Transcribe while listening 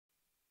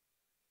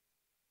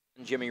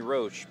Jimmy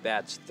Roche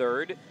bats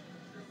third.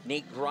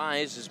 Nate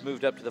Grise has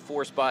moved up to the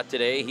 4 spot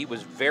today. He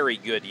was very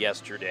good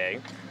yesterday.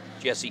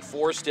 Jesse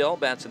Forstill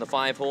bats in the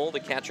 5 hole, the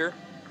catcher.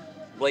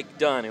 Blake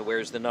Dunn, who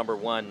wears the number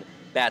 1,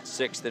 bats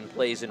 6th and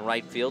plays in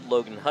right field.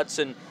 Logan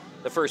Hudson,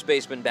 the first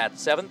baseman,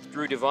 bats 7th.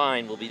 Drew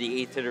Devine will be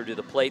the 8th hitter to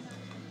the plate.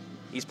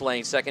 He's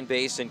playing second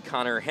base, and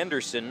Connor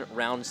Henderson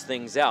rounds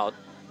things out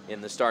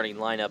in the starting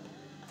lineup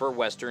for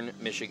Western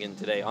Michigan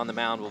today. On the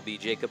mound will be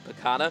Jacob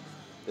Picata.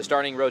 The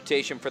starting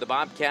rotation for the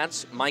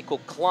Bobcats, Michael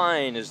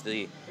Klein is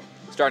the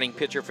starting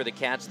pitcher for the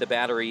Cats. The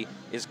battery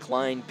is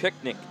Klein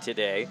Picnic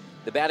today.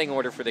 The batting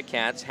order for the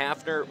Cats,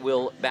 Hafner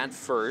will bat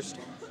first.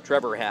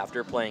 Trevor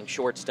Hafner playing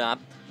shortstop.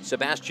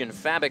 Sebastian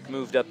Fabic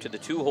moved up to the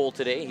 2 hole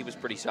today. He was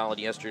pretty solid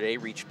yesterday,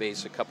 reached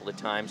base a couple of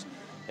times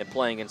and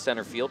playing in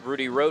center field.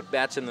 Rudy Rote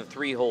bats in the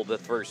 3 hole, the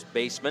first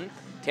baseman.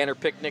 Tanner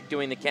Picnic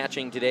doing the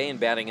catching today and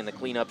batting in the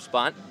cleanup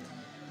spot.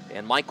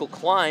 And Michael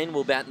Klein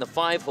will bat in the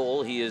 5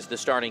 hole. He is the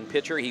starting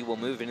pitcher. He will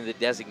move into the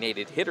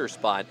designated hitter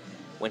spot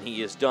when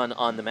he is done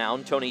on the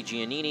mound. Tony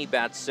Giannini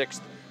bats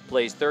 6th,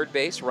 plays third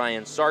base.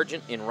 Ryan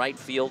Sargent in right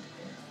field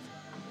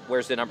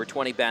wears the number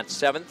 20, bats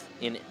 7th.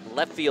 In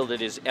left field,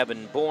 it is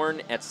Evan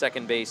Bourne. At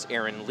second base,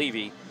 Aaron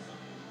Levy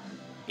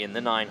in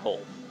the 9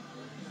 hole.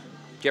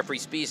 Jeffrey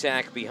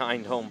Spisak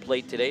behind home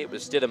plate today. It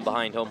was Stidham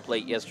behind home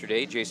plate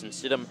yesterday. Jason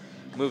Stidham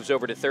moves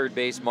over to third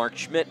base. Mark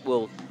Schmidt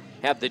will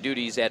have the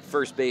duties at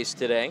first base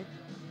today.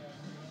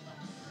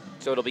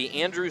 So it'll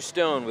be Andrew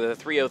Stone with a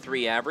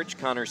 303 average,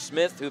 Connor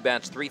Smith, who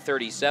bats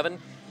 337,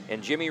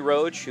 and Jimmy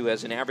Roche, who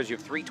has an average of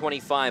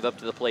 325 up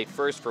to the plate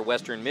first for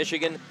Western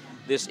Michigan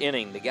this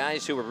inning. The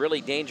guys who were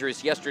really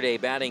dangerous yesterday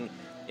batting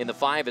in the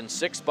 5 and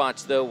 6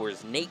 spots, though,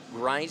 was Nate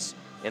Grise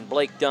and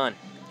Blake Dunn.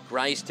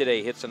 Grise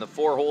today hits in the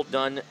 4 hole,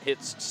 Dunn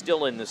hits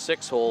still in the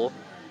 6 hole.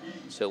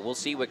 So we'll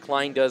see what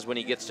Klein does when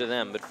he gets to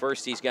them. But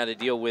first he's got to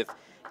deal with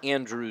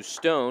Andrew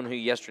Stone, who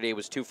yesterday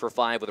was 2 for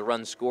 5 with a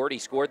run scored. He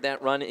scored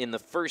that run in the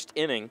first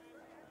inning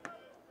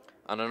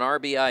on an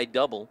RBI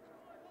double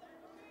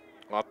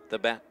off the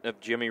bat of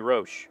Jimmy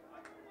Roche.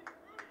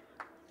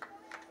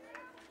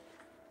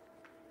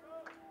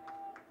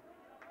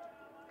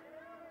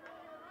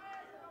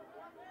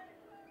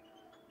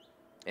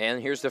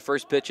 And here's the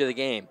first pitch of the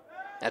game.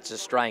 That's a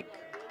strike.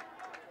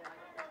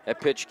 That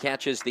pitch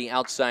catches the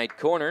outside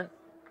corner.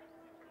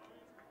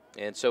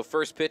 And so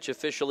first pitch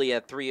officially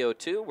at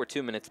 3:02. We're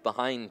 2 minutes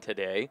behind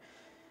today.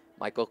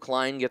 Michael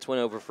Klein gets one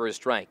over for a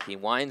strike. He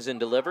winds and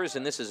delivers,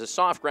 and this is a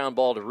soft ground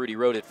ball to Rudy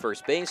Rote at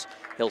first base.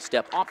 He'll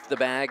step off the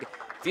bag,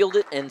 field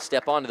it, and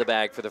step onto the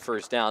bag for the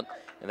first out.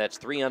 And that's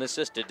 3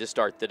 unassisted to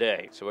start the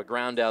day. So a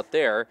ground out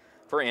there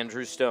for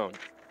Andrew Stone.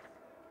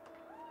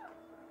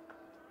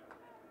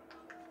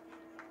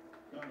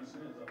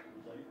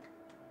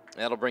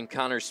 That'll bring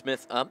Connor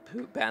Smith up,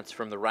 who bats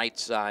from the right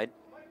side.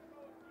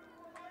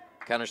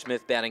 Connor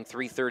Smith batting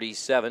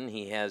 337.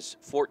 He has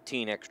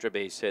 14 extra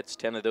base hits,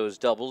 10 of those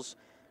doubles,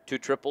 2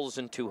 triples,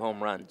 and 2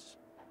 home runs.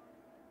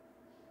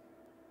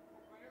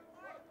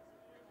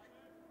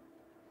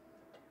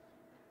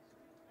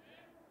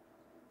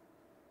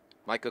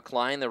 Michael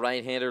Klein, the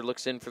right-hander,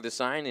 looks in for the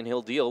sign, and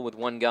he'll deal with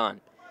 1 gone.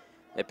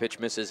 That pitch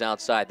misses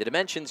outside. The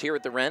dimensions here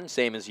at the Wren,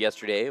 same as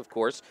yesterday, of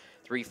course.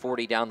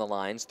 340 down the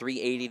lines,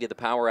 380 to the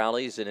power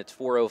alleys, and it's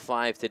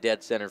 405 to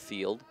dead center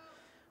field.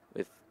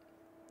 With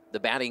the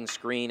batting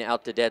screen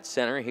out to dead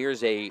center,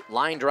 here's a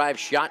line drive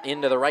shot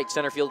into the right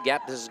center field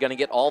gap. This is going to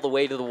get all the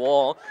way to the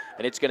wall,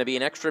 and it's going to be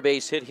an extra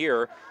base hit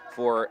here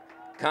for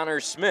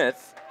Connor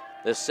Smith,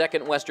 the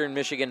second Western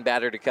Michigan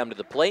batter to come to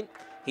the plate.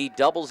 He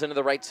doubles into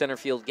the right center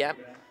field gap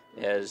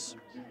as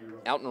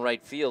out in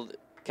right field.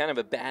 Kind of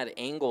a bad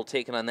angle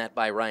taken on that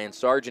by Ryan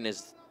Sargent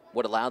is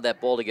what allowed that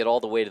ball to get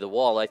all the way to the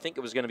wall. I think it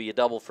was going to be a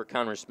double for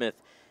Connor Smith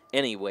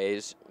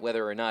anyways,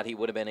 whether or not he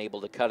would have been able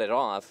to cut it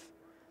off.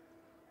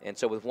 And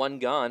so with 1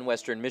 gone,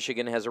 Western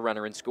Michigan has a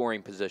runner in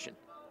scoring position.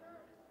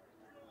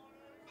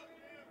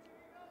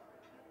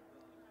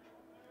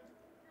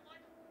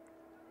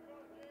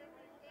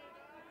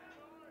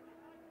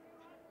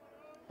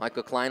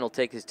 Michael Klein will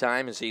take his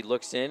time as he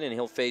looks in, and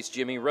he'll face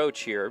Jimmy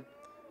Roche here.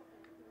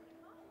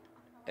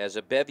 As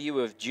a bevy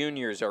of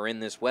juniors are in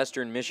this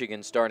Western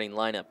Michigan starting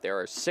lineup. There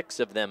are 6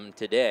 of them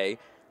today.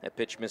 That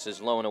pitch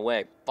misses low and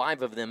away.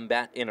 5 of them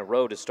bat in a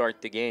row to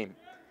start the game.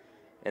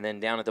 And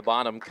then down at the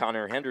bottom,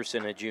 Connor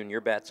Henderson, a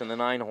junior, bats in the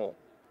 9 hole.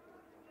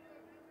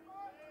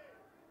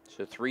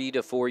 So 3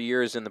 to 4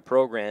 years in the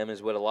program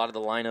is what a lot of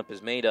the lineup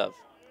is made of.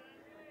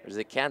 As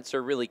the Cats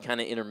are really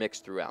kind of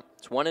intermixed throughout.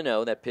 It's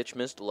 1-0. That pitch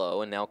missed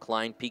low, and now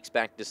Klein peeks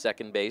back to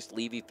second base.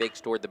 Levy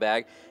fakes toward the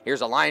bag.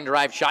 Here's a line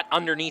drive shot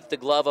underneath the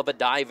glove of a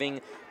diving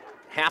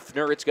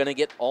Hafner. It's going to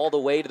get all the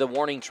way to the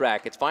warning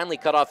track. It's finally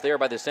cut off there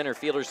by the center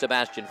fielder,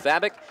 Sebastian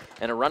Fabic,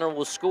 and a runner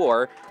will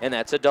score, and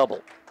that's a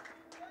double.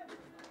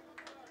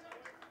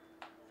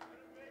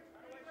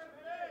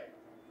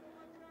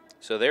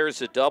 So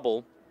there's a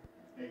double.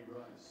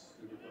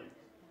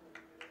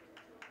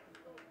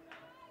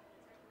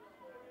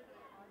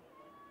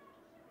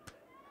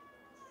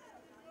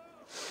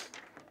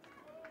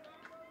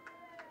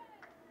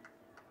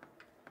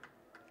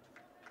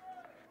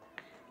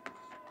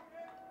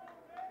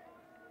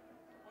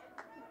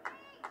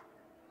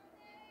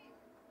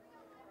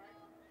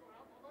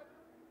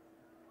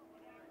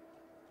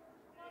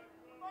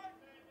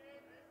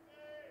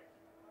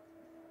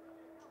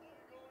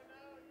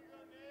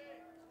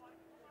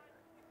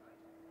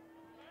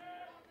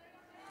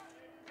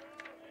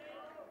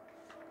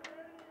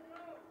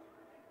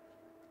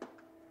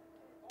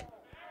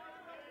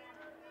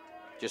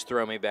 Just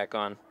throw me back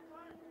on.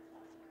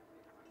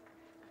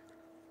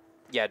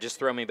 Yeah, just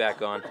throw me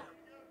back on.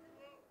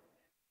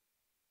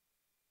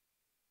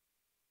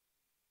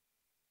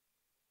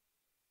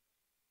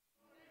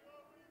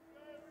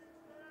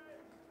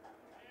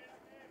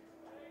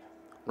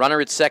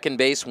 Runner at second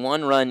base,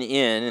 1 run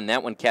in, and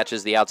that one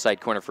catches the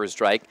outside corner for a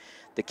strike.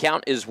 The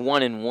count is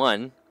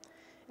 1-1.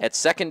 At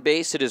second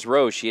base, it is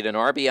Roche. He had an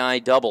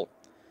RBI double.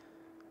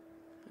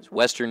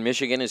 Western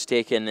Michigan has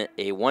taken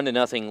a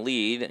 1-0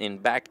 lead in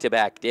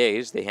back-to-back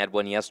days. They had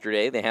one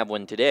yesterday. They have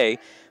one today.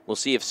 We'll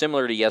see if,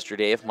 similar to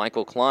yesterday, if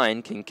Michael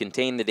Klein can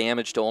contain the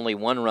damage to only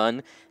 1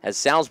 run, as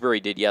Salisbury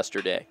did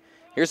yesterday.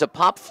 Here's a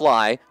pop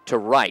fly to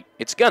right.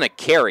 It's going to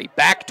carry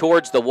back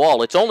towards the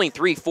wall. It's only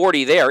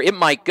 340 there. It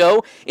might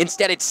go.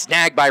 Instead, it's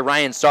snagged by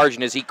Ryan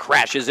Sargent as he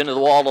crashes into the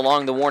wall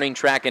along the warning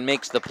track and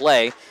makes the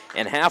play.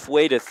 And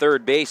halfway to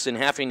third base and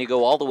having to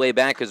go all the way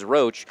back is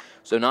Roach.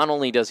 So not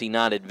only does he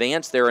not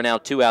advance, there are now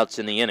 2 outs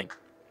in the inning.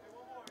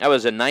 That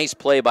was a nice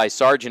play by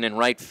Sargent in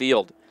right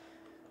field.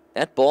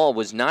 That ball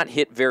was not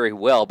hit very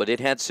well, but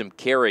it had some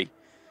carry.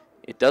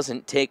 It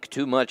doesn't take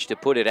too much to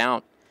put it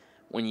out.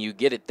 When you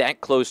get it that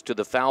close to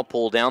the foul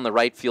pole down the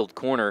right field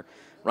corner,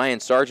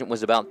 Ryan Sargent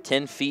was about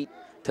 10 feet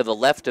to the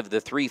left of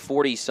the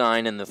 340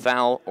 sign and the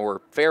foul,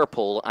 or fair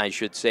pole, I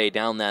should say,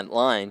 down that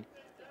line.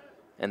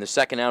 And the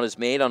second out is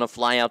made on a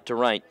fly out to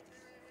right.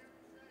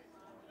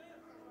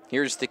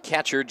 Here's the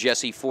catcher,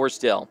 Jesse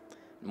Forstell.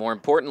 More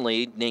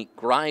importantly, Nate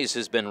Grise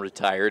has been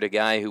retired, a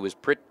guy who was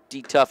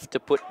pretty tough to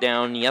put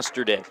down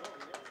yesterday.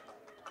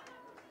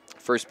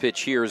 First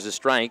pitch here is a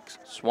strike,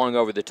 swung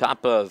over the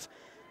top of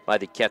by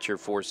the catcher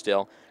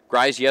Forstell.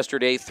 Grise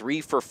yesterday,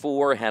 3 for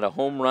 4, had a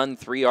home run,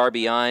 3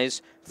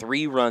 RBIs,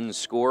 3 runs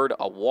scored,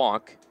 a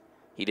walk.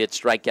 He did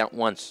strike out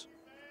once.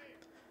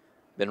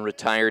 Been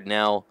retired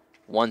now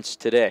once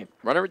today.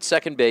 Runner at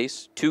second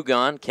base, 2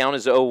 gone, count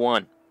is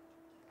 0-1.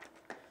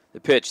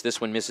 The pitch,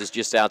 this one misses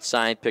just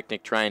outside.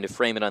 Picnic trying to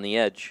frame it on the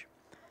edge.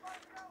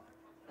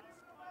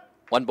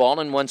 1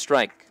 ball and 1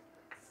 strike.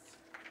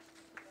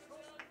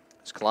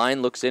 As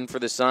Klein looks in for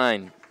the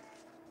sign.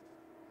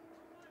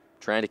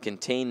 Trying to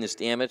contain this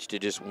damage to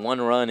just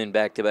 1 run in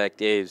back-to-back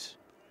days.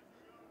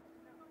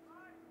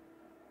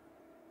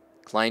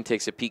 Klein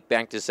takes a peek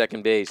back to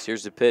second base.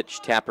 Here's the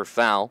pitch, tapper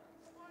foul.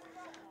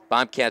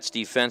 Bobcats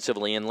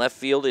defensively. In left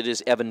field, it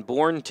is Evan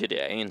Bourne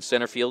today. In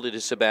center field, it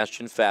is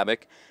Sebastian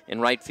Fabic. In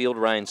right field,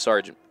 Ryan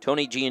Sargent.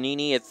 Tony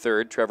Giannini at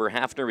third. Trevor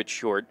Hafner at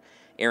short.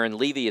 Aaron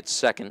Levy at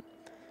second.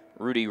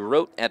 Rudy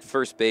Rote at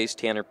first base.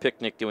 Tanner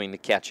Picnic doing the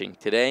catching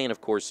today. And,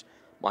 of course,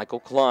 Michael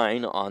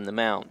Klein on the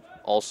mound.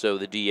 Also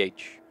the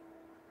DH.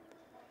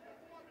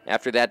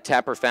 After that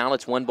tapper foul,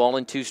 it's 1 ball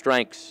and 2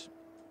 strikes.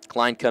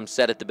 Klein comes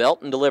set at the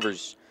belt and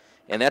delivers.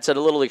 And that's a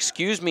little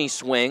excuse-me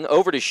swing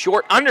over to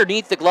short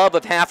underneath the glove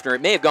of Hafner.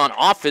 It may have gone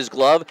off his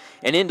glove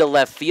and into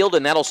left field,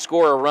 and that'll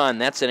score a run.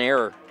 That's an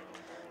error.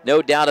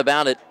 No doubt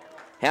about it.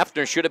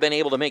 Hafner should have been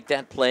able to make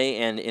that play,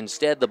 and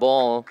instead the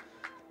ball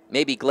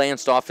maybe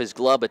glanced off his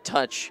glove a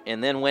touch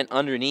and then went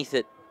underneath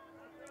it.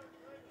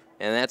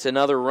 And that's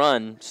another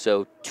run.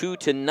 So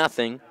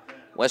 2-0,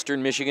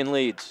 Western Michigan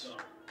leads.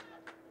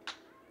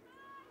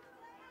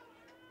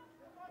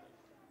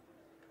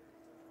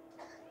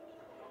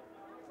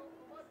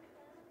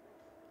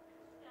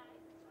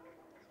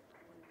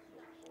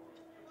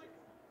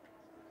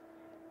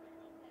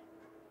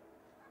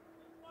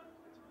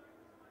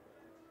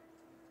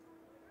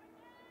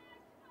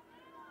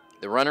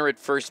 The runner at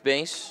first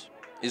base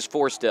is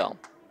Forstell.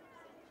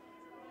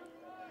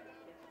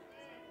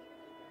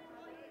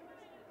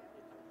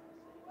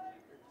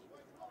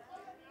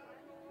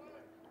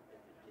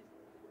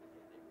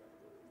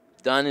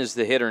 Dunn is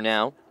the hitter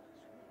now.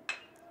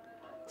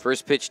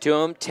 First pitch to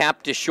him,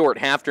 tapped to short.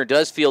 Hafner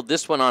does field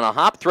this one on a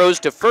hop, throws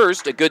to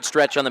first. A good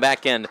stretch on the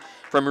back end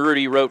from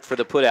Rudy Rote for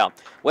the putout.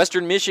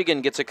 Western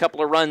Michigan gets a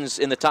couple of runs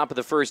in the top of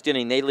the first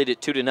inning. They lead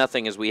it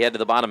 2-0 as we head to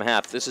the bottom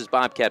half. This is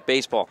Bobcat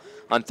Baseball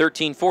on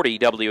 1340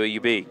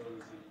 WAUB.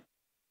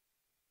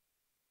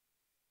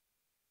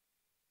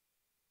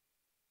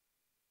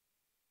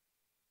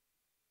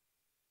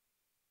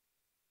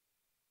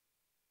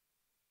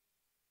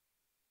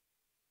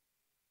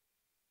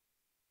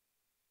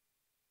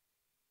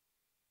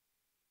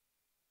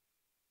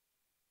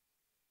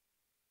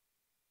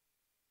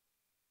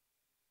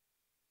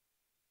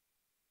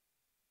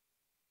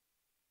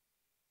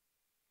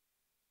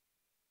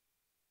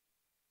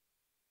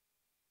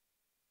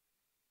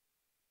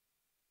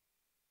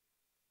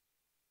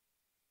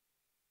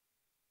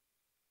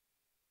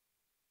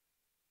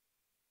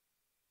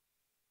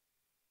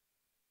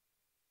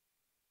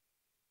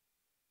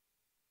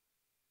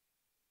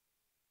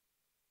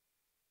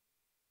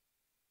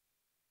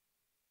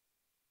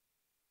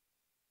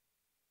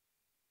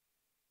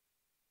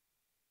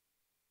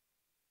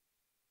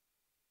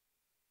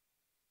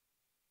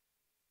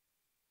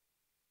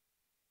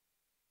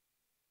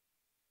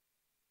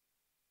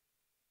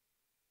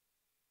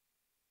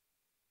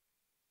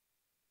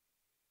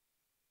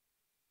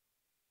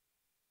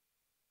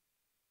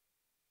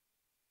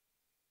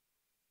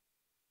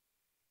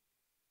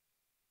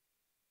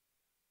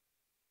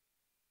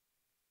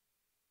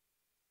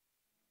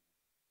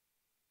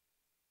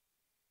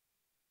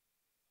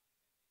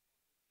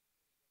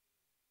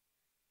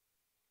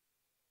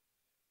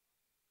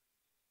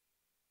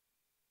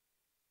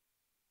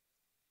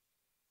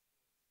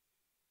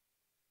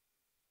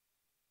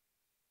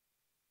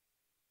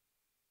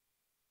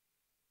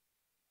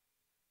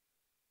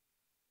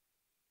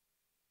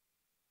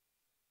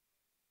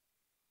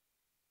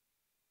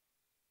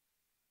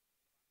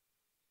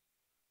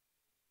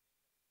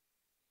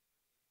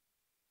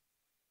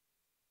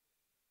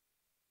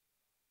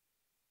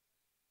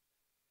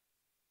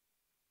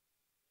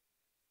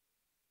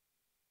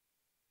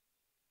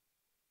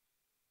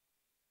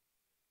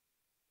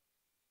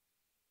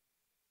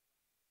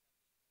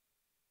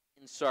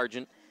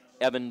 Sargent,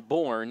 Evan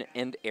Bourne,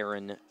 and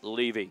Aaron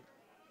Levy.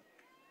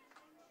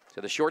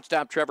 So the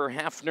shortstop, Trevor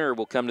Hafner,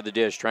 will come to the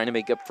dish, trying to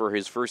make up for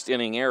his first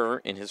inning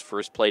error in his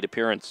first plate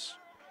appearance.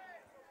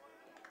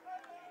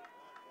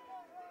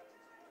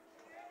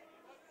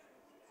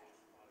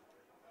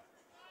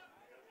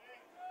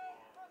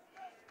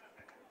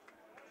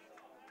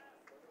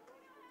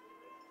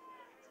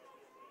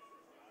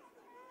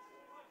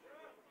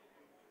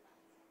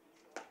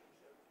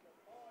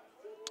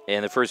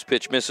 And the first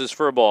pitch misses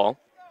for a ball.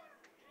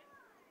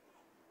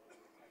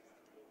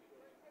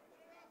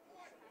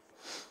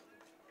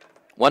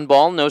 One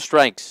ball, no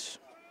strikes.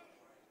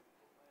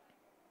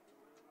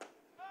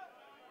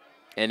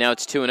 And now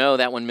it's 2-0.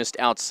 That one missed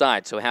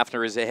outside. So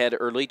Hafner is ahead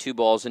early, 2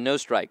 balls and no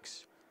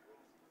strikes.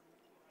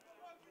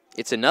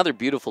 It's another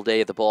beautiful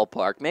day at the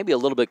ballpark. Maybe a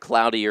little bit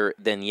cloudier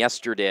than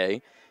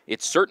yesterday.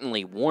 It's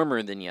certainly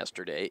warmer than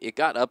yesterday. It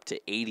got up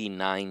to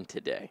 89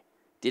 today.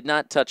 Did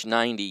not touch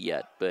 90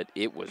 yet, but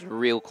it was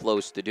real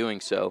close to doing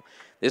so.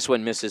 This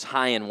one misses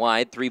high and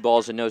wide. 3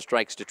 balls and no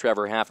strikes to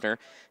Trevor Hafner.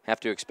 Have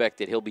to expect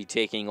that he'll be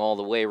taking all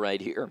the way right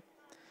here.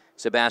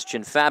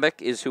 Sebastian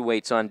Fabik is who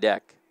waits on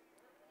deck.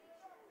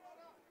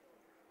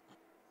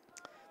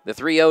 The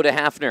 3-0 to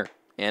Hafner,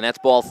 and that's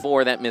ball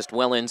 4. That missed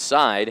well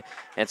inside.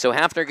 And so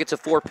Hafner gets a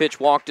 4-pitch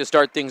walk to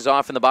start things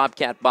off in the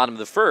Bobcat bottom of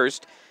the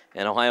first,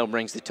 and Ohio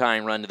brings the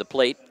tying run to the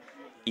plate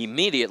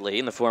immediately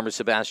in the form of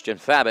Sebastian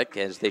Fabik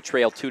as they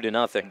trail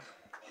 2-0.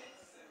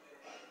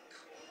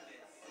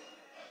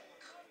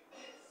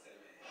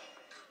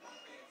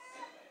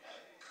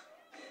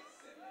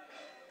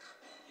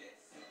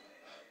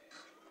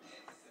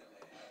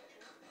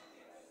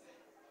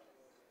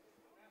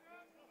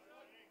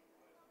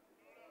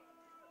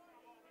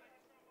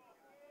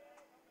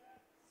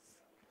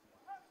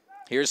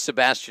 Here's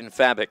Sebastian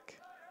Fabik.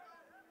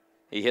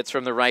 He hits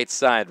from the right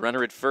side.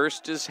 Runner at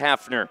first is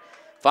Hafner.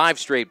 5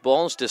 straight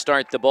balls to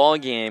start the ball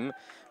game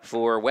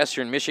for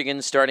Western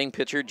Michigan starting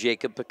pitcher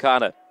Jacob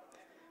Picata.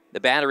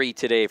 The battery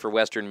today for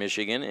Western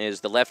Michigan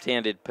is the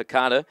left-handed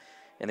Picata,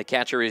 and the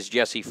catcher is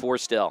Jesse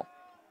Forstell.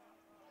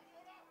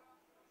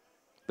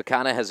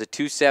 Picata has a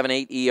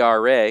 2.78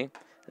 ERA,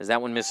 as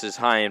that one misses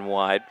high and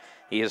wide.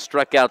 He has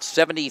struck out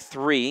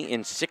 73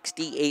 in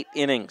 68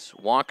 innings,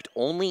 walked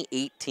only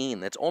 18.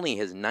 That's only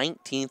his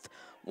 19th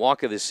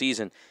walk of the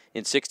season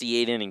in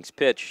 68 innings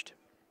pitched.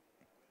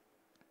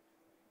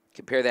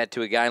 Compare that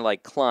to a guy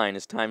like Klein.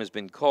 His time has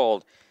been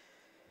called,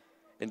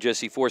 and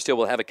Jesse Forstell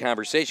will have a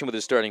conversation with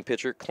his starting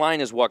pitcher. Klein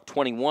has walked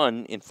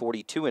 21 in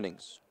 42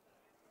 innings.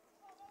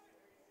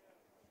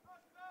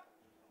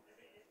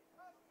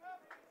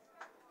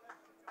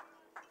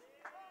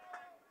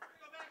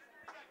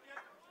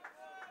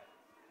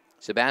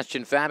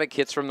 Sebastian Fabik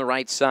hits from the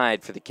right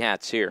side for the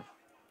Cats here.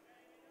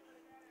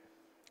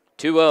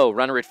 2-0,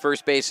 runner at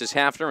first base is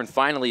Hafner, and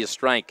finally a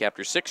strike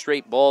after 6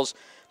 straight balls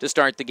to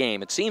start the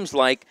game. It seems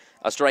like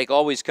a strike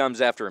always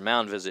comes after a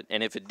mound visit,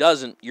 and if it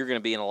doesn't, you're going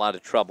to be in a lot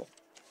of trouble,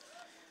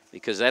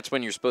 because that's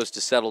when you're supposed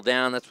to settle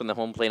down. That's when the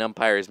home plate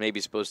umpire is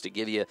maybe supposed to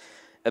give you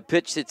a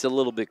pitch that's a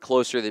little bit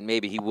closer that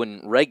maybe he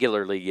wouldn't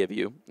regularly give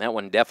you. That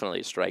one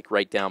definitely a strike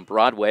right down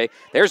Broadway.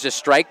 There's a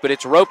strike, but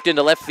it's roped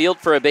into left field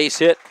for a base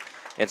hit,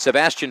 and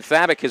Sebastian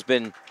Fabik has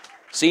been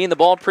seeing the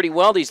ball pretty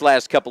well these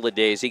last couple of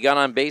days. He got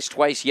on base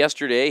twice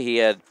yesterday. He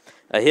had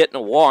a hit and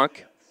a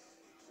walk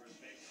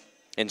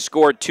and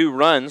scored 2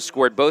 runs,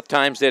 scored both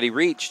times that he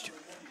reached.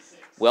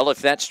 Well,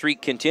 if that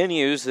streak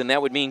continues, then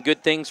that would mean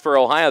good things for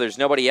Ohio. There's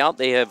nobody out.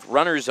 They have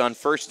runners on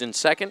first and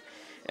second,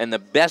 and the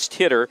best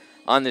hitter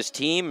on this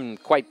team,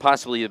 and quite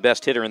possibly the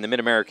best hitter in the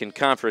Mid-American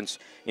Conference,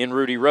 in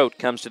Rudy Rote,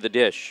 comes to the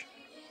dish.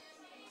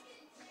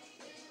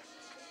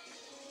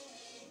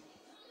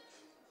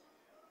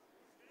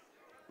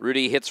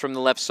 Rudy hits from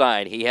the left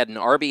side. He had an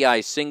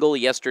RBI single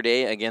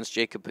yesterday against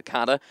Jacob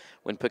Picata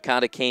when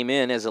Picata came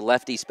in as a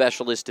lefty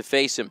specialist to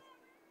face him.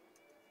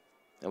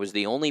 That was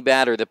the only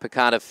batter that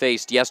Picata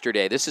faced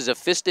yesterday. This is a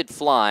fisted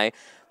fly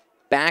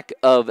back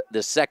of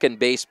the second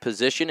base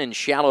position in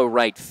shallow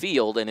right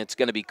field, and it's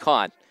going to be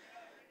caught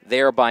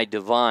there by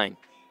Devine.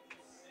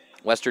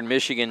 Western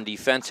Michigan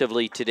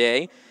defensively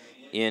today.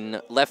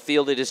 In left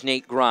field, it is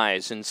Nate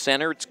Grice. In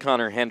center, it's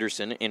Connor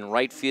Henderson. In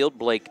right field,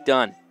 Blake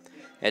Dunn.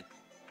 At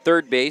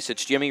third base,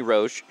 it's Jimmy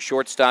Roche.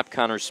 Shortstop,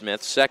 Connor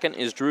Smith. Second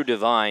is Drew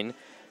Devine.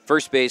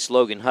 First base,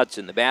 Logan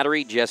Hudson. The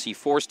battery, Jesse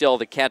Forstell,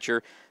 the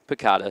catcher.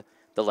 Picata,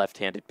 the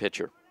left-handed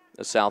pitcher.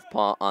 A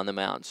southpaw on the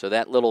mound. So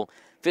that little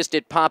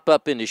fisted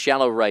pop-up into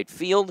shallow right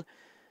field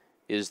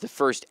is the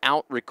first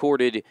out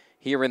recorded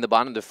here in the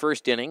bottom of the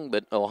first inning,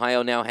 but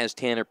Ohio now has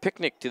Tanner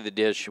Picnic to the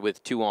dish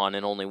with 2 on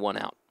and only 1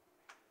 out.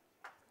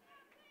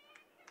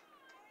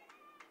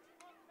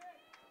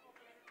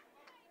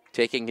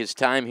 Taking his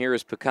time here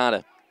is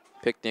Picata.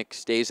 Picnic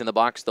stays in the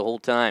box the whole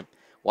time.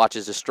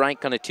 Watches a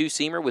strike on a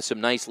 2-seamer with some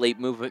nice late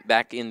movement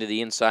back into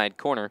the inside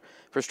corner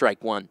for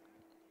strike 1.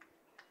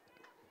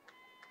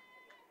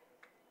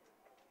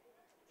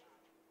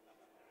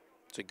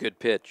 It's a good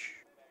pitch.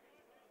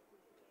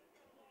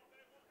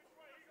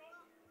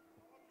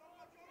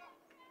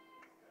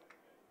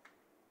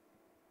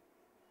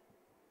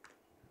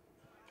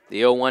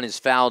 The 0-1 is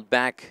fouled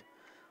back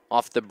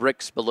off the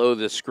bricks below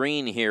the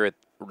screen here at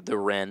the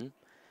Wren.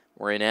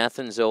 We're in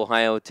Athens,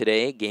 Ohio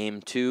today,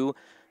 game 2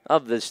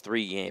 of this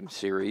 3-game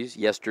series.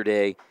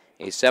 Yesterday,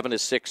 a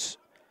 7-6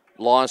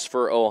 loss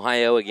for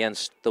Ohio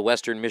against the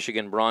Western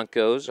Michigan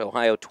Broncos.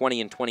 Ohio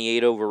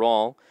 20-28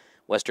 overall.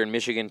 Western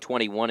Michigan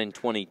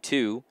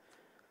 21-22.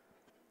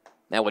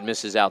 That one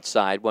misses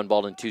outside. 1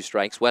 ball and 2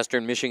 strikes.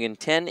 Western Michigan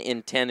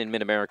 10-10 in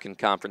Mid-American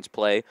Conference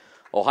play.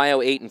 Ohio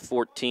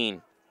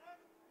 8-14.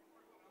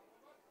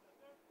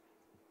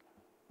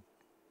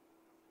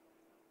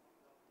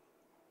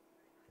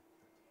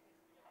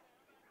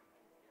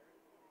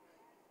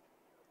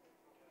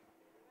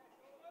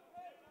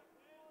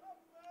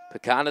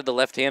 Picada, the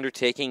left-hander,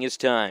 taking his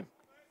time.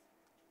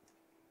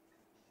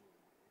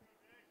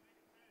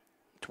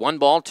 It's 1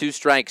 ball, 2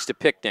 strikes to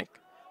Picnic.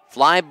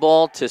 Fly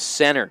ball to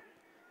center.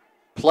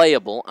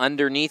 Playable.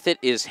 Underneath it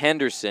is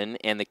Henderson,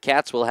 and the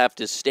Cats will have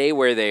to stay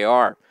where they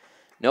are.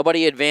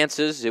 Nobody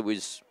advances. It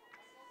was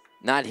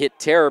not hit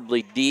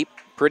terribly deep,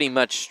 pretty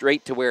much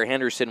straight to where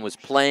Henderson was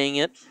playing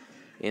it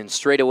in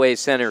straightaway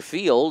center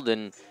field,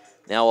 and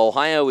now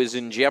Ohio is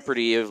in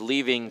jeopardy of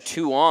leaving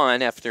 2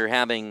 on after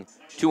having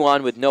 2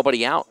 on with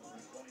nobody out.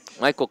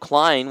 Michael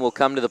Klein will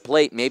come to the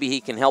plate. Maybe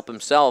he can help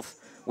himself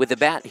with the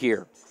bat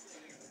here.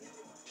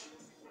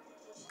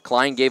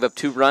 Klein gave up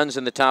 2 runs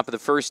in the top of the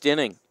first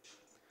inning.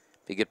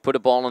 If he could put a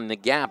ball in the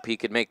gap, he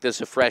could make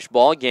this a fresh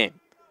ball game.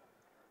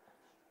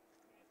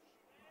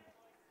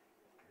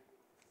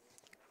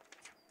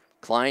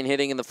 Klein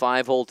hitting in the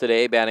 5-hole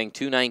today, batting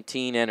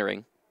 .219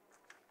 entering.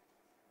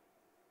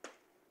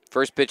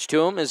 First pitch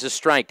to him is a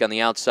strike on the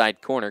outside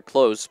corner.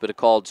 Close, but a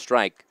called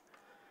strike.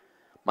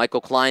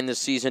 Michael Klein this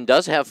season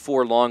does have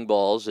 4 long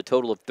balls, a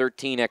total of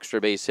 13 extra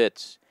base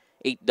hits,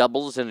 8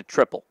 doubles and a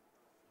triple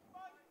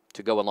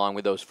to go along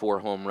with those 4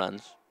 home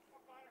runs.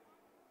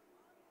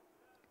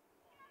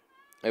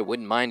 I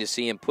wouldn't mind to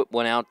see him put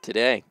one out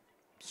today.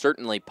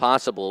 Certainly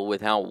possible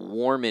with how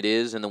warm it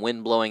is and the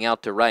wind blowing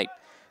out to right.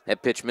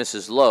 That pitch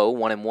misses low,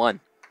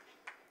 1-1.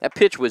 That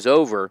pitch was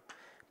over,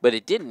 but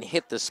it didn't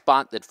hit the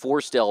spot that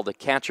Forstell, the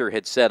catcher,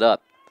 had set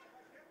up.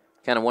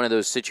 Kind of one of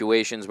those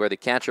situations where the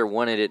catcher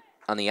wanted it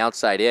on the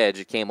outside edge.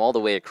 It came all the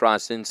way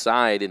across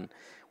inside, and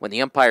when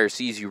the umpire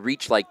sees you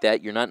reach like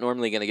that, you're not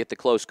normally going to get the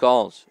close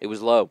calls. It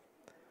was low.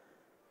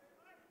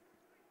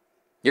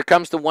 Here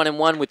comes the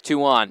 1-1 with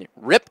 2 on.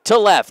 Ripped to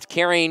left,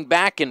 carrying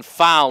back and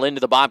foul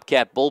into the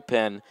Bobcat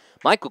bullpen.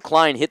 Michael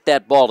Klein hit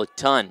that ball a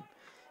ton.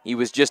 He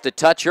was just a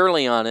touch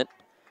early on it,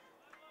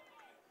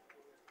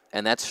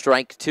 and that's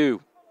strike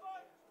 2.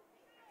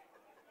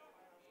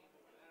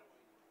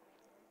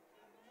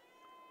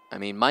 I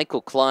mean,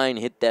 Michael Klein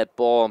hit that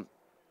ball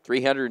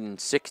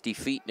 360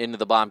 feet into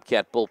the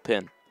Bobcat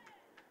bullpen.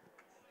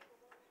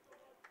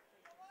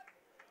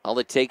 All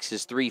it takes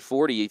is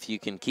 340 if you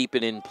can keep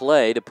it in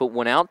play to put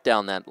one out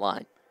down that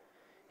line.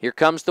 Here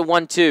comes the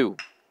 1-2.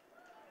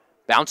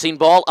 Bouncing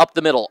ball up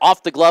the middle,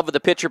 off the glove of the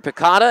pitcher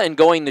Picada, and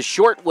going the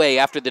short way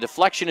after the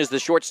deflection is the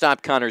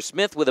shortstop Connor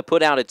Smith with a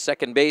put out at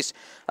second base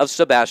of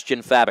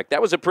Sebastian Fabic.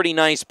 That was a pretty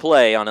nice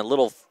play on a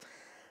little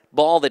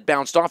ball that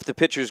bounced off the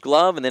pitcher's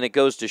glove, and then it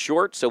goes to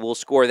short, so we'll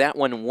score that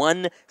one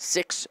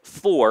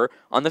 1-6-4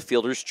 on the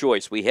fielder's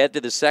choice. We head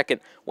to the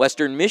second.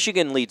 Western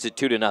Michigan leads it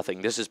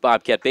 2-0. This is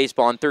Bobcat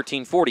Baseball on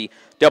 1340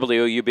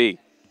 WOUB.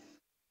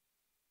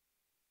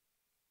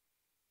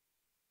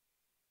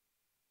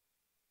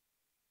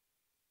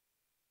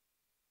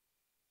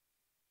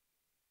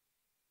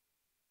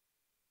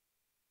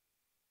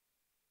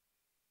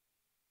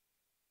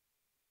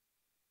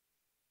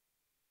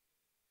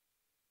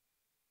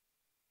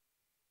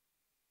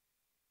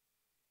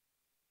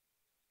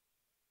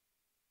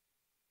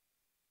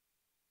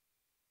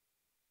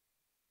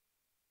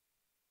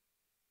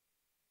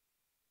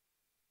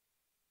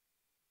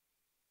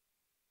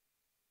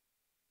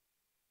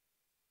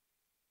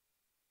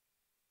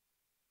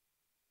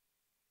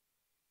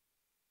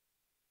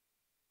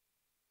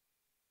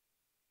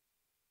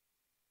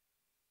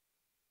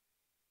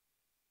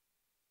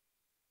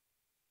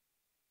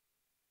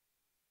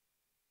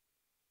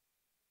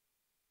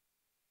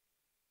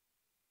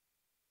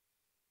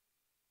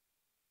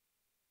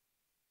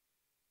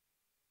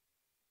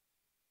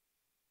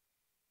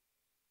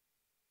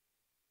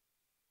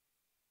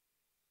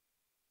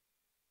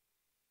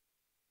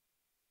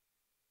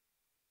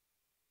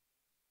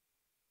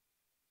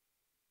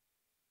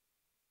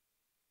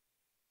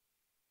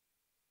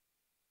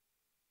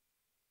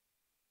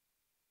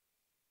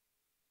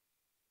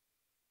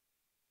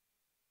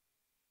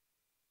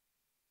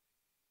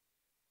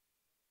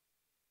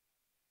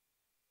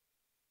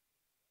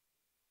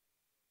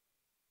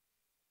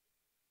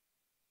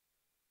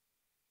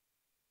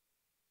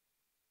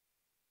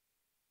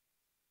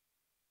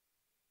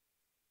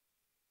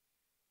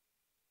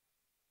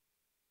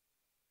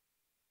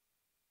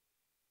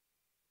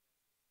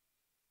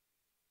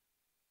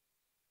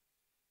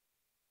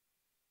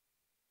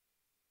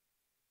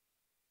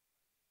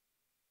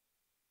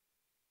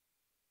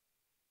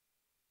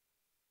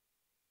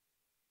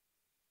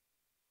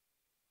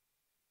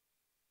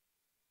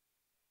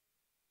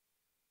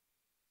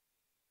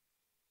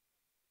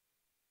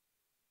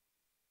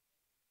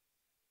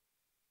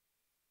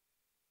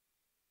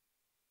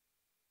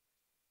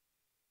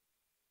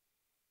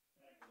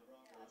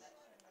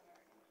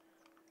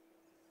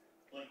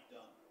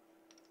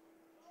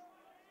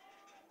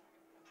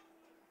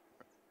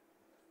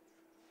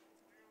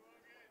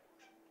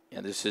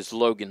 And this is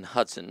Logan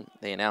Hudson.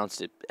 They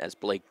announced it as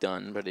Blake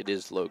Dunn, but it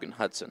is Logan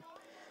Hudson.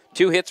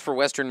 2 hits for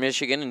Western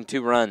Michigan and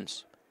 2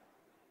 runs.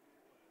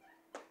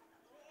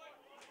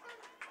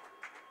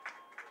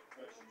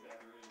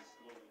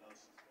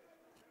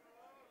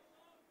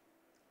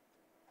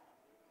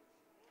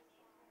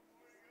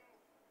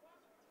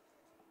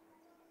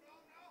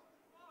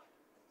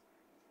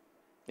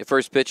 The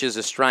first pitch is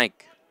a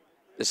strike.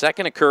 The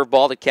second, a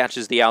curveball that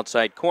catches the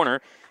outside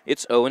corner.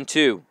 It's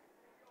 0-2.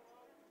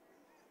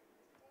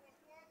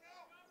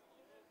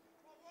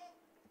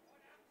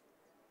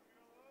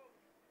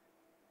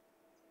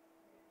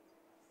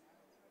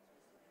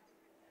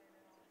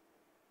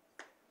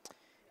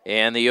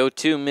 And the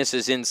 0-2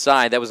 misses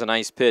inside. That was a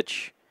nice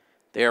pitch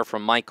there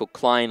from Michael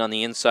Klein on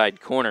the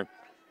inside corner.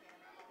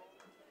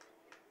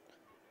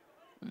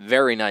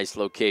 Very nice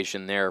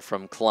location there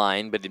from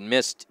Klein, but it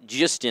missed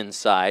just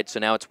inside, so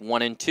now it's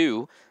 1-2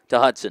 to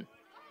Hudson,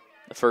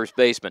 the first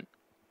baseman.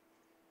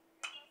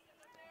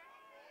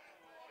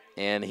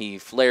 And he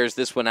flares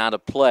this one out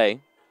of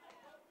play.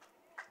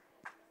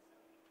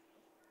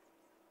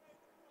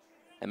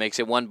 That makes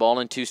it 1 ball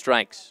and 2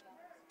 strikes.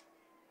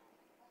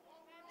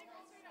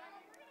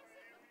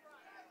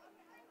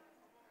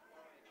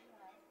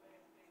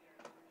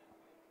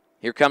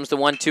 Here comes the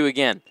 1-2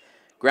 again.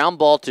 Ground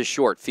ball to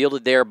short,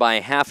 fielded there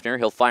by Hafner.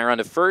 He'll fire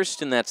onto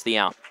first, and that's the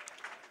out.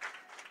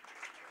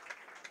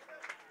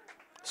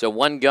 So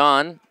 1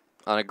 gone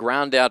on a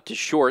ground out to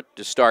short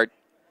to start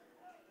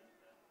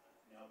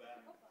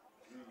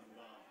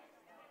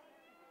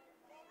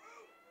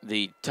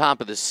the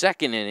top of the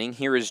second inning.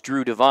 Here is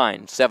Drew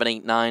Devine.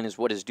 7-8-9 is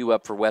what is due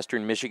up for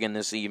Western Michigan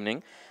this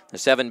evening. The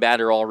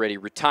 7-batter already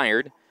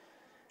retired.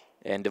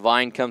 And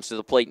Devine comes to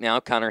the plate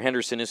now. Connor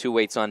Henderson is who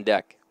waits on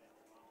deck.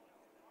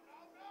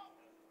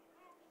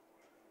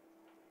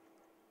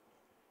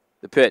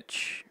 The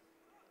pitch.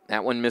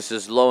 That one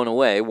misses low and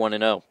away,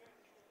 1-0.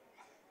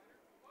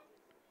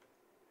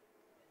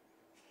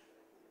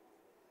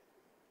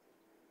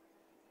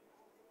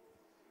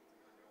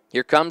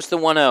 Here comes the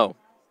 1-0.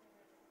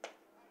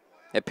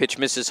 That pitch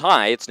misses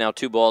high. It's now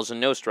 2 balls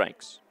and no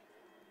strikes.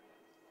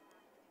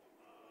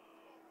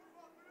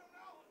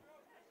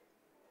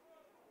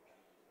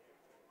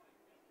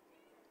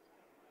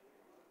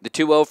 The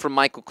 2-0 from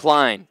Michael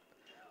Klein.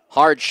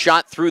 Hard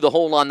shot through the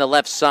hole on the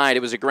left side.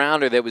 It was a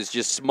grounder that was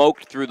just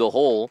smoked through the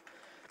hole.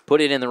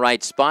 Put it in the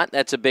right spot.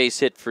 That's a base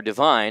hit for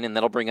Devine, and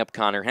that'll bring up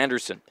Connor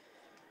Henderson.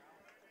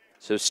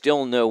 So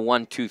still no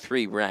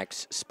 1-2-3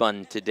 racks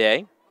spun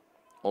today.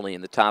 Only in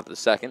the top of the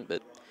second,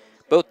 but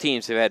both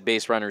teams have had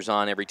base runners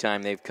on every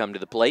time they've come to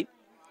the plate.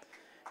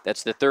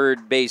 That's the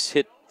 3rd base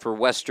hit for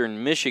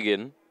Western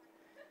Michigan.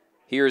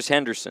 Here's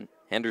Henderson.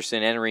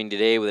 Henderson entering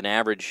today with an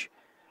average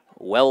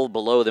well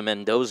below the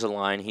Mendoza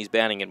line. He's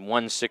batting at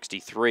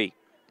 163.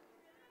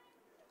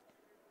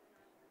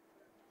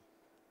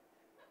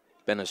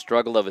 Been a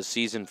struggle of a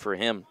season for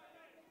him.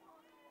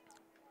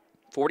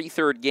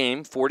 43rd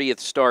game, 40th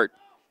start.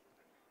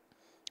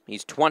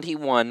 He's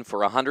 21 for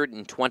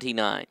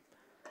 129.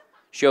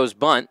 Shows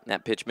bunt.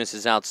 That pitch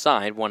misses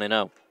outside,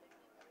 1-0.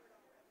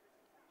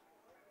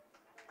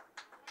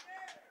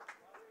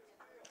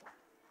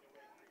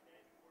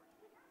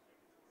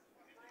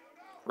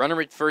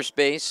 Runner at first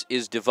base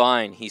is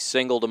Devine. He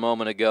singled a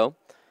moment ago.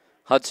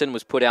 Hudson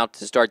was put out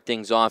to start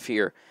things off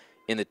here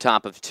in the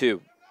top of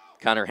 2.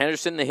 Connor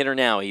Henderson, the hitter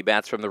now. He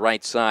bats from the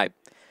right side.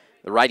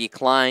 The righty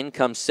Klein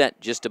comes set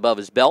just above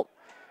his belt.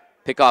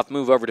 Pickoff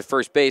move over to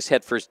first base.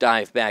 Head first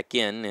dive back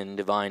in, and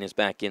Devine is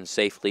back in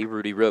safely.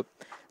 Rudy Roop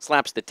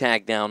slaps the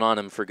tag down on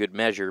him for good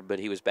measure, but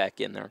he was back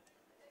in there.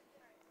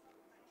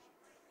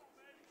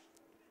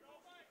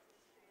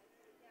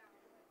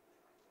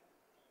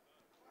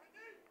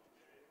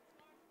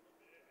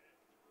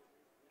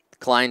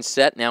 Klein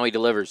set, now he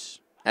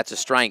delivers. That's a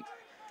strike.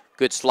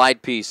 Good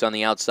slide piece on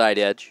the outside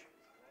edge.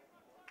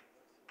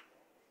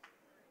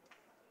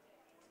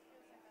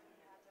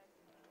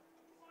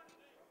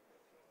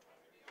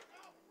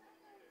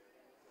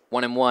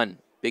 One and one.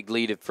 Big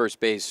lead at first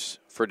base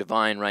for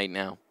Devine right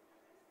now.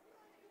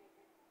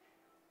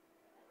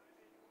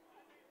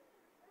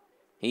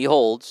 He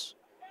holds.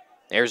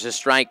 There's a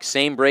strike.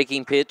 Same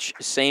breaking pitch,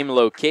 same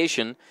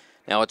location.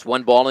 Now it's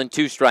 1 ball and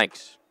 2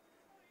 strikes.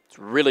 It's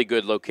really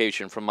good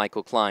location from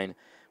Michael Klein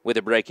with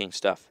the breaking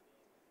stuff.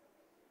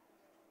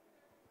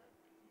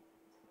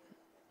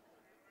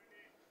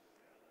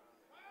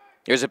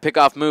 There's a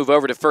pickoff move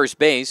over to first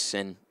base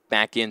and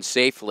back in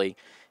safely.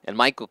 And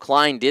Michael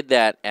Klein did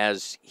that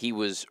as he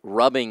was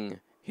rubbing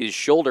his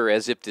shoulder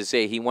as if to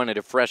say he wanted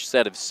a fresh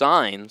set of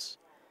signs,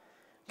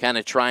 kind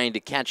of trying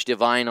to catch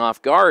Devine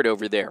off guard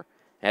over there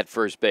at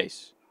first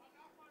base.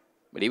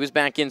 But he was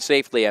back in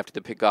safely after the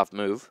pickoff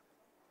move.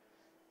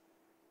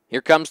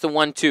 Here comes the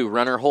 1-2.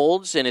 Runner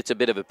holds, and it's a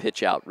bit of a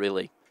pitch out,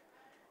 really.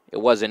 It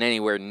wasn't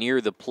anywhere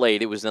near the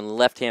plate. It was in the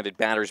left-handed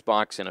batter's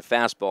box and a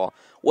fastball.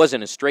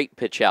 Wasn't a straight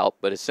pitch out,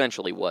 but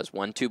essentially was.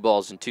 2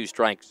 balls and 2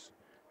 strikes.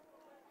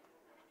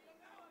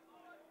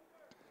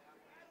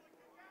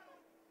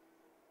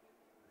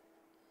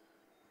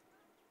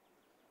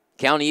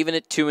 Count even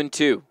at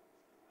 2-2.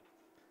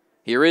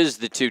 Here is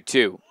the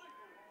 2-2,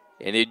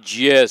 and it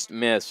just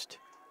missed.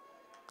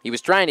 He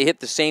was trying to hit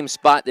the same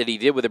spot that he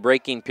did with a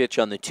breaking pitch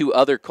on the two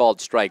other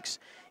called strikes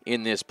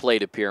in this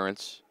plate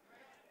appearance,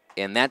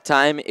 and that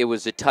time it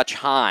was a touch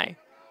high.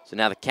 So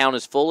now the count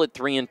is full at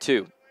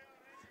 3-2.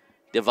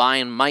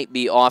 Devine might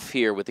be off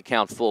here with the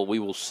count full. We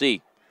will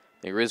see.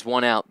 There is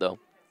one out, though,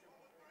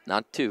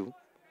 not two.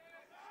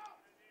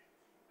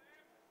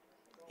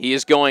 He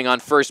is going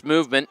on first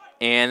movement,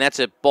 and that's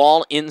a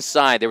ball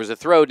inside. There was a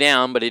throw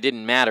down, but it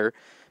didn't matter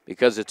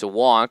because it's a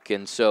walk,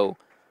 and so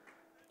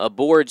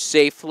aboard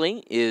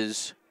safely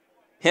is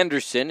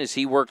Henderson as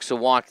he works a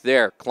walk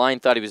there. Klein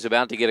thought he was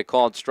about to get a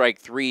called strike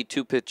 3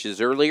 2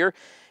 pitches earlier,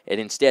 and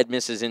instead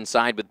misses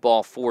inside with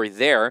ball 4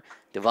 there.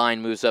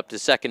 Devine moves up to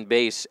second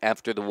base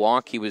after the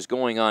walk. He was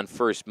going on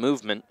first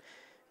movement,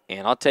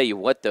 and I'll tell you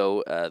what,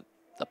 though,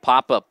 the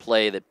pop-up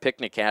play that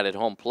Picnic had at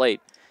home plate,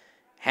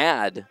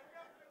 had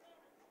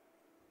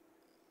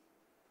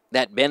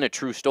that been a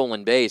true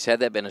stolen base, had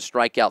that been a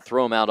strikeout,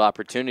 throw him out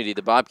opportunity,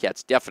 the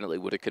Bobcats definitely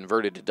would have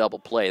converted to double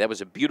play. That was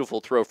a beautiful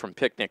throw from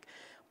Picnic,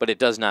 but it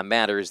does not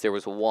matter as there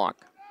was a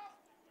walk.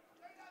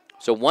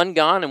 So one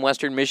gone, and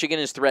Western Michigan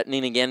is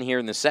threatening again here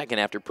in the second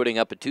after putting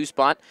up a 2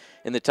 spot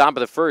in the top of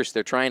the first.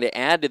 They're trying to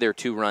add to their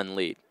 2-run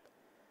lead.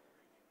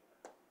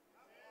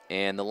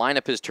 And the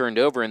lineup has turned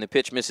over, and the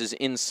pitch misses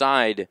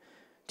inside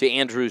to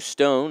Andrew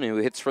Stone, who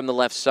hits from the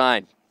left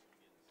side.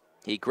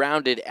 He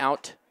grounded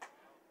out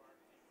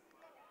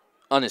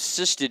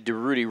unassisted to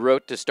Rudy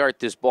Rote to start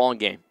this ball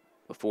game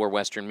before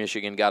Western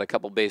Michigan got a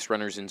couple base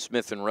runners in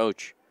Smith and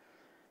Roach.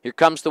 Here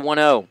comes the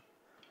 1-0.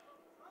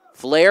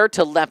 Flare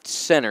to left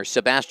center.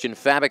 Sebastian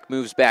Fabic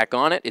moves back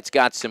on it. It's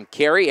got some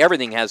carry.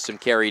 Everything has some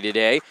carry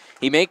today.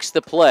 He makes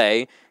the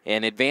play,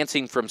 and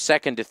advancing from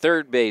second to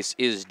third base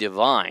is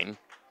Devine.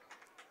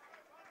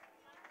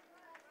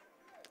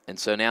 And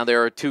so now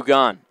there are 2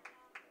 gone.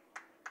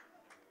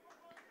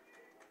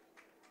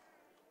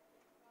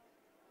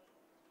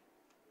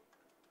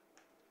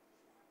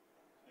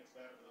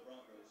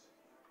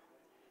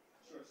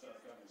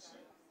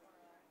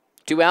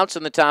 Two outs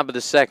in the top of the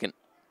second.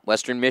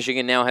 Western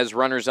Michigan now has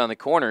runners on the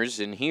corners,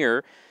 and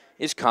here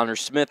is Connor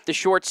Smith, the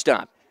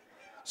shortstop.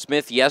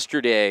 Smith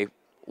yesterday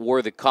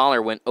wore the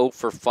collar, went 0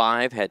 for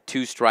 5, had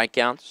 2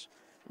 strikeouts,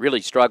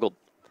 really struggled.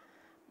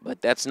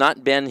 But that's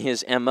not been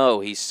his MO.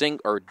 He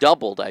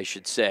doubled, I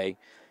should say,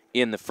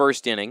 in the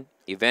first inning,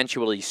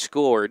 eventually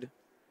scored.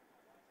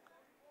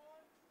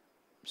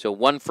 So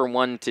 1 for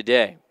 1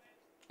 today.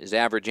 His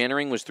average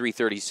entering was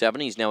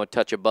 .337. He's now a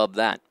touch above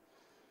that.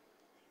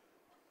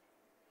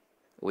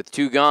 With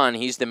 2 gone,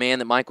 he's the man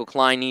that Michael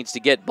Klein needs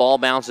to get. Ball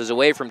bounces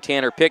away from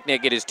Tanner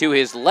Picnic. It is to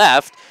his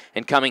left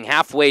and coming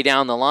halfway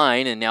down the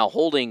line, and now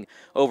holding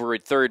over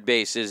at third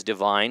base is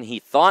Devine. He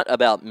thought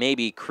about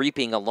maybe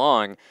creeping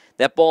along.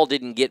 That ball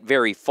didn't get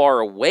very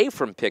far away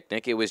from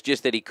Picnic. It was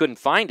just that he couldn't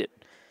find it.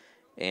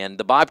 And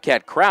the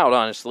Bobcat crowd,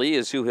 honestly,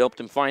 is who helped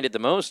him find it the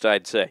most,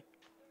 I'd say.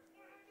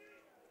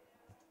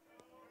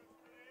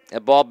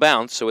 That ball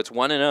bounced, so it's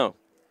 1-0.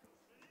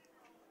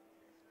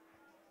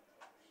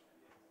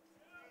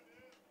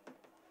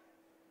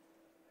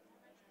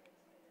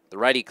 The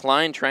righty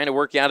Klein trying to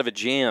work out of a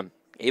jam.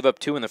 Gave up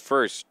 2 in the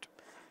first.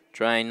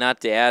 Trying not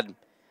to add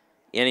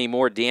any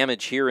more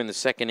damage here in the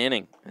second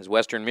inning, as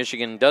Western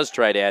Michigan does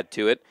try to add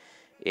to it.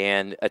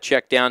 And a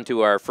check down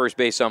to our first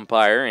base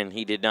umpire, and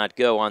he did not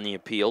go on the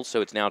appeal,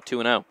 so it's now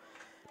 2-0.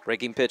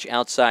 Breaking pitch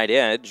outside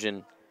edge,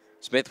 and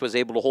Smith was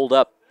able to hold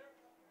up.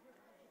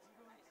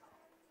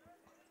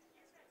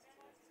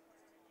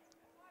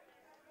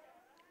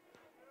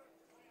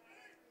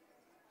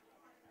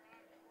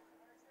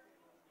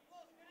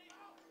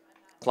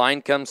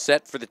 Klein comes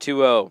set for the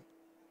 2-0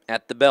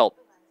 at the belt,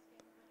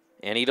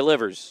 and he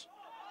delivers.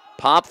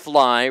 Pop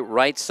fly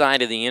right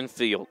side of the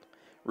infield.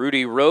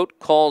 Rudy Rote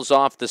calls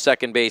off the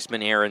second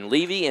baseman Aaron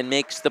Levy and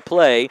makes the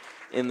play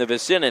in the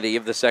vicinity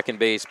of the second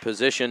base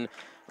position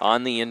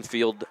on the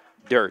infield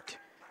dirt.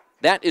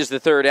 That is the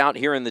third out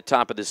here in the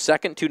top of the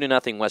second.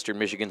 2-0. Western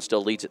Michigan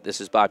still leads it. This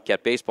is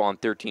Bobcat Baseball on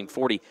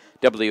 1340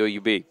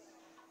 WOUB.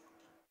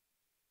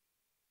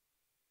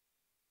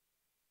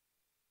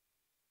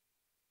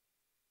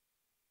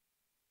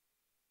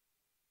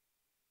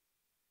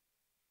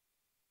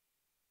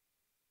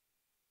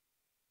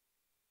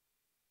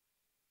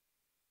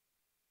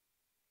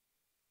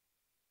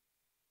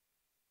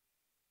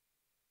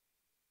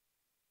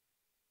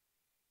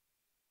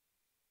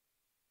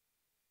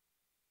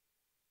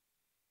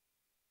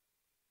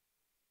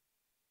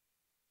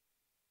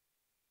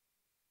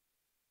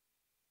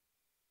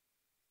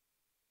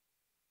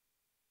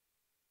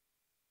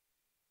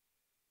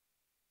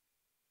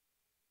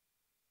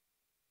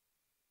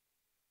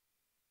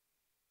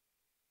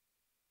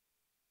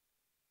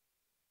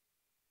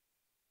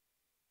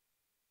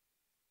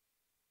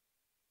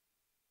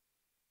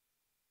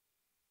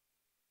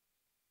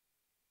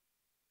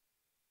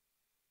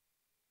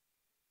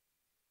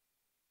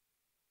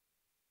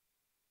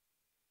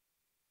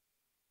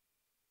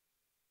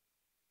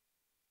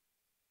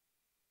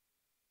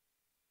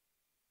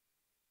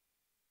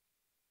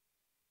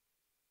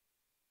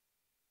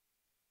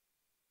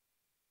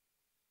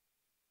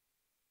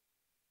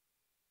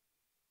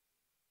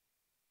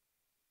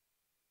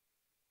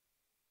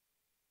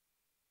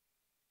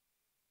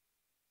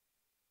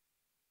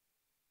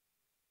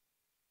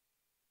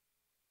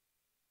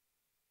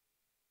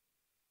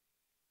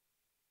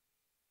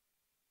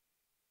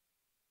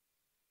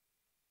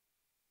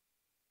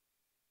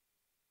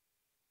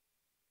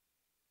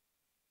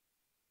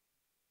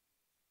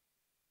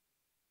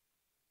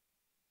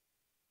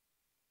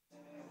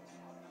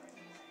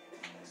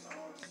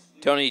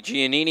 Tony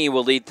Giannini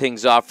will lead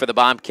things off for the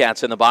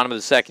Bobcats in the bottom of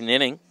the second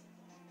inning.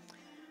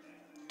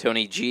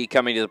 Tony G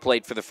coming to the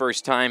plate for the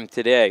first time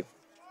today.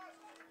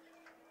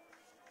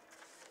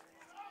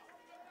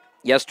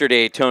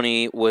 Yesterday,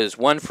 Tony was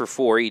 1 for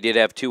 4. He did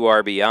have 2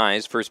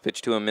 RBIs. First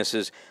pitch to him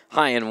misses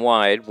high and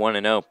wide,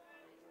 1-0.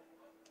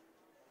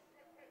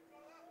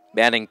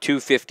 Batting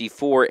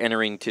 .254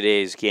 entering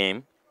today's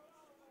game.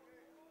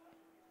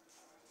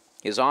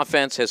 His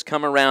offense has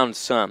come around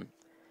some.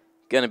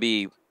 Going to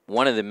be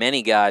one of the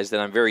many guys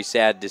that I'm very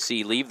sad to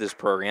see leave this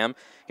program.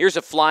 Here's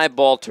a fly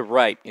ball to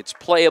right. It's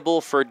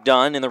playable for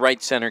Dunn in the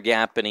right center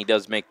gap, and he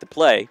does make the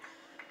play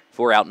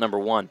for out number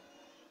 1.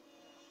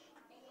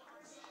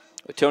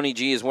 But Tony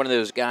G is one of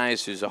those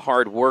guys who's a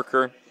hard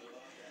worker,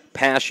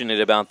 passionate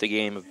about the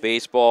game of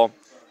baseball,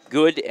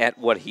 good at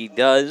what he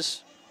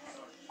does,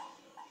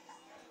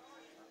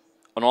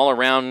 an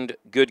all-around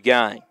good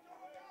guy.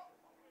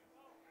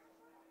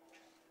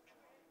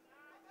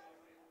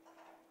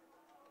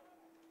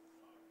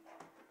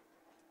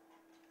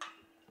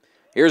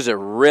 Here's a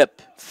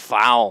rip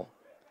foul.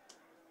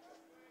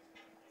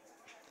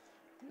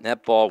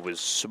 That ball was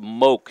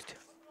smoked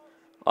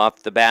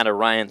off the bat of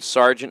Ryan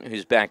Sargent,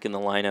 who's back in the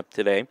lineup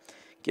today,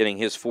 getting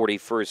his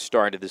 41st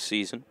start of the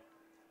season.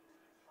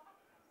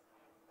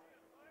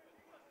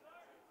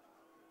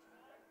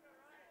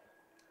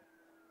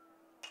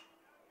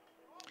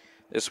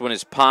 This one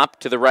is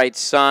popped to the right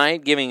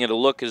side, giving it a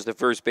look as the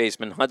first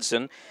baseman,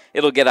 Hudson.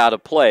 It'll get out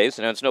of play,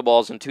 so now it's no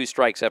balls and 2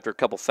 strikes after a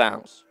couple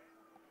fouls.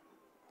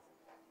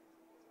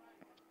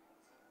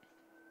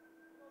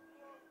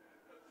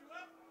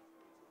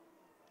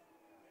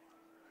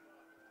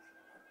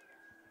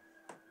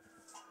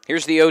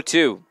 Here's the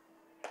 0-2.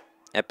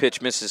 That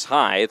pitch misses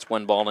high. It's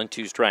 1 ball and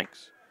 2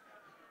 strikes.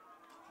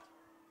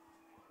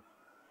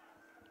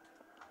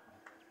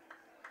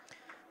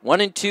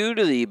 One and 2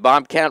 to the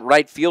Bobcat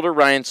right fielder,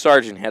 Ryan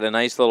Sargent. Had a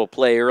nice little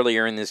play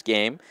earlier in this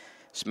game,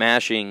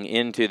 smashing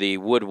into the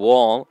wood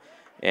wall.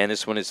 And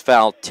this one is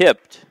foul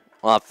tipped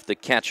off the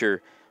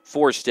catcher,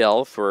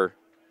 Forstell, for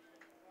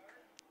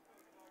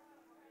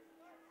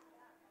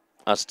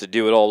us to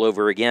do it all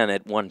over again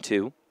at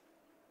 1-2.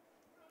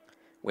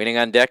 Waiting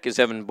on deck is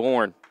Evan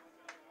Bourne.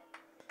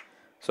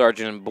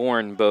 Sargent and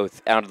Bourne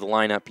both out of the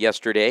lineup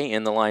yesterday,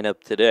 in the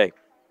lineup today,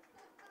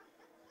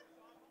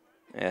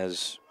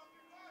 as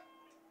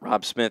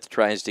Rob Smith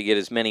tries to get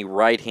as many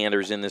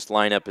right-handers in this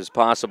lineup as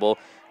possible.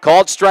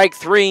 Called strike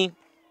 3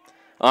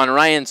 on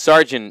Ryan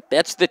Sargent.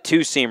 That's the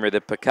 2-seamer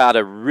that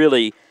Picada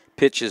really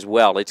pitches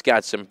well. It's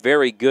got some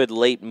very good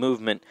late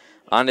movement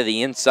onto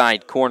the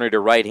inside corner to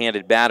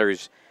right-handed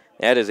batters.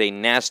 That is a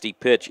nasty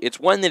pitch. It's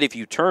one that if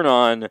you turn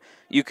on,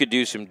 you could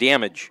do some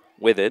damage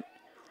with it.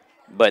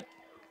 But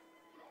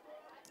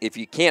if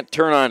you can't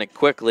turn on it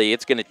quickly,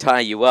 it's going to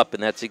tie you up,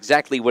 and that's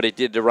exactly what it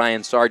did to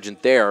Ryan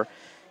Sargent there.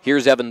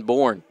 Here's Evan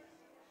Bourne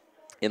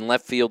in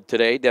left field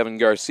today. Devin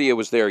Garcia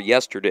was there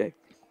yesterday.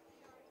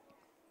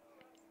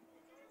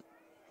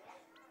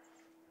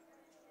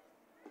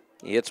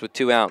 He hits with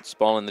 2 outs.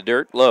 Ball in the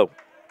dirt, low.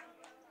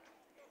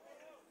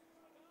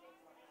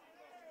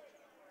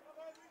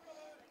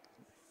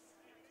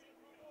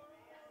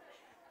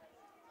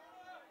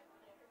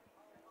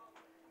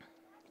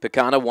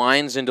 Picada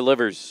winds and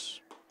delivers.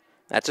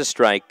 That's a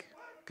strike.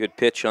 Good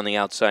pitch on the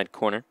outside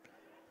corner.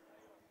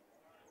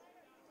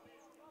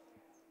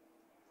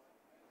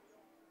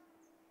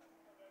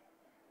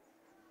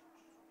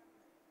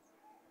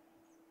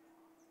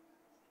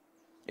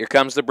 Here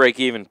comes the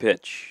break-even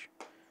pitch.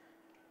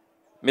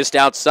 Missed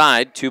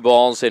outside, 2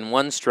 balls and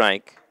 1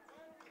 strike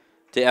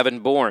to Evan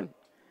Bourne.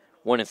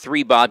 1 of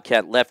 3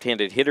 Bobcat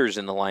left-handed hitters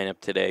in the lineup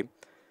today.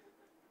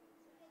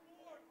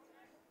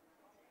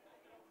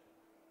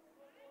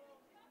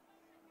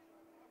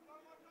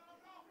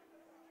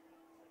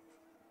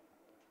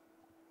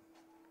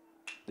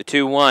 The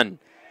 2-1.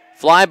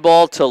 Fly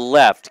ball to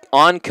left.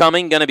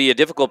 Oncoming, going to be a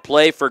difficult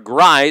play for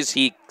Grise.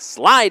 He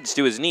slides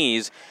to his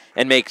knees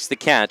and makes the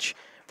catch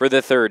for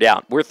the 3rd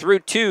out. We're through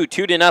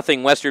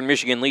 2-0. Western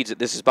Michigan leads it.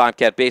 This is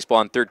Bobcat Baseball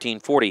on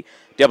 1340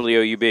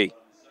 WOUB.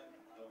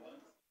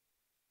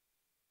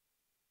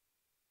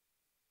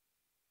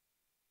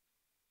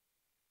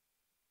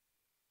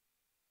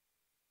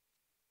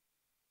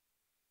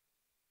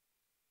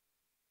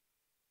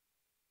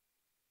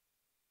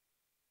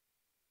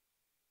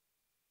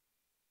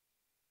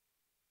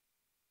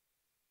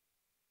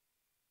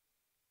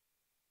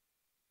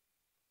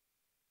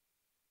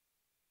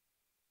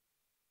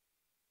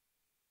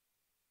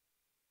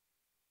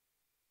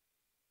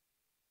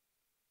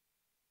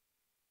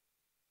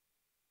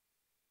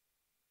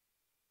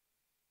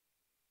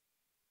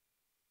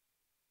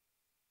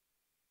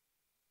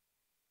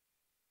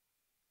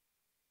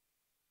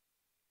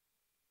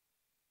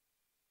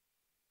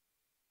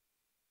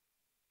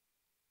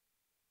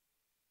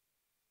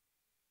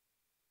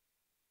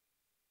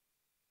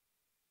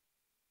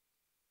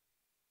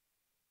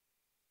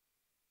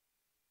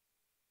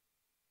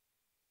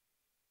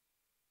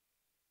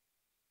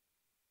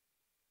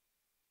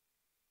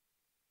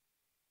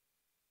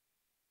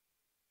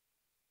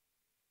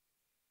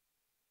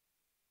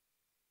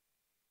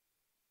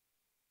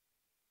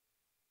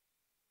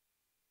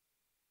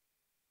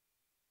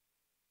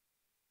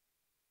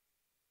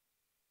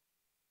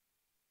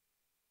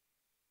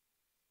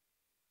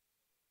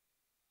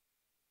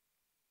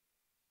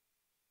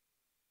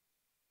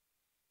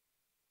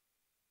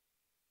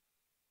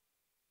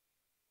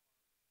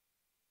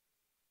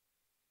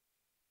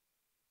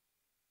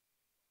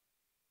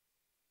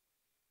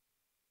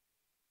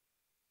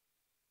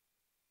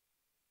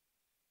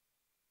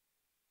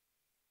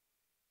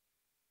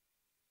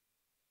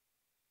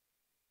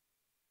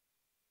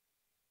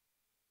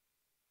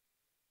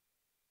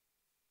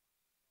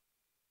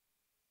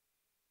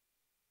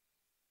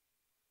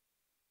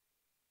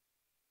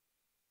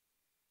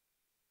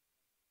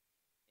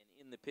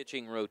 the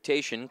pitching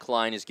rotation.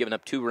 Klein has given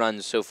up 2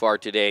 runs so far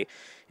today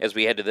as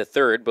we head to the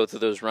third. Both of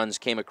those runs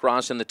came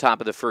across in the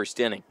top of the first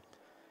inning.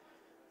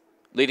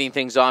 Leading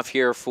things off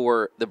here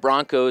for the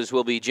Broncos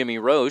will be Jimmy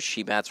Roche.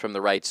 He bats from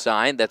the right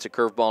side. That's a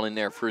curveball in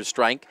there for a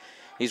strike.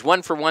 He's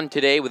 1 for 1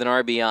 today with an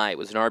RBI. It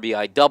was an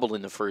RBI double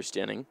in the first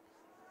inning.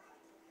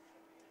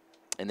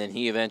 And then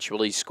he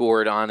eventually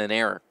scored on an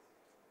error.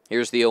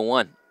 Here's the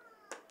 0-1.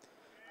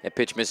 That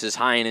pitch misses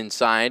high and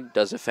inside.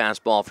 Does a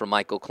fastball from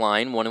Michael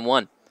Klein.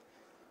 1-1.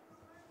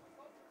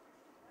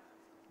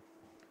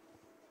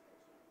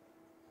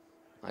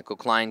 Michael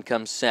Klein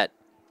comes set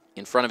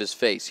in front of his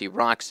face. He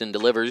rocks and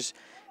delivers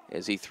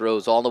as he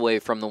throws all the way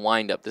from the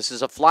windup. This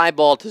is a fly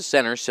ball to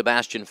center.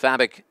 Sebastian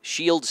Fabik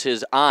shields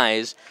his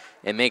eyes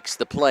and makes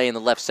the play in the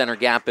left center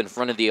gap in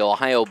front of the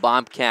Ohio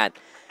Bobcat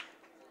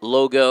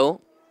logo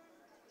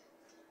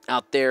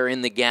out there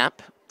in the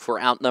gap for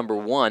out number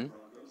 1.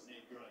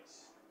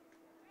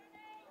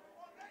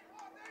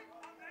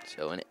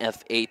 So an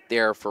F8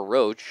 there for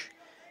Roach.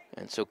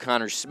 And so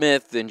Connor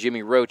Smith and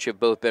Jimmy Roach have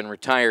both been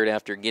retired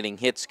after getting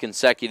hits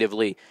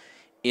consecutively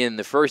in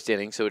the first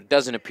inning. So it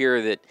doesn't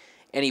appear that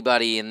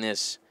anybody in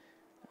this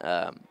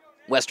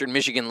Western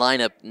Michigan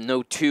lineup,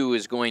 no 2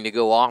 is going to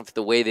go off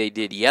the way they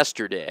did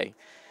yesterday.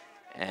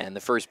 And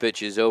the first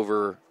pitch is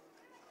over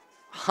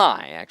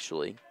high,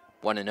 actually,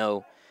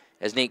 1-0,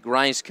 as Nate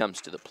Grice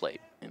comes to the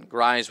plate. And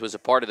Grice was a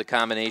part of the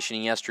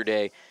combination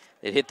yesterday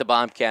that hit the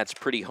Bobcats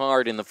pretty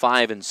hard in the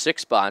 5 and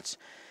 6 spots.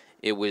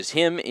 It was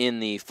him in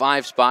the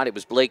 5 spot. It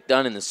was Blake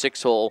Dunn in the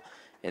 6 hole,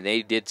 and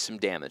they did some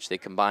damage. They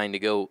combined to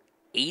go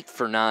 8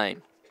 for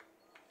 9.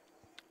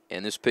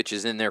 And this pitch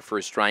is in there for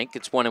a strike.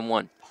 It's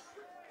 1-1.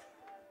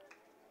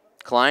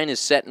 Klein is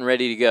set and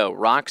ready to go.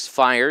 Rocks,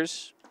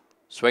 fires,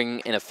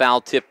 swinging in a foul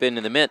tip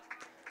into the mitt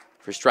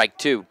for strike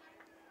 2.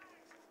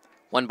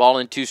 1 ball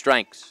and 2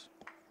 strikes.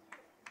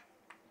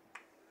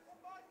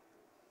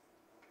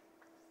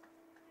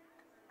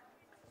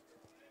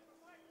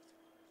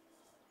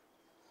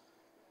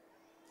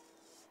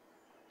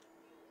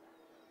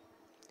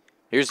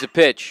 Here's the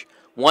pitch.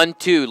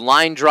 1-2,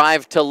 line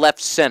drive to left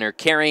center,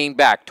 carrying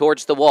back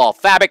towards the wall.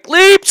 Fabik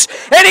leaps,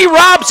 and he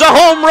robs a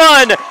home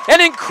run.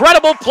 An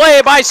incredible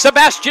play by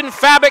Sebastian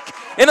Fabik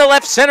in the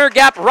left center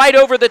gap right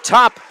over the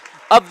top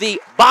of the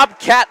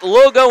Bobcat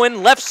logo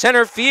in left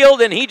center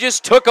field, and he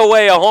just took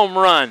away a home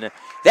run.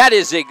 That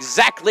is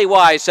exactly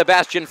why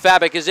Sebastian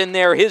Fabik is in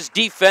there. His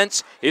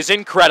defense is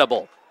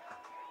incredible.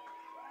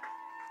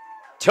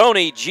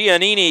 Tony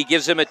Giannini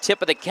gives him a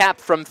tip of the cap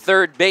from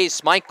third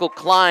base. Michael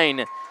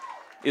Klein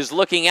is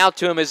looking out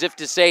to him as if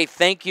to say,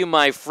 thank you,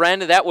 my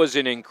friend. That was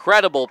an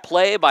incredible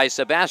play by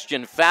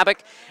Sebastian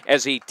Fabik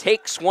as he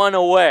takes one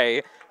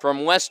away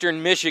from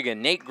Western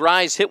Michigan. Nate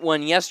Grice hit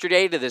one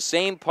yesterday to the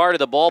same part of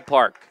the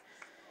ballpark,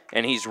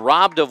 and he's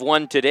robbed of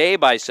one today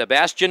by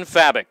Sebastian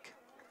Fabik.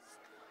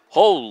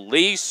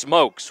 Holy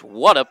smokes,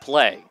 what a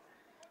play.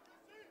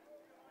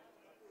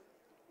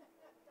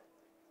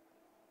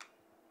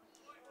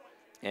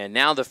 And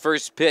now the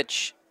first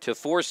pitch to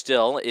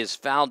Forstill is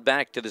fouled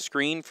back to the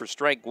screen for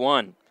strike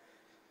 1.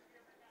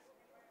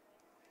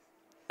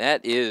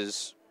 That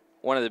is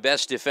one of the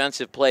best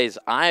defensive plays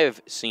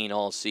I've seen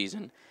all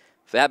season.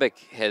 Fabik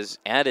has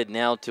added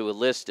now to a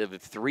list of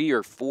 3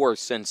 or 4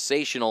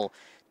 sensational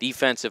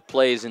defensive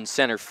plays in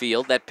center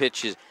field. That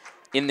pitch is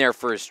in there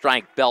for a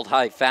strike,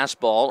 belt-high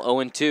fastball,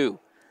 0-2.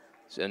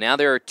 So now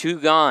there are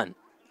 2 gone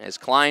as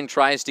Klein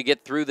tries to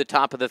get through the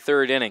top of the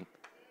third inning.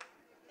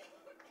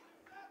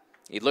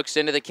 He looks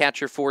into the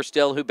catcher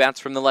Forstill, who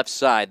bats from the left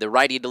side. The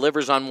righty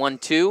delivers on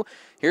 1-2.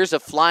 Here's a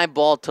fly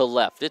ball to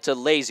left. It's a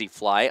lazy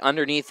fly.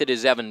 Underneath it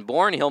is Evan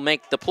Bourne. He'll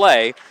make the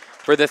play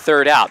for the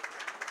third out.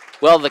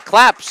 Well, the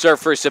claps are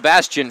for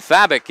Sebastian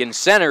Fabik in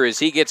center as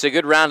he gets a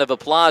good round of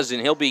applause,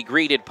 and he'll be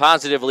greeted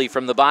positively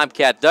from the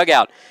Bobcat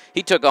dugout.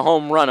 He took a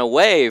home run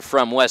away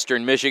from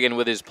Western Michigan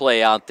with his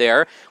play out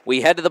there. We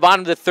head to the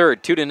bottom of the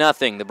third,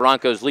 2-0. The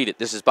Broncos lead it.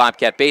 This is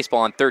Bobcat Baseball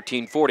on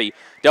 1340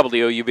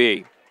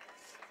 WOUB.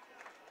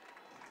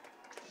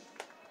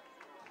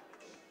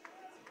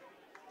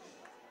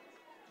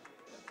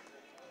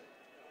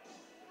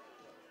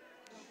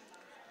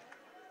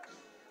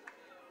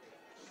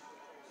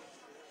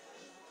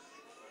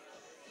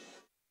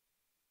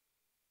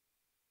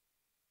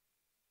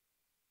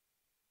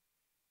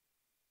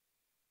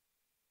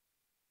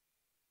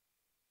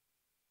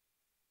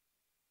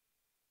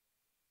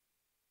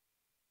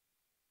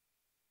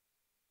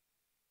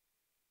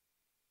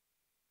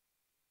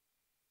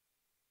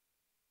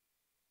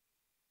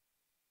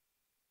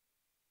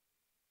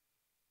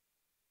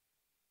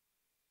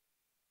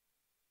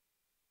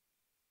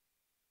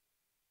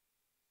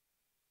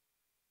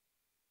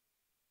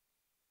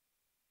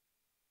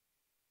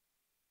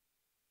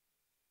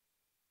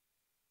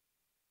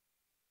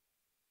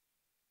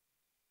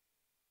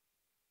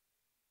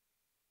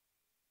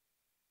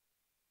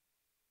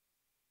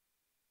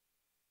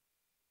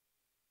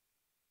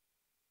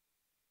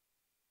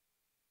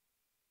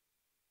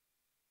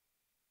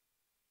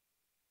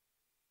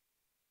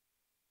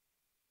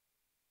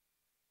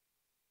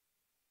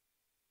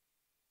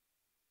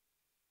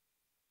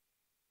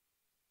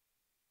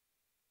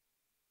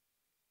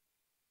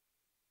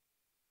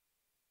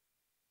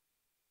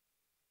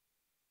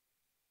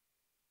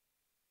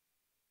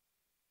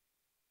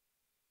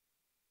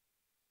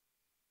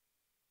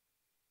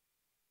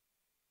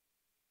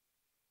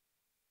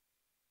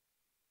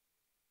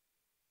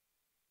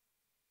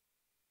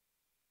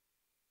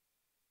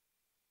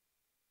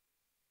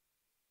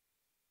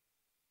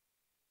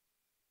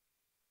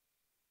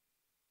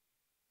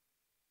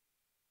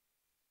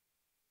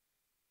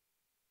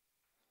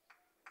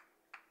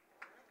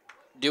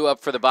 Due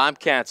up for the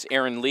Bobcats,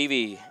 Aaron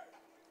Levy,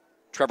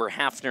 Trevor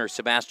Hafner,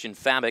 Sebastian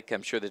Fabic.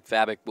 I'm sure that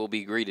Fabic will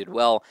be greeted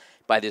well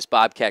by this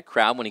Bobcat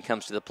crowd when he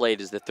comes to the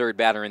plate as the third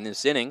batter in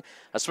this inning.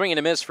 A swing and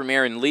a miss from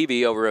Aaron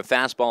Levy over a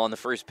fastball on the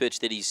first pitch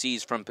that he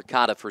sees from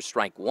Picata for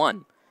strike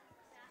one.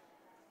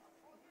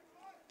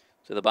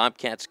 So the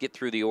Bobcats get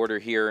through the order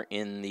here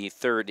in the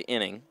third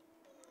inning,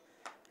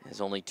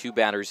 as only two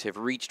batters have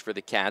reached for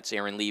the Cats.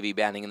 Aaron Levy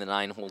batting in the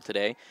 9-hole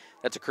today.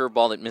 That's a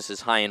curveball that misses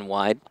high and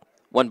wide.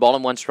 1 ball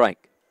and 1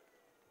 strike.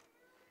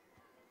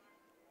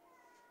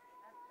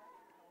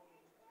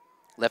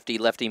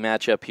 Lefty-lefty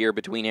matchup here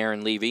between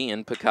Aaron Levy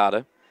and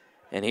Picata.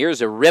 And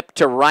here's a rip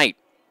to right.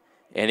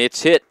 And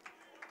it's hit,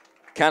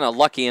 kind of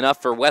lucky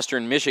enough for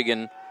Western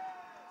Michigan,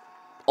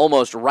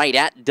 almost right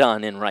at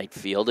Dunn in right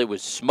field. It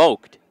was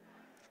smoked.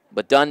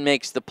 But Dunn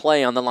makes the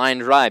play on the line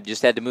drive.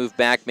 Just had to move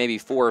back maybe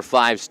 4 or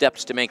 5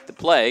 steps to make the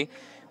play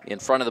in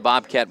front of the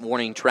Bobcat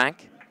warning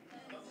track.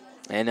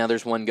 And now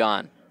there's one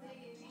gone.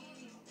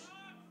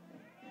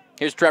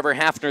 Here's Trevor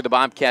Hafner, the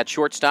Bobcat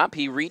shortstop.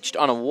 He reached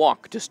on a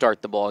walk to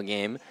start the ball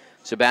game.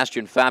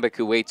 Sebastian Fabic,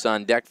 who waits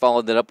on deck,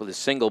 followed that up with a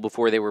single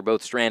before they were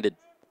both stranded.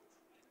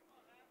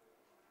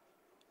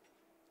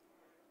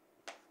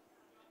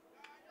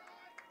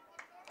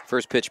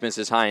 First pitch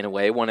misses high and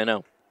away,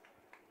 1-0.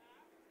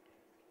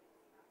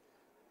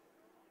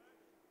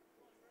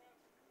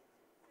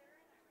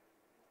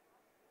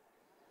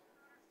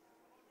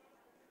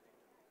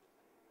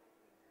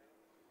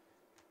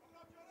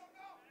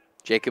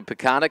 Jacob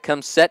Picata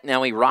comes set.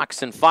 Now he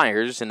rocks and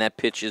fires, and that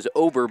pitch is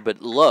over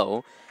but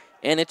low,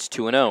 and it's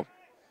 2-0.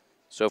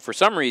 So for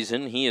some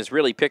reason, he is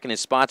really picking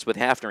his spots with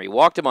Hafner. He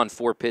walked him on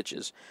 4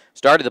 pitches,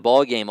 started the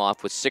ball game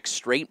off with 6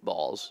 straight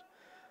balls,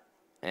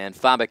 and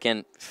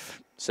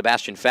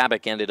Sebastian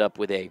Fabic ended up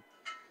with a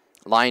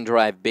line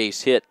drive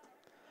base hit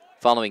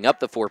following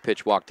up the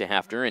 4-pitch walk to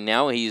Hafner, and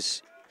now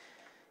he's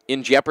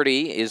in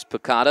jeopardy is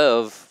Picata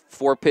of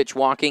 4-pitch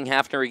walking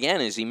Hafner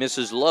again as he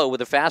misses low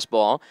with a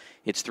fastball.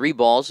 It's 3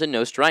 balls and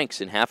no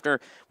strikes, and Hafner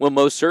will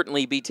most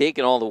certainly be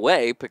taken all the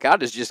way.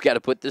 Picata's just got to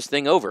put this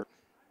thing over.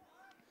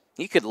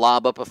 He could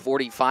lob up a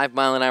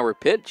 45-mile-an-hour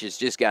pitch. It's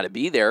just got to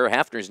be there.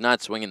 Hafner's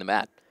not swinging the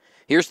bat.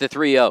 Here's the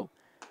 3-0.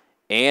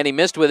 And he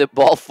missed with it,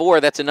 ball 4.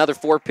 That's another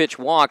 4-pitch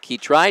walk. He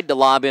tried to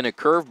lob in a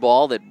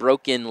curveball that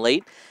broke in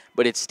late,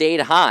 but it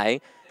stayed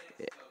high.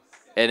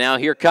 And now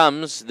here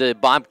comes the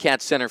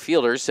Bobcat center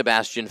fielder,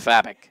 Sebastian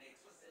Fabic.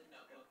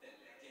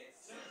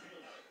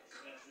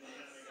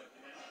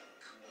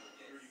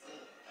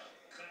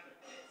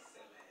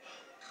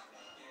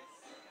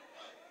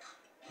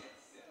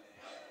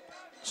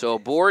 So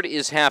aboard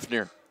is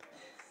Hafner.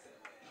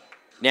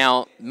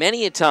 Now,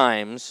 many a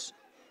times,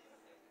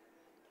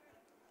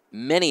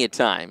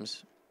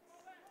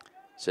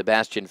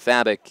 Sebastian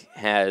Fabic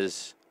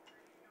has,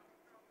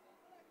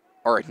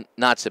 or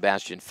not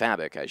Sebastian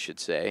Fabic, I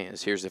should say,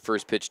 as here's the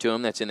first pitch to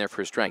him. That's in there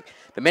for a strike.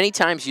 But many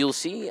times you'll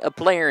see a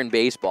player in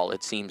baseball,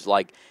 it seems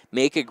like,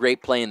 make a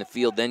great play in the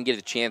field, then get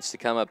a chance to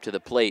come up to the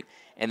plate,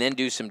 and then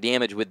do some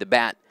damage with the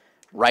bat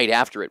right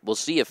after it. We'll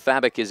see if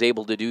Fabic is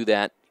able to do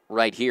that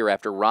right here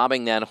after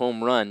robbing that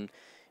home run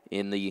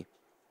in the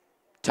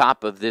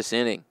top of this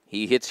inning.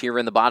 He hits here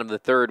in the bottom of the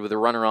third with a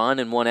runner on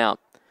and 1 out.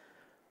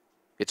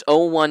 It's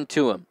 0-1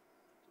 to him.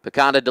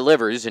 Picata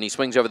delivers, and he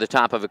swings over the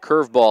top of a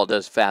curveball,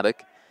 does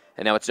Fabic.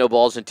 And now it's no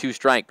balls and 2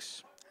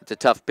 strikes. It's a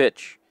tough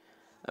pitch.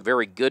 A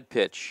very good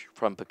pitch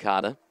from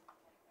Picata.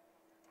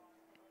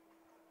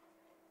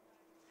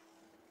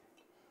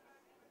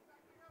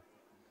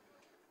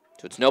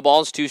 So it's no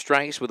balls, 2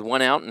 strikes with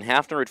 1 out, and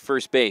Hafner at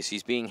first base.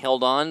 He's being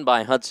held on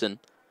by Hudson.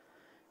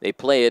 They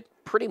play it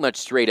pretty much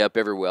straight up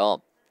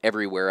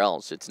everywhere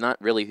else. It's not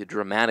really a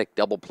dramatic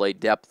double play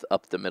depth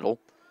up the middle.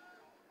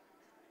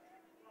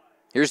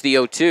 Here's the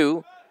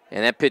 0-2,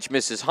 and that pitch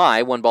misses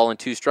high. 1 ball and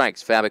 2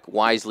 strikes. Fabic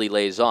wisely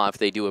lays off.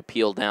 They do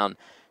appeal down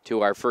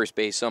to our first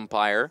base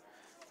umpire,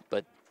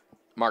 but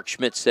Mark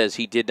Schmidt says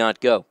he did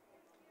not go.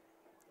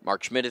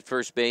 Mark Schmidt at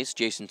first base.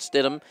 Jason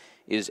Stidham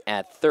is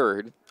at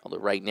third, although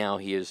right now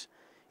he is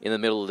in the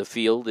middle of the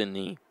field in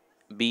the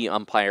B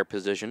umpire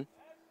position.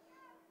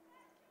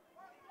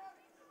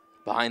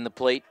 Behind the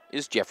plate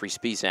is Jeffrey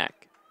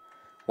Spisak.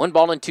 1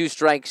 ball and 2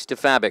 strikes to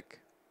Fabic.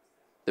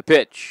 The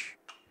pitch.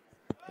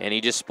 And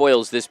he just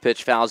spoils this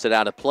pitch, fouls it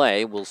out of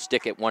play. We'll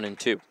stick at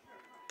 1-2.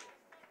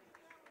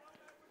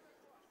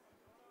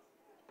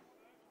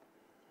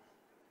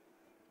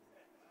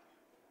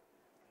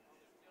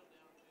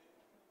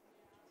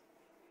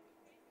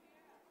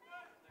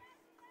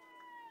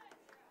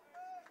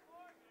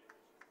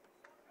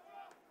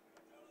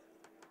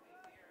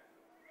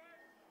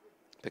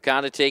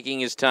 Picata taking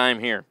his time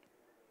here.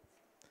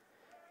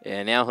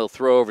 And now he'll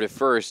throw over to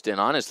first, and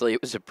honestly,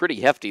 it was a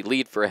pretty hefty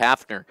lead for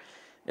Hafner.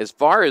 As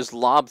far as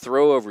lob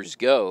throwovers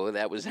go,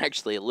 that was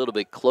actually a little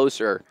bit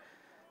closer,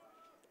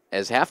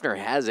 as Hafner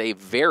has a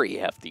very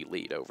hefty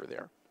lead over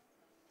there.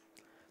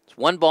 It's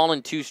 1 ball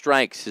and 2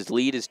 strikes. His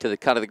lead is to the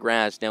cut of the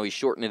grass. Now he's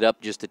shortened it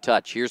up just a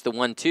touch. Here's the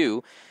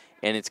 1-2,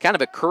 and it's kind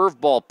of a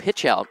curveball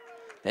pitch out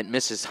that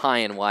misses high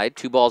and wide.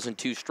 2 balls and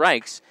 2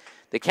 strikes.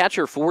 The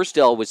catcher,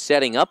 Forstell, was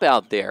setting up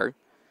out there,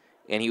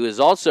 and he was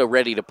also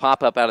ready to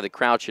pop up out of the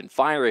crouch and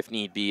fire if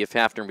need be if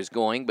Hafner was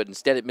going, but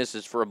instead it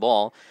misses for a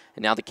ball,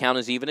 and now the count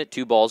is even at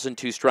 2 balls and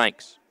 2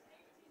 strikes.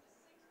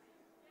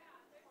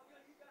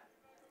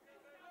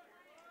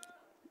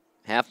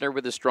 Hafner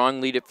with a strong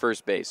lead at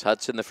first base.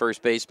 Hudson, the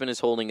first baseman, is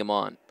holding him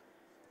on.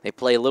 They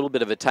play a little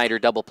bit of a tighter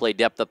double play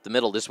depth up the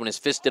middle. This one is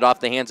fisted off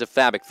the hands of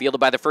Fabic, fielded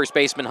by the first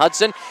baseman,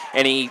 Hudson,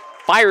 and he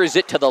fires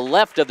it to the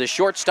left of the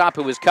shortstop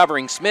who was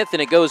covering Smith,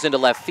 and it goes into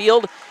left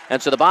field.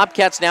 And so the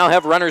Bobcats now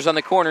have runners on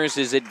the corners.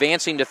 Is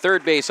advancing to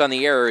third base on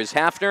the error is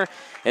Hafner,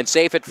 and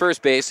safe at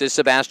first base is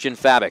Sebastian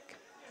Fabic.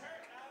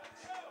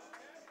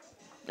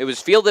 It was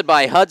fielded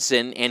by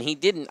Hudson, and he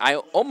didn't, I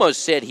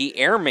almost said he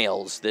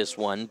airmails this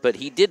one, but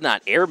he did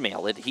not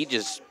airmail it. He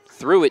just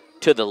threw it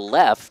to the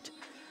left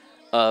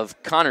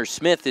of Connor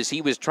Smith as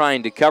he was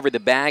trying to cover the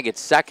bag at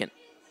second,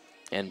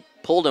 and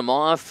pulled him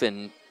off,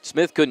 and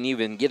Smith couldn't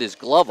even get his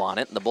glove on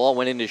it, and the ball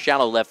went into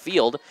shallow left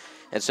field.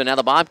 And so now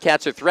the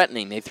Bobcats are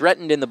threatening. They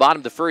threatened in the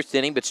bottom of the first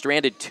inning, but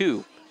stranded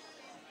 2.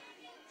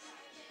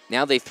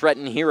 Now they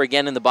threaten here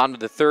again in the bottom of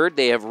the third.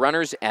 They have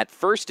runners at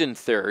first and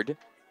third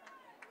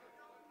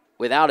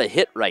without a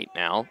hit right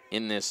now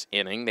in this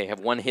inning. They have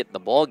 1 hit in the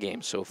ball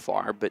game so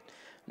far, but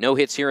no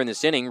hits here in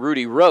this inning.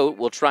 Rudy Rote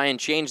will try and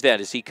change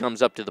that as he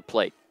comes up to the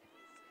plate.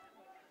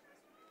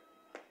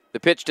 The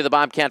pitch to the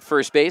Bobcat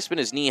first baseman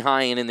is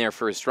knee-high and in there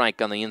for a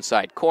strike on the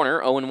inside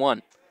corner,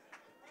 0-1.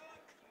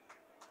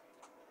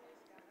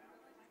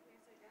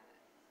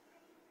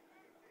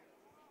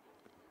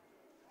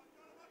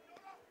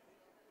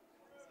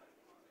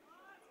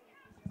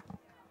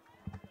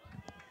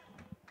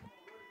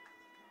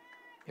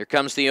 Here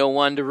comes the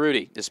 0-1 to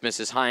Rudy. This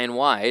misses high and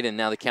wide, and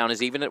now the count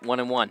is even at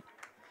 1-1.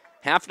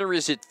 Hafner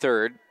is at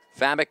third.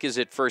 Fabic is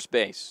at first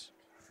base.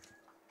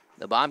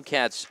 The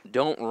Bobcats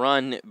don't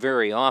run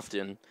very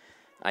often.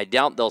 I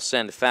doubt they'll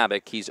send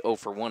Fabic. He's 0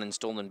 for 1 in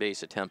stolen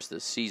base attempts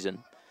this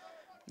season.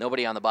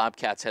 Nobody on the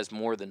Bobcats has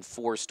more than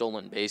 4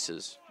 stolen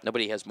bases.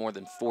 Nobody has more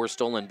than 4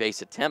 stolen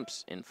base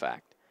attempts, in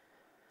fact.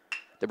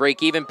 The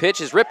break-even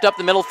pitch is ripped up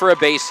the middle for a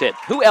base hit.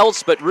 Who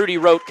else but Rudy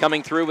Rote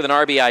coming through with an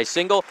RBI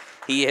single?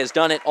 He has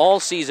done it all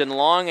season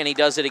long, and he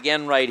does it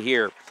again right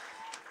here.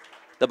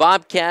 The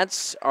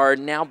Bobcats are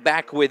now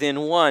back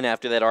within 1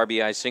 after that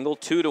RBI single,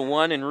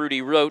 2-1, and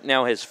Rudy Rote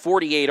now has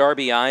 48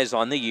 RBIs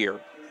on the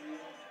year.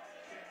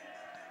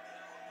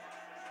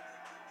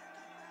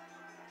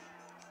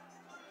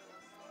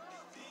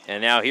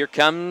 And now here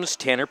comes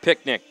Tanner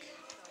Picnic.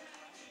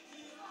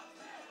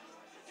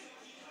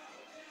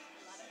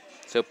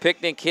 So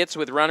Picnic hits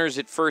with runners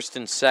at first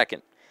and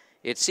second.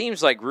 It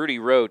seems like Rudy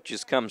Rote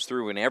just comes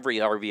through in every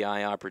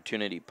RBI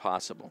opportunity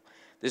possible.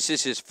 This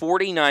is his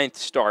 49th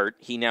start.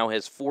 He now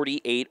has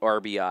 48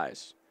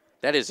 RBIs.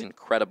 That is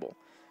incredible.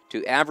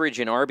 To average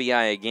an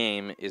RBI a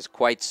game is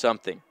quite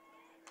something.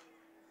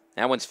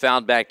 That one's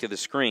fouled back to the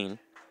screen.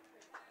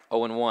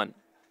 0-1.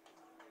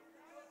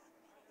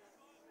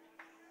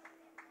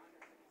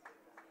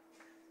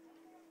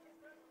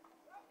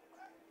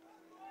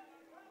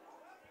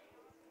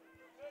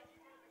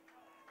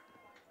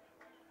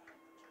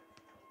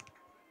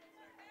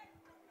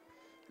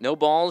 No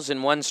balls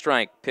and 1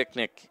 strike.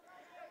 Picnic,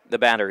 the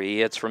batter. He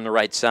hits from the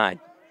right side.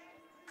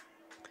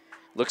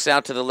 Looks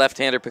out to the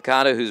left-hander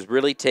Picado, who's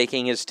really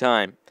taking his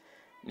time.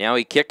 Now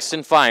he kicks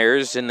and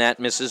fires, and that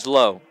misses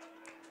low.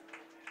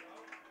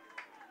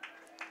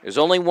 There's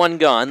only 1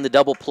 gone. The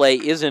double play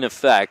is in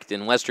effect,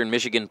 and Western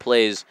Michigan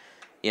plays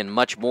in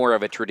much more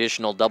of a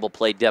traditional double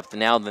play depth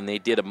now than they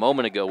did a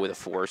moment ago with a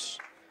force.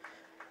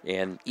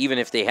 And even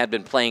if they had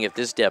been playing at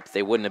this depth,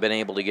 they wouldn't have been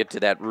able to get to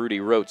that Rudy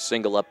Rote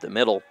single up the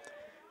middle.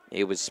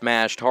 It was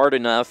smashed hard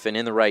enough and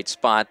in the right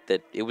spot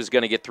that it was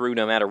going to get through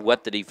no matter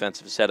what the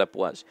defensive setup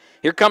was.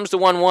 Here comes the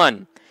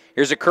 1-1.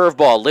 Here's a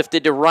curveball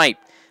lifted to right.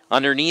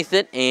 Underneath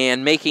it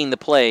and making the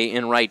play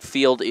in right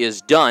field is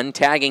Dunn.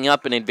 Tagging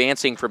up and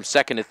advancing from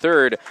second to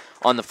third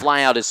on the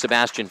flyout is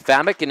Sebastian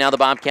Fabic. And now the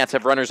Bobcats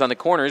have runners on the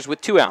corners with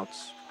 2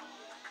 outs.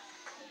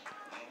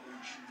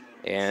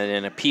 And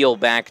an appeal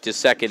back to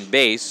second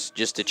base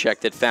just to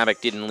check that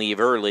Fabic didn't leave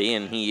early,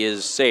 and he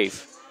is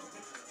safe.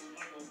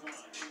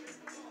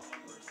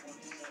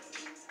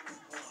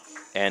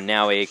 And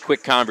now a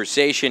quick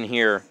conversation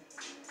here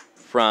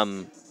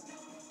from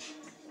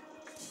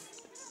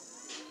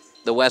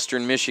the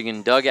Western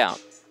Michigan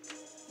dugout.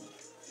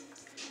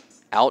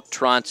 Out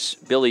trots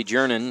Billy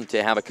Jernan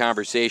to have a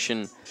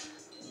conversation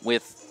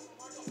with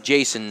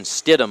Jason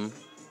Stidham,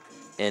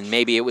 and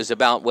maybe it was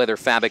about whether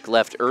Fabic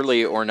left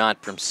early or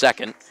not from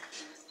second.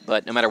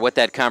 But no matter what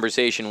that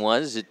conversation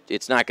was,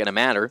 it's not going to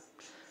matter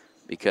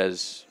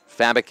because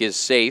Fabic is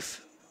safe.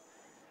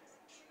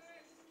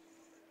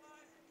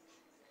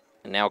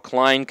 And now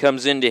Klein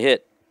comes in to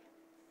hit.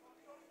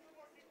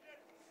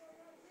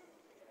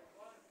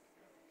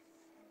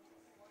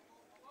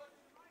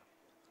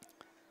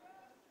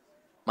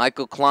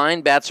 Michael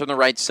Klein bats from the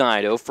right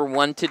side, 0 for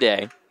 1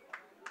 today.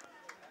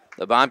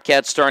 The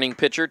Bobcats starting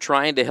pitcher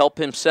trying to help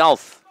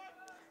himself.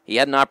 He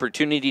had an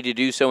opportunity to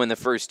do so in the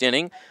first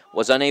inning,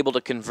 was unable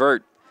to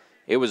convert.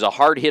 It was a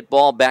hard hit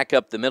ball back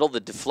up the middle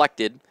that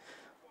deflected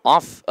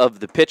off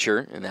of the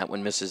pitcher, and that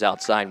one misses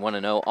outside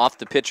 1-0. Off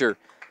the pitcher,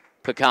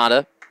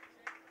 Picata.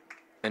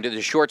 And to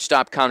the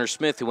shortstop, Connor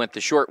Smith, who went the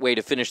short way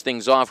to finish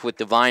things off with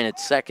Devine at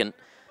second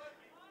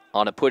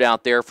on a put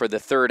out there for the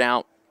third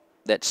out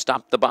that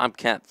stopped the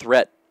Bobcat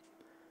threat.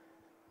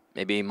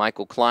 Maybe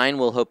Michael Klein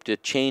will hope to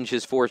change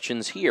his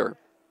fortunes here.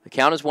 The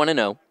count is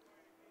 1-0.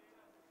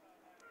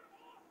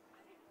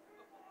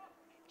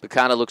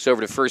 Picata looks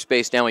over to first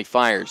base. Now he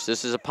fires.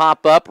 This is a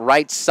pop-up,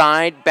 right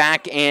side,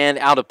 back, and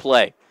out of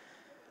play.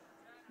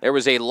 There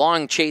was a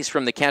long chase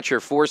from the catcher,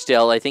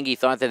 Forstell. I think he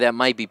thought that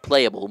might be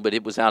playable, but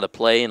it was out of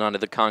play and onto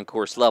the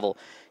concourse level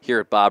here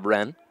at Bob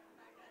Wren.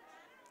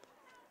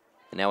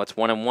 And now it's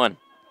 1-1.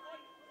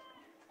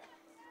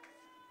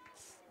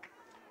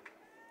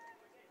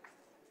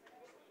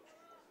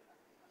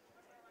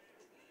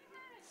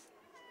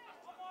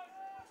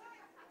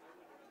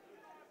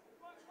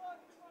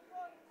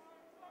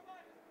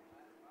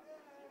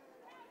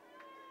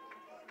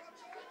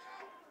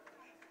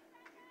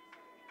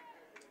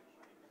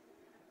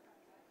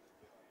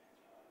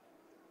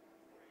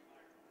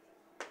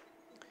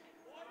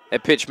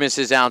 That pitch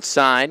misses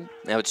outside.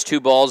 Now it's 2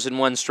 balls and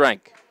 1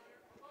 strike.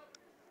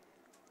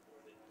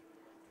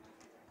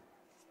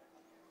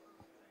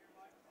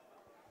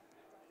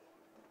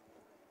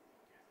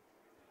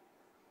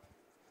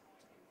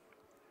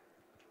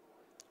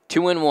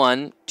 Two and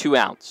 1, 2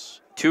 outs.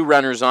 2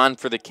 runners on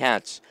for the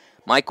Cats.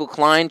 Michael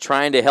Klein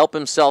trying to help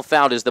himself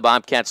out as the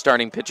Bobcat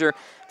starting pitcher.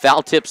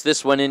 Foul tips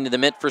this one into the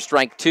mitt for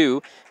strike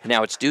 2. And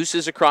now it's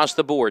deuces across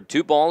the board.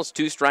 2 balls,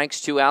 2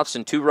 strikes, 2 outs,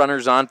 and 2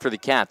 runners on for the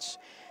Cats.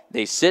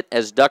 They sit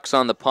as ducks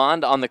on the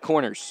pond on the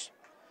corners.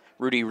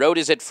 Rudy Road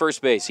is at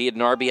first base. He had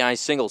an RBI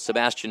single.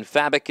 Sebastian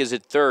Fabic is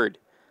at third.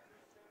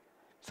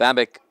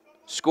 Fabic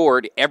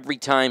scored every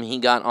time he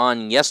got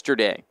on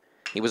yesterday.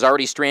 He was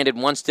already stranded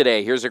once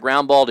today. Here's a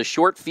ground ball to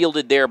short,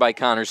 fielded there by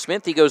Connor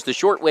Smith. He goes the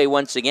short way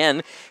once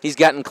again. He's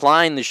gotten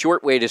Klein the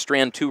short way to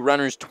strand 2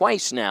 runners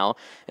twice now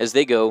as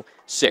they go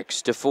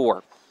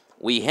 6-4.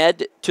 We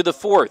head to the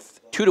 4th.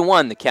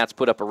 2-1, the Cats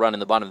put up a run in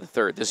the bottom of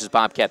the 3rd. This is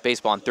Bobcat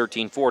Baseball on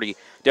 1340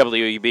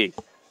 WEB.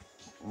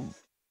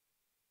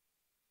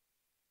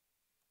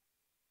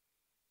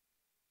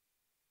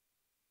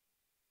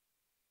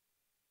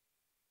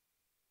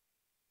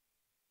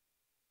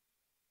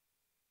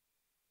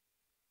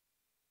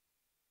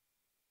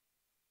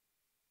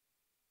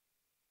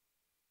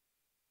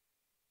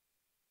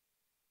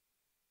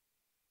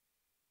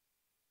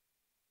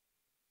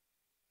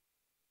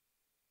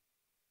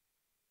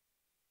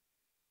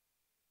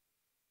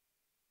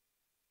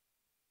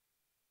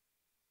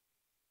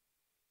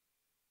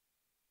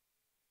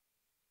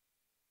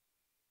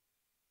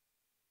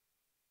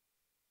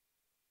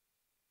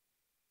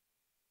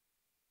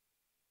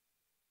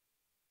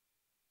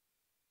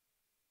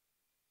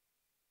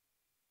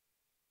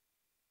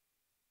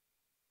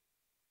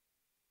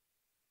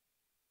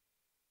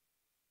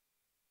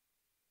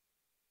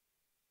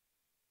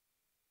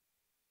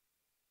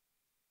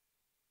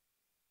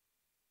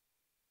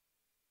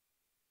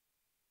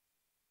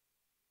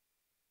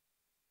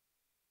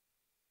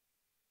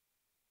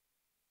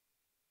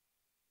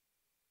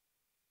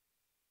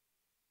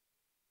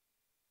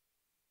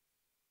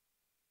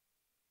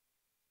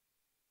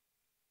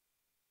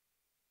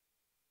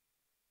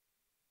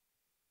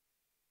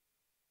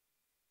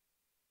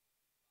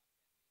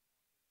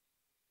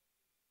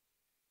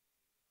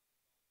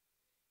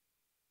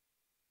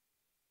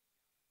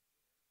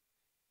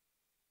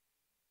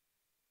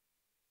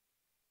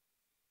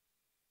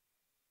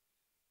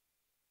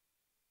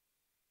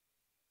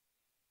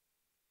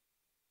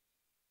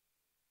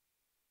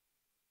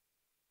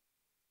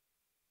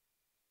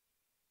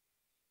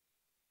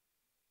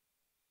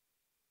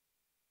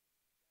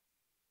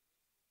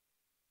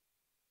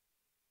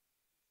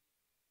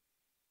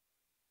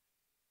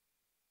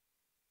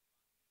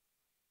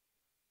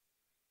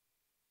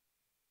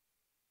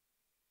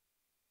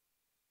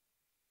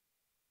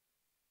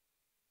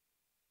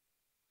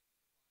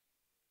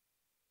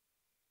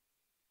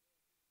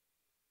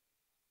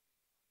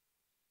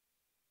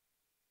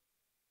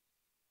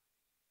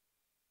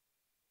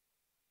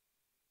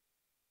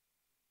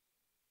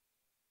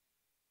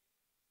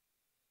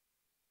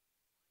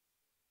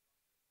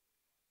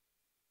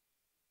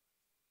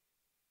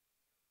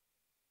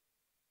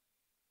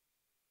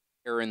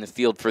 In the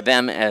field for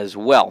them as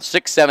well.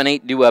 6, 7,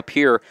 8 due up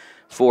here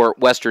for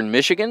Western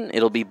Michigan.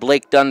 It'll be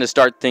Blake Dunn to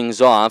start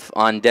things off.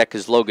 On deck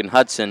is Logan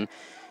Hudson.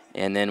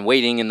 And then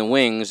waiting in the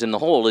wings in the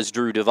hole is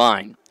Drew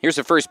Devine. Here's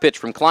the first pitch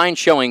from Klein,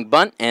 showing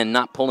bunt and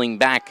not pulling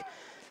back.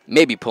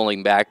 Maybe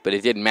pulling back, but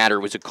it didn't matter.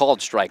 It was a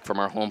called strike from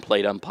our home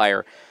plate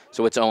umpire.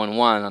 So it's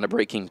 0-1 on a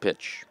breaking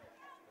pitch.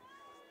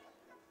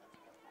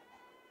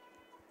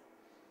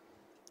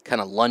 Kind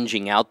of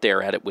lunging out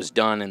there at it was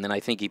done, and then I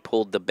think he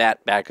pulled the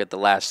bat back at the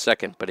last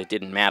second, but it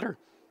didn't matter.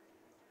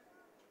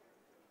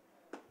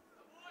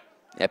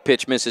 That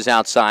pitch misses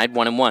outside,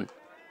 1-1.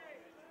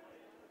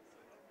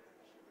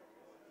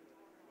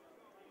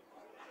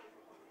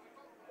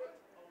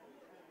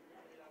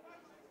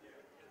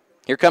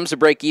 Here comes the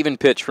break-even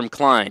pitch from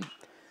Klein.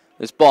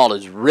 This ball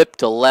is ripped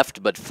to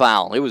left but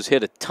foul. It was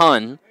hit a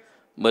ton,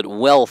 but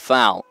well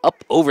foul.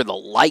 Up over the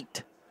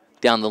light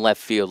down the left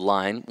field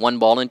line. 1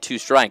 ball and 2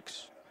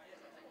 strikes.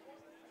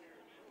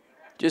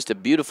 Just a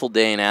beautiful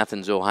day in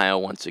Athens, Ohio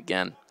once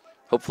again.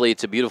 Hopefully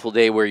it's a beautiful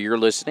day where you're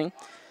listening.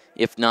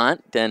 If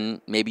not,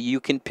 then maybe you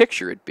can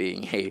picture it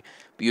being a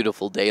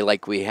beautiful day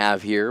like we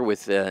have here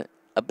with a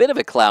bit of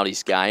a cloudy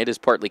sky. It is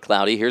partly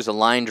cloudy. Here's a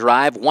line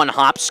drive. 1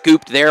 hop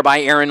scooped there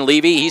by Aaron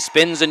Levy. He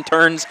spins and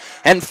turns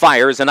and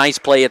fires. A nice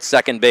play at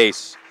second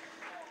base.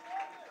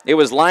 It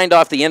was lined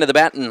off the end of the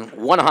bat and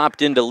 1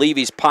 hopped into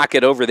Levy's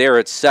pocket over there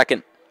at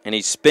second. And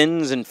he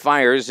spins and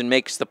fires and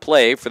makes the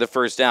play for the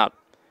first out.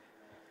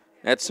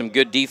 That's some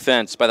good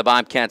defense by the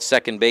Bobcats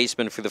second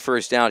baseman for the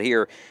first out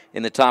here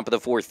in the top of the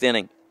 4th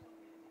inning.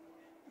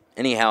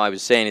 Anyhow, I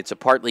was saying it's a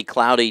partly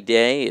cloudy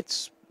day.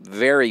 It's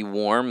very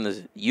warm.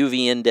 The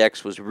UV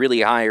index was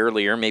really high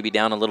earlier, maybe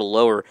down a little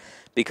lower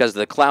because of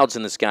the clouds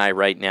in the sky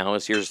right now.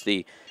 As here's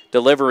the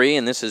delivery,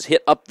 and this is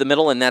hit up the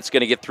middle, and that's going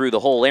to get through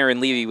the hole.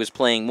 Aaron Levy was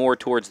playing more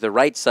towards the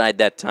right side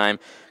that time.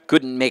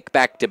 Couldn't make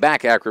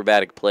back-to-back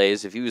acrobatic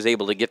plays. If he was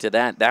able to get to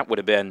that, that would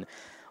have been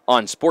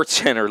on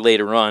SportsCenter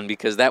later on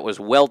because that was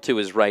well to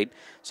his right.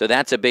 So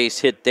that's a base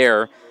hit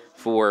there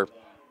for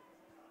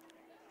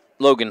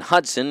Logan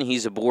Hudson.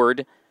 He's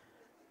aboard,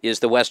 is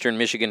the Western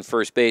Michigan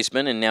first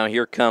baseman, and now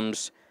here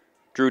comes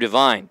Drew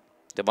Devine.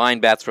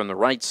 Devine bats from the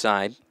right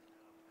side.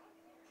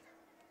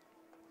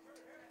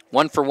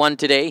 1 for 1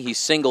 today. He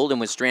singled and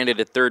was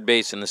stranded at third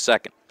base in the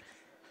second.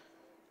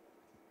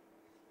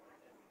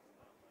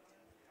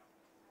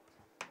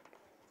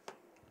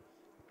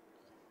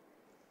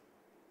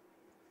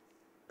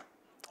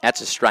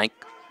 That's a strike.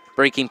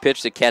 Breaking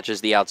pitch that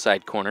catches the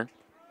outside corner.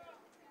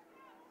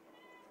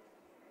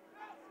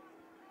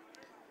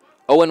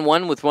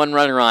 0-1 with 1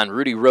 runner on.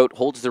 Rudy Rote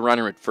holds the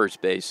runner at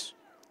first base.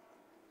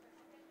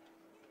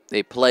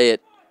 They play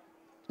it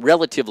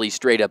relatively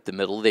straight up the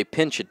middle. They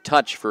pinch a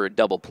touch for a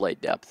double play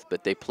depth,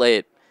 but they play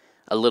it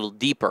a little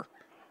deeper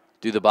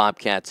through the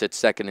Bobcats at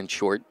second and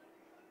short.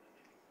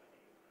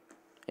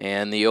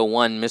 And the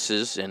 0-1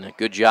 misses, and a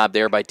good job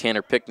there by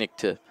Tanner Picnic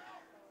to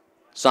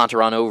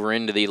saunter on over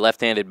into the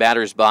left-handed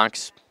batter's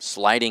box,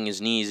 sliding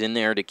his knees in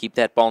there to keep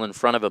that ball in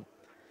front of him.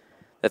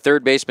 The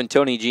third baseman,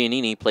 Tony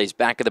Giannini, plays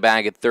back of the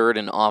bag at third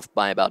and off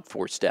by about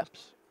 4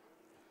 steps.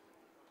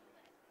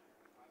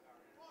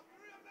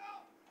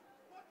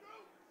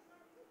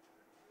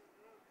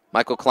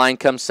 Michael Klein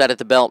comes set at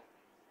the belt.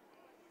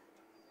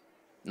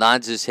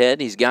 Nods his head.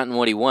 He's gotten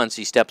what he wants.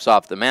 He steps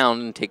off the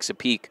mound and takes a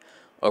peek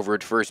over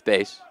at first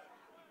base.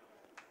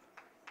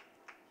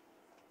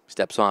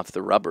 Steps off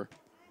the rubber.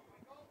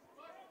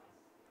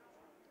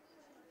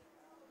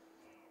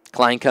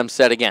 Klein comes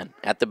set again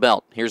at the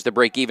belt. Here's the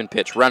break-even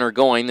pitch. Runner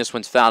going. This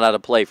one's fouled out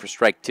of play for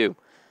strike 2.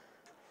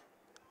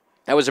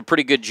 That was a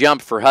pretty good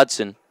jump for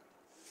Hudson.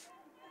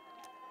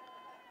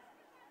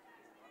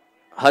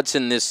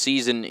 Hudson this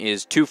season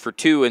is 2 for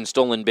 2 in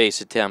stolen base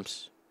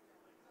attempts.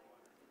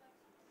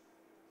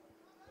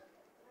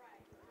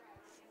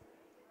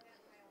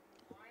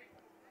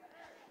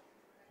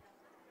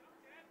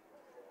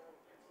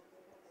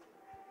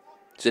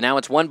 So now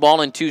it's 1 ball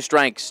and 2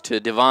 strikes to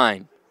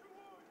Devine.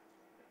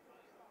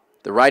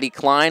 The righty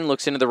Klein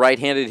looks into the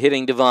right-handed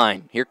hitting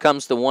Devine. Here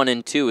comes the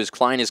 1-2 as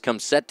Klein has come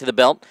set to the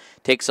belt.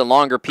 Takes a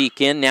longer peek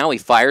in. Now he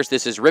fires.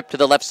 This is ripped to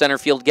the left center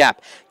field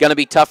gap. Going to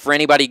be tough for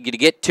anybody to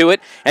get to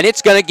it. And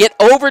it's going to get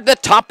over the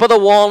top of the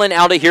wall and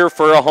out of here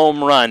for a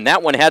home run.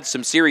 That one had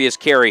some serious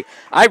carry.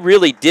 I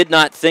really did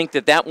not think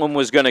that that one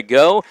was going to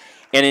go.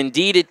 And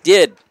indeed it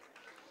did.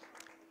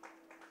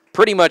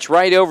 Pretty much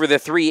right over the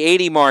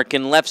 380 mark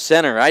in left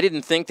center. I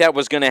didn't think that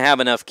was going to have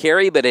enough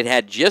carry, but it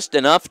had just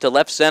enough to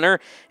left center,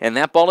 and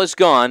that ball is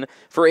gone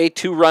for a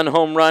 2-run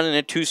home run and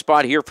a 2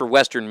 spot here for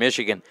Western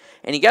Michigan.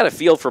 And you got a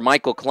feel for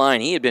Michael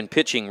Klein. He had been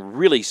pitching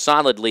really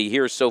solidly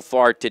here so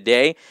far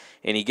today,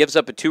 and he gives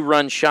up a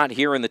 2-run shot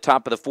here in the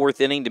top of the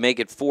 4th inning to make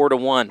it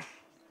 4-1.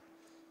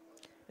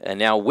 And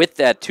now with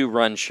that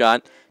 2-run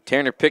shot,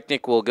 Tanner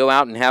Picnic will go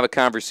out and have a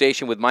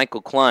conversation with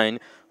Michael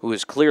Klein, who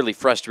is clearly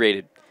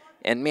frustrated.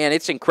 And, man,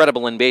 it's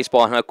incredible in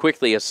baseball how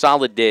quickly a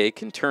solid day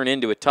can turn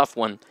into a tough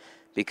one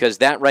because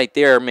that right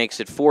there makes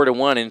it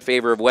 4-1 in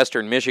favor of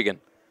Western Michigan.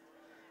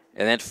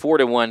 And that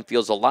 4-1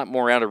 feels a lot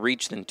more out of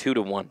reach than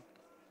 2-1.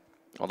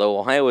 Although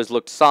Ohio has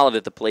looked solid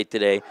at the plate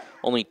today,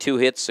 only 2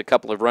 hits, a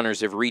couple of runners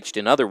have reached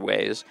in other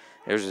ways.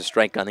 There's a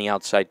strike on the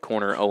outside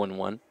corner,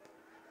 0-1.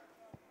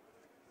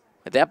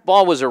 But that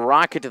ball was a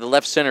rocket to the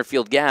left center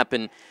field gap,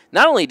 and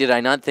not only did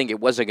I not think it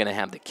wasn't going to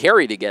have the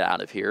carry to get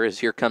out of here, as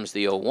here comes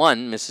the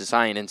 0-1, misses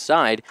high and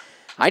inside,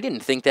 I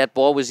didn't think that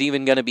ball was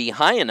even going to be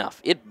high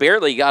enough. It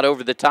barely got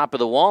over the top of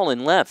the wall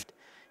and left.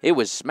 It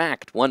was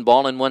smacked, 1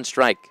 ball and 1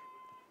 strike.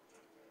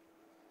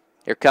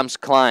 Here comes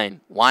Klein,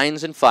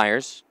 winds and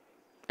fires.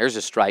 There's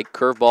a strike,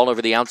 curveball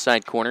over the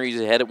outside corner. He's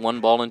ahead at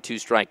 1 ball and 2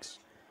 strikes.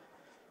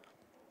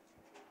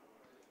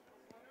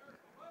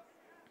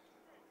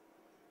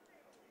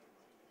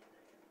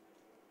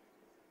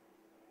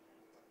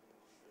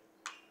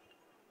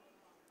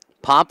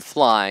 Pop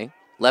fly,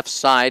 left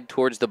side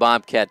towards the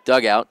Bobcat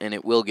dugout, and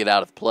it will get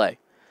out of play.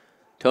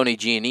 Tony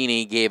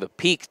Giannini gave a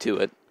peek to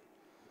it,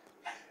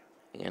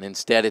 and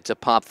instead it's a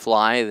pop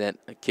fly that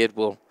a kid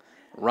will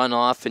run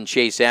off and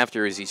chase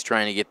after as he's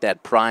trying to get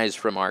that prize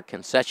from our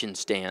concession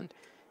stand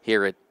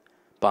here at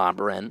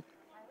Bob Wren.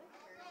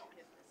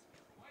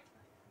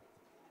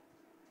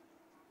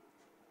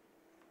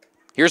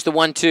 Here's the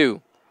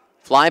 1-2.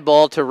 Fly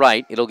ball to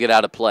right. It'll get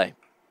out of play.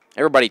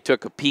 Everybody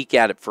took a peek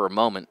at it for a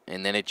moment,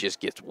 and then it just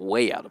gets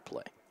way out of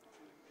play.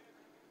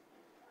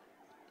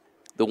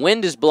 The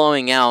wind is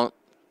blowing out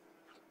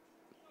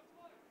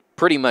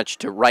pretty much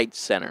to right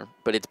center,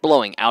 but it's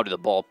blowing out of the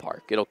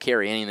ballpark. It'll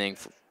carry anything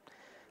from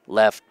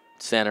left,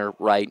 center,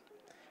 right.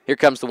 Here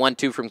comes the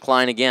 1-2 from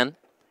Klein again.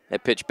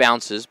 That pitch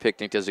bounces.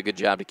 Picnic does a good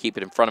job to keep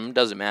it in front of him.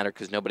 Doesn't matter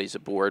because nobody's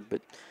aboard,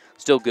 but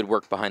still good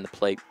work behind the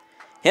plate.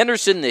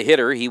 Henderson, the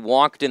hitter, he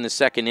walked in the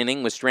second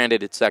inning, was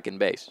stranded at second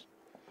base.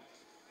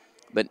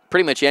 But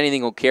pretty much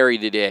anything will carry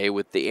today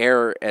with the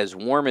air as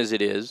warm as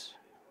it is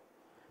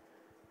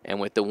and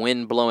with the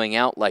wind blowing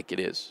out like it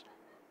is.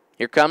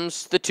 Here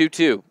comes the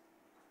 2-2.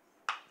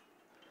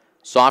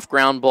 Soft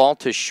ground ball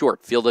to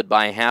short, fielded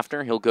by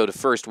Hafner. He'll go to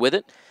first with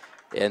it.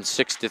 And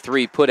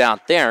 6-3 put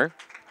out there.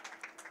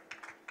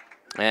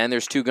 And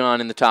there's 2 gone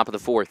in the top of the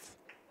fourth.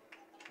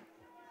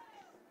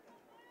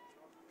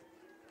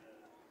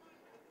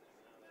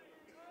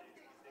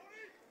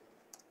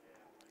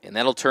 And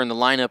that'll turn the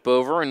lineup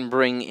over and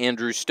bring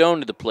Andrew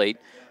Stone to the plate,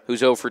 who's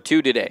 0 for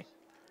 2 today.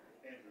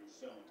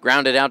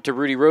 Grounded out to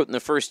Rudy Rote in the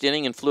first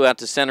inning and flew out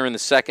to center in the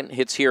second.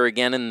 Hits here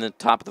again in the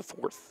top of the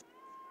fourth.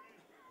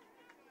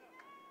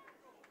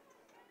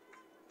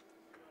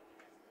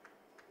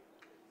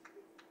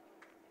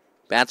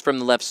 Bats from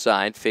the left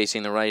side,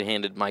 facing the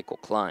right-handed Michael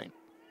Klein.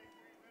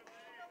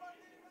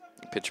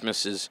 Pitch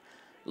misses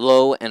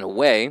low and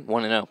away,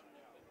 1-0.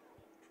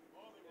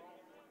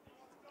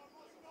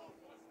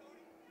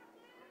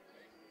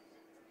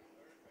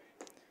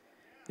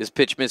 This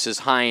pitch misses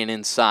high and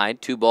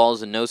inside, 2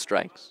 balls and no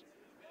strikes.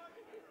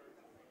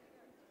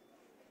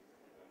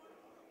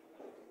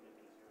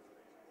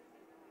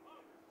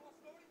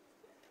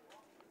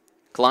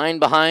 Klein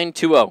behind,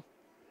 2-0.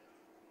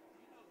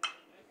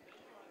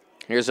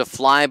 Here's a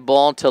fly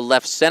ball to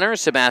left center.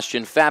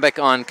 Sebastian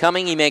Fabik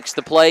oncoming. He makes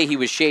the play. He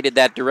was shaded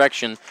that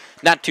direction.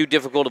 Not too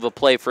difficult of a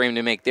play for him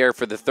to make there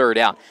for the third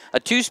out. A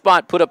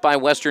 2-spot put up by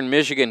Western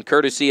Michigan,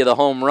 courtesy of the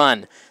home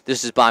run.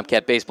 This is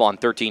Bobcat Baseball on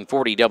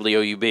 1340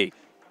 WOUB.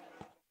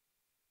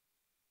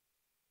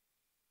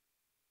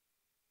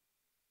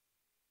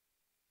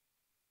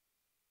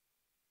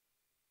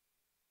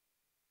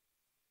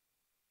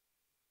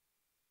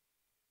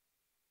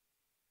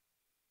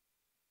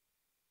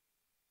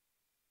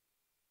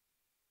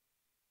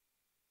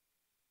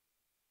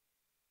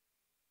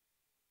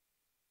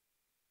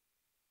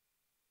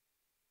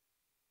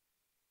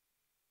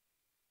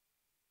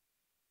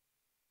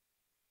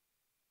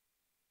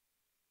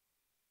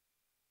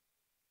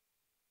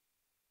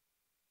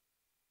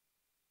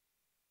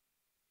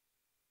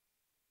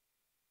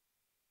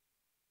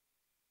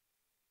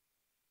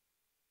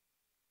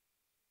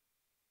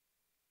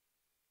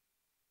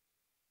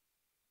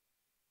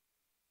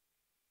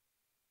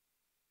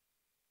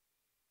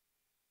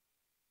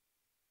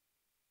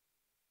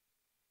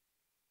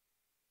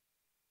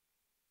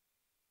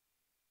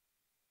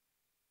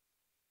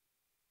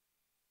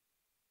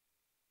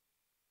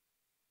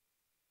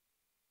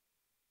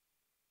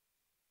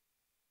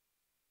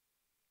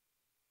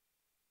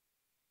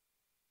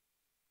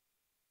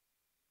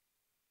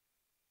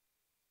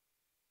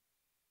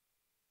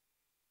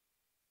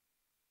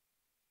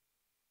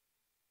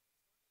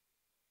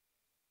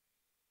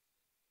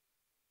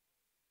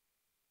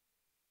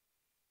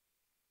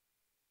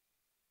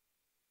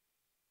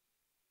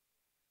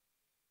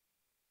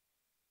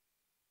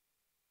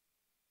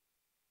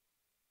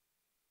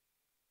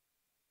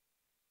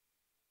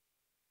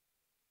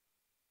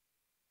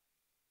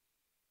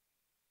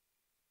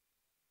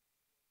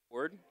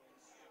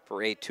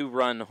 For a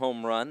 2-run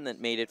home run that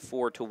made it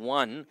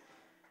 4-1.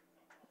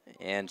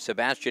 And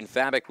Sebastian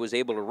Fabik was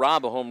able to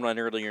rob a home run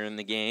earlier in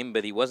the game,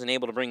 but he wasn't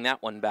able to bring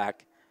that one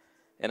back.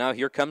 And now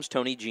here comes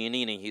Tony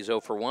Giannini. He's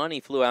 0 for 1.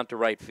 He flew out to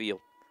right field.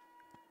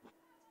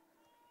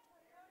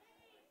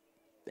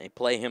 They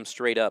play him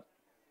straight up.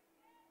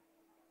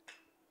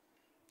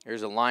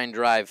 Here's a line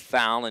drive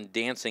foul, and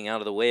dancing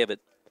out of the way of it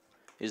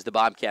is the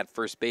Bobcat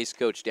first base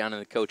coach down in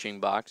the coaching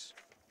box.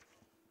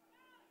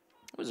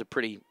 It was a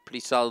pretty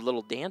solid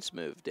little dance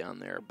move down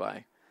there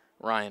by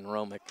Ryan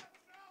Romick.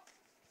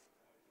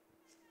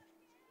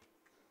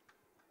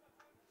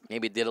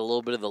 Maybe did a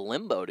little bit of the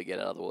limbo to get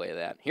out of the way of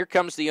that. Here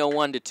comes the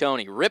 0-1 to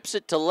Tony. Rips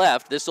it to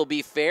left. This will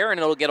be fair,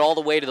 and it'll get all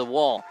the way to the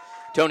wall.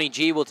 Tony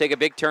G will take a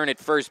big turn at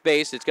first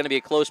base. It's going to be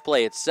a close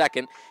play at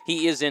second.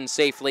 He is in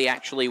safely,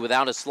 actually,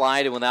 without a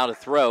slide and without a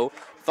throw.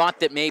 Thought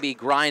that maybe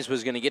Grimes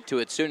was going to get to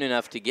it soon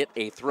enough to get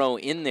a throw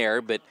in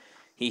there, but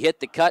he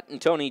hit the cut,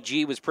 and Tony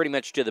G was pretty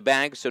much to the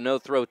bag, so no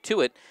throw to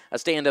it. A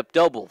stand-up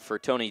double for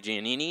Tony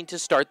Giannini to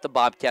start the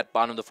Bobcat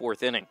bottom of the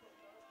fourth inning.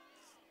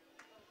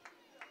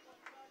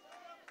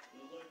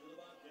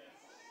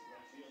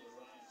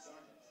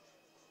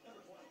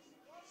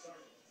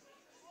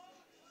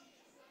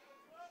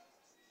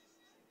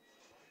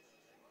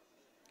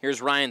 Here's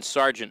Ryan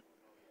Sargent.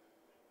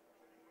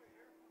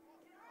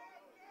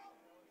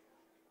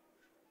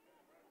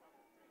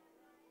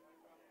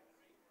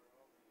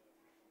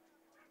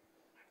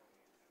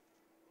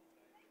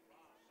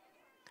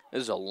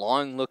 This is a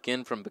long look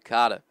in from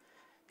Bacata.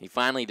 He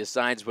finally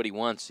decides what he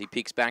wants. He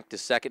peeks back to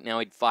second. Now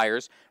he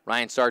fires.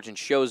 Ryan Sargent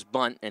shows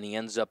bunt, and he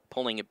ends up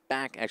pulling it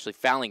back, actually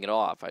fouling it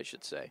off, I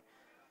should say.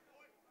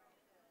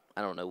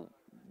 I don't know.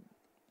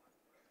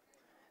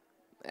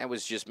 That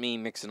was just me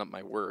mixing up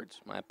my words.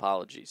 My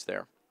apologies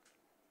there.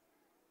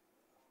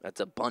 That's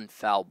a bunt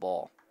foul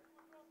ball.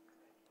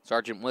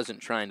 Sargent wasn't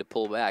trying to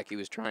pull back. He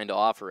was trying to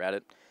offer at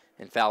it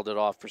and fouled it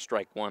off for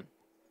strike one.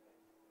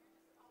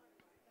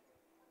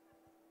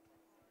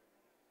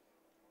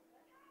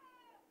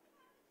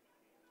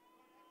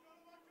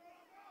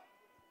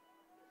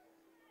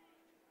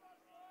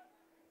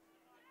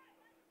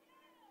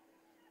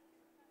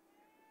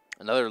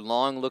 Another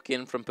long look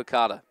in from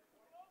Bacata.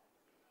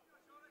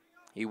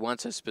 He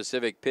wants a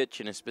specific pitch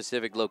in a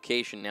specific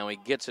location. Now he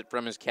gets it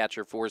from his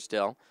catcher,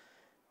 Forstell.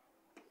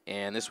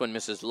 And this one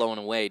misses low and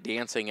away.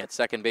 Dancing at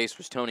second base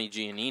was Tony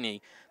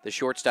Giannini. The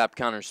shortstop,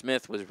 Connor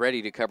Smith, was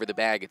ready to cover the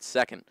bag at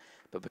second.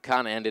 But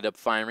Bacata ended up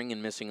firing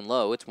and missing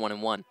low. It's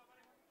 1-1.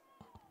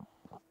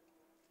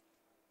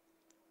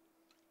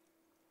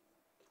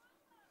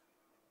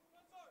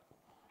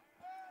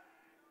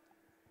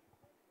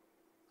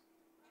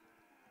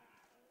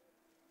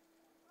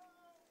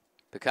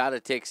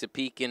 Bacata takes a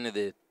peek into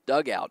the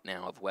dugout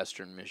now of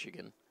Western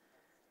Michigan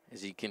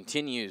as he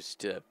continues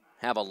to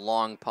have a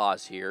long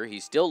pause here. He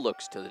still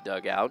looks to the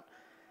dugout,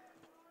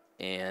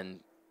 and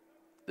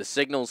the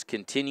signals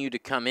continue to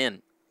come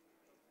in.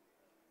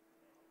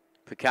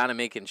 Bacata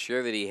making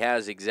sure that he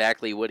has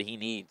exactly what he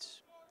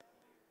needs.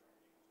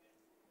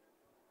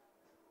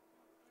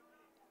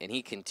 And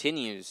he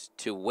continues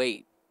to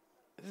wait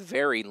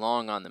very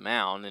long on the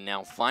mound, and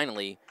now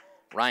finally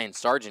Ryan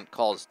Sargent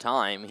calls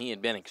time. He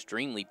had been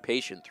extremely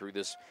patient through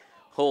this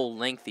whole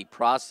lengthy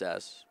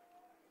process.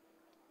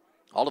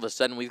 All of a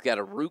sudden, we've got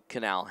a root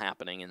canal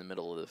happening in the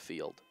middle of the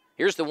field.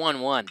 Here's the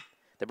 1-1.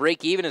 The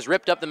break even is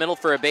ripped up the middle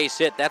for a base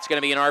hit. That's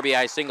going to be an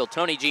RBI single.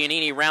 Tony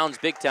Giannini rounds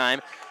big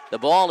time. The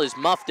ball is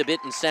muffed a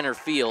bit in center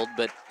field,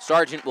 but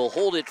Sargent will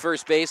hold it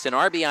first base. An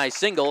RBI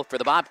single for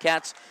the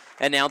Bobcats,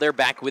 and now they're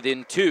back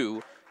within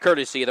two,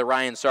 courtesy of the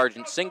Ryan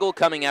Sargent single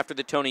coming after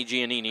the Tony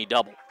Giannini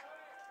double.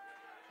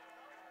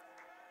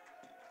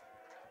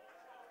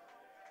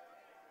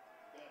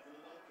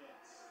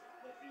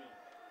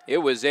 It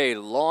was a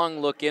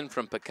long look in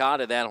from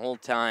Bacata that whole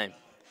time,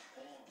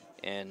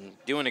 and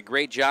doing a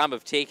great job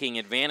of taking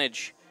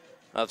advantage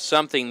of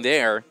something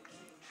there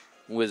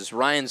was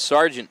Ryan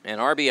Sargent. An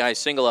RBI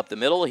single up the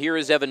middle. Here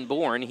is Evan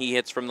Bourne. He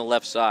hits from the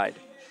left side.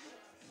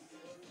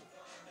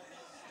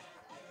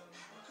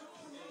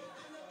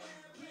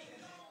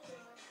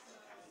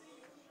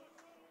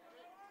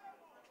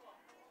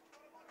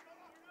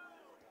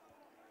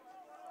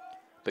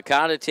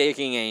 Bacata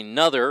taking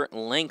another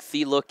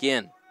lengthy look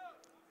in.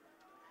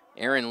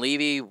 Aaron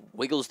Levy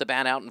wiggles the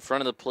bat out in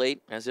front of the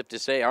plate as if to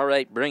say, all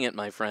right, bring it,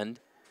 my friend.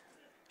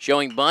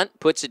 Showing bunt,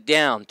 puts it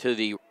down to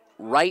the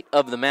right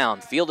of the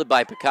mound. Fielded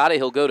by Bacata,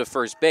 he'll go to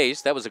first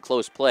base. That was a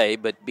close play,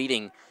 but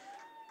beating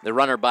the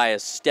runner by a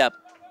step.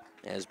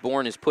 As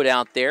Bourne is put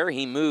out there,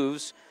 he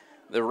moves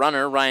the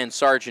runner, Ryan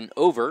Sargent,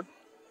 over.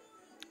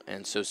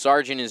 And so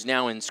Sargent is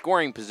now in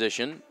scoring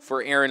position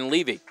for Aaron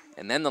Levy.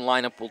 And then the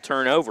lineup will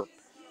turn over.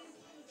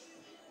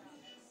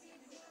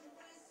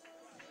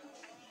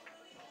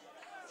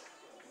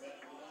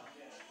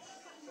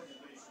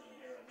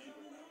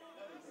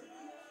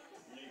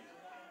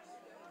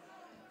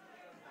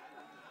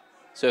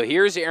 So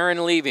here's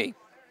Aaron Levy.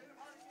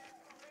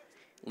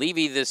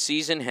 Levy this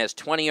season has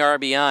 20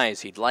 RBIs.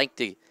 He'd like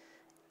to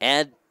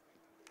add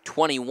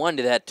 21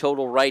 to that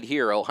total right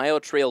here. Ohio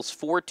trails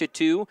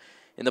 4-2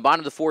 in the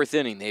bottom of the fourth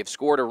inning. They've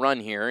scored a run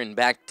here in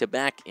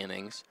back-to-back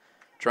innings,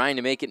 trying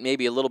to make it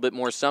maybe a little bit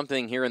more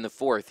something here in the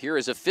fourth. Here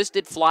is a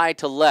fisted fly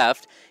to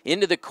left,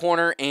 into the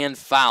corner, and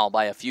foul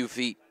by a few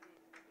feet.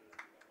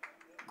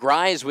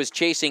 Grise was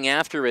chasing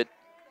after it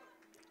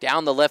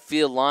down the left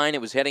field line.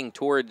 It was heading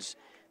towards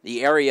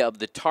the area of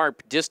the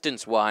tarp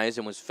distance-wise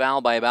and was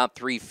fouled by about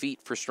 3 feet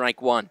for strike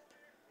one.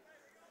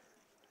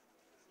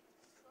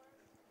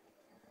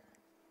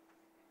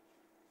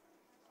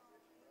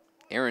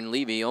 Aaron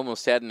Levy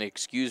almost had an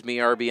excuse me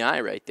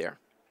RBI right there,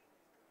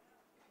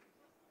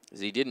 as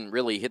he didn't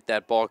really hit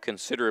that ball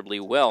considerably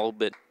well,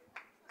 but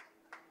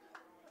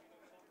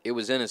it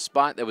was in a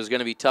spot that was going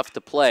to be tough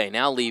to play.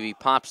 Now Levy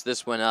pops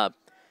this one up.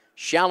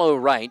 Shallow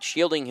right,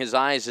 shielding his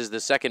eyes is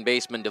the second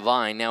baseman,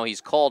 Devine. Now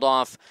he's called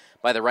off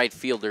by the right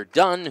fielder,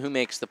 Dunn, who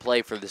makes the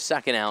play for the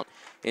second out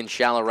in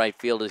shallow right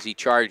field as he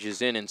charges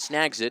in and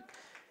snags it.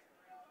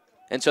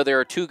 And so there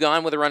are two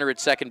gone with a runner at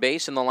second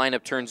base, and the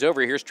lineup turns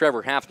over. Here's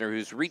Trevor Hafner,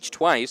 who's reached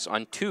twice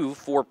on 2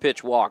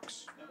 4-pitch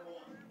walks.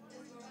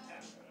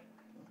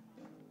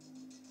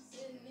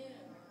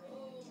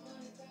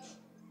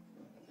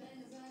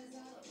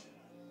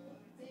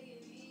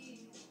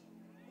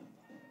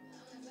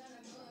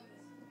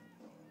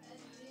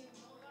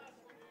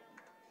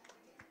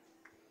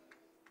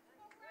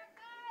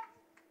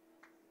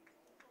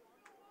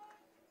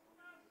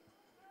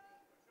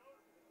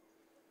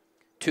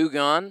 2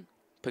 gone.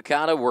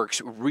 Picada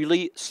works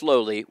really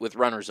slowly with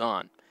runners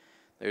on.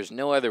 There's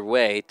no other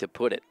way to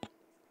put it.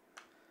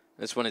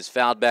 This one is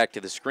fouled back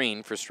to the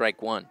screen for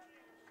strike 1.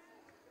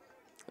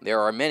 There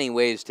are many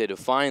ways to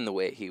define the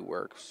way he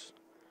works.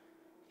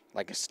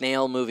 Like a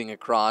snail moving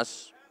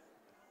across,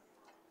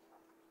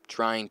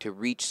 trying to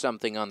reach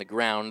something on the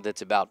ground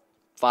that's about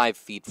 5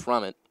 feet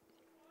from it.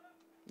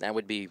 That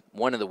would be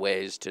one of the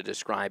ways to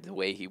describe the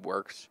way he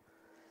works.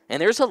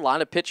 And there's a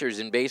lot of pitchers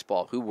in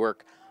baseball who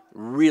work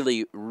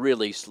really,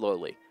 really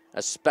slowly,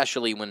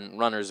 especially when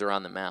runners are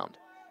on the mound.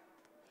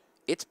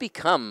 It's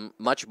become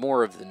much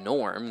more of the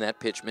norm. That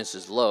pitch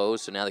misses low,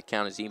 so now the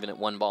count is even at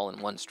 1 ball and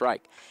 1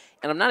 strike.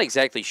 And I'm not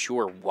exactly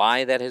sure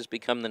why that has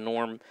become the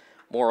norm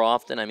more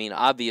often. I mean,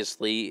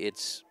 obviously,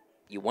 it's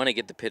you want to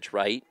get the pitch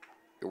right.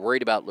 You're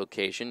worried about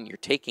location. You're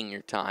taking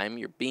your time.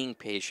 You're being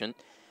patient.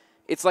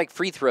 It's like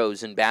free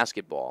throws in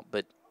basketball,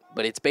 but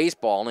it's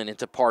baseball, and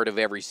it's a part of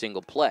every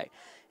single play.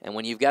 And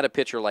when you've got a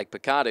pitcher like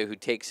Picada who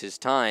takes his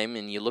time,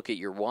 and you look at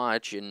your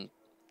watch and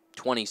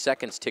 20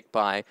 seconds tick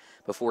by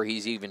before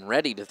he's even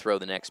ready to throw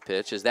the next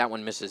pitch, as that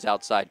one misses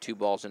outside 2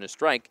 balls and a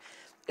strike,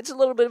 it's a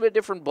little bit of a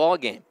different ball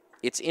game.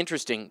 It's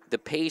interesting, the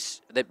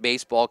pace that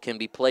baseball can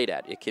be played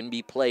at. It can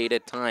be played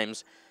at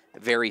times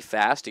very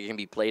fast. It can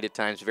be played at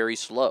times very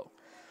slow.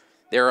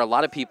 There are a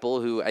lot of people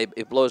who,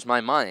 it blows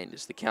my mind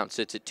as the count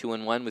sits at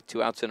 2-1 with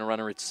 2 outs and a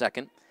runner at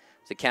second.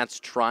 The Cats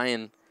try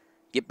and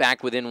get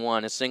back within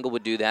 1. A single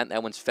would do that.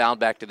 That one's fouled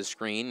back to the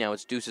screen. Now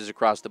it's deuces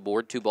across the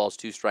board, 2 balls,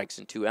 2 strikes,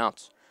 and 2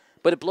 outs.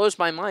 But it blows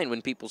my mind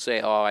when people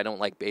say, oh, I don't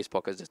like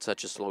baseball because it's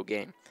such a slow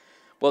game.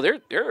 Well,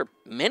 there are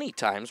many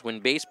times when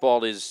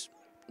baseball is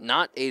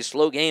not a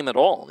slow game at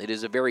all. It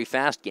is a very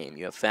fast game.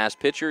 You have fast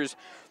pitchers.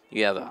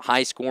 You have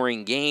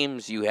high-scoring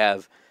games. You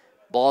have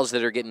balls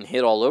that are getting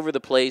hit all over the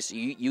place.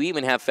 You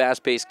even have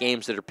fast-paced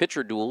games that are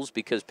pitcher duels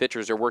because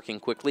pitchers are working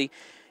quickly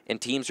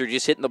and teams are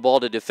just hitting the ball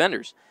to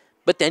defenders.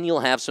 But then you'll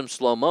have some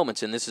slow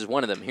moments, and this is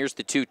one of them. Here's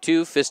the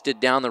 2-2,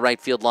 fisted down the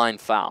right field line,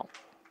 foul.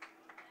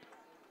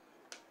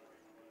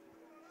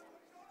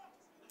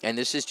 And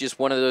this is just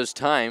one of those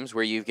times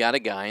where you've got a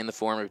guy in the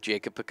form of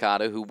Jacob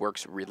Picada who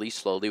works really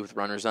slowly with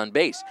runners on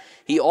base.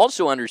 He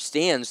also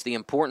understands the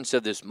importance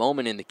of this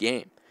moment in the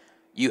game.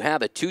 You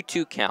have a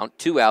 2-2 count,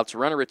 2 outs,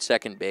 runner at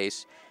second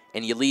base,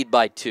 and you lead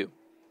by 2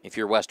 if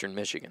you're Western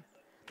Michigan.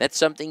 That's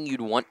something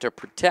you'd want to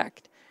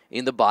protect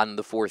in the bottom of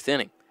the 4th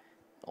inning.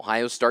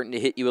 Ohio's starting to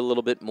hit you a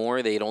little bit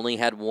more. They had only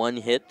had 1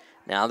 hit.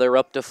 Now they're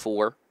up to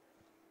 4.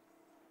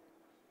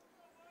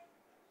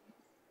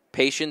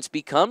 Patience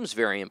becomes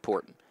very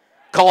important.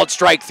 Called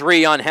strike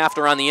 3 on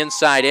Hafner on the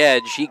inside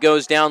edge. He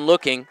goes down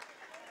looking,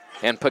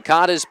 and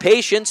Picada's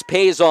patience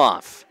pays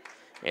off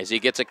as he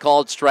gets a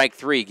called strike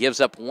 3. Gives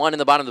up 1 in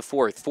the bottom of the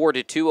 4th.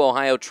 4-2,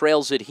 Ohio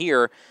trails it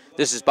here.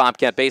 This is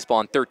Bobcat Baseball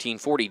on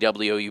 1340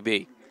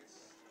 WOUB.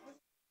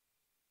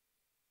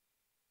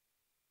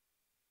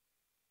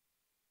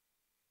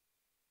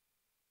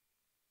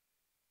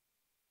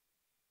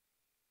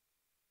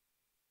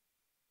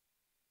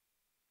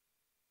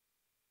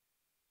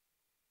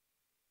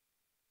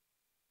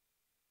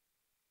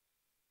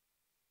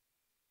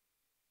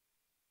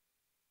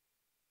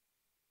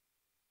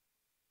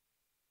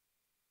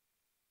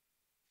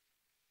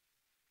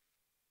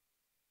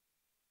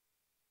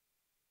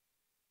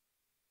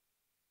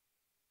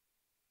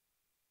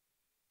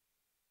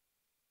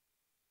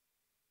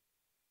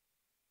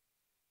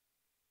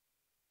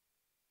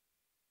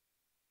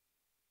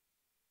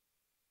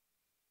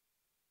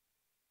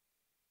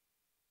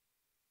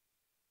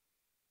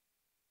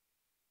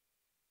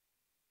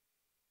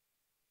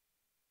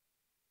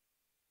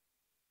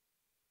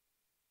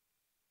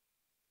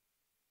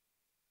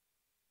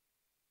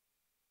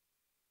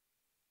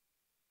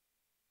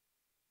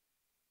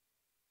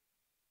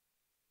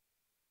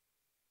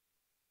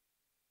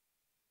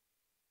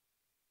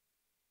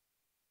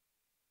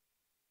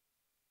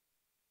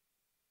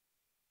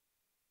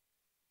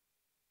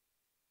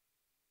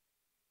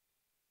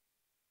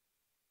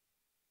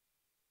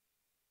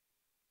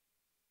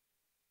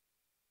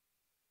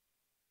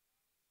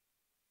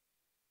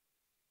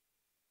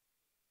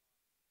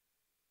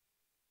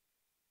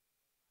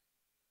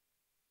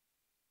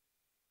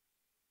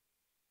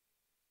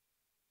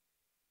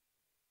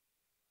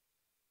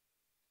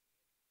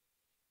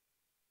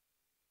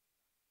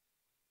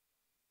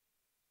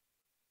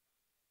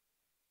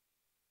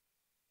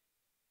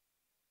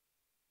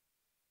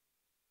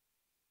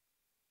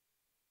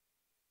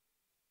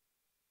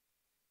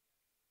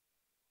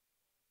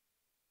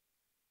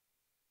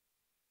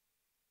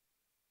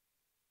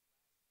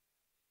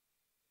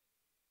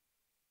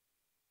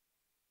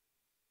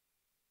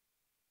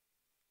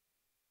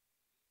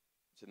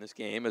 In this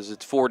game as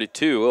it's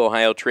 4-2,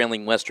 Ohio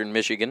trailing Western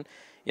Michigan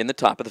in the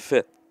top of the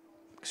 5th.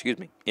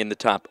 In the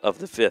top of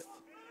the 5th.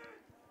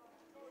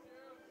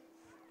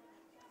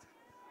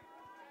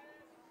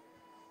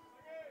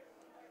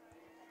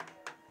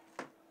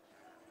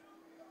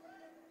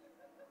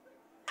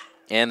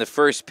 And the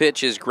first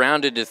pitch is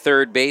grounded to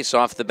third base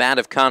off the bat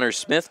of Connor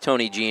Smith.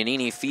 Tony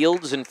Giannini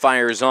fields and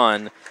fires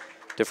on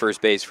to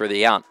first base for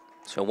the out.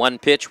 So 1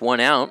 pitch, 1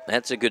 out.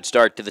 That's a good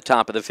start to the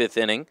top of the 5th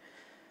inning.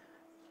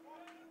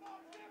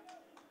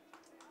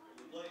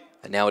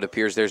 And now it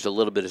appears there's a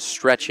little bit of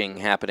stretching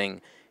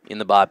happening in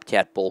the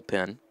Bobcat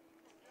bullpen.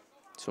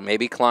 So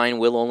maybe Klein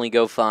will only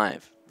go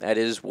 5. That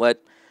is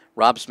what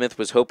Rob Smith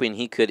was hoping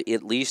he could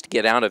at least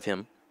get out of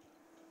him.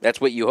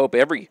 That's what you hope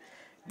every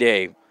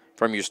day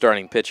from your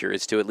starting pitcher,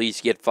 is to at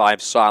least get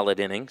 5 solid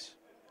innings.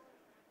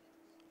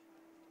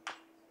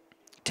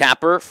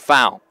 Tapper,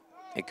 foul.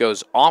 It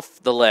goes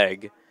off the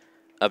leg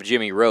of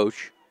Jimmy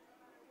Roche.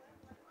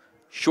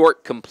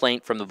 Short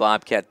complaint from the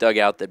Bobcat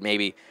dugout that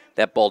maybe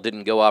that ball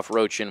didn't go off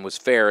Roche and was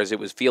fair, as it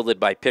was fielded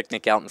by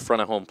Picnic out in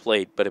front of home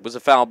plate. But it was a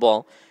foul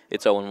ball.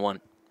 It's 0-1.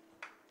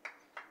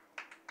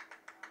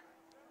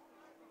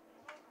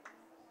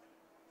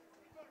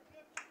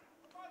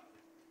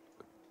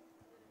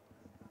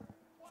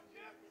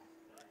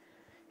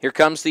 Here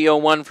comes the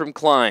 0-1 from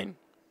Klein.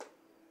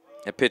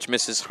 That pitch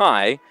misses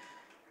high.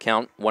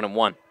 Count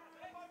 1-1.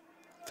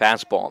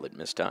 Fastball that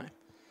missed high.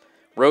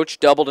 Roach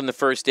doubled in the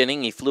 1st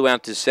inning. He flew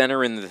out to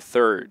center in the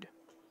 3rd.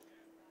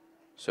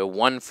 So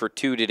 1 for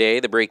 2 today.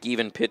 The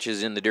break-even pitch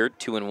is in the dirt,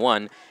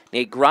 2-1.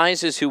 Nate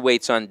Grice is who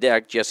waits on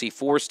deck. Jesse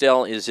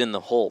Forstell is in the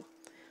hole.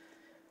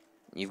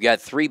 You've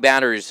got 3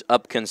 batters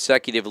up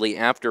consecutively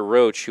after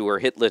Roach who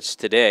are hitless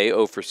today,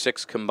 0 for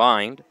 6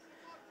 combined.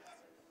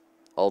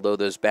 Although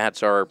those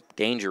bats are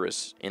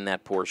dangerous in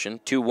that portion.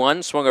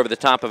 2-1, swung over the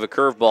top of a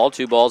curveball,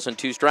 2 balls and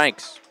 2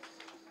 strikes.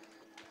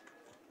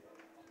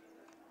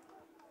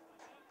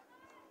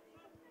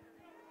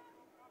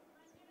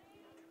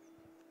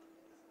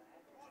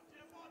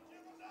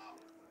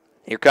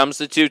 Here comes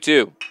the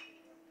 2-2.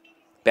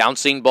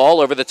 Bouncing ball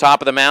over the top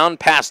of the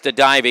mound, past a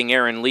diving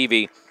Aaron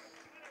Levy.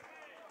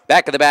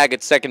 Back of the bag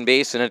at second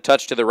base and a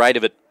touch to the right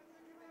of it.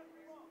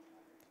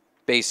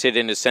 Base hit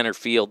into center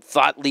field.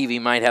 Thought Levy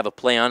might have a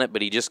play on it,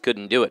 but he just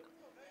couldn't do it.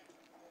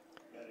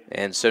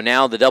 And so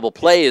now the double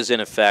play is in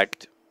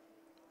effect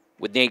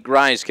with Nate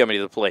Grice coming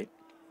to the plate.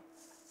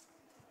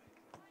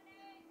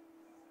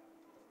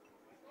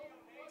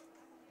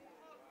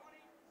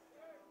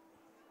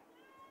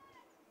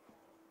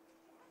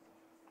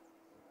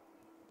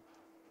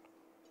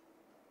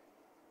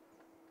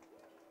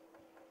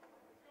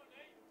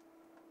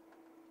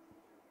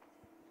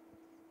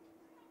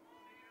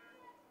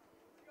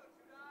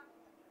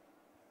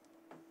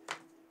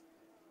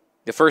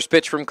 The first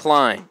pitch from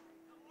Klein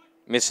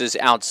misses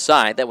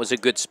outside. That was a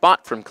good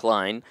spot from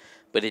Klein,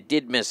 but it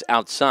did miss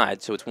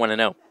outside, so it's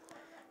 1-0.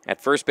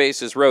 At first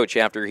base is Roach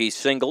after he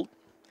singled.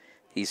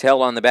 He's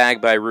held on the bag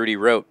by Rudy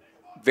Rote.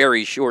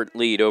 Very short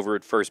lead over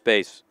at first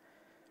base.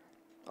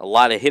 A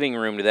lot of hitting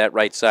room to that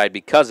right side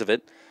because of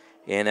it,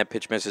 and that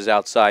pitch misses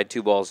outside,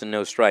 2 balls and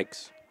no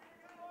strikes.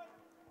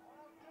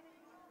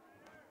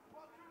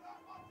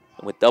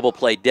 And with double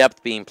play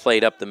depth being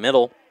played up the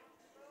middle,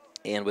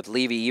 and with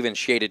Levy even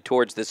shaded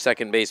towards the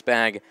second base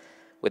bag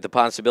with the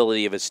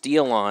possibility of a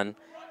steal on,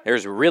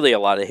 there's really a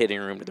lot of hitting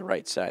room to the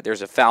right side.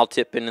 There's a foul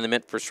tip into the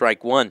mitt for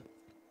strike 1.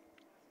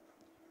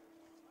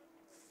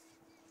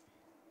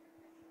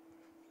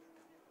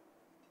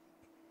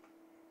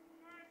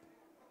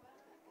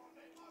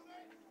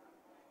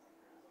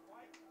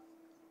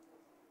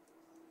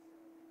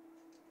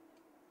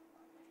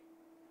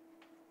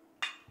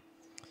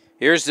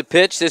 Here's the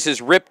pitch. This is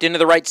ripped into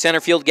the right center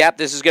field gap.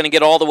 This is going to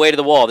get all the way to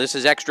the wall. This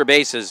is extra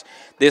bases.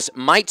 This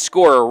might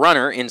score a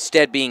runner.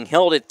 Instead, being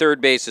held at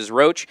third base is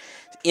Roach.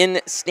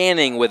 In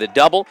standing with a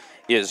double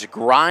is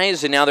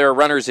Grice, and now there are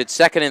runners at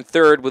second and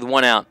third with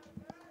 1 out.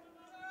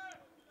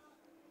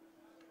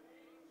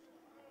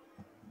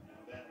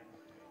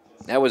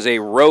 That was a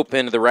rope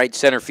into the right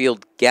center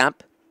field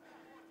gap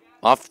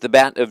off the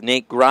bat of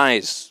Nate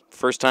Grice.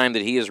 First time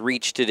that he has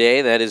reached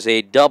today. That is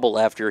a double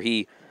after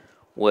he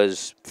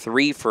was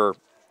 3 for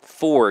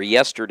 4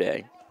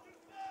 yesterday.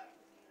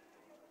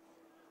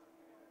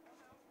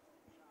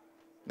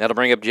 That'll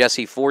bring up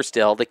Jesse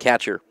Forstell, the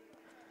catcher.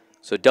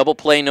 So double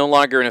play no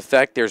longer in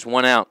effect. There's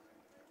 1 out.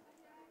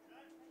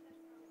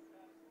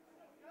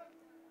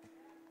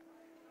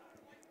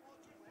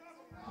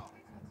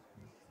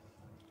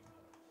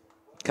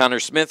 Connor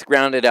Smith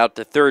grounded out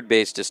to third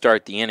base to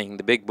start the inning.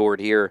 The big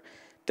board here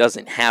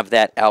doesn't have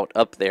that out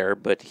up there,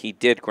 but he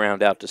did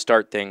ground out to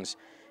start things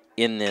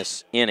in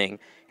this inning.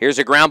 Here's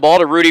a ground ball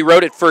to Rudy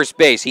Rote at first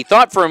base. He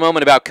thought for a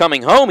moment about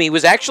coming home. He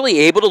was actually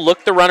able to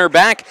look the runner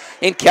back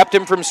and kept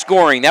him from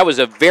scoring. That was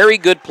a very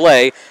good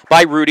play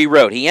by Rudy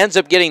Rote. He ends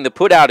up getting the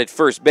put out at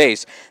first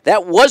base.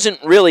 That wasn't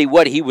really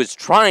what he was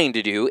trying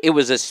to do. It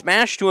was a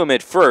smash to him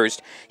at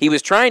first. He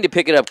was trying to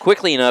pick it up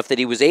quickly enough that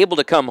he was able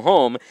to come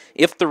home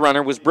if the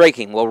runner was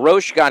breaking. Well,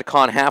 Roche got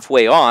caught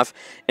halfway off,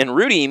 and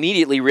Rudy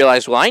immediately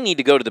realized, well, I need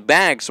to go to the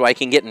bag so I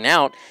can get an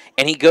out,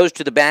 and he goes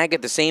to the bag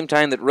at the same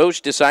time that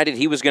Roche decided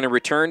he was going to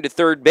return to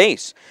third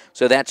base.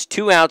 So that's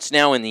 2 outs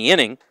now in the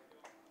inning.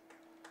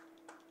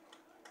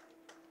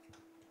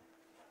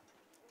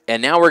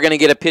 And now we're going to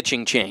get a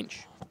pitching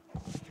change.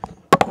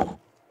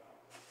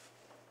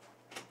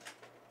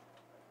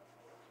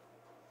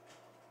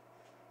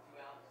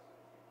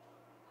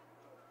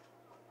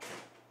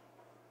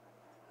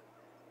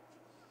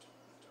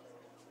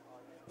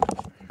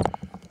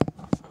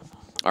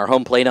 Our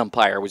home plate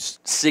umpire was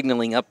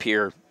signaling up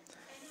here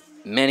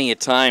many a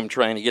time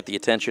trying to get the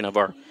attention of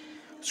our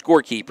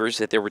scorekeepers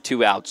that there were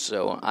 2 outs.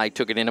 So I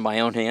took it into my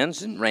own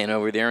hands and ran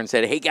over there and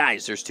said, hey,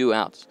 guys, there's 2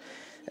 outs.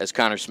 As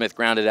Connor Smith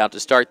grounded out to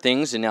start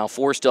things, and now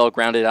Forstall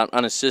grounded out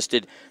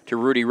unassisted to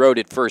Rudy Road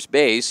at first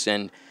base.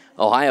 And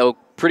Ohio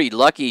pretty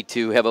lucky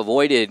to have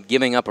avoided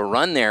giving up a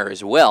run there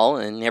as well.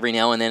 And every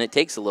now and then it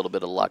takes a little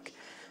bit of luck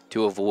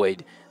to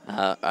avoid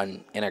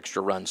an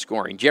extra run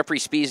scoring. Jeffrey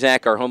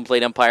Spizak, our home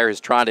plate umpire, has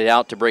trotted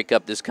out to break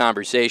up this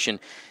conversation.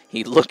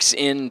 He looks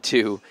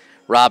into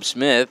Rob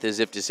Smith as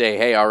if to say,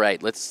 hey, all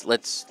right, let's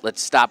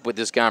stop with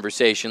this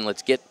conversation.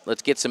 Let's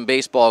get some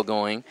baseball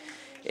going.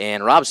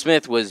 And Rob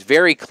Smith was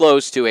very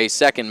close to a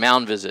second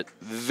mound visit,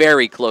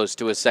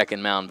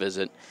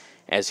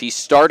 as he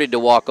started to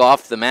walk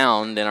off the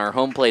mound, and our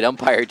home plate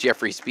umpire,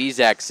 Jeffrey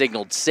Spizak,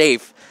 signaled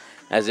safe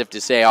as if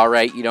to say, all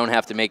right, you don't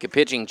have to make a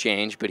pitching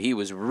change, but he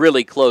was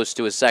really close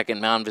to a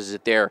second mound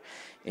visit there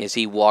as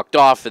he walked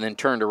off and then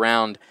turned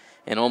around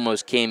and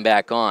almost came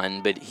back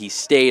on, but he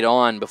stayed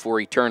on before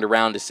he turned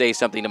around to say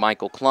something to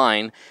Michael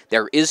Klein.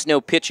 There is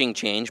no pitching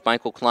change.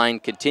 Michael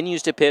Klein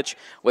continues to pitch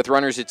with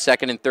runners at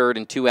second and third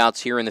and 2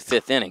 outs here in the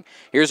 5th inning.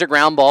 Here's a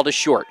ground ball to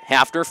short.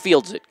 Hafner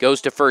fields it,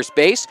 goes to first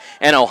base,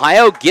 and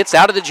Ohio gets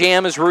out of the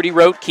jam as Rudy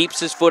Rote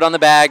keeps his foot on the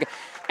bag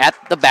at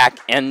the back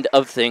end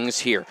of things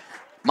here.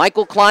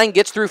 Michael Klein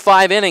gets through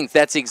 5 innings.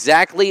 That's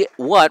exactly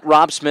what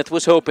Rob Smith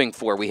was hoping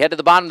for. We head to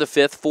the bottom of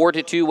the 5th,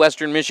 4-2,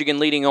 Western Michigan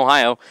leading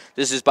Ohio.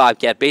 This is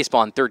Bobcat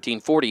Baseball on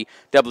 1340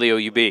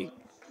 WOUB.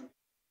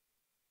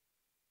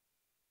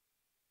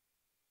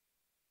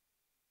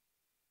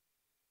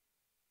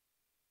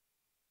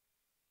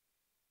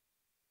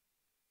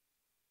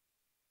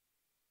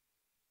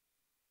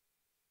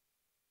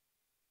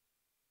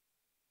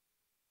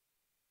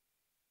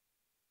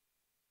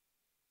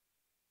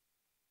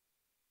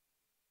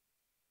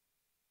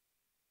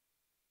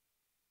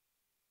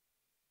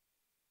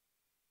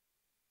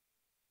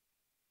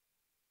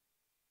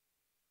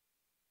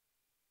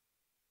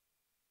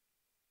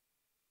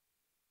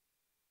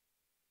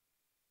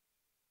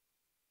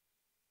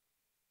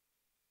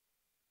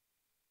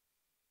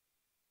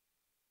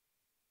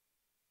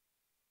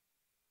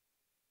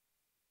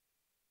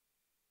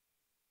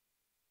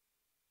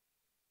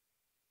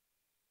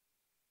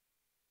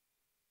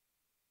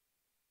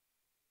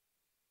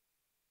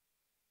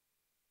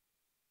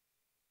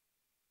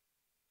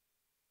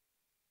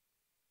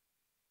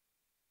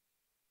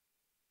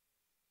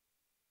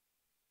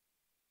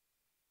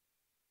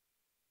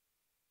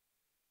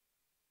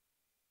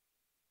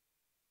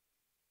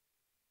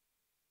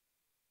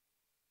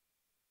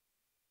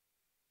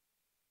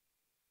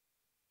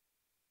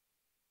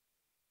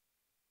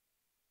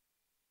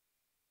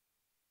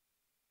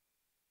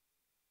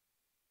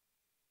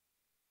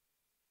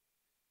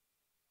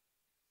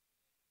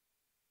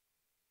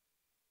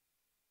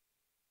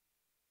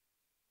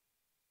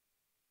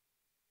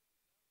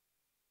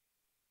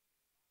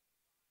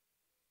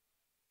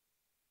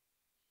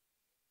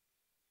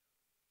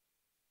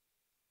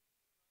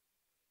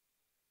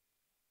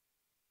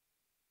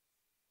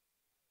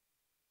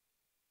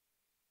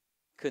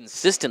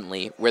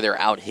 Consistently where they're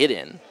out hit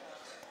in.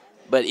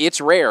 But it's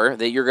rare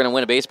that you're going to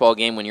win a baseball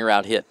game when you're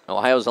out hit.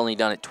 Ohio's only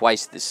done it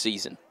twice this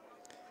season.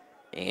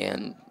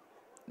 And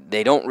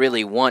they don't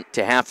really want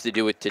to have to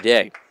do it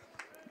today.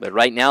 But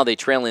right now they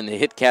trail in the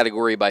hit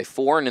category by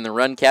 4 and in the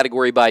run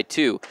category by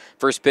 2.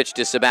 First pitch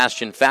to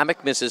Sebastian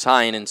Fabic, misses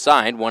high and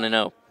inside,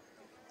 1-0.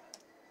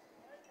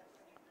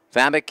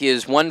 Fabic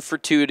is 1 for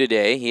 2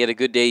 today. He had a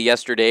good day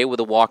yesterday with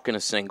a walk and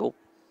a single.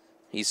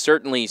 He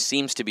certainly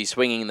seems to be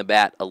swinging the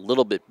bat a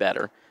little bit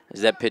better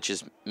as that pitch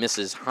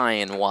misses high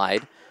and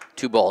wide.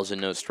 2 balls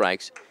and no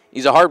strikes.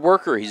 He's a hard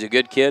worker. He's a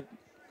good kid.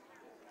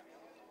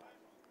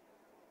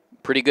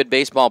 Pretty good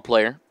baseball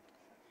player.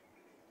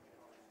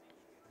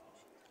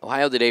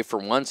 Ohio today, for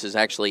once, is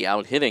actually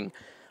out-hitting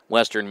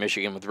Western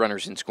Michigan with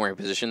runners in scoring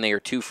position. They are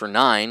 2 for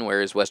 9,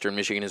 whereas Western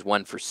Michigan is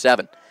 1 for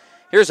 7.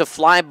 Here's a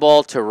fly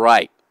ball to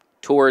right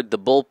toward the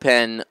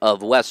bullpen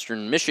of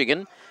Western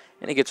Michigan,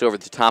 and he gets over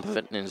the top of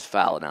it and is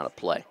fouled out of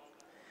play.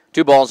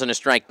 2 balls and a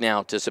strike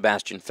now to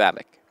Sebastian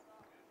Fabic.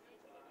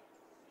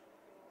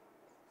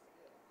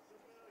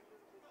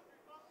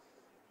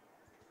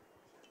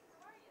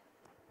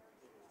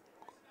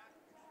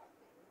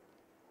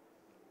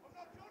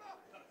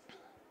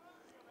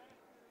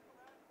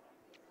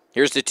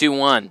 Here's the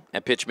 2-1.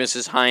 That pitch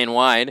misses high and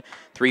wide.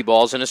 3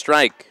 balls and a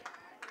strike.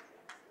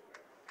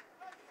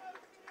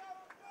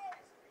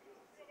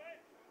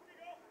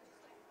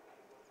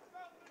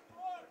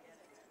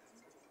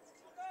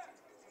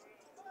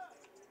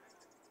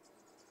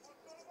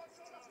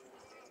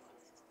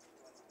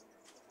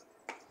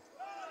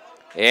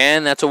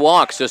 And that's a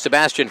walk. So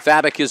Sebastian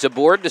Fabic is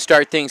aboard to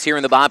start things here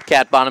in the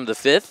Bobcat bottom of the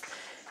 5th.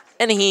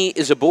 And he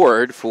is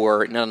aboard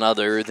for none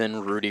other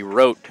than Rudy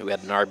Rote, who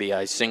had an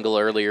RBI single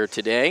earlier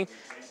today.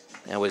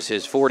 That was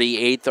his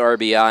 48th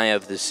RBI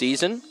of the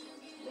season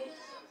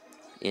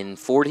in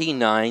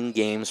 49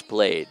 games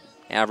played,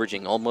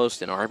 averaging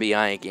almost an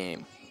RBI a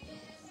game.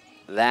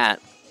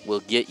 That will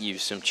get you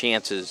some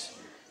chances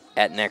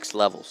at next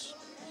levels.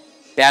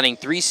 Batting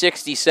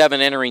 .367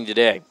 entering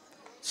today,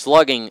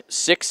 slugging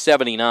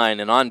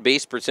 .679, and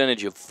on-base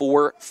percentage of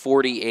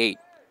 .448.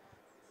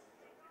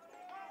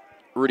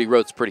 Rudy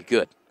Rote's pretty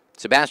good.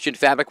 Sebastian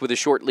Fabik with a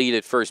short lead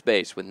at first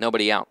base with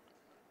nobody out.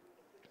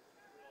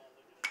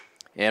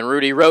 And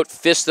Rudy Rote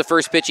fists the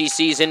first pitch he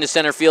sees into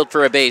center field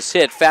for a base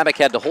hit. Fabik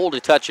had to hold a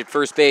touch at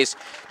first base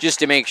just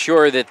to make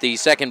sure that the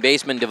second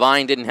baseman,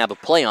 Devine, didn't have a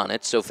play on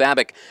it. So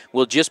Fabik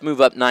will just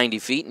move up 90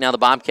 feet. Now the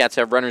Bobcats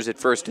have runners at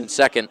first and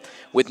second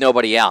with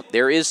nobody out.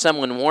 There is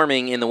someone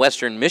warming in the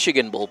Western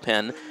Michigan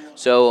bullpen,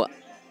 so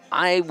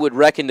I would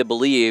reckon to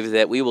believe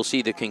that we will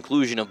see the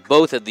conclusion of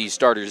both of these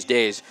starters'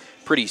 days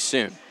pretty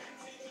soon.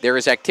 There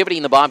is activity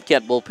in the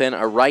Bobcat bullpen.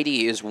 A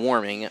righty is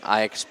warming.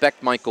 I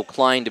expect Michael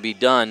Klein to be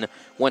done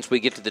once we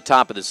get to the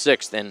top of the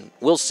sixth, and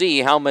we'll see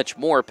how much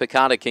more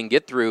Picada can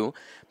get through.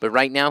 But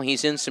right now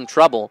he's in some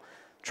trouble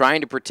trying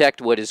to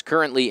protect what is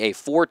currently a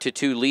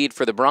 4-2 lead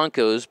for the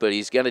Broncos, but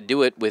he's got to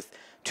do it with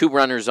 2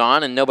 runners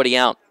on and nobody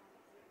out.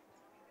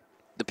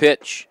 The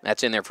pitch,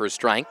 that's in there for a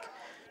strike,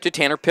 to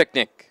Tanner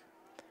Picnic.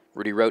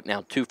 Rudy Rote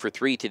now 2 for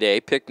 3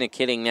 today. Picnic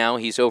hitting now,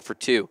 he's 0 for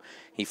 2.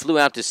 He flew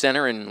out to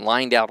center and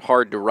lined out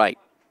hard to right.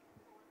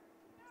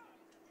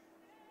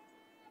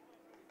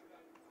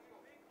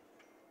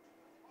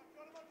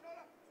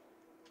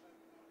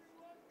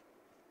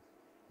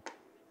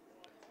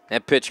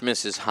 That pitch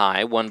misses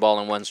high, 1 ball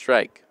and 1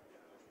 strike.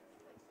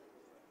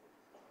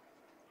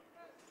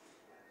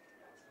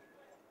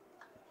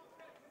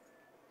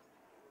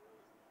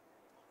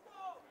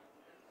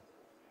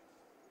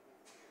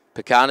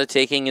 Picada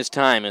taking his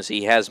time, as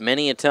he has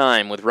many a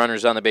time with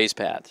runners on the base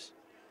paths.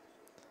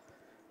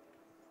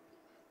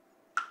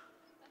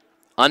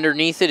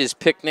 Underneath it is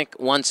Picnic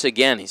once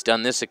again. He's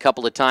done this a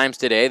couple of times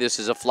today. This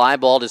is a fly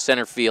ball to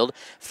center field.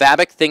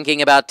 Fabik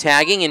thinking about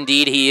tagging.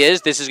 Indeed he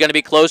is. This is going to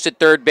be close at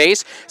third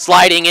base.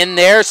 Sliding in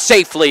there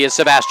safely is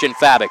Sebastian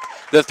Fabik.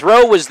 The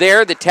throw was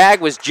there. The tag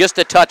was just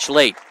a touch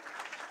late.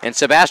 And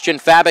Sebastian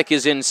Fabik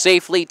is in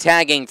safely,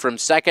 tagging from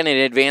second and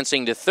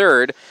advancing to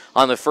third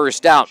on the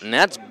first out. And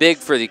that's big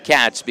for the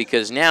Cats,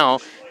 because now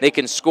they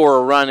can score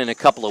a run in a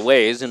couple of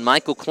ways. And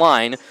Michael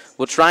Klein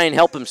will try and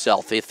help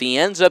himself. If he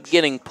ends up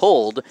getting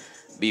pulled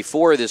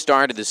before the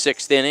start of the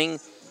 6th inning,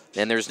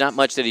 then there's not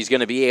much that he's going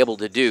to be able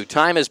to do.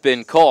 Time has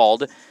been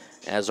called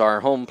as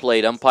our home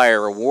plate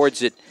umpire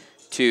awards it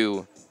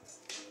to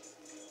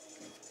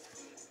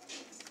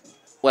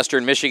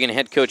Western Michigan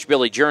head coach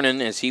Billy Jernan,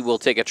 as he will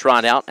take a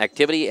trot out.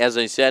 Activity, as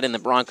I said, in the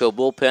Bronco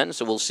bullpen,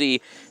 so we'll see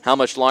how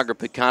much longer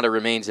Picada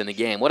remains in the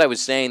game. What I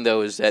was saying,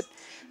 though, is that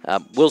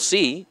we'll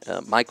see.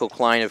 Michael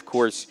Klein, of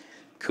course,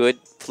 could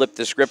flip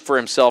the script for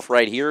himself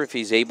right here if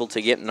he's able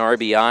to get an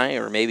RBI,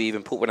 or maybe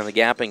even put one in the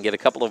gap and get a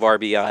couple of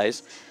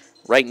RBIs.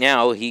 Right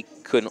now, he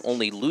could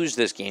only lose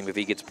this game if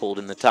he gets pulled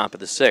in the top of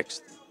the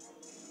 6th.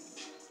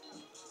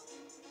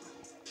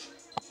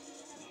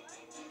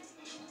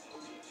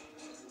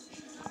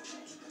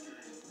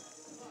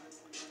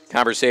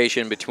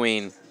 Conversation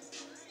between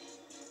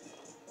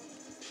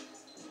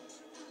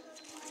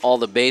all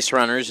the base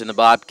runners in the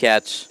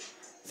Bobcats.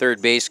 Third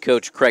base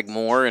coach Craig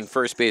Moore and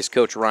first base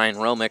coach Ryan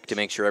Romick, to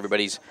make sure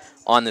everybody's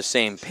on the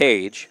same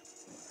page.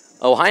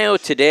 Ohio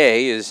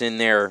today is in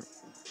their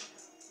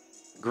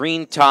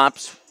green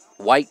tops,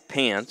 white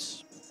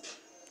pants,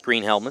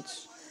 green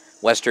helmets.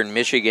 Western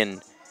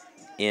Michigan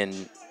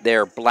in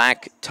their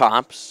black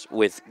tops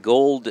with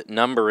gold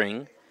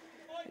numbering.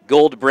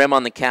 Gold brim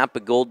on the cap, a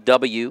gold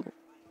W,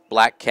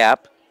 black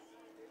cap.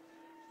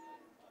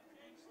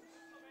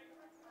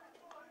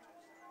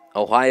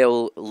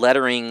 Ohio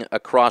lettering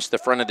across the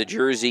front of the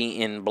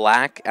jersey in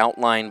black,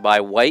 outlined by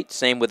white.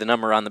 Same with the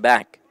number on the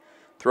back.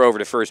 Throw over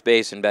to first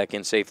base and back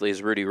in safely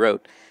is Rudy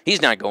Rote.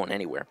 He's not going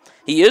anywhere.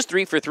 He is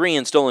 3 for 3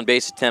 in stolen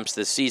base attempts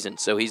this season,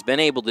 so he's been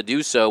able to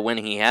do so when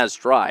he has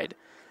tried.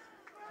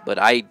 But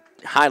I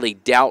highly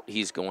doubt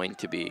he's going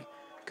to be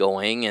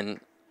going, and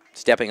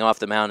stepping off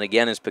the mound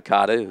again is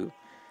Picada, who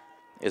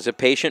is a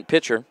patient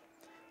pitcher.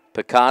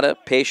 Picada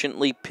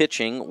patiently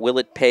pitching. Will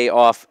it pay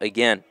off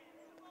again?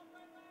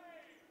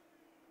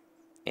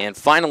 And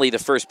finally, the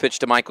first pitch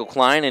to Michael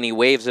Klein, and he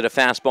waves at a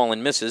fastball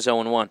and misses,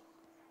 0-1.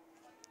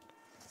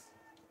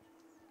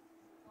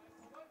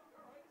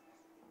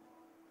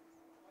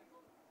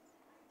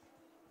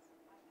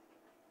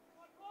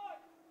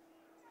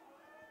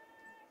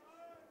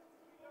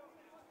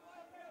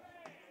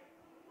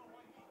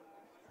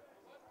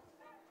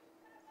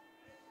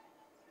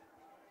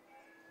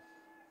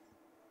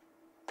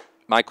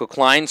 Michael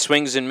Klein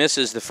swings and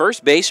misses. The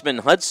first baseman,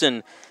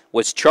 Hudson,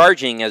 was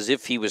charging as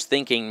if he was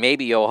thinking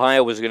maybe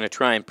Ohio was going to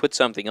try and put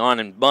something on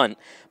and bunt.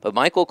 But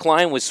Michael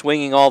Klein was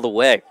swinging all the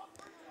way.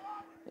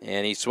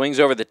 And he swings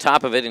over the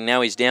top of it, and now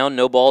he's down.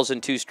 No balls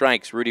and 2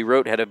 strikes. Rudy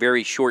Rote had a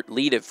very short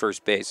lead at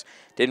first base.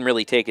 Didn't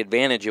really take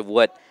advantage of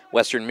what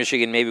Western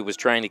Michigan maybe was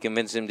trying to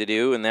convince him to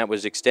do, and that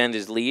was extend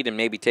his lead and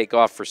maybe take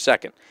off for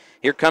second.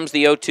 Here comes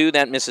the 0-2.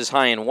 That misses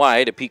high and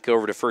wide. A peek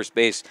over to first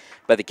base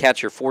by the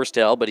catcher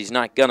Forstel, but he's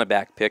not going to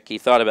back pick. He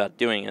thought about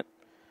doing it.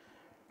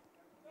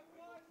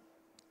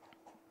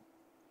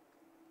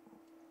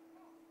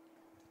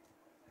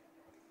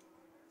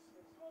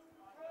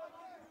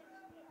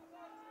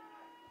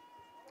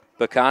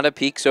 Bacata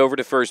peeks over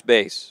to first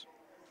base.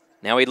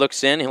 Now he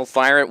looks in. He'll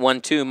fire at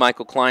 1-2.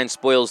 Michael Klein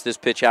spoils this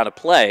pitch out of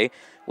play.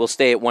 Will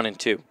stay at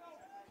 1-2.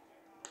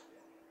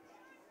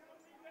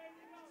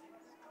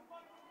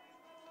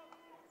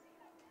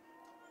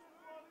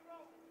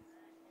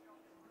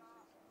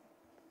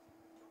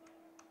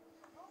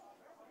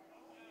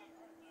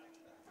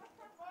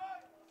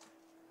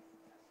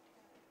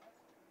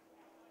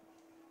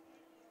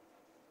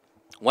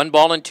 One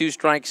ball and 2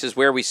 strikes is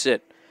where we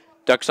sit.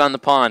 Ducks on the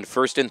pond.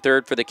 First and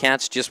third for the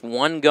Cats. Just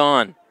one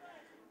gone.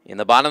 In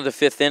the bottom of the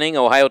 5th inning,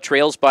 Ohio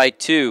trails by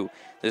 2.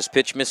 This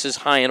pitch misses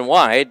high and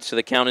wide, so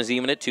the count is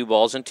even at 2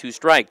 balls and 2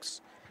 strikes.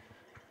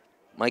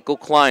 Michael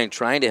Klein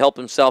trying to help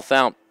himself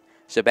out.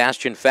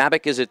 Sebastian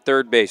Fabic is at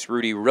third base.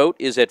 Rudy Rote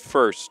is at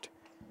first.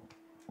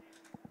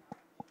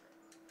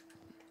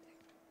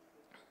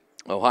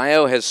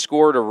 Ohio has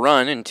scored a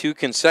run in 2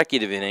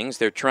 consecutive innings.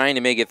 They're trying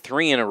to make it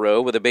 3 in a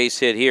row with a base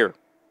hit here.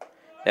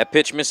 That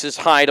pitch misses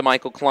high to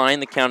Michael Klein.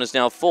 The count is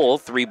now full,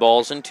 3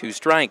 balls and 2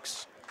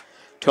 strikes.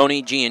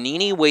 Tony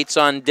Giannini waits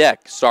on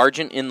deck.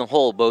 Sargent in the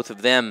hole, both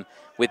of them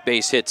with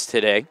base hits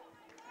today.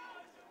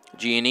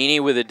 Giannini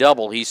with a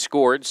double. He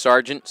scored.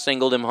 Sargent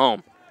singled him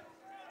home.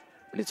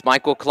 And it's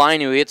Michael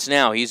Klein who hits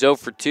now. He's 0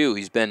 for 2.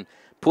 He's been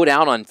put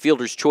out on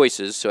fielder's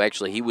choices, so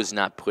actually he was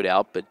not put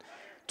out, but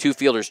 2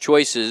 fielder's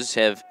choices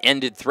have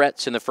ended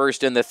threats in the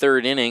 1st and the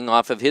 3rd inning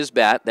off of his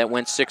bat. That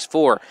went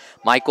 6-4.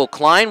 Michael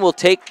Klein will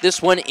take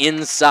this one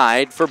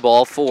inside for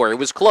ball 4. It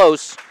was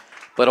close,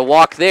 but a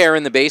walk there,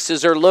 and the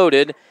bases are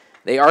loaded.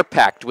 They are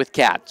packed with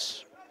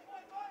Cats.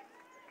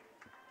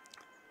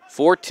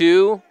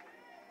 4-2,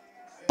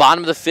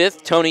 bottom of the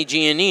 5th, Tony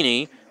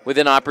Giannini with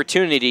an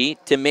opportunity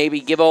to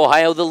maybe give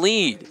Ohio the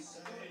lead.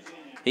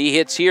 He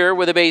hits here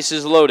with the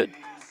bases loaded.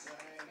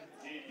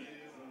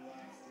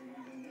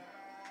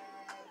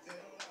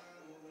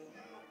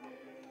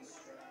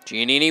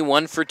 Giannini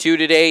 1 for 2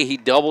 today. He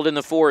doubled in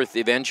the 4th,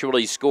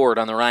 eventually scored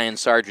on the Ryan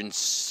Sargent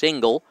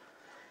single.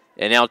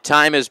 And now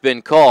time has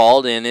been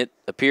called, and it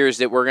appears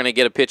that we're going to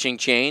get a pitching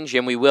change,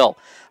 and we will.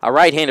 A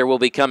right-hander will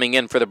be coming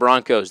in for the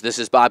Broncos. This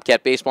is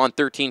Bobcat Baseball on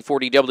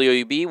 1340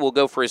 WAB. We'll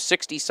go for a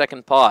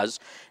 60-second pause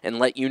and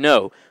let you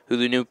know who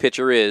the new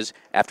pitcher is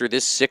after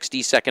this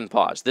 60-second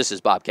pause. This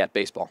is Bobcat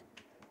Baseball.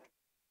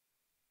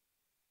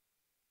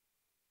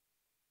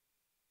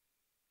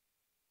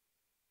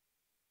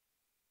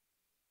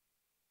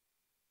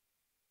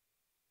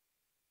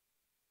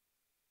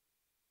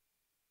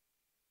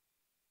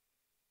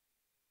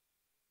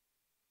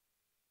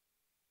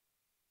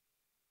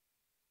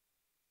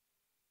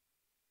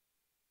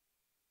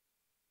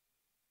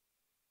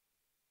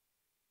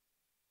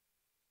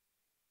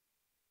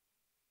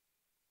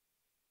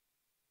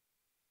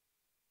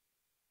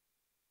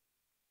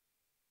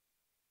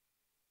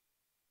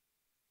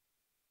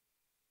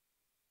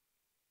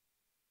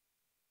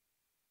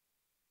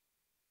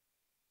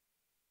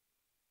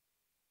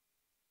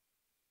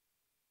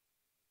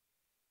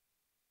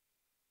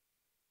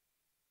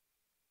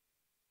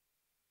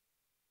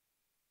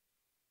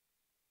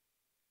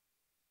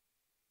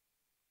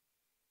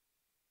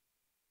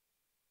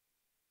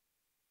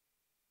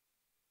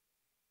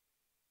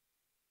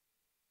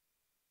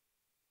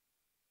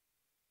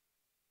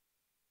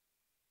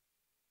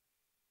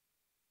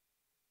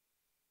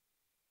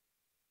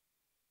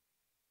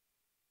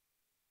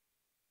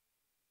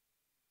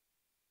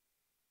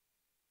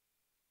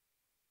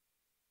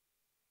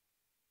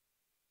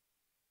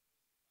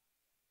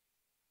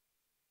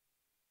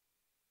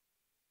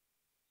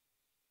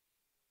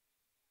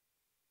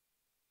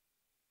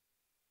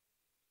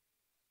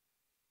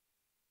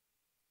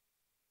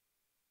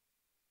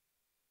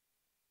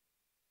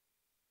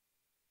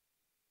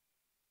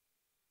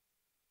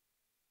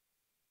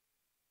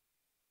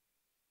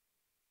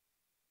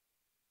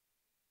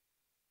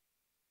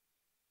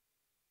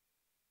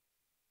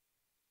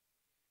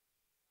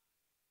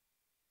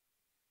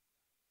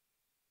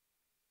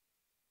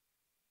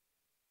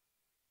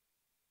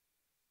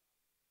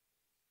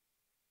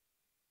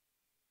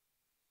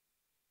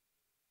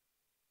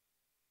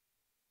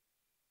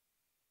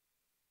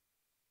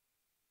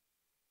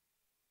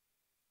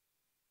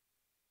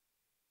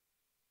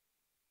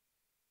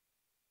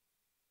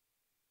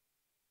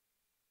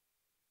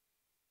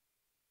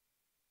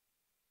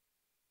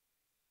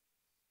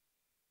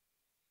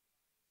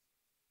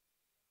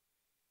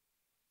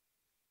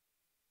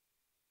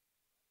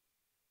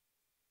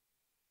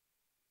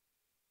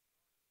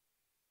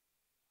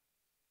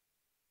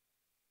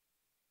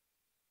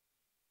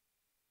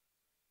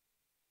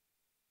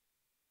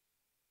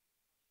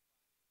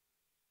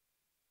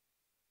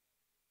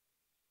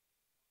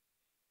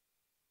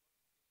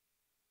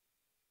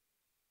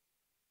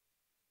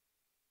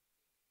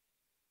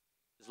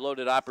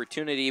 Loaded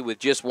opportunity with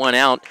just 1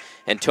 out,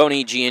 and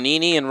Tony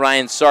Giannini and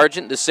Ryan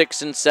Sargent, the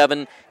 6 and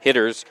 7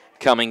 hitters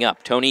coming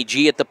up. Tony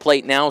G at the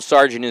plate now.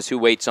 Sargent is who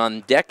waits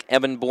on deck.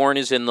 Evan Bourne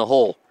is in the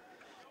hole.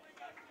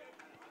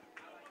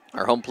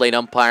 Our home plate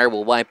umpire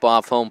will wipe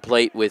off home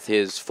plate with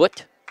his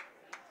foot.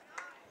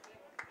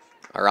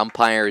 Our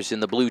umpire is in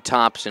the blue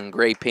tops and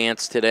gray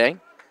pants today.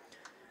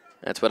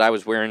 That's what I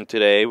was wearing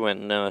today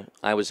when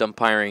I was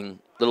umpiring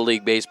Little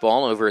League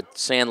Baseball over at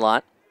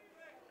Sandlot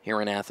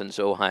here in Athens,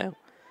 Ohio.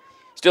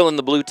 Still in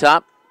the blue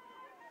top.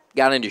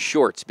 Got into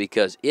shorts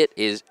because it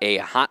is a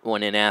hot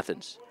one in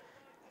Athens.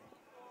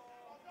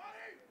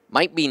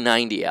 Might be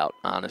 90 out,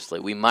 honestly.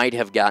 We might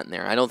have gotten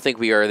there. I don't think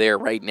we are there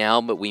right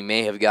now, but we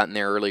may have gotten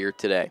there earlier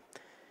today.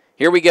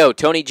 Here we go.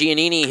 Tony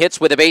Giannini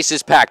hits with the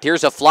bases packed.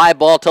 Here's a fly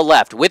ball to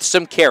left with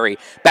some carry.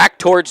 Back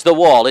towards the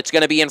wall. It's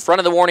going to be in front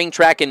of the warning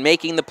track, and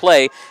making the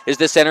play is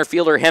the center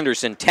fielder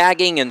Henderson.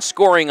 Tagging and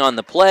scoring on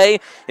the play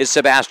is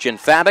Sebastian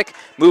Fabic.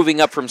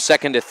 Moving up from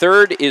second to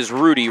third is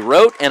Rudy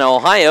Rote, and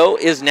Ohio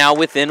is now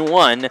within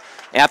one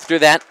after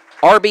that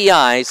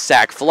RBI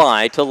sac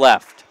fly to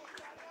left.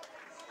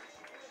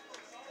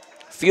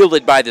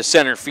 Fielded by the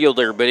center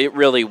fielder, but it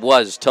really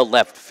was to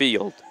left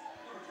field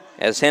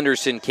as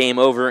Henderson came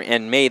over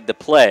and made the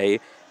play,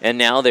 and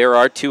now there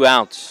are 2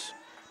 outs.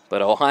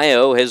 But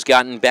Ohio has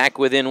gotten back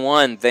within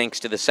one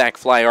thanks to the sac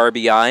fly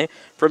RBI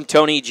from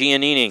Tony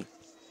Giannini.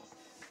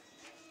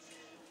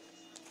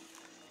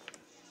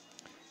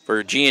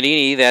 For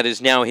Giannini, that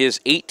is now his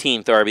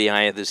 18th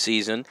RBI of the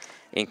season,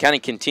 and kind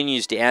of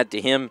continues to add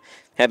to him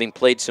having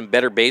played some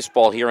better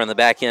baseball here on the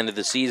back end of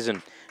the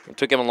season. It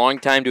took him a long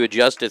time to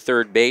adjust to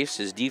third base.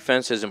 His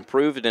defense has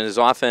improved, and his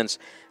offense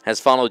has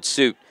followed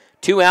suit.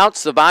 2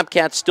 outs, the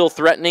Bobcats still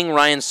threatening.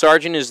 Ryan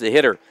Sargent is the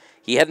hitter.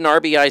 He had an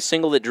RBI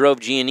single that drove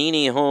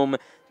Giannini home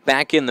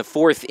back in the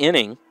 4th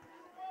inning.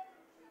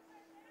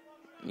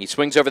 He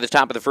swings over the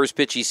top of the first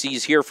pitch he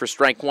sees here for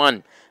strike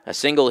 1. A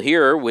single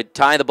here would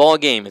tie the ball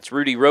game. It's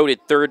Rudy Rote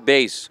at third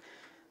base.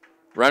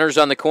 Runners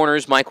on the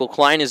corners. Michael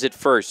Klein is at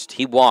first.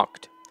 He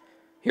walked.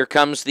 Here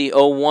comes the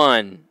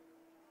 0-1.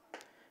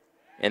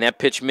 And that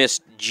pitch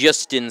missed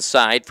just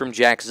inside from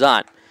Jack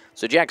Zott.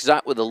 So Jack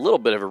Zott with a little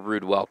bit of a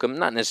rude welcome.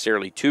 Not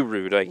necessarily too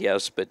rude, I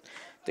guess, but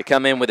to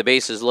come in with the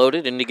bases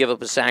loaded and to give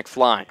up a sac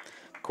fly.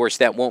 Of course,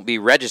 that won't be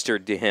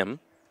registered to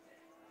him.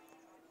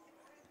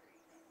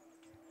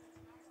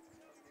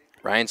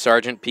 Ryan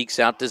Sargent peeks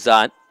out to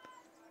Zott.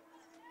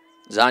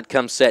 Zott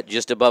comes set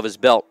just above his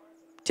belt.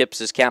 Tips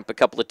his cap a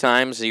couple of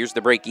times. Here's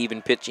the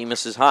break-even pitch. He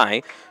misses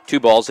high. 2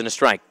 balls and a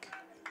strike.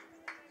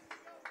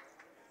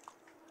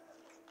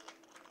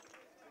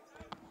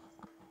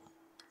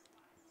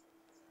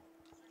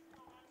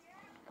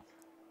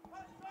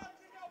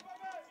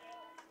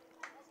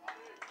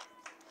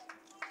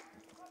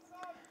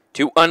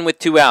 Two on with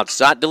 2 outs.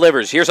 Zott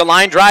delivers. Here's a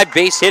line drive,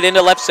 base hit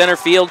into left center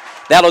field.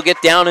 That'll get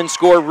down and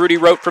score Rudy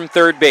Rote from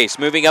third base.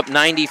 Moving up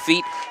 90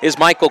 feet is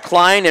Michael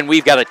Klein, and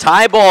we've got a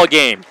tie ball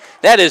game.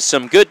 That is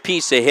some good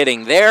piece of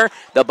hitting there.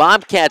 The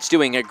Bobcats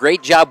doing a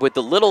great job with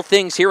the little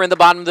things here in the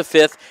bottom of the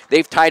 5th.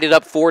 They've tied it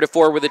up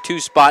 4-4 with a 2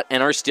 spot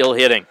and are still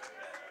hitting.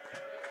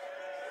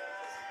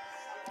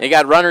 They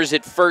got runners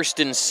at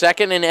first and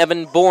second, and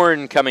Evan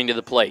Bourne coming to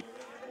the plate.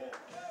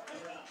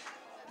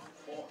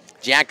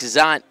 Jack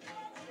Zott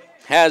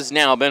has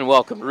now been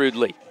welcomed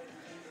rudely.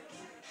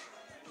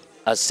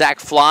 A sac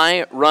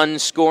fly, run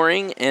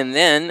scoring, and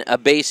then a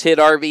base hit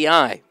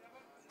RBI.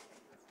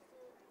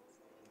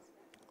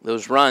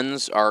 Those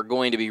runs are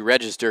going to be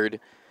registered.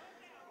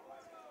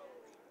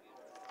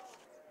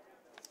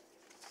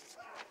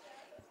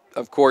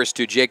 Of course,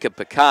 to Jacob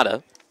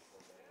Picada.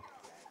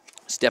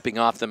 Stepping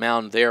off the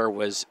mound there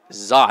was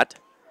Zott.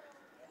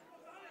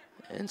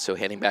 And so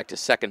heading back to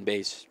second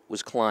base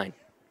was Klein.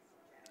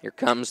 Here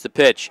comes the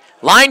pitch.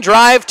 Line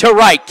drive to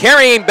right,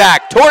 carrying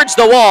back towards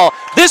the wall.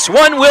 This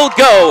one will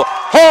go.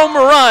 Home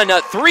run,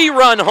 a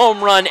 3-run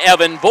home run,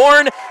 Evan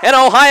Bourne. And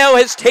Ohio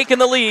has taken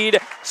the lead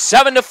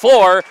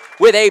 7-4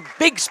 with a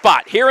big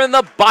spot here in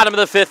the bottom of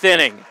the 5th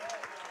inning.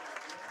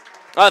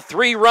 A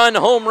 3-run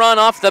home run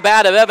off the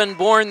bat of Evan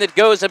Bourne that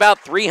goes about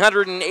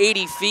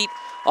 380 feet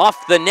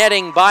off the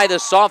netting by the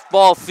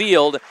softball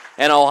field.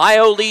 And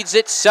Ohio leads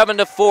it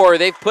 7-4.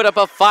 They've put up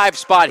a 5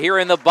 spot here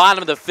in the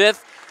bottom of the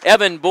 5th.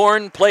 Evan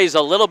Bourne plays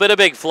a little bit of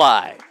big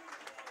fly.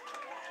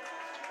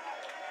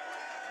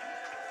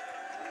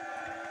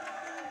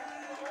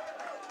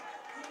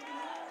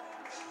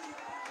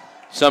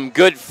 Some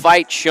good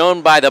fight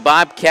shown by the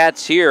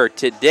Bobcats here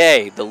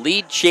today. The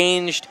lead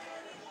changed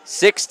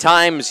 6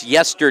 times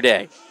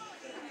yesterday.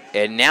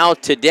 And now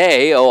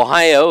today,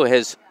 Ohio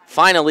has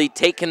finally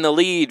taken the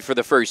lead for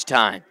the first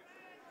time.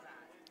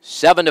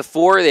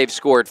 7-4, they've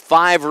scored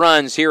 5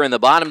 runs here in the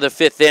bottom of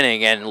the 5th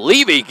inning, and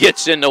Levy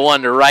gets into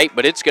one to right,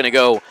 but it's going to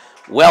go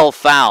well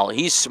foul.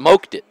 He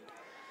smoked it.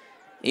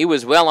 He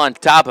was well on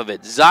top of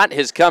it. Zott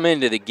has come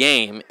into the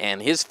game,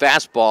 and his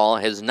fastball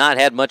has not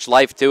had much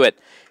life to it,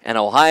 and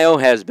Ohio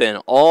has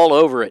been all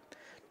over it.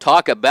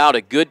 Talk about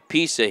a good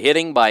piece of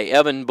hitting by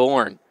Evan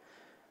Bourne.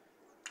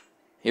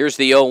 Here's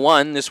the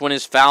 0-1. This one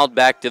is fouled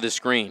back to the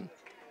screen.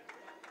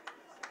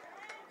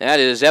 That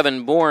is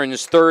Evan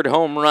Bourne's 3rd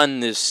home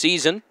run this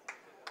season.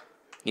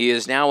 He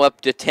is now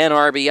up to 10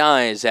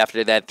 RBIs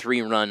after that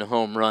 3-run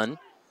home run.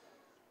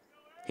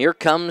 Here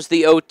comes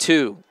the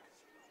 0-2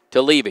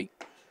 to Levy.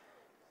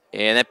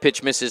 And that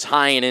pitch misses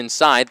high and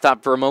inside.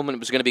 Thought for a moment it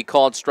was going to be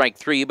called strike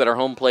 3, but our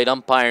home plate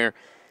umpire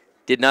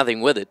did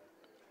nothing with it.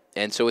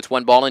 And so it's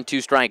 1 ball and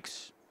 2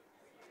 strikes.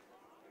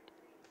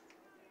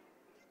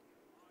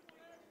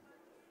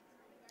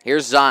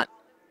 Here's Zott.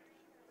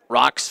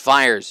 Rocks,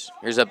 fires.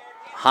 Here's a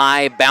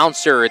high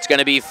bouncer. It's going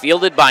to be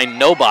fielded by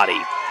nobody.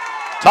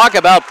 Talk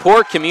about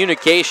poor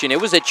communication.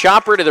 It was a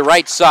chopper to the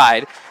right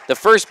side. The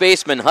first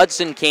baseman,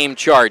 Hudson, came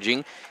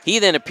charging. He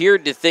then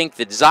appeared to think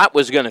that Zott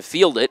was going to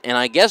field it, and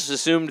I guess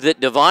assumed that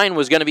Devine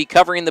was going to be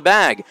covering the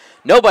bag.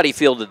 Nobody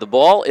fielded the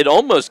ball. It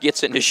almost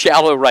gets into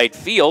shallow right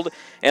field,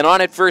 and on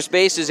at first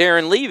base is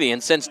Aaron Levy.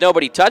 And since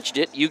nobody touched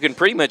it, you can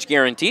pretty much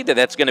guarantee that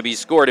that's going to be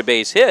scored a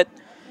base hit,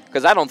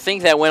 because I don't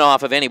think that went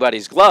off of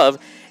anybody's glove.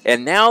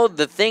 And now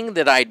the thing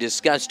that I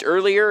discussed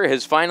earlier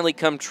has finally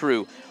come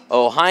true.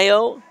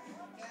 Ohio,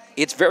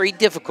 it's very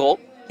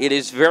difficult. It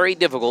is very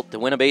difficult to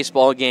win a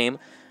baseball game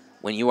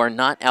when you are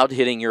not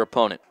out-hitting your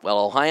opponent. Well,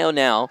 Ohio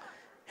now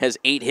has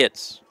 8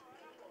 hits.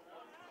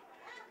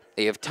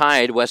 They have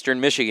tied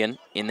Western Michigan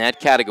in that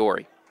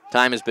category.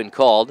 Time has been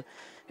called,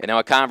 and now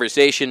a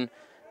conversation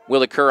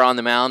will occur on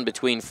the mound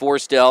between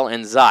Forstell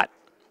and Zott.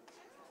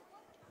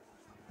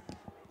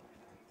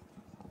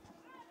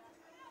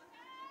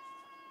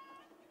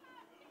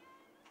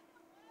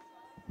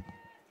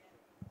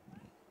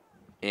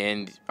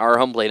 And our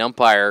home plate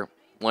umpire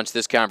wants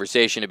this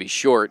conversation to be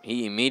short.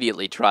 He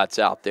immediately trots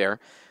out there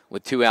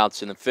with 2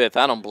 outs in the 5th.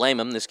 I don't blame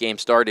him. This game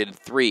started at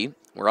 3.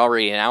 We're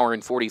already an hour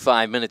and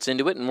 45 minutes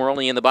into it, and we're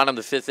only in the bottom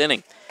of the 5th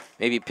inning.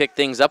 Maybe pick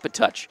things up a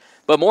touch.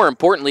 But more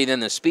importantly than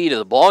the speed of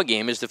the ball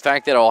game is the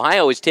fact that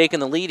Ohio has taken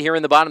the lead here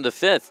in the bottom of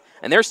the 5th,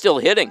 and they're still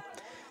hitting.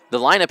 The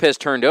lineup has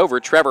turned over.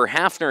 Trevor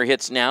Hafner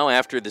hits now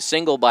after the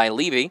single by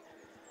Levy.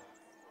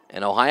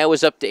 And Ohio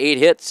is up to 8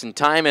 hits, and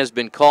time has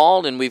been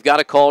called, and we've got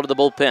a call to the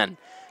bullpen.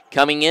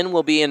 Coming in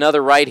will be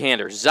another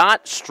right-hander.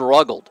 Zott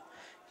struggled.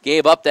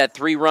 Gave up that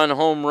 3-run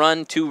home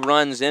run. 2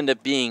 runs end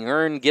up being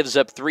earned. Gives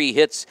up 3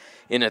 hits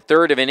in a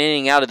third of an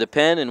inning out of the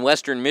pen, and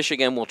Western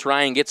Michigan will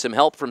try and get some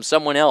help from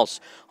someone else.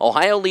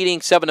 Ohio leading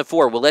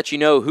 7-4. We'll let you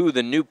know who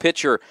the new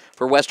pitcher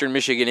for Western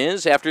Michigan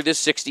is after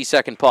this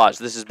 60-second pause.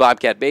 This is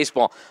Bobcat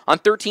Baseball on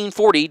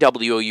 1340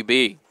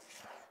 WOUB.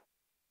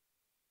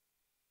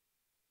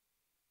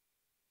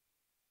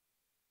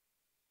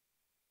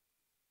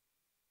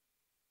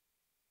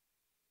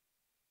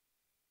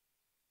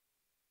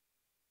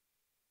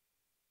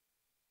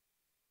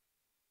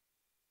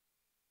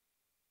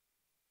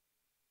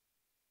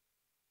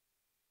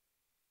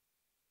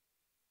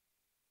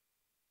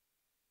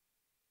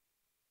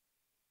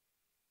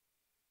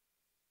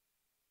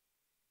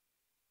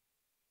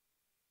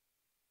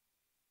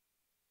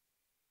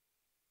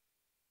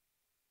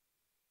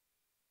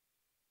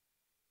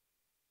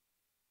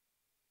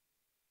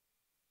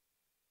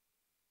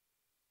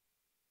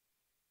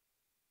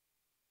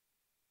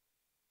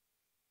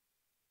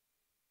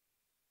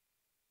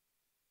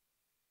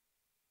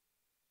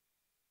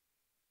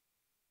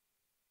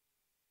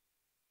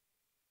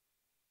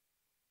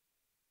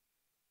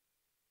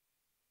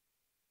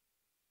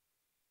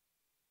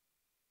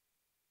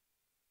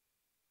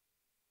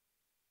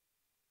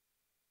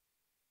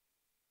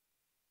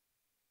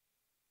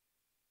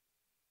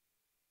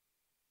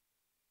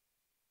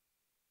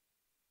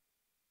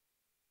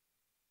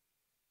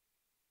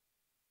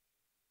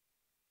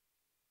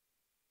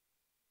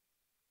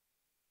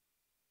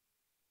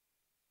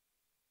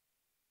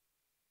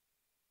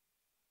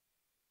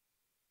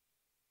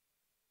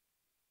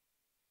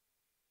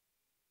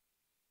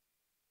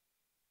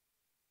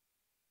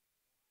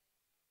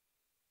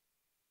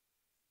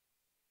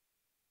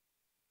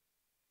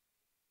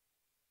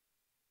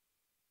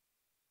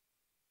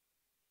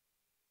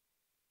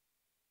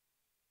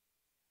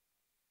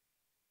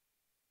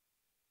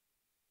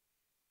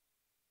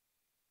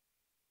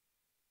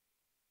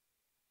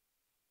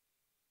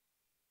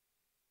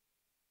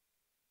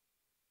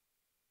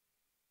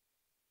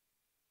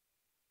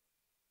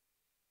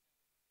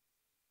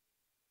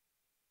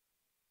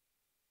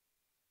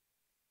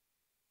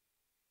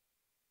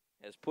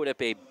 Has put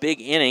up a big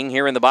inning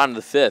here in the bottom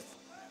of the 5th.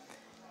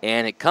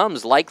 And it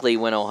comes likely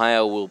when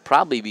Ohio will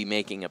probably be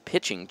making a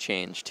pitching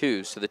change,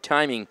 too. So the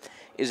timing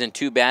isn't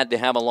too bad to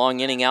have a long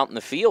inning out in the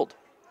field.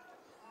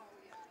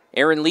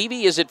 Aaron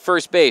Levy is at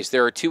first base.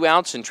 There are 2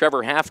 outs, and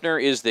Trevor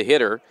Hafner is the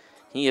hitter.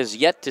 He has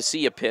yet to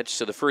see a pitch,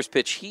 so the first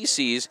pitch he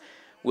sees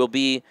will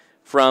be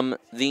from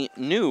the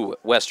new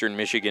Western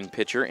Michigan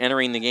pitcher.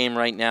 Entering the game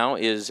right now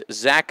is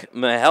Zach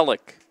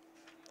Mihelic.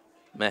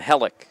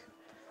 Mihelic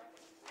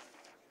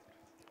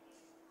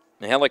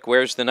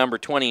wears the number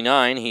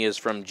 29. He is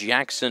from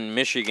Jackson,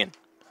 Michigan.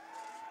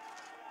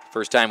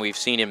 First time we've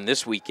seen him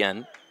this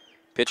weekend.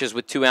 Pitches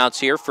with 2 outs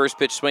here. First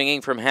pitch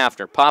swinging from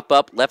Hafner. Pop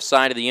up, left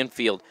side of the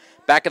infield.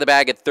 Back of the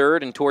bag at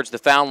third and towards the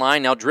foul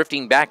line. Now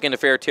drifting back into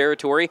fair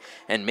territory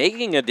and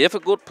making a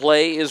difficult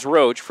play is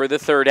Roach for the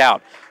 3rd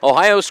out.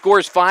 Ohio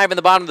scores 5 in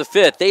the bottom of the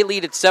 5th. They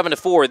lead at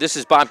 7-4. This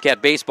is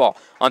Bobcat Baseball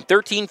on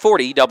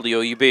 1340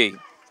 WOUB.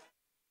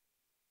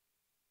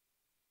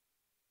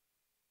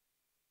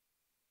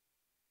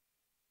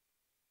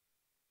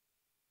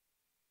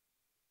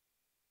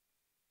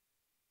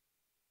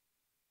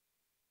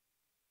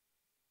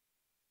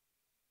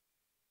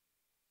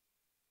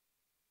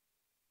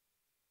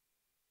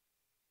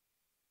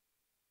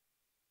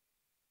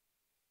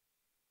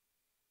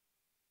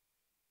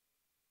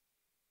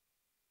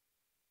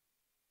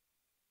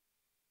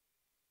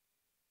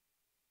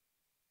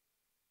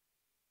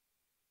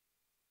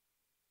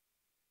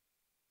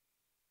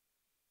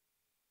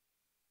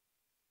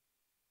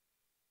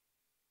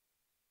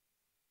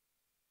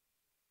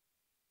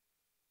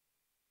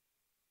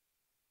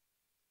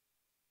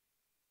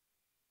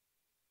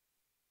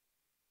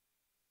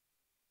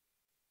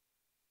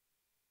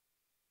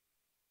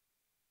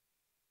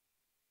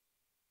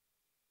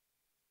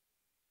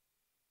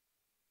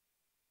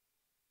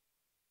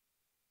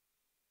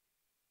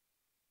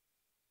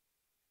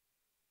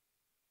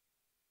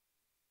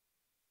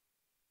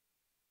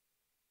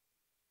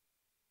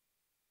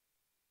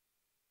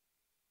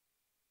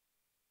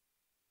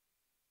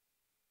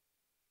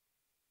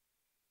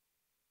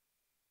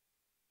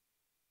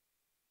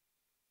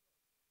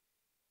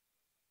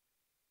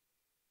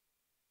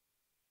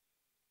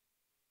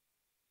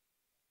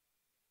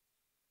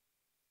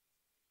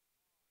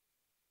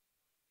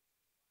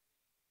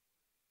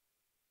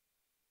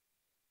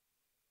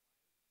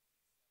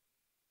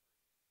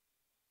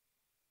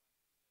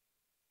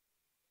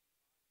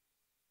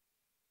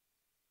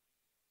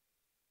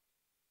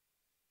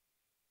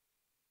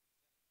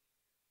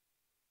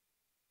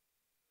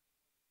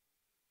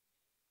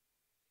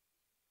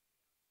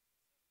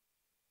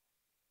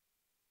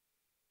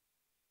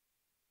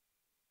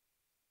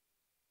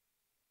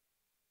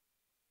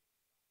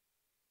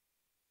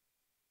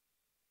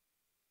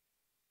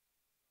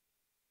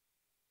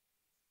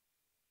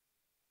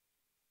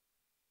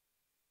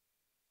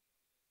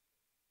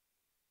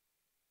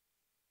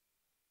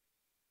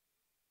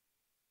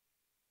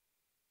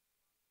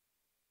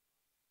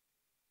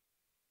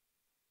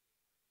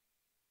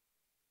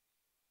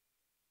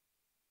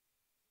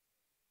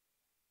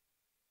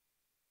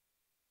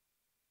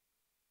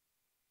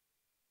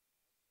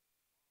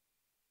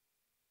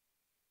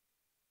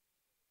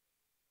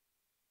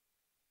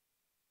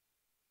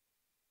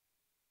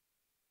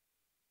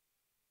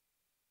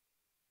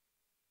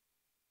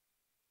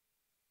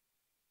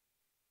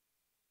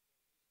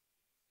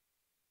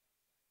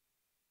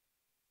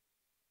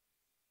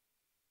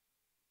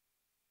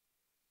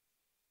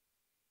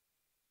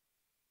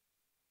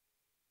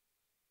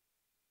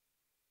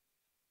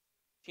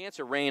 Chance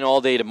of rain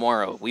all day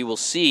tomorrow. We will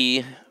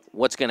see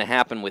what's going to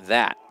happen with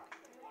that.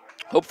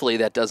 Hopefully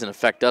that doesn't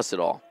affect us at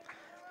all.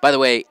 By the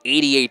way,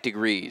 88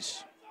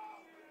 degrees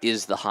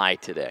is the high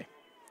today.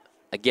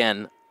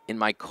 Again, in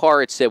my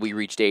car it said we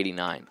reached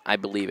 89. I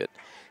believe it.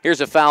 Here's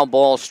a foul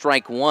ball,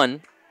 strike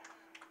one.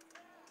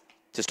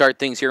 To start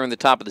things here in the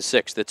top of the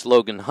sixth, it's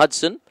Logan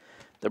Hudson,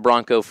 the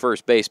Bronco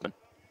first baseman.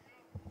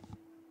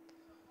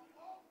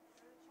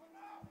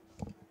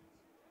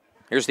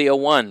 Here's the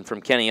 0-1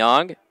 from Kenny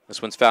Ogg.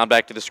 This one's fouled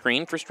back to the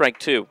screen for strike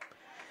two.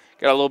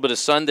 Got a little bit of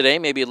sun today,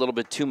 maybe a little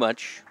bit too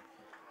much.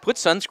 Put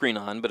sunscreen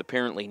on, but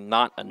apparently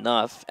not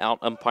enough. Out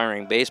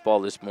umpiring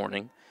baseball this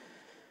morning.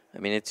 I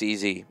mean, it's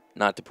easy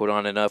not to put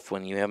on enough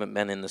when you haven't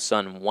been in the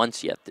sun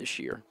once yet this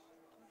year.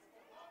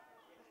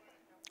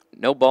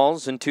 No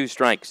balls and 2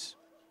 strikes.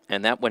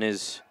 And that one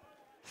is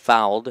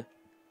fouled.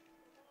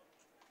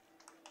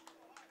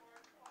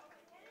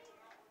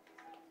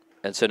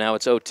 And so now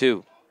it's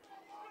 0-2.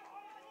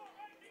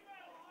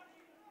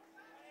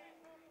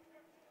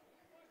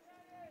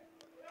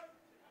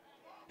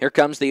 Here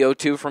comes the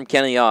 0-2 from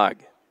Kenny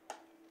Ogg.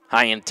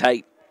 High and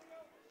tight.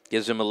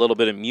 Gives him a little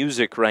bit of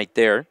music right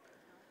there. A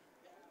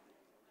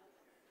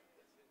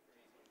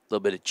little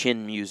bit of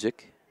chin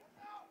music.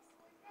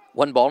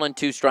 1 ball and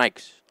 2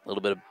 strikes. A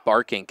little bit of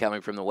barking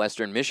coming from the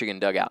Western Michigan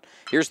dugout.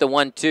 Here's the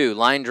 1-2.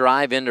 Line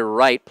drive into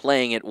right,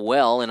 playing it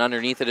well, and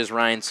underneath it is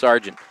Ryan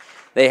Sargent.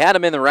 They had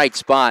him in the right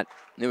spot.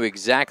 Knew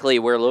exactly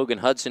where Logan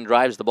Hudson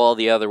drives the ball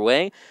the other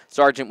way.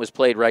 Sargent was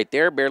played right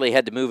there. Barely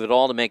had to move at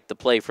all to make the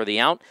play for the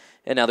out.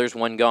 And now there's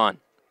 1 gone.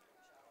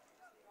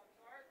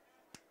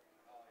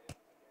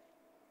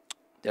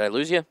 Did I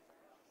lose you?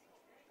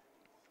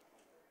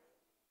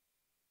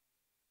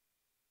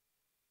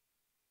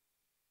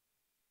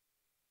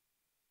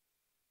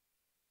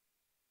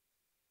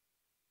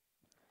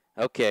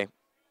 Okay.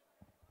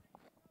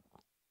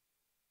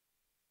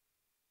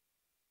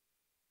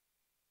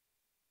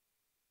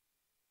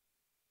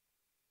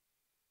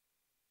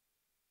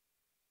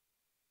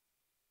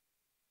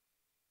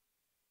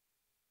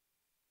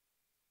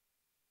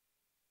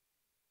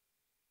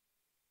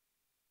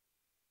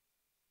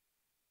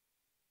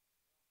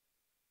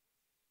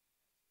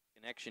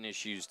 Connection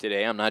issues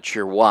today. I'm not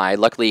sure why.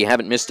 Luckily, you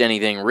haven't missed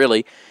anything,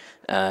 really.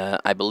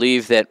 I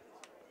believe that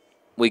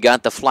we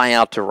got the fly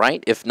out to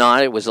right. If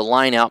not, it was a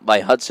line out by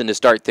Hudson to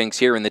start things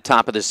here in the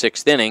top of the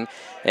 6th inning.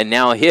 And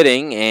now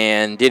hitting,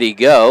 and did he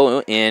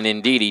go? And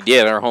indeed he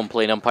did. Our home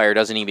plate umpire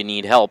doesn't even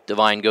need help.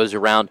 Devine goes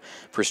around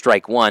for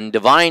strike 1.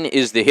 Devine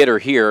is the hitter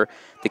here.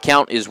 The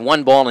count is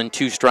 1 ball and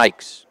 2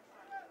 strikes.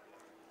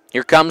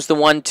 Here comes the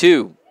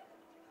 1-2.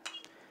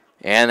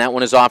 And that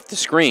one is off the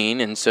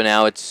screen, and so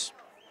now it's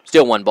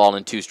still 1 ball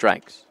and 2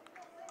 strikes.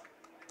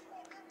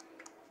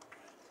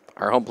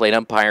 Our home plate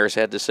umpires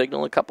had to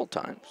signal a couple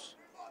times.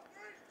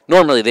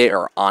 Normally they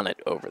are on it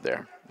over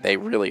there. They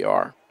really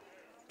are.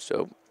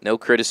 So no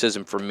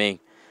criticism from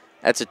me.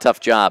 That's a tough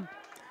job.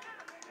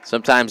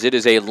 Sometimes it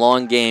is a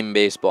long game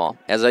baseball.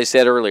 As I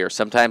said earlier,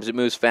 sometimes it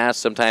moves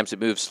fast, sometimes it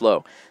moves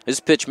slow. This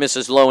pitch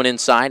misses low and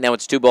inside. Now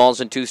it's 2 balls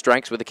and 2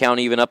 strikes with the count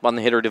even up on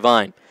the hitter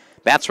Devine.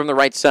 Bats from the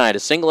right side. A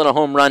single and a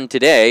home run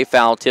today.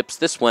 Foul tips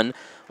this one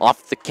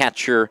off the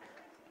catcher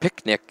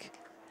Picnic,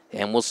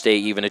 and we'll stay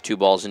even at 2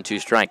 balls and 2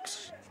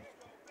 strikes.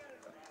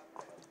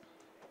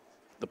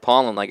 The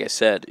pollen, like I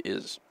said,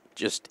 is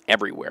just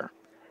everywhere.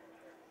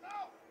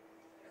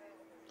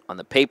 On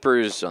the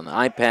papers, on the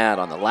iPad,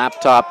 on the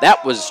laptop.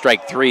 That was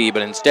strike 3,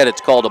 but instead it's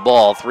called a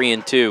ball,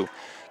 3-2.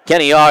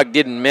 Kenny Ogg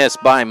didn't miss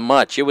by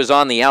much. It was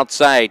on the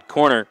outside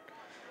corner,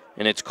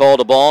 and it's called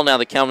a ball. Now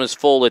the count is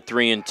full at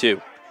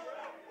 3-2.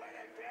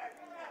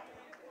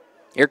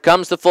 Here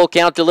comes the full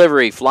count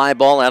delivery. Fly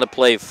ball out of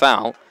play,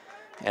 foul.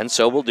 And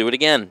so we'll do it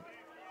again.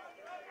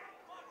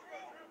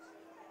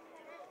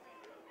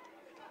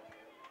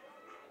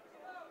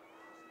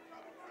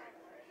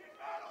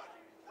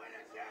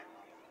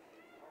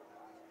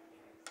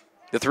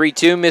 The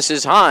 3-2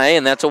 misses high,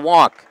 and that's a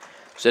walk.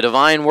 So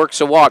Devine works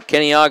a walk.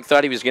 Kenny Ogg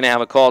thought he was going to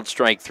have a called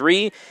strike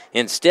 3.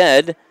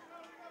 Instead,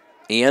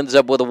 he ends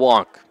up with a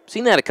walk.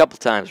 Seen that a couple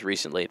times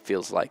recently, it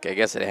feels like. I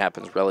guess it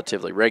happens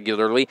relatively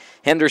regularly.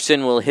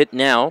 Henderson will hit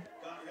now.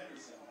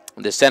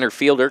 The center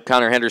fielder,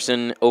 Connor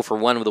Henderson, 0 for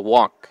 1 with a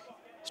walk.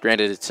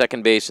 Stranded at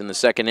second base in the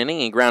 2nd inning.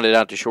 He grounded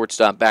out to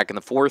shortstop back in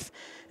the 4th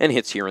and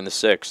hits here in the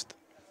 6th.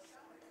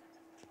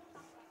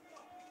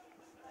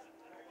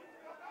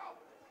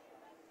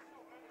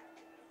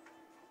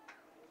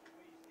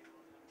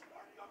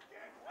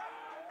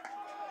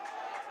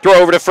 Throw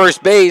over to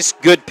first base.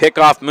 Good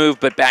pickoff move,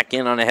 but back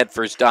in on a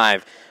head-first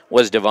dive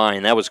was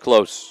Devine. That was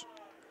close.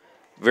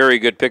 Very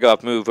good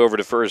pickoff move over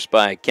to first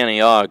by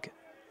Kenny Ogg.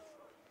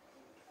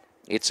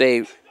 It's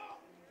a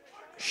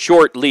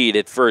short lead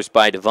at first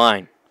by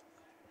Devine.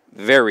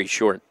 Very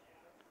short.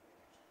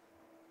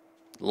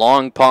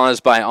 Long pause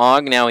by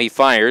Ogg. Now he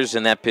fires,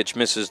 and that pitch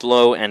misses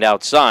low and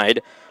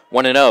outside.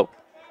 1-0.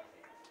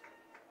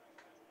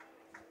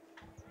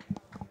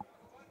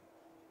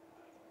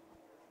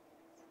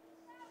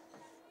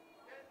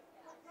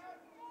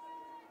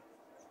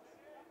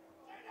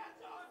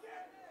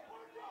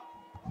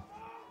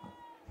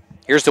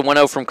 Here's the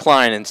 1-0 from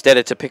Klein. Instead,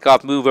 it's a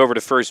pickoff move over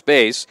to first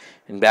base.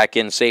 And back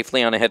in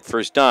safely on a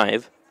head-first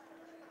dive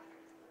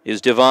is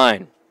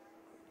Devine.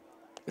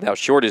 With how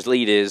short his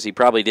lead is, he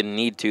probably didn't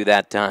need to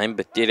that time,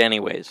 but did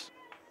anyways.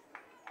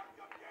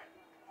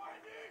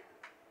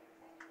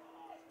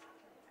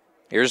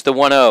 Here's the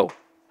 1-0.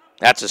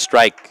 That's a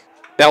strike.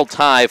 Belt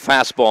high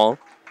fastball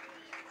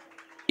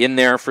in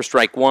there for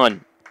strike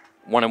one.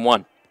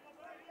 1-1.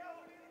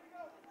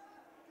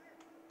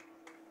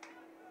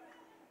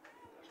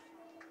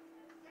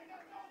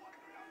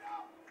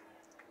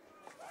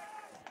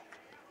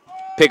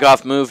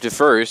 Pickoff move to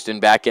first, and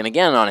back in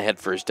again on a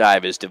head-first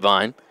dive is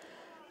Devine.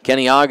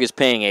 Kenny Ogg is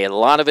paying a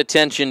lot of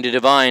attention to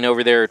Devine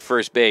over there at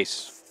first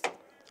base.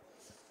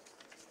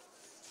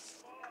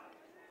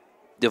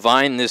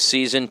 Devine this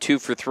season 2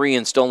 for 3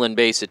 in stolen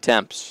base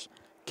attempts.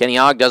 Kenny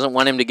Ogg doesn't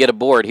want him to get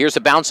aboard. Here's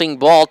a bouncing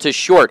ball to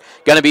short.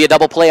 Going to be a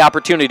double play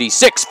opportunity.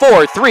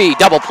 6-4-3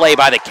 double play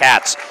by the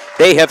Cats.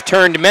 They have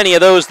turned many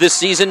of those this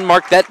season.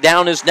 Mark that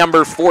down as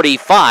number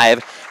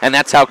 45. And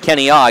that's how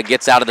Kenny Ogg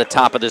gets out of the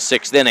top of the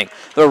 6th inning.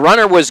 The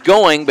runner was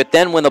going, but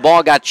then when the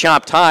ball got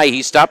chopped high,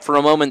 he stopped for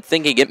a moment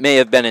thinking it may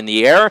have been in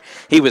the air.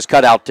 He was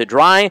cut out to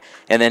dry,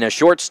 and then a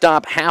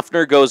shortstop,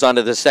 Hafner, goes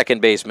onto the second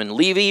baseman.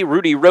 Levy,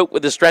 Rudy Rote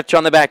with a stretch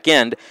on the back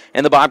end,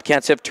 and the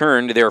Bobcats have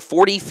turned their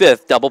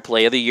 45th double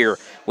play of the year.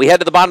 We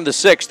head to the bottom of the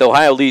 6th.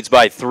 Ohio leads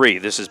by 3.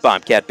 This is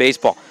Bobcat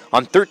Baseball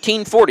on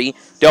 1340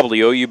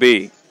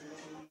 WOUB.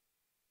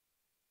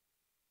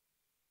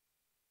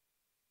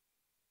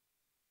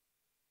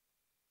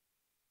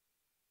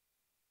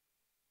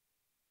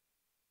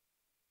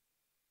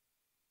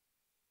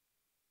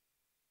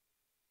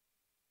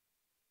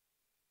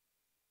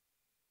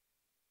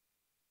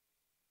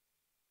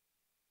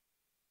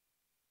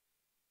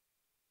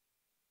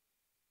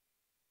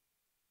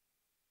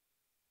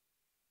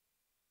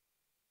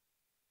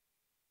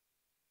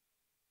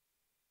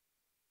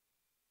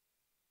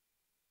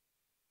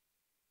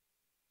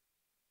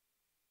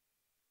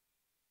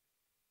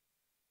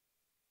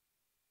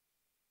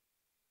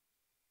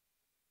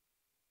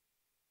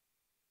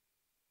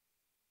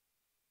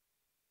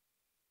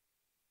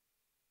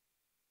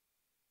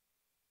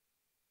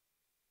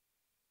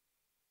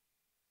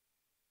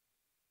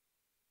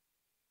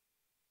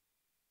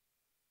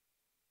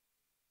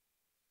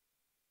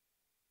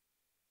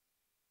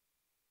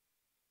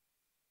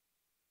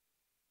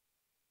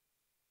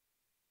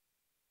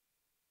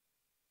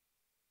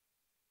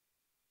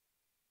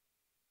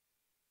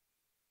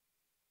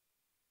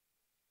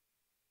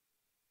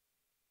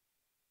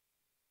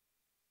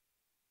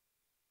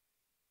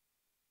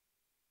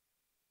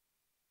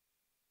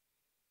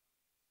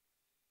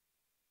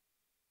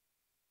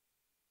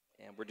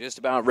 And we're just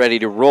about ready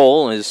to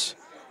roll as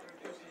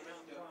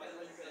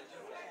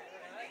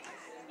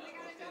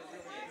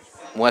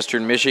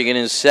Western Michigan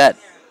is set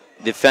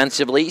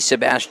defensively.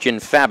 Sebastian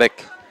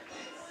Fabik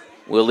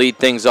will lead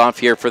things off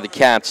here for the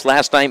Cats.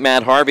 Last night,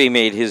 Matt Harvey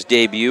made his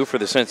debut for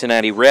the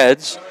Cincinnati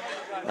Reds.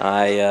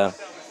 I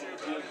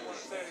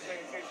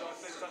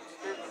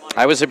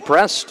was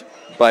impressed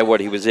by what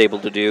he was able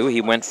to do.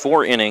 He went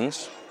 4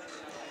 innings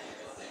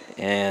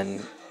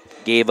and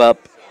gave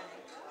up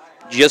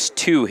just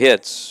 2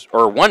 hits,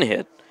 or 1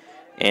 hit,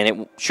 and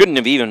it shouldn't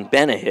have even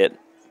been a hit,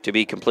 to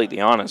be completely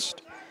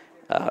honest,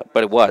 but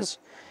it was.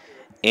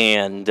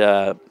 And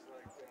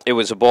it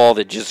was a ball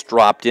that just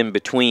dropped in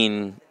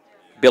between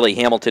Billy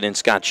Hamilton and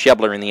Scott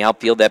Schebler in the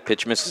outfield. That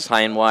pitch misses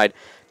high and wide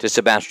to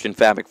Sebastian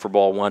Fabik for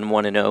ball 1,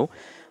 1-0.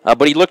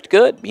 But he looked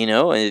good, you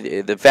know.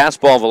 The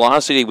fastball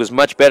velocity was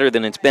much better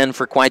than it's been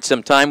for quite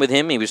some time with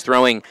him. He was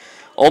throwing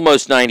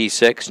almost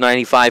 96.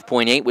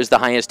 95.8 was the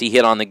highest he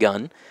hit on the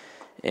gun.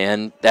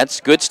 And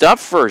that's good stuff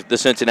for the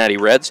Cincinnati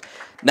Reds.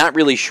 Not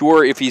really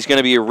sure if he's going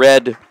to be a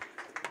Red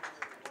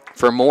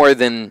for more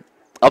than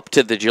up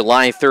to the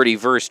July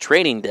 31st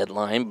trading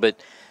deadline, but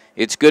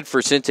it's good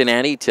for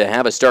Cincinnati to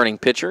have a starting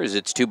pitcher, as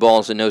it's 2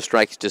 balls and no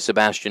strikes to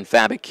Sebastian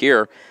Fabik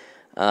here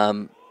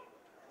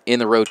in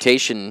the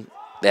rotation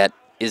that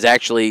is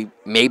actually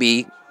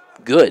maybe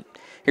good.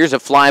 Here's a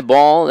fly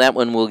ball. That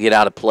one will get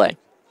out of play.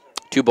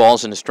 2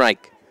 balls and a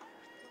strike.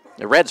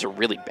 The Reds are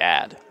really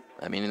bad.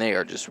 I mean, they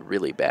are just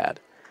really bad.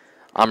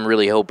 I'm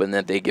really hoping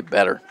that they get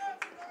better.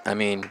 I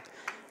mean,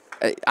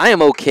 I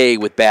am okay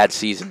with bad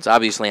seasons.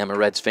 Obviously, I'm a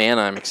Reds fan.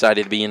 I'm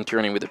excited to be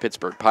interning with the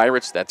Pittsburgh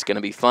Pirates. That's going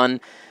to be fun.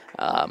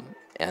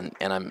 And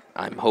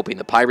I'm hoping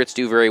the Pirates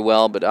do very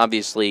well. But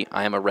obviously,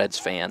 I am a Reds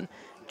fan,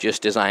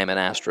 just as I am an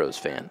Astros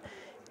fan.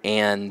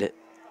 And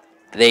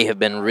they have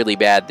been really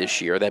bad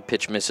this year. That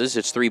pitch misses.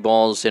 It's 3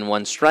 balls and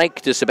 1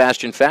 strike to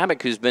Sebastian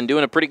Fabik, who's been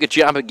doing a pretty good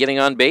job of getting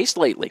on base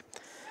lately.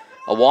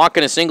 A walk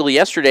and a single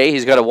yesterday.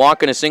 He's got a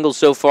walk and a single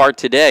so far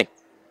today.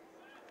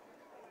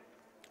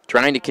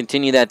 Trying to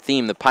continue that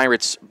theme. The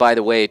Pirates, by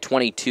the way,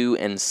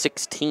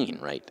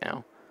 22-16 right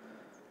now.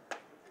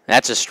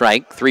 That's a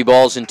strike. 3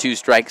 balls and 2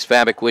 strikes.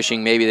 Fabik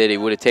wishing maybe that he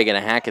would have taken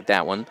a hack at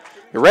that one.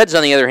 The Reds,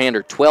 on the other hand,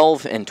 are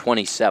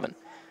 12-27.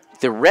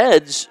 The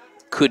Reds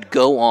could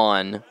go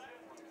on.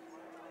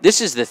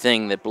 This is the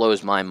thing that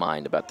blows my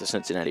mind about the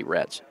Cincinnati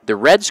Reds. The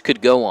Reds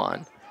could go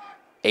on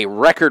a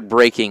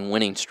record-breaking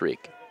winning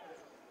streak.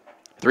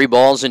 3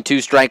 balls and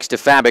 2 strikes to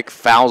Fabic.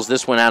 Fouls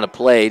this one out of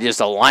play. Just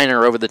a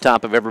liner over the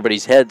top of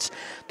everybody's heads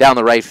down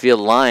the right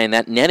field line.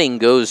 That netting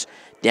goes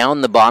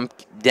down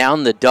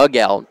the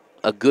dugout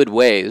a good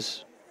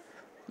ways,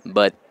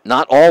 but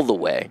not all the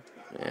way.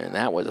 And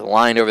that was a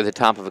line over the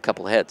top of a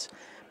couple heads.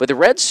 But the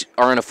Reds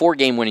are on a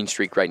 4-game winning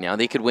streak right now.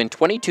 They could win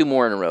 22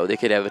 more in a row. They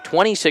could have a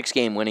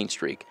 26-game winning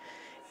streak.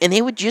 And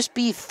they would just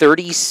be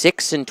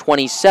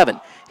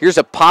 36-27. Here's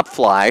a pop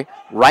fly,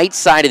 right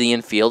side of the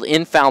infield,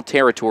 in foul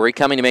territory.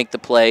 Coming to make the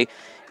play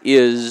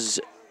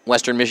is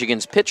Western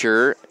Michigan's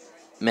pitcher,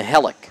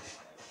 Mihalik.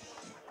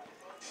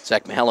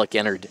 Zach Mihalik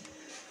entered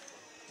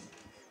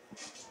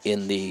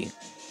in the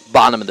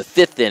bottom of the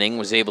 5th inning,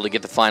 was able to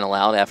get the final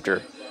out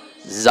after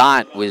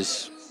Zott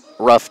was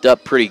roughed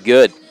up pretty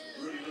good.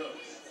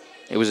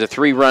 It was a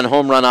 3-run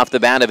home run off the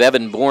bat of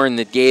Evan Bourne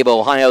that gave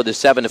Ohio the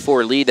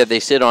 7-4 lead that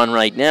they sit on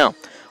right now.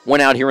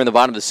 One out here in the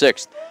bottom of the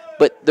 6th.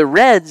 But the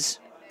Reds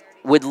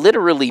would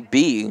literally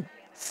be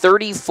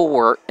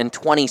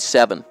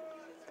 34-27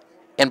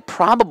 and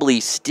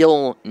probably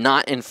still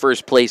not in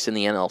first place in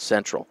the NL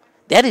Central.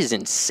 That is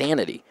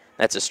insanity.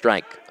 That's a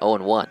strike,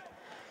 0-1.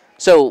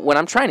 So what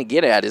I'm trying to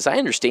get at is I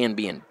understand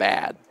being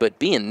bad, but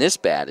being this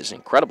bad is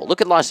incredible. Look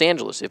at Los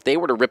Angeles. If they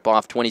were to rip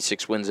off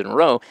 26 wins in a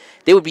row,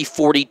 they would be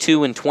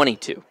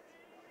 42-22.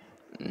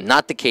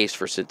 Not the case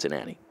for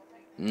Cincinnati.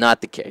 Not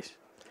the case.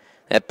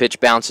 That pitch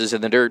bounces in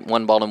the dirt,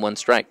 1 ball and 1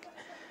 strike.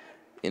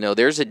 You know,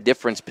 there's a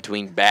difference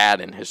between bad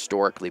and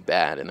historically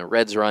bad, and the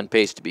Reds are on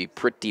pace to be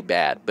pretty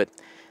bad. But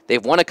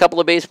they've won a couple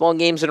of baseball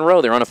games in a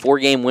row. They're on a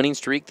 4-game winning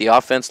streak. The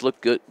offense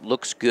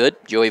looks good.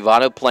 Joey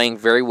Votto playing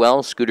very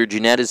well. Scooter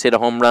Gennett has hit a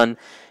home run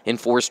in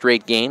 4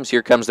 straight games.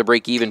 Here comes the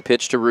break-even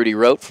pitch to Rudy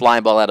Rote.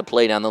 Fly ball out of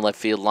play down the left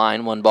field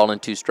line. 1 ball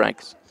and 2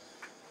 strikes.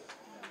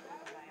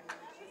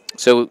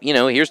 So, you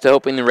know, here's to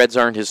hoping the Reds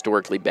aren't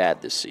historically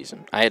bad this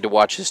season. I had to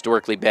watch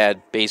historically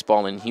bad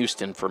baseball in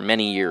Houston for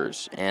many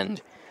years,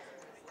 and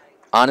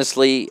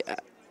honestly,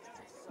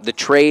 the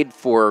trade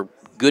for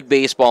good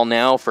baseball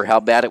now for how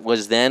bad it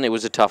was then, it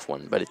was a tough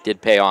one, but it did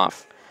pay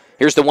off.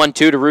 Here's the 1-2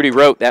 to Rudy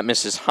Rote. That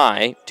misses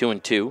high,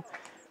 2-2.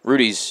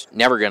 Rudy's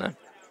never gonna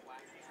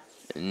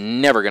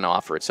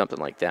offer it something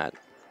like that.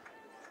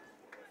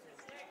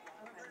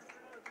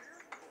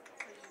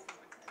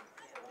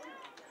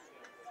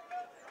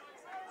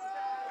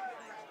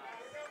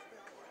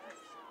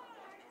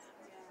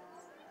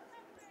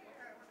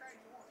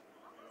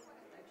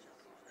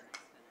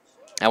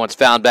 That one's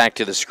fouled back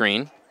to the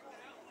screen.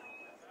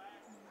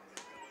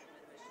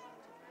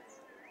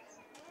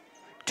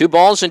 2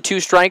 balls and 2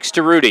 strikes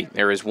to Rudy.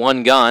 There is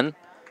 1 gone.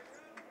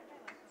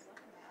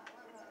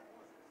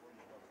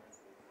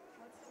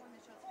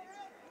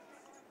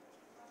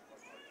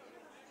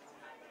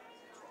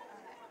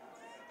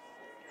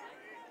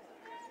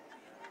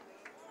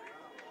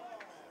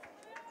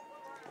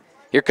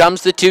 Here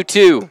comes the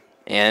 2-2,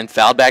 and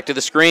fouled back to the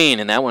screen,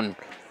 and that one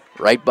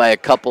right by a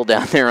couple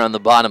down there on the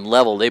bottom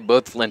level. They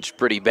both flinched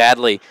pretty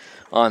badly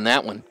on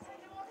that one.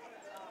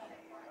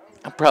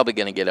 I'm probably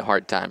going to get a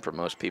hard time from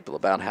most people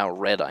about how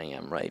red I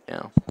am right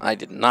now. I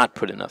did not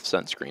put enough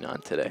sunscreen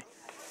on today.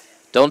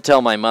 Don't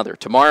tell my mother.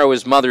 Tomorrow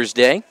is Mother's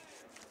Day.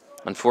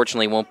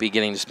 Unfortunately, won't be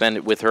getting to spend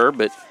it with her,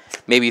 but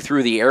maybe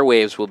through the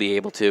airwaves we'll be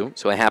able to.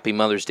 So a happy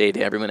Mother's Day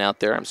to everyone out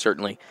there. I'm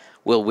certainly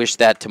will wish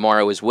that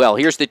tomorrow as well.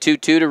 Here's the 2-2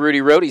 to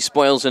Rudy Rote. He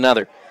spoils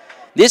another.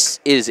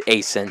 This is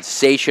a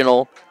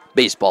sensational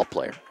baseball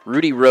player.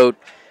 Rudy Rote,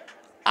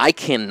 I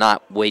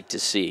cannot wait to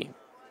see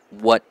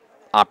what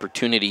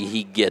opportunity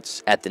he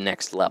gets at the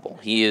next level.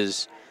 He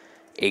is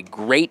a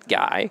great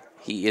guy.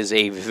 He is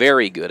a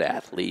very good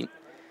athlete.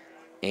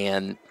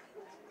 And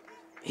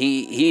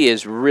he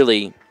is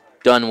really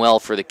done well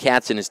for the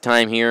Cats in his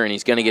time here, and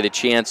he's going to get a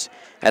chance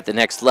at the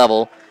next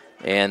level.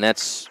 And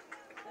that's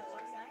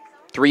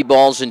 3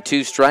 balls and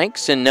 2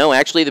 strikes. And no,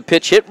 actually the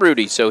pitch hit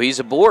Rudy, so he's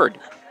aboard.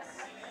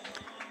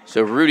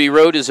 So Rudy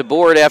Rote is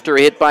aboard after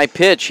a hit by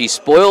pitch. He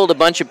spoiled a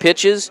bunch of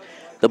pitches.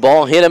 The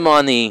ball hit him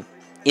on the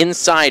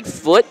inside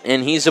foot,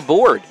 and he's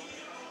aboard.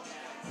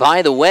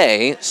 By the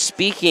way,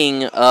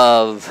 speaking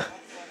of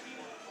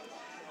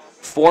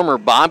former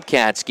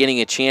Bobcats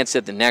getting a chance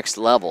at the next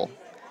level,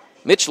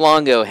 Mitch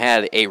Longo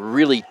had a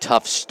really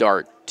tough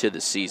start to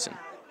the season.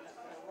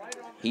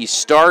 He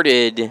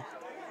started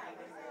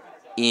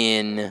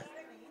in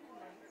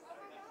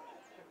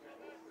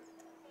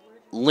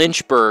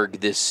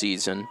Lynchburg this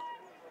season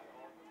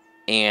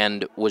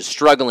and was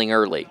struggling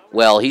early.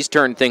 Well, he's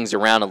turned things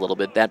around a little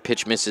bit. That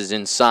pitch misses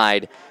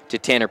inside to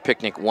Tanner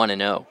Picnic,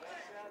 1-0.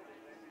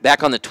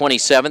 Back on the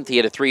 27th, he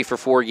had a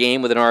 3-for-4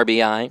 game with an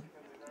RBI.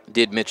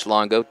 Did Mitch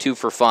Longo, 2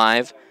 for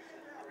 5,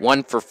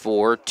 1 for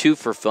 4, 2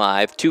 for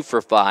 5, 2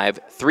 for 5,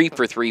 3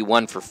 for 3,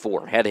 1 for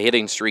 4. Had a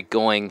hitting streak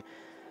going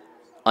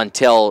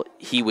until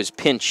he was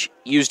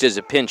used as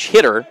a pinch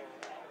hitter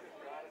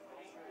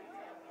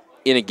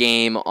in a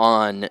game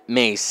on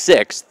May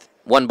 6th.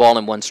 1 ball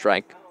and 1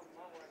 strike.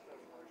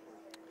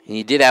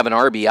 He did have an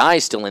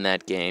RBI still in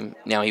that game.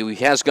 Now, he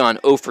has gone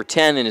 0 for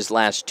 10 in his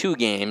last 2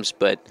 games,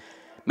 but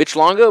Mitch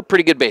Longo,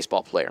 pretty good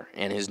baseball player,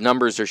 and his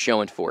numbers are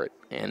showing for it.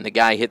 And the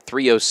guy hit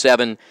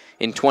 307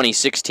 in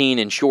 2016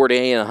 in short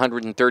A and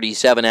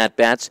 137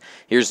 at-bats.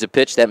 Here's the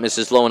pitch. That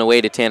misses low and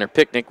away to Tanner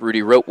Picnic.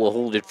 Rudy Rote will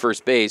hold at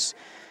first base,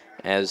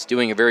 as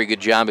doing a very good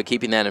job of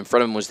keeping that in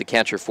front of him was the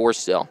catcher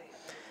Forstill.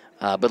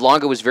 But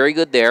Longo was very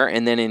good there.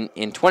 And then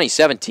in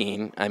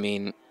 2017, I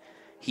mean,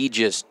 he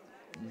just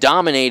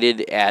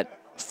dominated at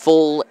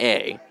full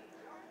A,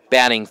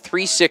 batting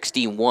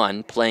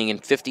 .361, playing in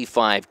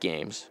 55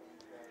 games.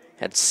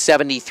 Had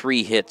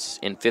 73 hits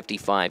in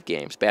 55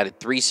 games, batted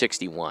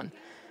 .361.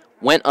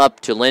 Went up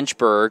to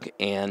Lynchburg,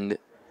 and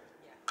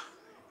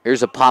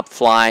here's a pop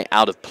fly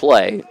out of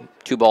play.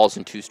 2 balls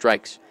and 2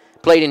 strikes.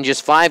 Played in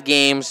just 5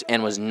 games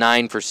and was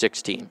 9 for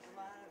 16.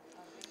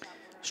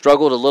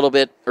 Struggled a little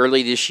bit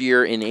early this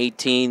year in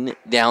 18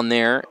 down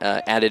there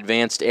at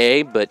Advanced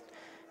A, but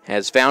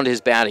has found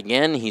his bat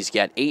again. He's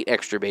got 8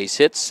 extra base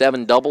hits,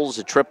 7 doubles,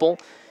 a triple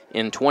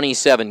in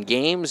 27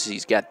 games.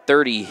 He's got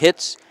 30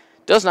 hits.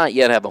 Does not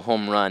yet have a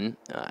home run.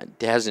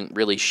 Hasn't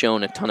really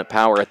shown a ton of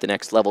power at the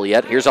next level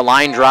yet. Here's a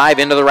line drive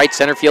into the right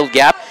center field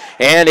gap,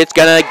 and it's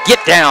going to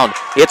get down.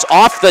 It's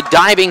off the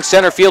diving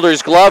center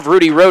fielder's glove.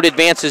 Rudy Rote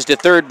advances to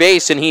third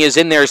base, and he is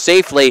in there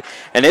safely.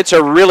 And it's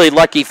a really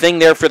lucky thing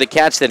there for the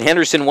Cats that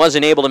Henderson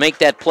wasn't able to make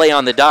that play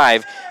on the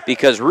dive,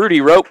 because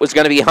Rudy Rote was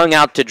going to be hung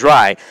out to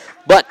dry.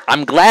 But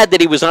I'm glad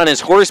that he was on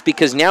his horse,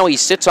 because now he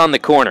sits on the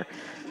corner.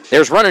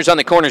 There's runners on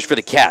the corners for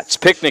the Cats.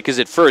 Picnic is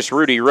at first.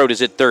 Rudy Rote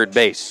is at third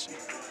base.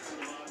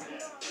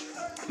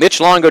 Mitch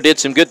Longo did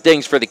some good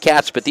things for the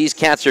Cats, but these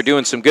Cats are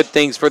doing some good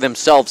things for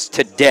themselves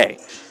today.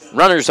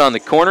 Runners on the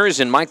corners,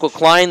 and Michael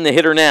Klein, the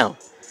hitter now.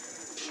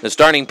 The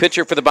starting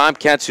pitcher for the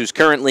Bobcats, who's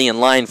currently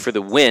in line for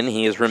the win.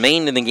 He has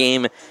remained in the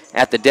game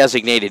at the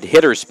designated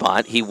hitter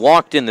spot. He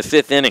walked in the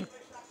 5th inning.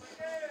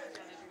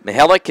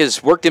 Mihelic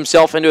has worked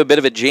himself into a bit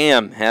of a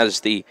jam,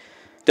 has the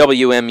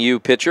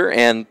WMU pitcher,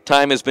 and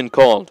time has been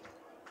called.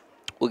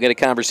 We'll get a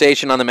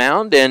conversation on the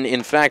mound, and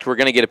in fact, we're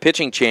going to get a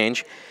pitching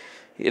change.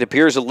 It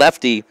appears a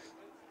lefty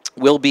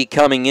will be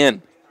coming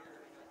in.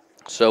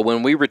 So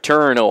when we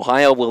return,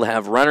 Ohio will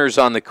have runners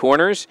on the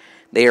corners.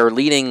 They are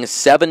leading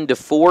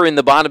 7-4 in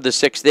the bottom of the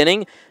 6th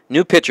inning.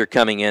 New pitcher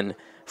coming in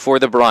for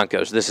the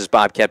Broncos. This is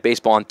Bobcat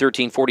Baseball on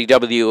 1340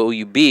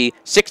 WOUB.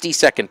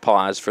 60-second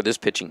pause for this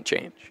pitching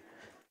change.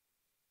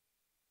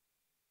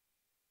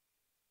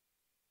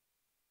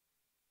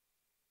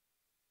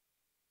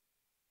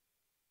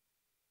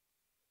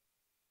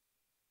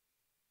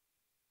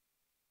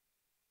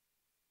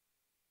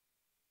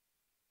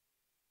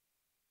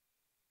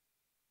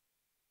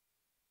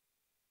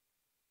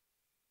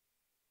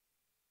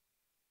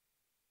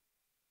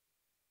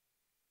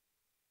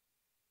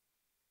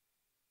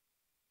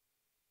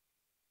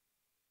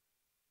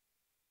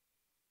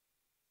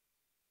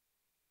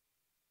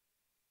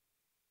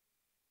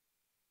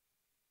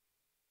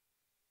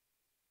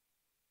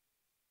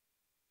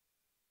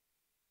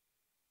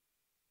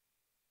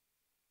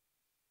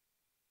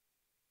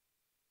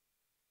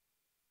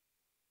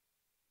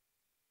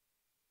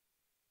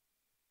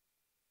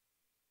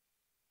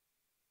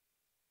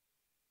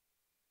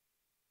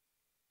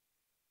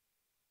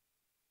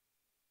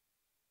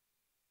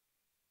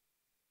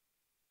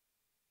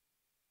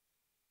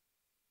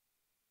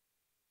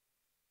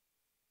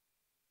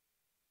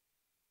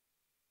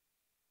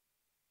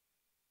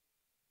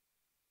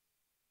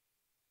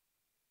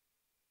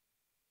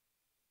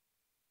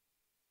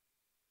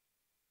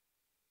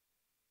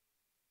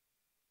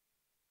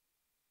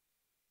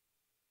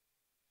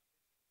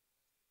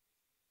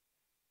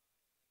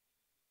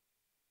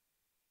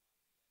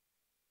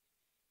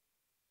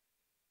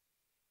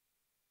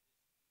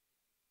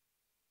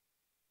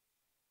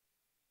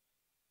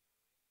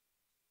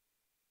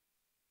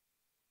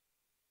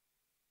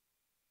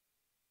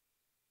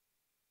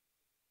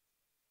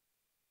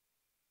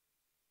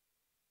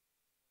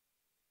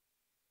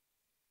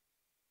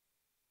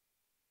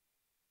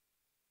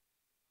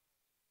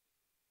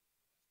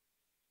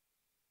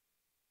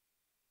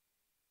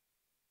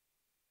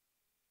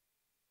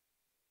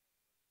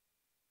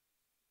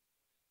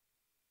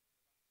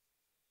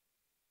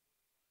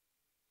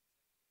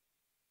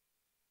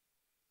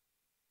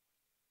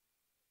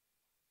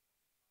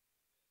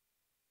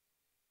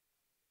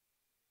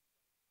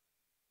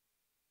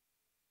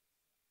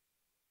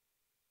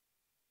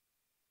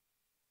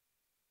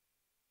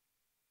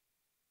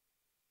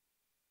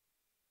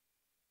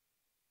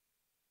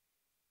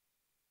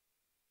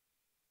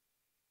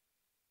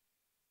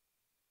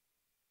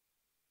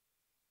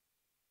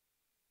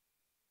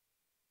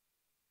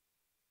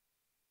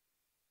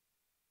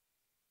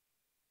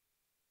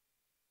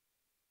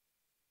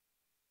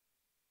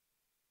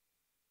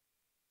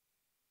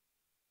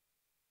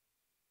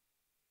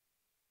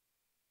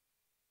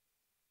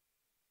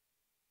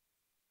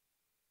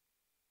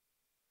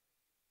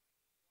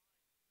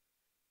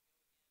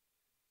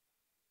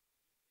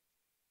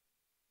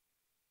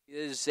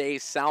 Is a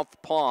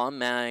southpaw.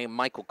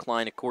 Michael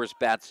Klein, of course,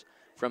 bats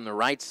from the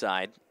right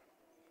side.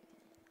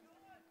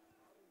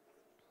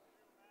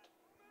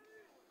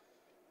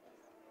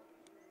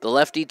 The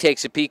lefty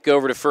takes a peek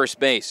over to first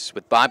base.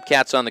 With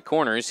Bobcats on the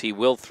corners, he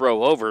will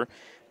throw over.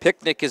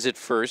 Picnic is at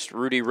first.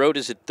 Rudy Rote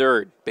is at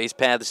third. Base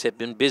paths have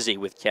been busy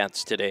with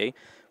Cats today.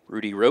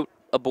 Rudy Rote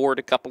aboard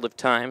a couple of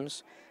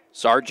times.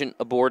 Sargent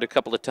aboard a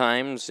couple of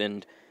times.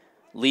 And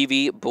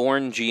Levy,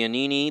 Bourne,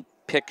 Giannini,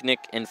 Picnic,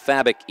 and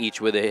Fabic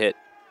each with a hit.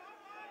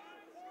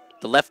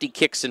 The lefty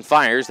kicks and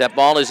fires. That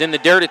ball is in the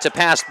dirt. It's a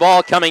passed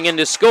ball. Coming in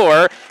to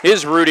score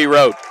is Rudy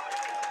Rote.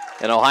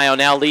 And Ohio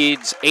now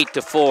leads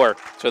 8-4.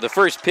 So the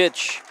first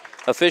pitch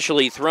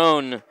officially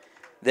thrown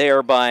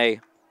there by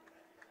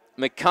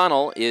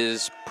McConnell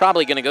is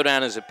probably going to go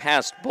down as a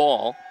passed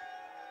ball.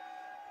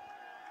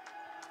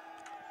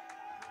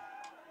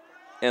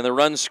 And the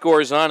run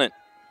scores on it.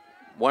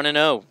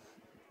 1-0.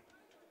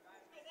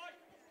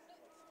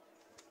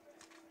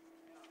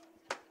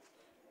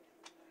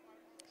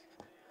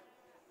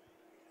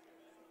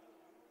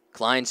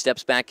 Klein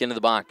steps back into the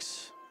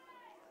box.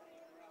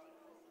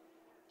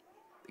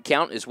 The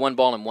count is 1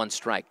 ball and 1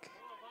 strike.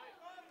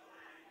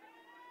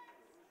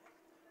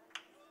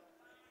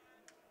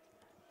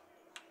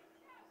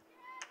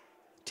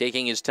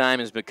 Taking his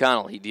time is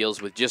McConnell. He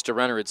deals with just a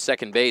runner at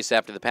second base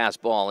after the pass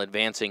ball.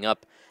 Advancing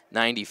up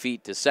 90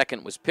 feet to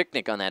second was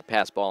Picnic on that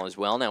pass ball as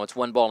well. Now it's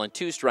 1 ball and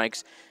 2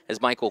 strikes as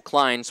Michael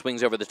Klein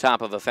swings over the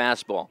top of a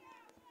fastball.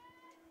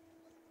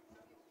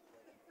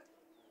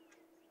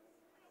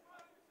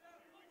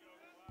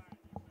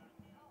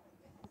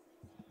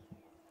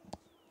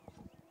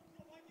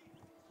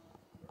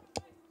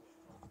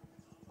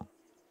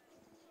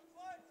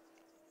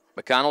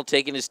 McConnell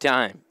taking his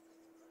time.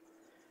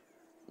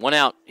 1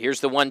 out.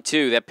 Here's the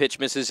 1-2. That pitch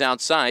misses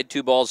outside.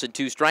 2 balls and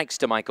 2 strikes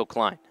to Michael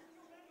Klein.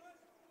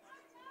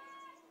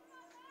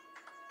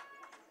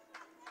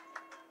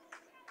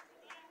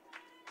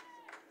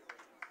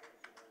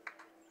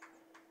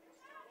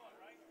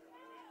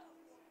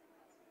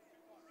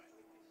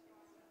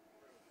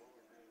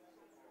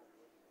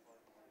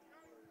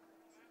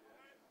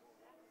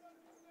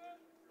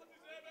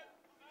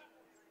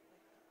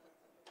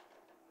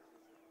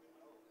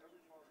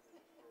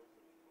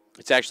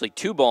 It's actually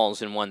 2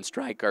 balls and 1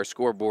 strike. Our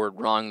scoreboard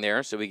wrong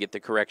there, so we get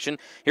the correction.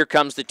 Here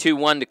comes the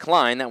 2-1 to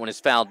Klein. That one is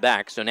fouled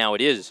back, so now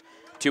it is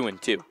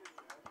 2-2.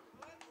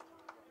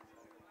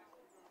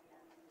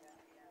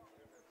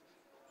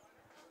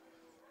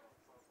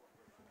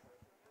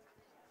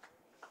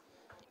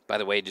 By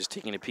the way, just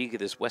taking a peek at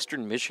this,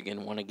 Western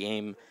Michigan won a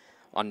game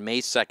on May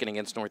 2nd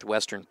against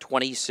Northwestern,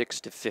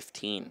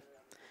 26-15.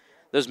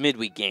 Those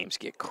midweek games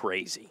get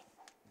crazy.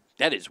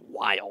 That is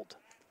wild.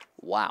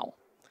 Wow.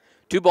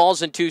 2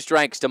 balls and 2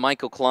 strikes to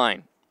Michael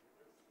Klein.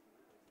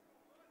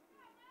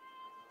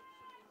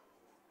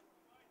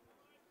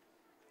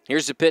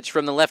 Here's the pitch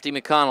from the lefty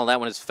McConnell. That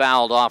one is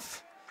fouled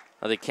off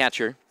of the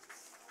catcher.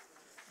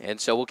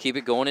 And so we'll keep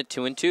it going at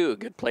 2-2.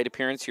 Good plate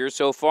appearance here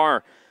so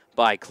far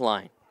by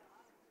Klein.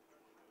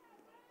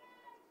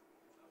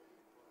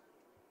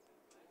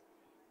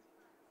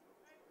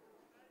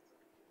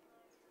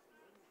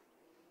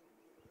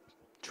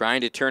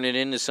 Trying to turn it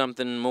into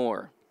something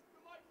more.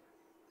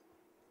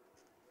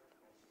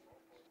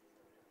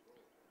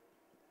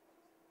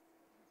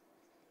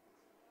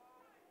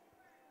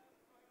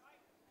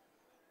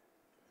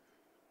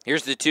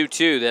 Here's the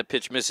 2-2. That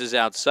pitch misses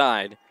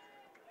outside.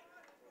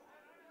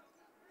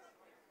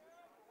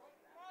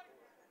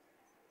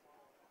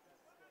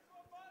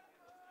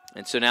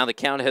 And so now the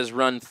count has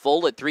run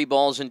full at 3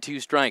 balls and 2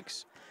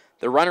 strikes.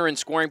 The runner in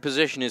scoring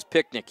position is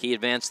Picnic. He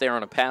advanced there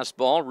on a pass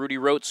ball. Rudy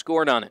Rote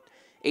scored on it.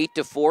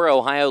 8-4,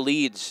 Ohio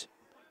leads.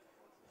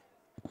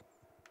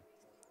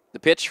 The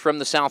pitch from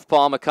the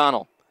southpaw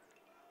McConnell.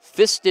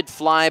 Fisted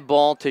fly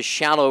ball to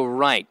shallow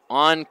right.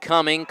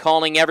 Oncoming,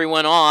 calling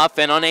everyone off,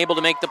 and unable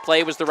to make the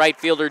play was the right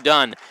fielder,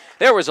 Dunn.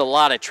 There was a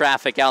lot of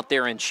traffic out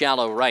there in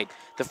shallow right.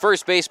 The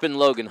first baseman,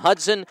 Logan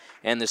Hudson,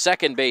 and the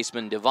second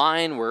baseman,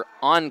 Devine, were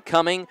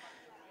oncoming.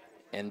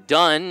 And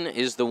Dunn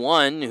is the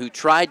one who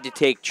tried to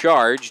take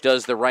charge,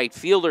 does the right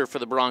fielder for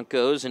the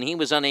Broncos, and he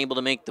was unable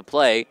to make the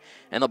play,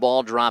 and the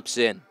ball drops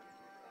in.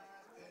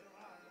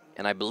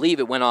 And I believe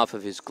it went off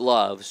of his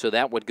glove, so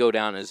that would go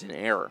down as an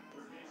error.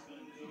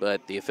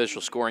 But the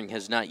official scoring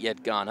has not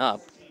yet gone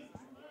up.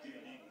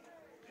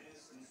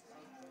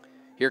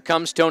 Here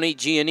comes Tony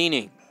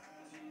Giannini.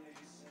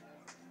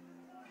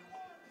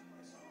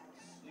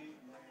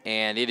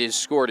 And it is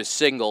scored a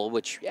single,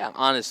 which, yeah,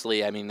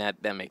 honestly, I mean,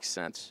 that makes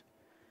sense.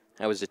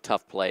 That was a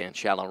tough play in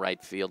shallow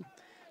right field.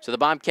 So the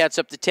Bobcats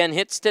up to 10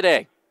 hits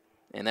today.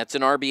 And that's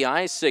an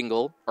RBI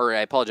single, or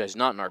I apologize,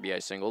 not an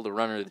RBI single. The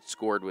runner that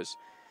scored was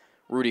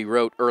Rudy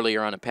Rote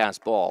earlier on a pass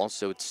ball,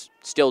 so it's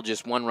still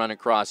just 1 run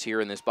across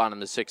here in this bottom of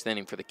the 6th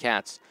inning for the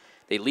Cats.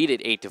 They lead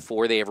it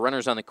 8-4. They have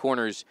runners on the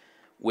corners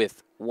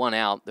with 1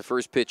 out. The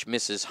first pitch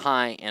misses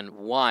high and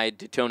wide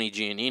to Tony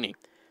Giannini.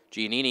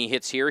 Giannini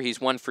hits here.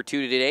 He's 1 for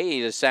 2 today.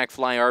 He's a sac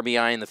fly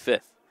RBI in the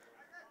 5th.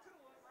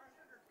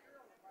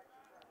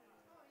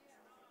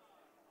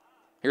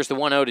 Here's the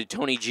 1-0 to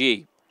Tony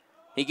G.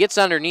 He gets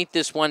underneath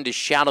this one to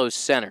shallow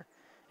center,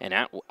 and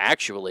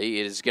actually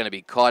it is going to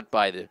be caught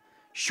by the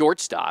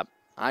shortstop.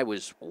 I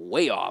was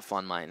way off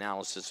on my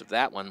analysis of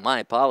that one. My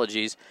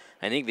apologies.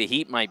 I think the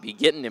heat might be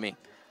getting to me.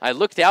 I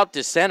looked out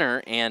to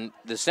center, and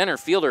the center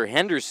fielder,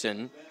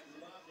 Henderson,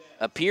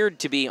 appeared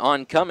to be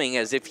oncoming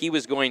as if he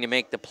was going to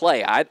make the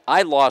play.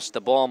 I lost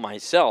the ball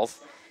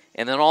myself,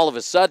 and then all of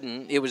a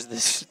sudden, it was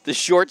the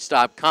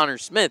shortstop, Connor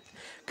Smith,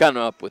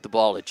 coming up with the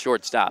ball at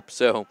shortstop.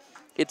 So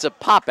it's a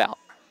pop-out.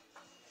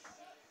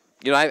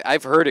 You know,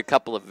 I've heard a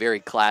couple of very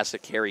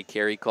classic Harry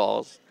Carey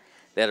calls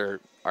that are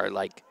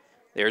like,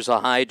 there's a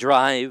high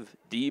drive,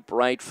 deep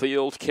right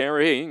field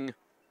carrying,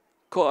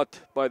 caught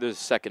by the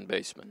second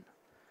baseman.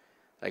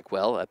 Like,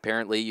 well,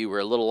 apparently you were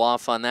a little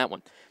off on that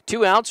one.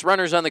 2 outs,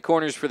 runners on the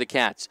corners for the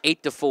Cats,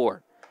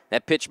 8-4.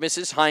 That pitch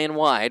misses high and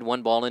wide,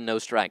 1 ball and no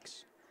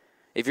strikes.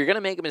 If you're going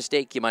to make a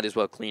mistake, you might as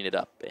well clean it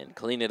up. And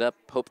clean it up,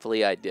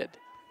 hopefully I did.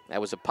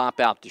 That was a pop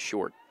out to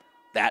short.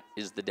 That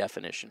is the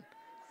definition.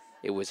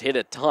 It was hit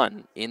a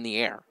ton in the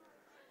air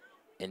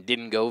and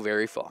didn't go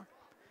very far.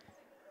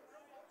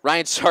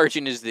 Ryan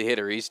Sargent is the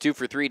hitter. He's 2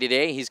 for 3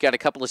 today. He's got a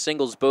couple of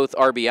singles, both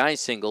RBI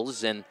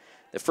singles, and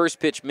the first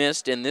pitch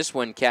missed, and this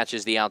one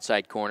catches the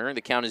outside corner. The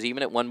count is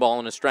even at 1 ball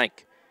and a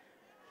strike.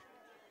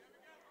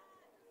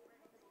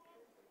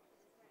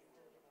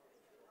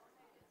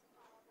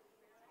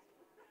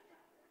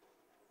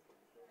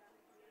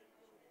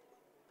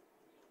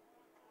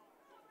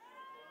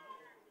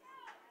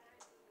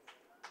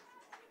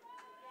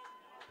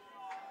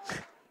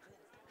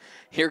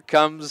 Here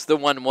comes the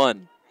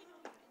 1-1.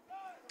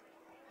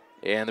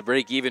 And the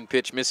break-even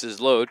pitch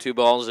misses low, 2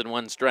 balls and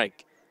 1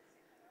 strike.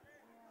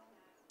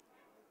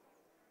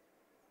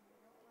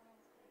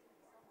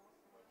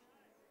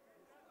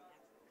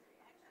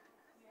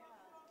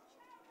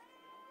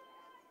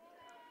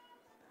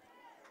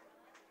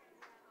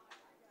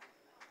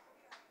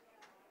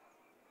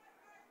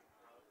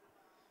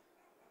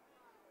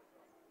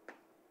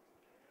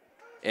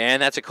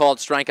 And that's a called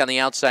strike on the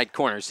outside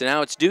corner. So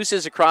now it's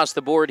deuces across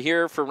the board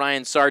here for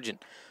Ryan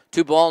Sargent.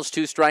 2 balls,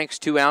 2 strikes,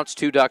 2 outs,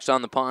 2 ducks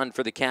on the pond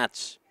for the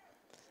Cats.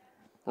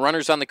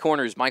 Runners on the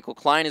corners. Michael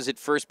Klein is at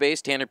first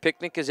base. Tanner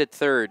Picnic is at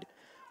third.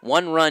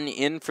 1 run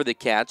in for the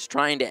Cats.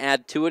 Trying to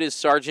add to it is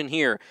Sargent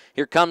here.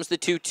 Here comes the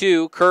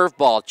 2-2.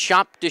 Curveball.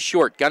 Chopped to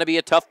short. Going to be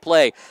a tough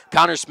play.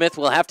 Connor Smith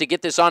will have to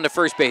get this on to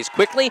first base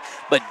quickly,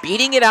 but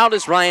beating it out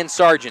is Ryan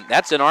Sargent.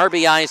 That's an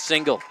RBI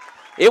single.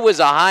 It was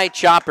a high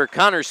chopper.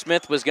 Connor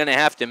Smith was going to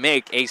have to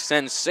make a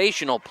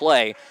sensational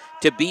play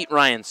to beat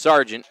Ryan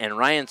Sargent, and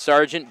Ryan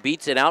Sargent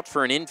beats it out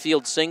for an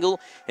infield single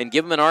and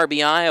give him an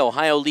RBI.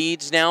 Ohio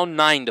leads now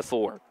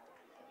 9-4.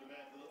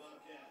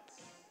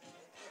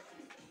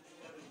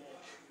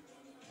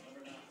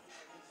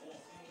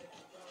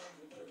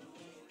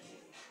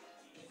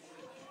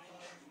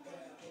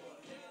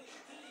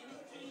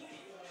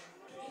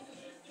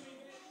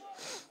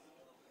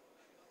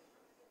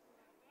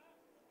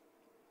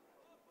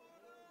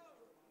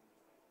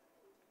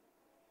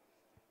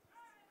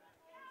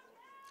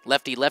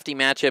 Lefty-lefty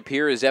matchup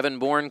here as Evan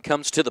Bourne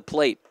comes to the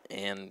plate.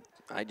 And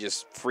I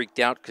just freaked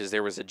out because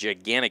there was a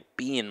gigantic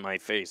bee in my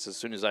face as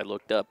soon as I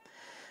looked up.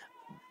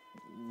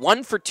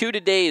 1 for 2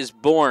 today is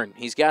Bourne.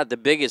 He's got the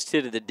biggest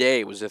hit of the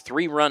day. It was a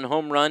 3-run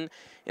home run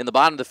in the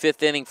bottom of the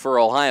 5th inning for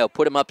Ohio.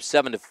 Put him up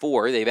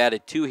 7-4. They've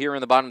added 2 here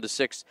in the bottom of the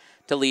 6th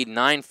to lead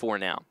 9-4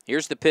 now.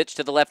 Here's the pitch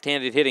to the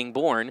left-handed hitting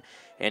Bourne,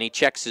 and he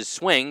checks his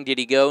swing. Did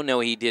he go?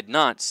 No, he did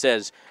not,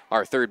 says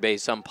our third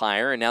base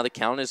umpire. And now the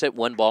count is at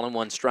 1 ball and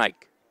 1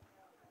 strike.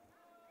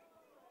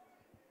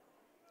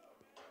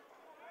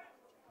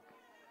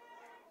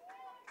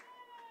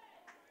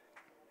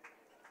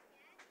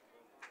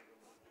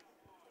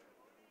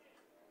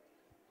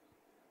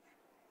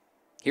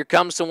 Here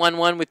comes the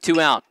 1-1 with 2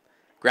 out.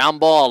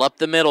 Ground ball up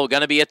the middle.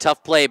 Going to be a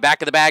tough play.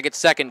 Back of the bag at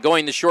second.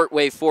 Going the short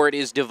way for it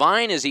is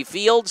Devine as he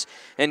fields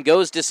and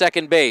goes to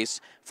second base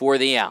for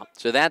the out.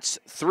 So that's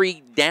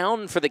 3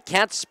 down for the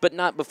Cats, but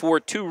not before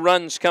 2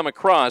 runs come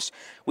across.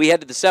 We head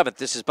to the 7th.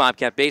 This is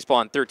Bobcat Baseball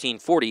on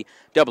 1340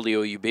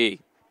 WOUB.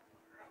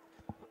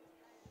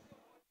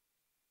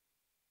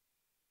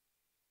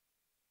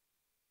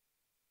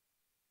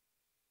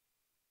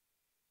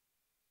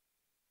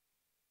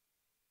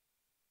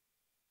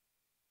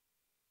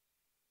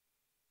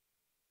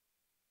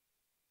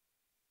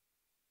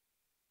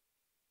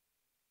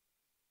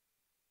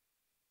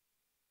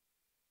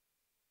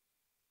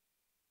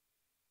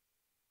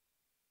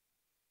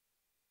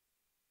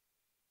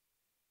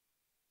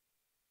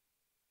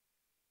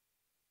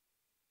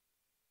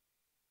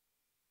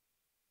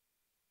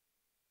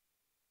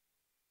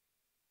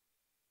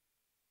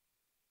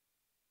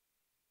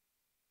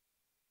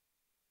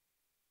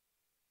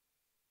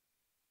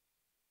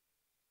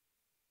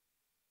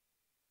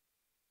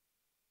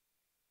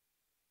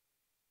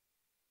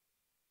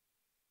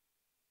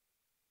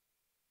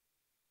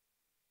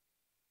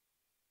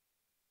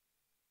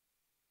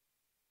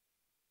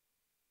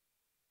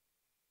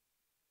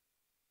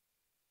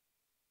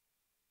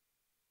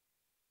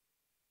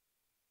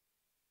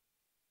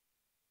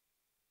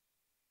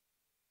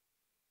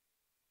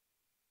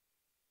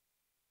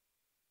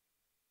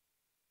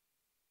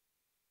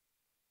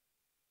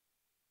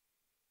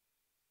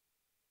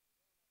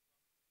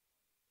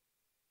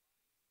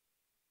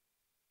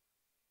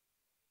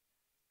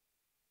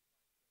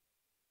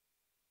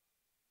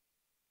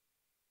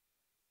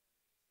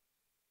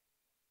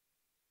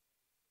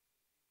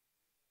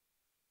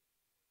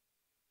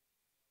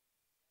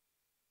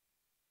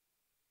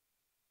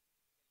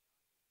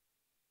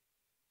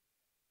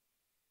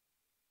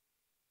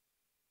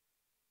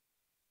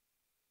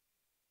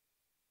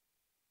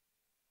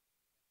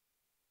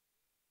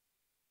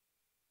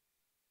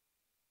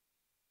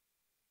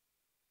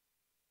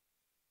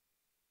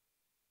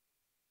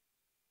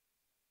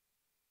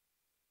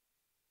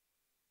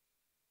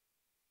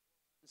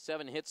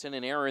 7 hits and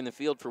an error in the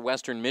field for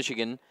Western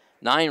Michigan.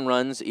 9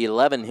 runs,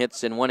 11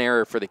 hits, and 1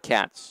 error for the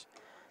Cats.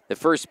 The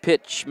first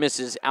pitch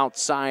misses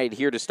outside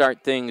here to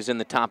start things in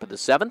the top of the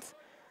 7th.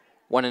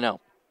 1-0.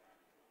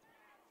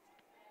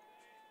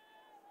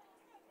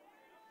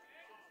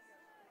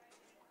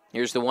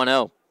 Here's the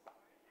 1-0.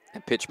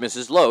 That pitch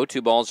misses low,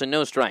 2 balls and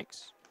no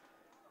strikes.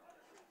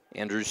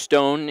 Andrew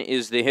Stone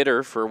is the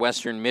hitter for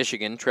Western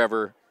Michigan.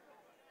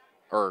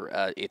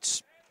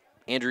 It's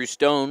Andrew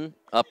Stone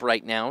up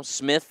right now.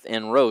 Smith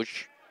and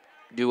Roche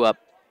due up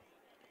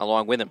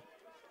along with him.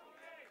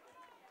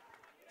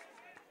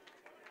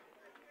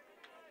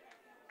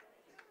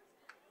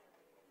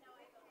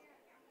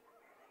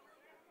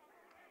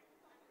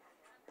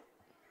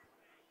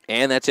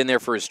 And that's in there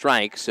for a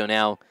strike. So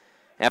now,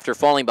 after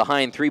falling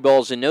behind 3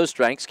 balls and no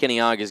strikes, Kenny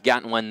Ogg has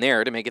gotten one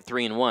there to make it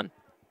 3-1.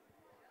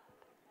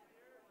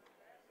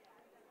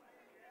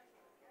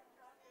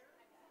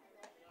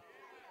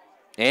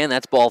 And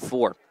that's ball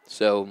 4.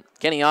 So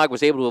Kenny Ogg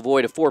was able to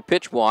avoid a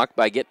 4-pitch walk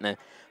by getting a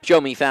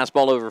show-me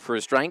fastball over for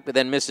a strike, but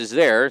then misses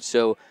there.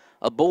 So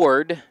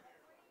aboard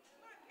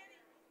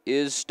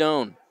is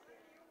Stone.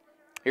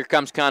 Here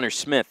comes Connor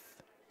Smith.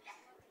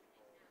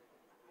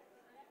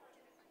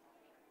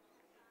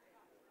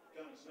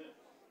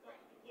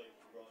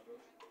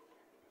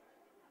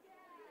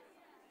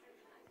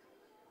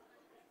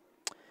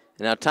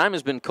 Now, time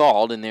has been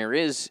called, and there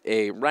is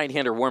a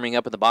right-hander warming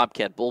up in the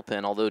Bobcat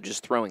bullpen, although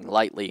just throwing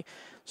lightly.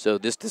 So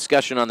this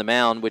discussion on the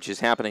mound, which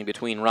is happening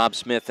between Rob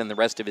Smith and the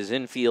rest of his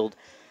infield,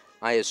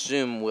 I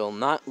assume will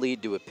not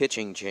lead to a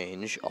pitching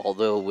change,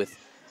 although with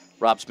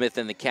Rob Smith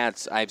and the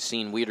Cats, I've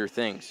seen weirder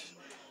things.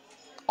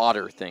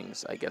 Odder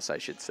things, I guess I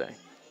should say.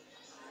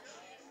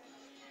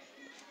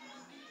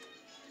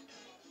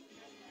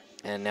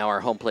 And now our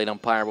home plate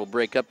umpire will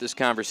break up this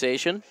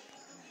conversation.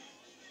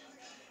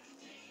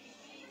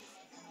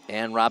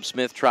 And Rob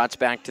Smith trots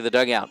back to the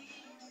dugout.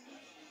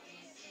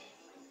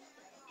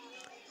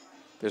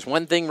 There's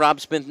one thing Rob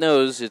Smith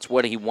knows, it's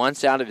what he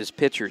wants out of his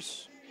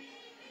pitchers.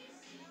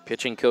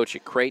 Pitching coach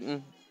at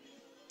Creighton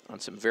on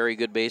some very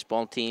good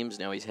baseball teams.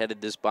 Now he's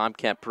headed this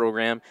Bobcat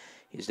program.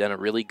 He's done a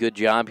really good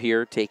job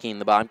here, taking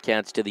the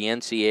Bobcats to the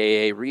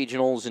NCAA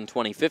regionals in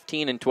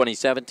 2015 and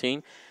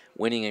 2017,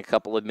 winning a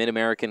couple of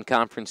Mid-American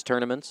Conference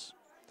tournaments.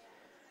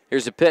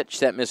 Here's a pitch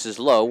that misses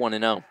low,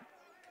 1-0.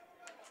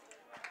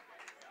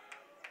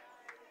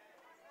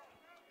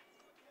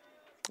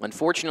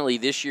 Unfortunately,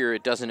 this year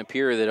it doesn't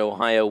appear that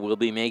Ohio will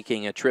be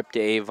making a trip to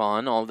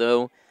Avon,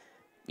 although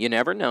you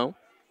never know.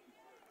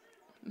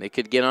 They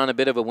could get on a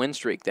bit of a win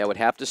streak. That would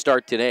have to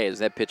start today as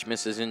that pitch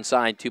misses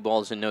inside, 2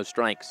 balls and no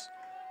strikes.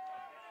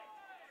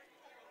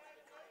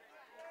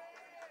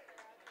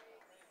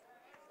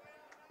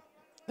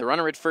 The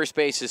runner at first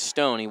base is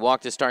Stone. He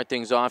walked to start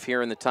things off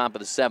here in the top of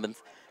the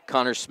 7th.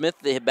 Connor Smith,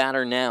 the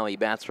batter now. He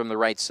bats from the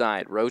right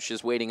side. Roche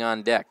is waiting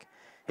on deck.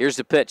 Here's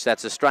the pitch.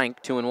 That's a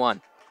strike,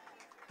 2-1.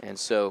 And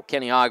so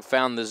Kenny Ogg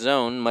found the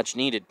zone, much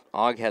needed.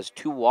 Ogg has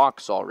 2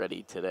 walks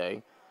already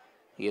today.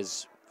 He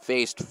has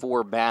faced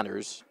 4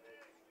 batters.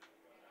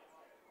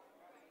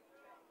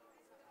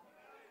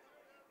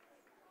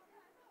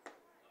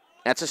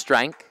 That's a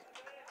strike.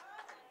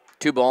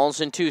 2 balls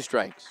and 2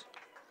 strikes.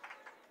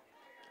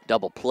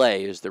 Double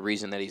play is the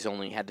reason that he's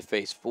only had to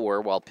face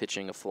 4 while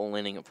pitching a full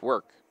inning of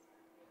work.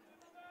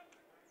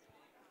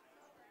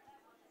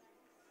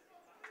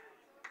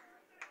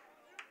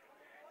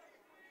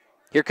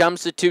 Here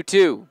comes the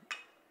 2-2.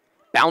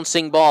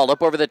 Bouncing ball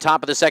up over the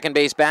top of the second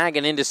base bag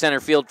and into center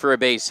field for a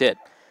base hit.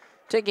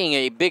 Taking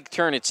a big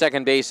turn at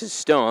second base is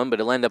Stone, but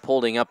he'll end up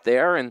holding up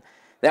there, and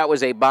that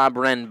was a Bob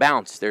Wren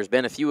bounce. There's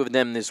been a few of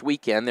them this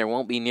weekend. There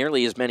won't be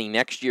nearly as many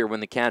next year when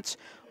the Cats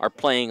are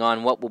playing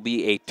on what will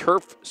be a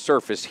turf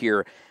surface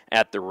here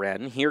at the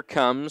Wren. Here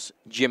comes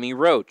Jimmy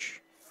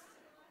Roche.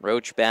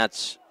 Roche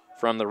bats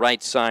from the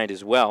right side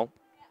as well.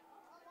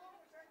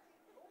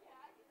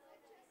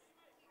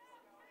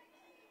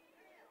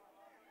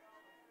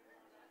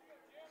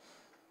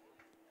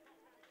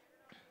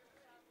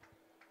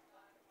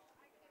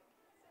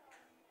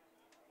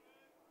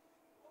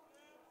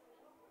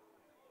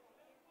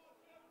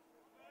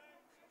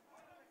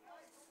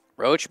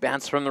 Roche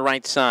bats from the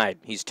right side.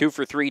 He's 2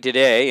 for 3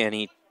 today,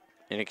 and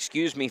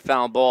an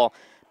foul ball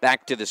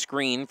back to the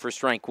screen for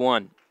strike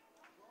 1.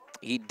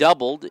 He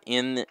doubled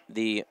in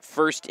the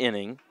first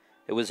inning.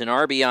 It was an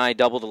RBI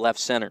double to left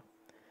center.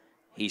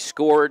 He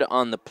scored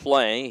on the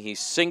play. He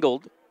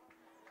singled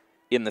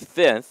in the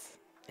 5th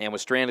and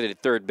was stranded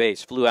at third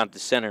base. Flew out to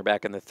center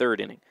back in the 3rd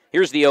inning.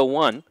 Here's the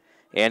 0-1,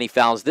 and he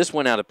fouls this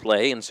one out of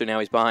play, and so now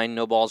he's behind.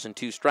 No balls and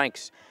 2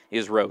 strikes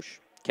is Roche.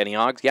 Kenny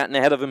Ogg's gotten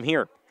ahead of him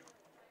here.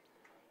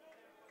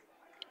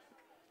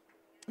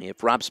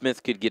 If Rob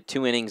Smith could get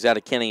 2 innings out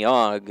of Kenny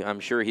Ogg,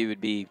 I'm sure he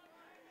would be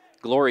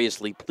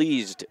gloriously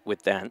pleased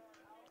with that.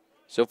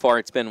 So far,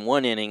 it's been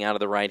 1 inning out of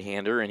the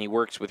right-hander, and he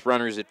works with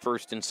runners at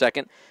first and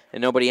second,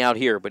 and nobody out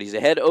here. But he's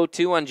ahead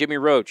 0-2 on Jimmy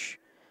Roche.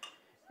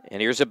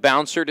 And here's a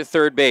bouncer to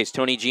third base.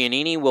 Tony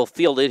Giannini will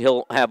field it.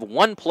 He'll have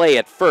one play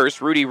at first.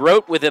 Rudy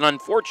Rote, with an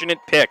unfortunate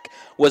pick,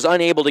 was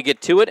unable to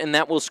get to it, and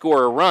that will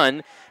score a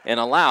run and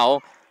allow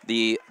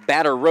the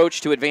batter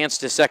Roach to advance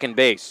to second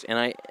base.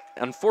 And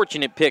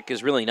unfortunate pick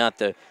is really not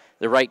the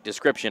right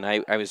description.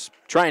 I was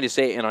trying to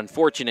say an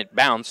unfortunate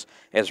bounce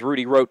as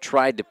Rudy Rote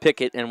tried to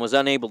pick it and was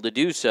unable to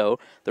do so.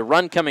 The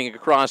run coming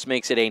across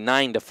makes it a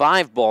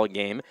 9-5 ball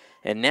game.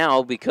 And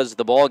now, because of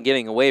the ball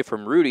getting away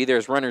from Rudy,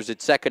 there's runners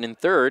at second and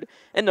third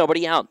and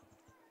nobody out.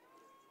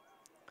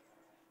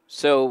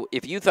 So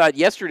if you thought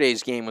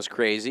yesterday's game was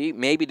crazy,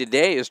 maybe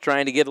today is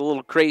trying to get a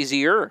little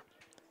crazier,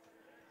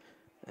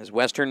 as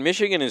Western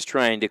Michigan is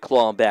trying to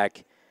claw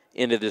back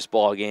into this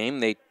ball game.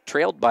 They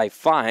trailed by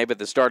 5 at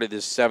the start of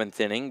this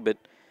 7th inning, but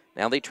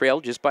now they trail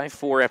just by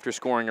 4 after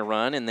scoring a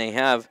run, and they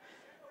have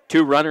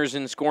 2 runners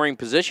in scoring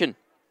position.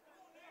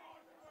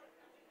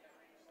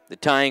 The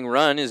tying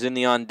run is in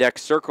the on-deck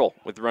circle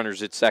with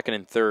runners at second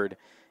and third,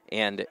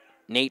 and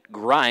Nate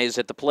Grise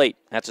at the plate.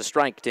 That's a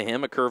strike to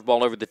him, a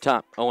curveball over the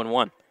top,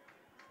 0-1.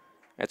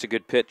 That's a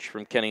good pitch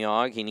from Kenny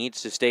Ogg. He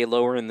needs to stay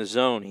lower in the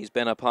zone. He's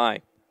been up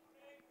high.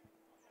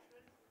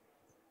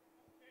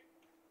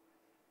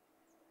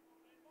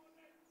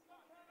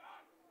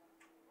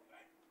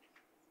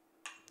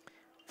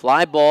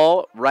 Fly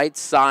ball, right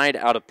side,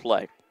 out of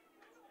play.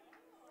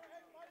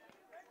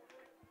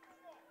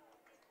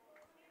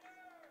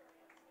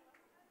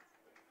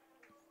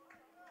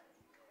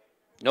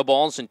 No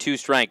balls and 2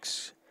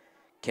 strikes.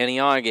 Kenny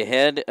Ogg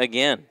ahead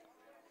again.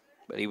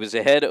 But he was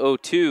ahead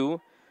 0-2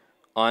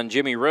 on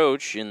Jimmy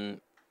Roach,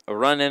 and a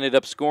run ended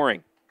up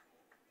scoring.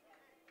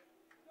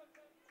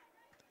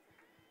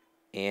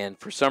 And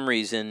for some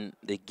reason,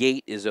 the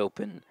gate is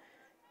open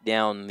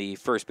down the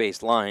first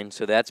base line,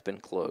 so that's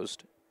been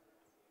closed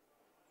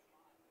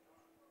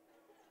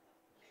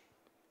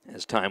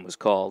as time was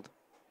called.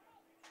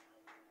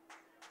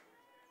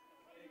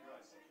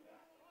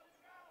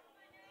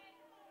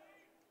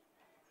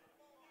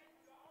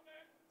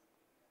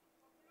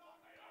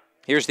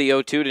 Here's the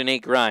 0-2 to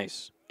Nate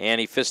Grise,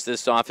 and he fists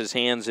this off his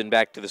hands and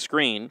back to the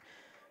screen.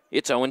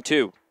 It's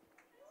 0-2.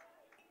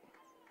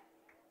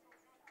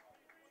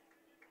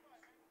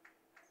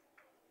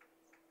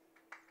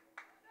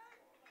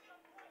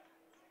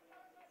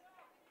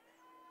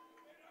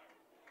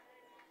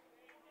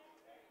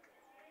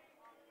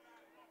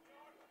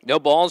 No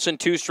balls and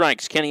 2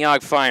 strikes. Kenny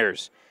Ogg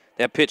fires.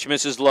 That pitch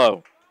misses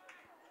low.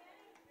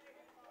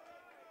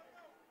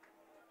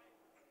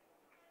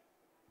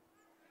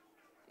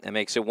 That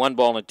makes it 1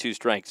 ball and 2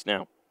 strikes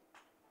now.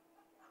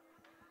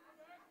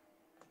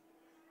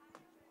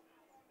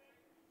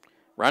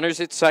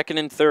 Runners at second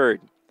and third.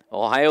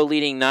 Ohio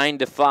leading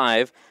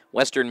 9-5.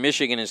 Western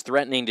Michigan is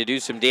threatening to do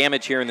some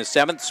damage here in the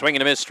 7th. Swing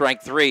and a miss,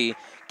 strike 3.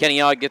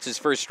 Kenny Ogg gets his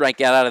first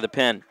strikeout out of the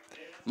pen.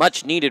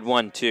 Much needed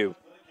one, too.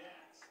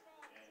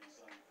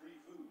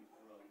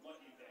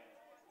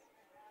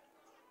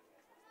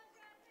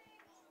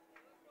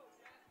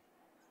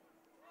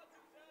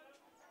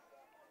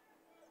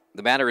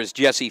 The batter is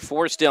Jesse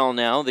Forstell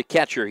now, the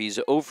catcher. He's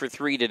 0 for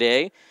 3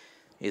 today.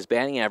 His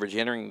batting average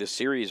entering the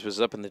series was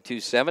up in the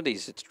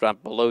 270s. It's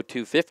dropped below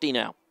 250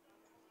 now.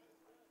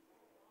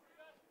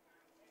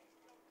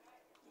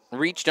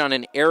 Reached on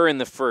an error in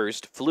the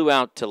first, flew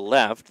out to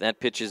left. That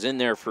pitch is in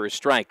there for a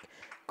strike.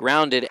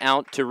 Grounded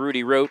out to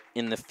Rudy Rote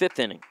in the 5th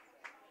inning.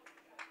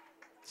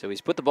 So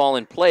he's put the ball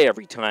in play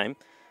every time,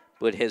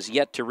 but has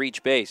yet to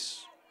reach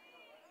base.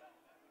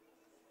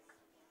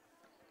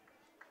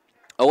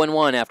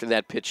 0-1 after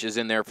that pitch is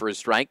in there for a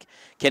strike.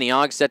 Kenny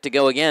Ogg set to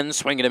go again.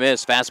 Swing and a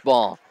miss.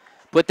 Fastball.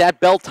 Put that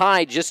belt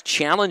high, just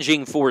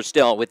challenging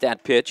Forstell with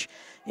that pitch,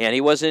 and he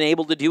wasn't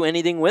able to do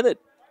anything with it.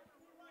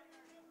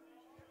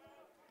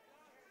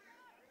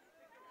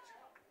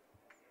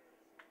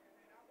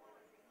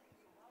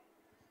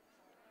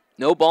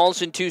 No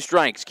balls and 2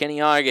 strikes.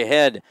 Kenny Ogg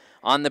ahead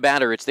on the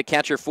batter. It's the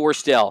catcher,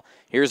 Forstell.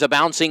 Here's a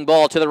bouncing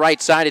ball to the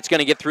right side. It's going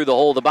to get through the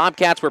hole. The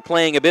Bobcats were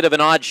playing a bit of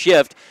an odd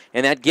shift,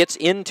 and that gets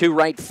into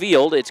right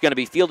field. It's going to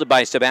be fielded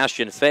by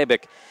Sebastian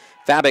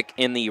Fabic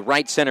in the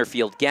right center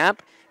field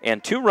gap.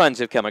 And 2 runs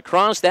have come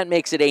across. That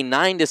makes it a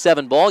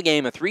 9-7 ball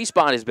game. A 3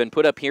 spot has been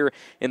put up here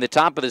in the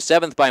top of the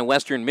 7th by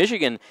Western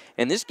Michigan.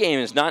 And this game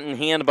is not in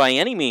hand by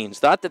any means.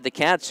 Thought that the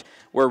Cats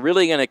were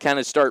really going to kind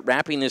of start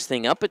wrapping this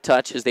thing up a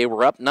touch as they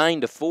were up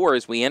 9-4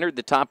 as we entered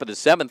the top of the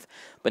 7th.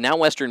 But now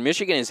Western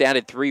Michigan has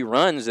added 3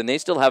 runs, and they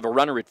still have a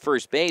runner at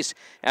first base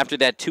after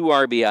that 2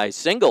 RBI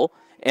single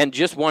and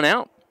just 1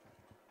 out.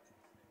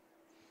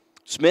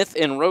 Smith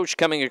and Roach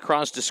coming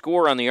across to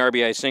score on the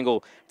RBI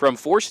single from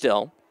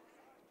Forstell.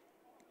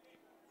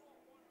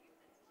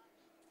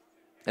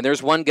 And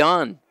there's 1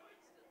 gone.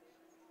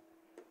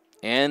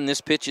 And this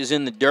pitch is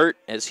in the dirt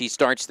as he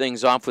starts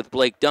things off with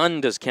Blake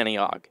Dunn, does Kenny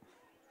Ogg.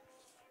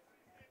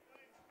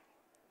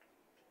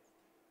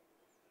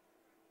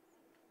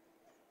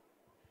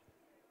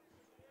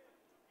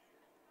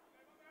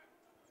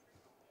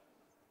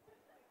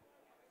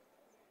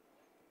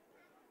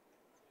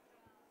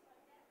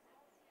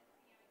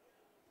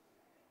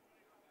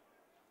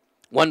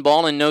 One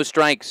ball and no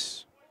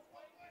strikes.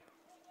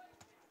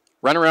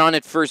 Runner on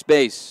at first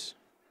base.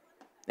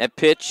 That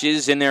pitch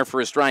is in there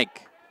for a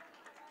strike.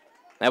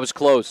 That was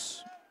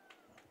close.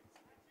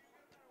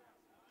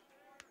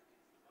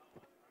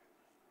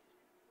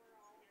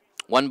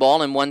 One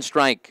ball and one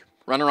strike.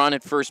 Runner on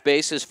at first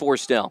base is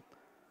Forstill.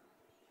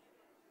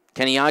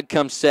 Kenny Ogg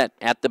comes set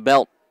at the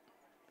belt.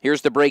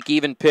 Here's the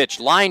break-even pitch.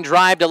 Line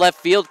drive to left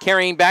field,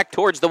 carrying back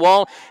towards the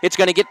wall. It's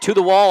going to get to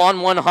the wall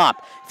on one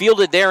hop.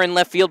 Fielded there in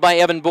left field by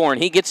Evan Bourne.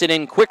 He gets it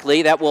in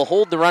quickly. That will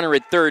hold the runner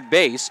at third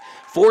base.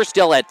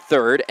 Forstill at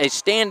third. A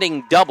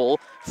standing double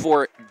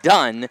for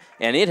Dunn.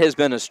 And it has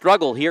been a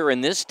struggle here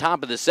in this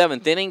top of the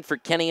seventh inning for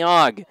Kenny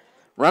Ogg.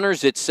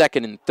 Runners at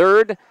second and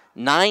third.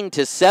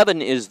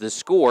 9-7 is the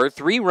score.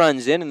 3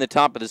 runs in the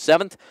top of the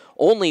seventh.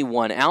 Only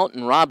one out,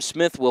 and Rob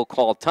Smith will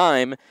call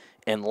time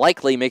and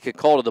likely make a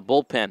call to the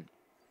bullpen.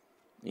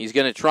 He's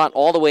going to trot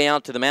all the way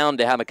out to the mound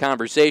to have a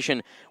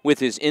conversation with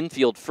his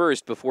infield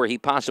first before he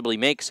possibly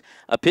makes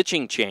a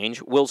pitching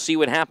change. We'll see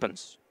what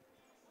happens.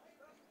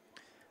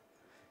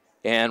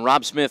 And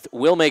Rob Smith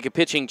will make a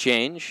pitching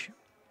change.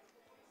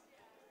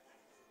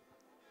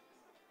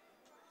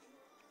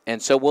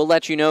 And so we'll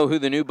let you know who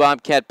the new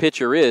Bobcat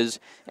pitcher is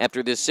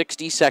after this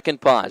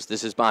 60-second pause.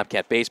 This is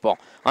Bobcat Baseball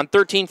on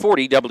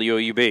 1340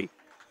 WOUB.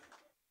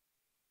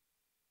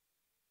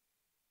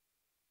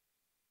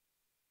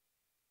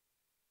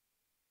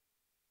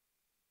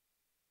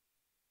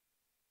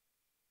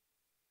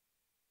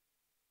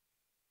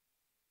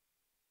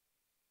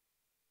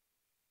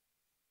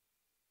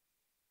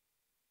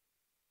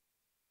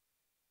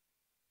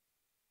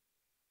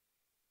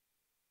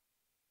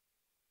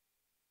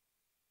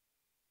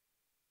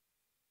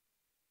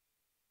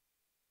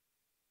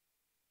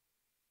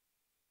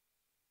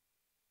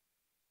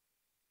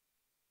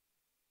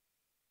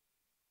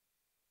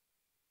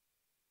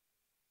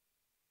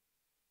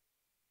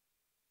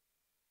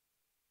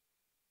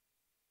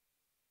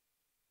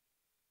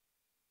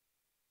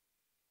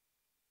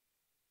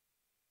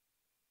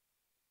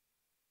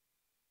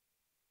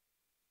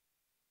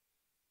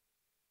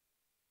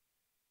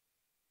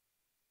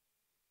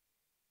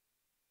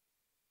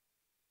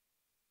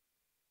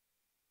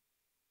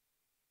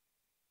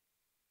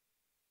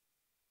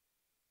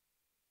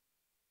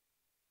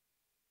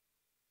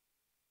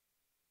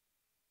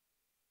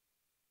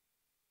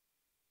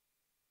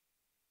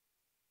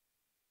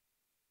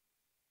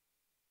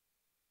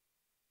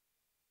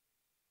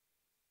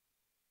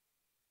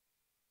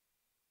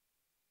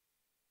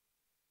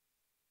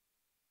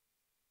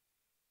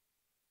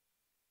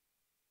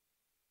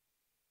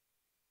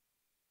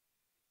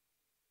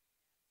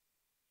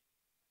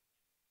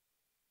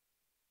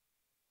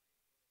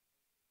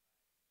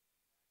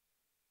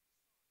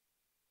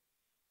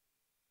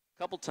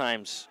 Couple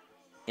times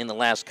in the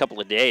last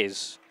couple of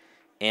days,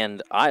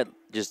 and I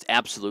just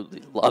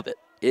absolutely love it.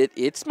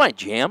 It's my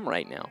jam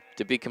right now,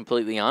 to be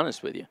completely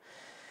honest with you.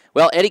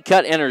 Well, Eddie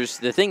Cutt enters.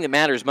 The thing that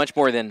matters much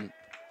more than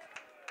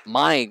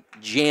my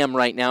jam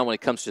right now when it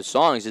comes to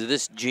songs is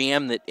this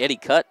jam that Eddie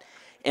Cutt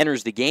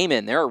enters the game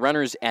in. There are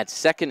runners at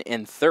second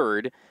and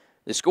third.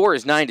 The score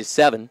is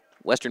 9-7.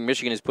 Western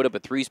Michigan has put up a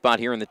 3-spot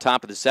here in the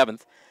top of the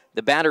seventh.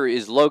 The batter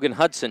is Logan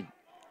Hudson.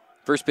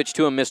 First pitch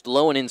to him missed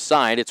low and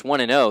inside. It's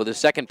 1-0. The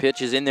second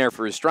pitch is in there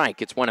for a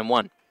strike. It's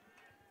 1-1.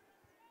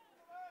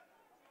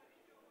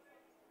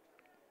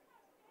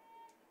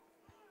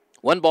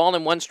 One ball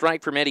and one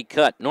strike from Eddie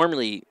Cutt.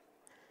 Normally,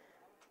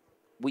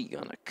 "We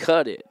Gonna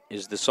Cut It"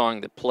 is the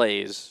song that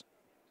plays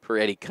for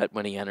Eddie Cutt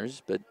when he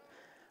enters, but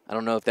I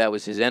don't know if that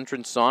was his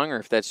entrance song or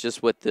if that's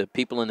just what the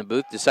people in the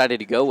booth decided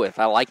to go with.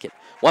 I like it.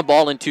 One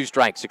ball and two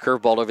strikes. A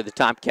curveball over the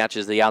top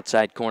catches the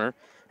outside corner.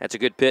 That's a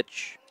good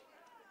pitch.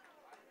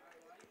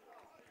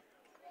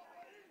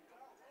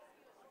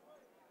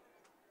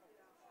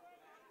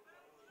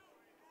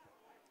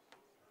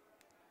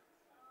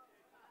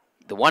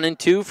 The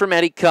 1-2 from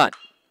Eddie Cutt.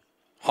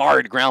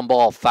 Hard ground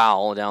ball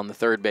foul down the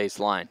third base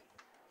line.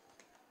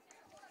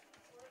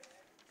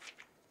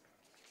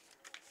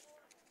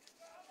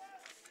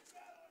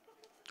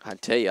 I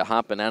tell you,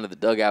 hopping out of the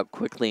dugout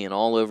quickly and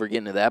all over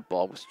getting to that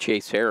ball was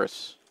Chase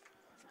Harris.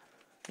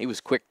 He was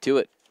quick to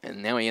it,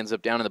 and now he ends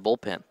up down in the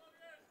bullpen.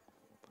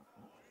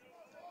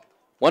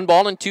 One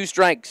ball and two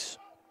strikes.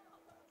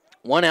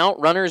 One out,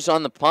 runners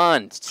on the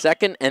pond,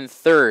 second and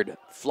third.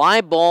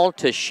 Fly ball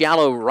to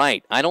shallow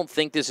right. I don't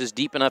think this is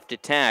deep enough to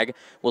tag.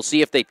 We'll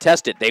see if they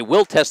test it. They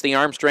will test the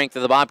arm strength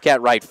of the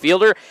Bobcat right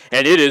fielder,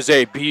 and it is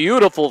a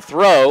beautiful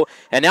throw.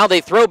 And now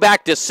they throw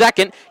back to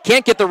second.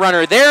 Can't get the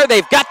runner there.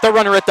 They've got the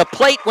runner at the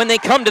plate when they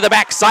come to the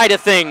back side of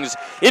things.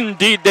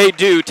 Indeed they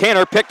do.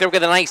 Tanner picked up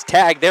with a nice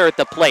tag there at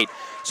the plate.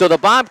 So the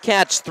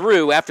Bobcats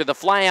threw after the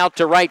fly out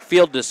to right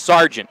field to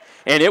Sargent,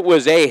 and it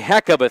was a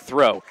heck of a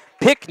throw.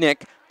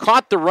 Picnic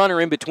caught the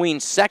runner in between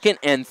second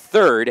and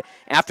third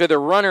after the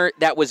runner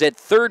that was at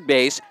third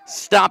base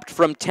stopped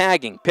from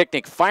tagging.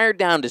 Picnic fired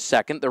down to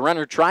second. The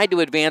runner tried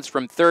to advance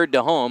from third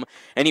to home,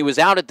 and he was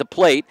out at the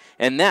plate,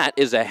 and that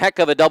is a heck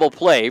of a double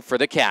play for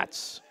the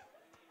Cats.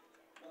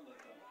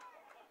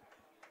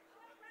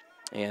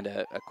 And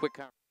a quick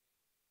comment.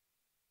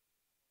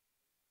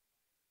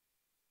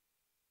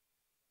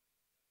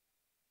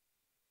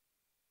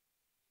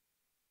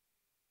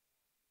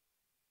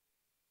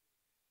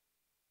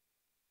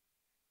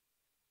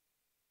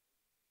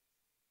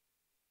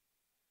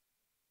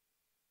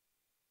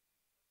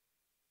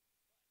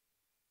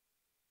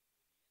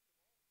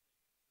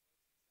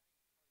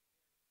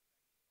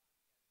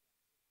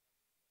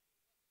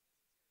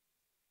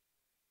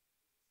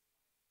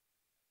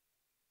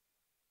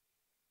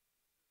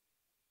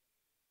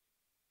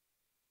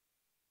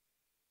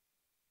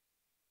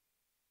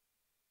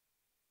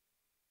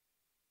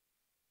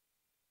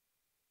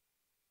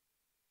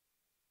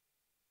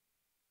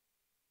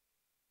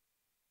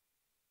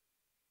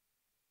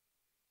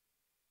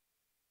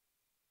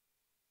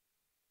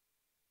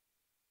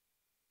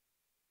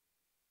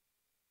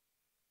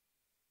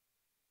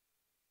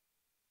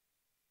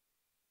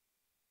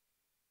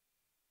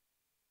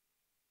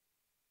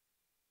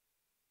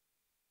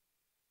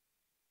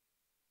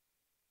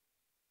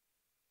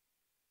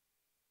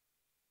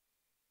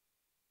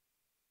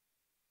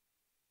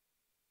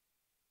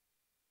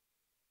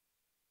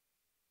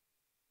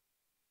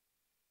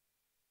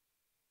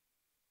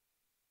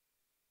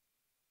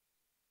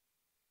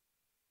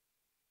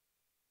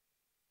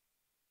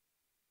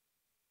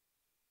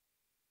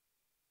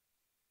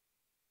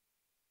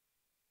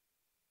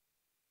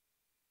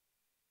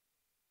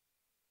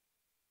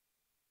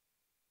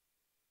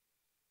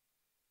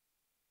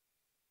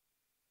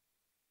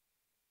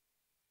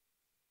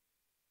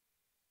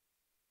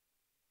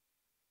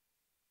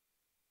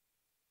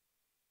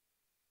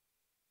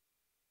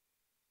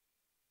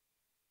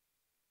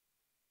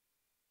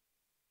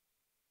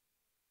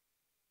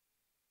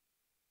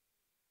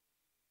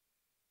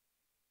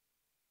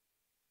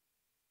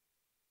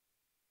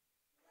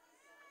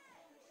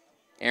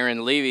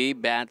 Aaron Levy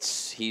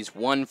bats. He's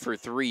 1 for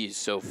 3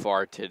 so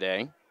far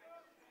today.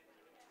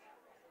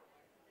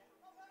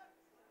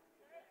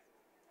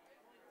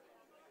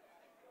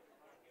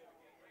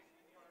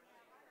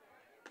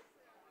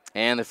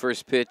 And the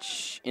first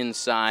pitch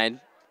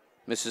inside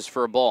misses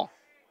for a ball.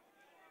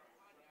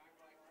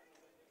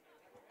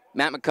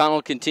 Matt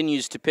McConnell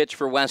continues to pitch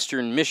for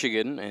Western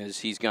Michigan as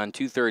he's gone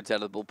 2/3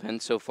 out of the bullpen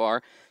so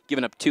far,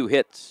 given up 2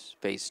 hits,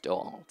 faced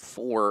all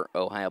 4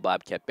 Ohio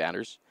Bobcat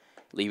batters.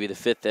 Levy the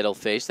 5th that he'll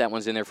face. That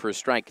one's in there for a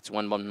strike. It's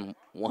 1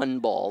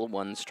 ball,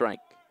 1 strike.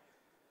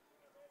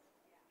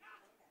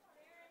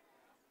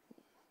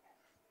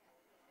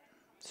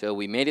 So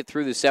we made it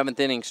through the 7th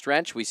inning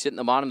stretch. We sit in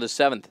the bottom of the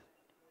 7th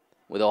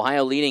with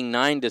Ohio leading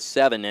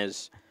 9-7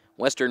 as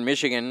Western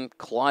Michigan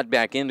clawed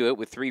back into it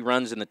with 3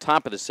 runs in the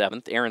top of the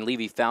 7th. Aaron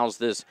Levy fouls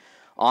this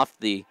off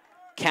the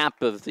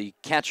cap of the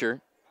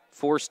catcher,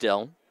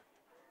 Forstell.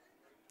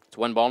 It's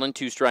 1 ball and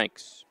 2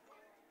 strikes.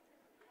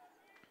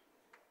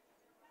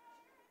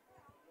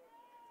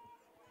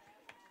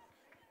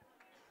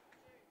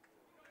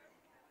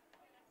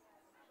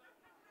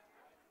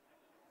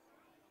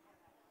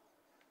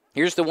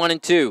 Here's the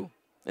 1-2.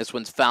 This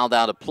one's fouled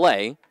out of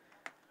play,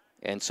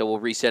 and so we'll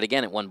reset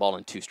again at 1 ball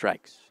and 2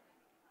 strikes.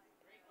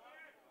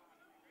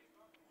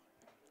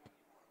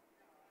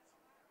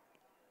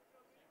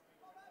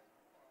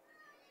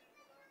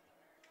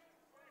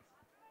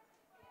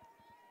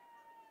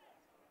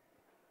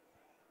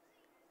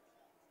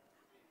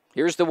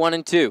 Here's the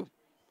 1-2.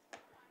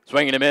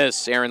 Swing and a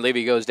miss. Aaron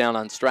Levy goes down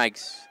on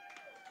strikes.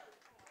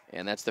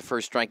 And that's the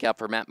first strikeout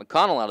for Matt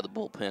McConnell out of the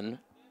bullpen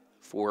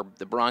for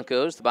the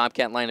Broncos. The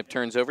Bobcat lineup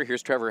turns over.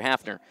 Here's Trevor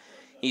Hafner.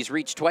 He's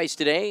reached twice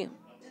today,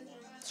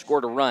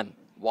 scored a run.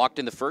 Walked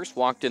in the first,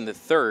 walked in the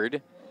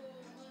third.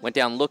 Went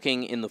down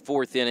looking in the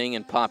 4th inning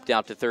and popped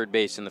out to third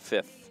base in the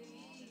 5th.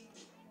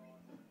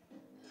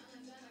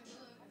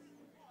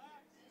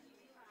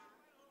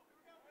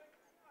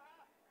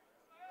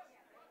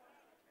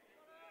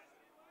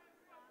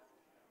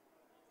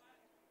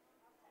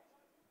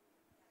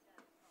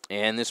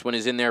 And this one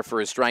is in there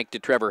for a strike to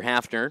Trevor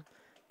Hafner.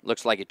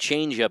 Looks like a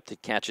changeup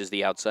that catches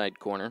the outside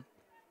corner.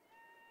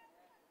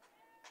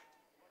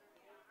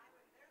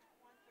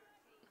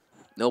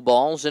 No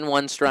balls and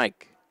 1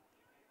 strike.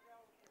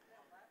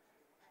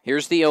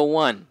 Here's the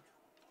 0-1.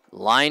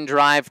 Line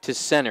drive to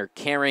center,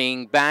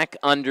 carrying back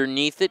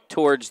underneath it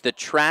towards the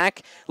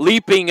track.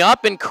 Leaping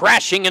up and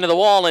crashing into the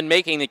wall and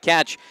making the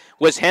catch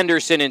was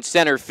Henderson in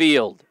center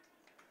field.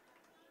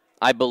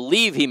 I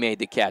believe he made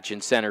the catch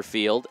in center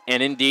field,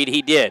 and indeed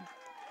he did.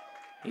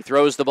 He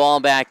throws the ball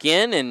back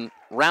in, and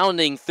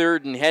rounding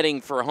third and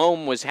heading for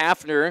home was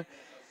Hafner.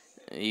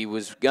 He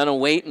was going to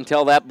wait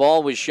until that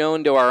ball was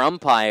shown to our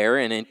umpire,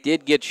 and it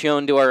did get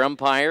shown to our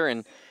umpire,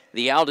 and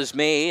the out is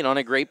made on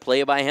a great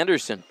play by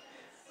Henderson.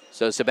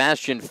 So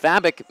Sebastian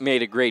Fabic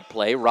made a great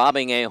play,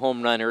 robbing a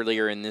home run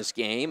earlier in this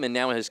game, and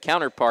now his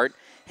counterpart,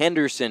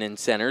 Henderson in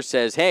center,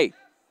 says, hey,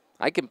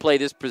 I can play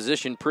this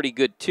position pretty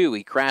good too.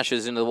 He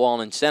crashes into the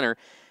wall in center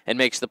and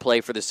makes the play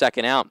for the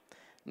second out.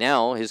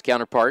 Now his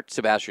counterpart,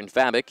 Sebastian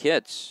Fabic,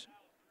 hits.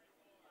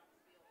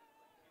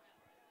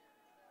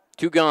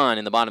 2 gone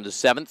in the bottom of the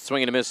 7th.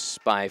 Swing and a miss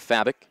by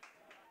Fabic.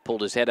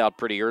 Pulled his head out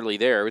pretty early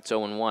there. It's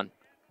 0-1.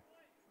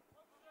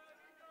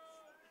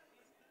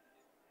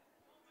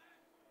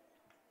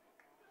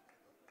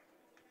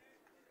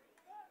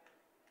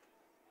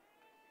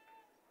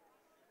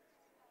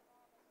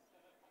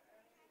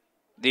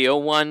 The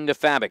 0-1 to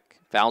Fabic.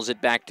 Fouls it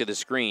back to the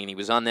screen. He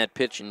was on that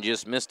pitch and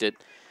just missed it.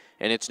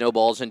 And it's no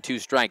balls and 2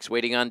 strikes.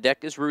 Waiting on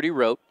deck is Rudy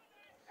Rote.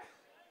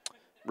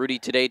 Rudy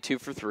today 2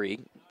 for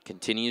 3.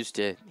 Continues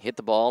to hit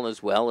the ball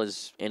as well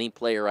as any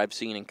player I've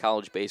seen in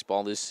college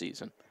baseball this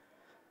season.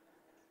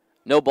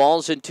 No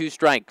balls and 2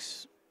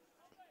 strikes.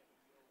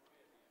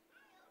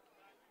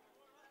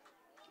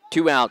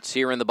 2 outs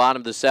here in the bottom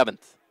of the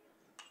 7th.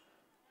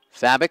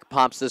 Fabic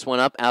pops this one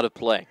up out of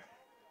play.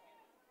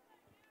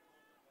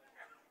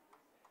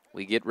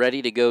 We get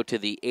ready to go to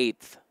the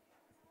 8th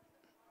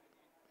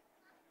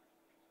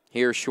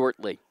here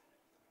shortly.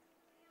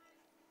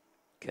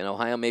 Can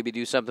Ohio maybe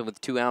do something with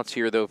 2 outs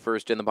here, though,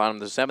 first in the bottom of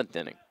the 7th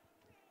inning?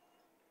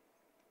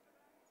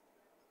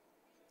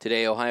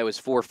 Today, Ohio is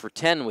 4 for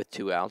 10 with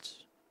 2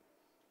 outs.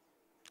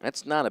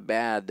 That's not a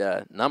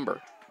bad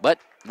number, but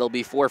they'll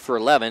be 4 for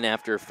 11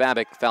 after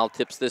Fabic foul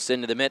tips this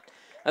into the mitt.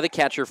 The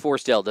catcher,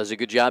 Forstell, does a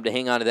good job to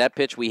hang on to that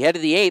pitch. We head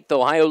to the 8th,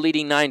 Ohio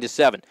leading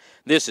 9-7.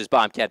 This is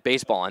Bobcat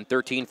Baseball on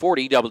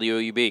 1340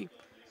 WOUB.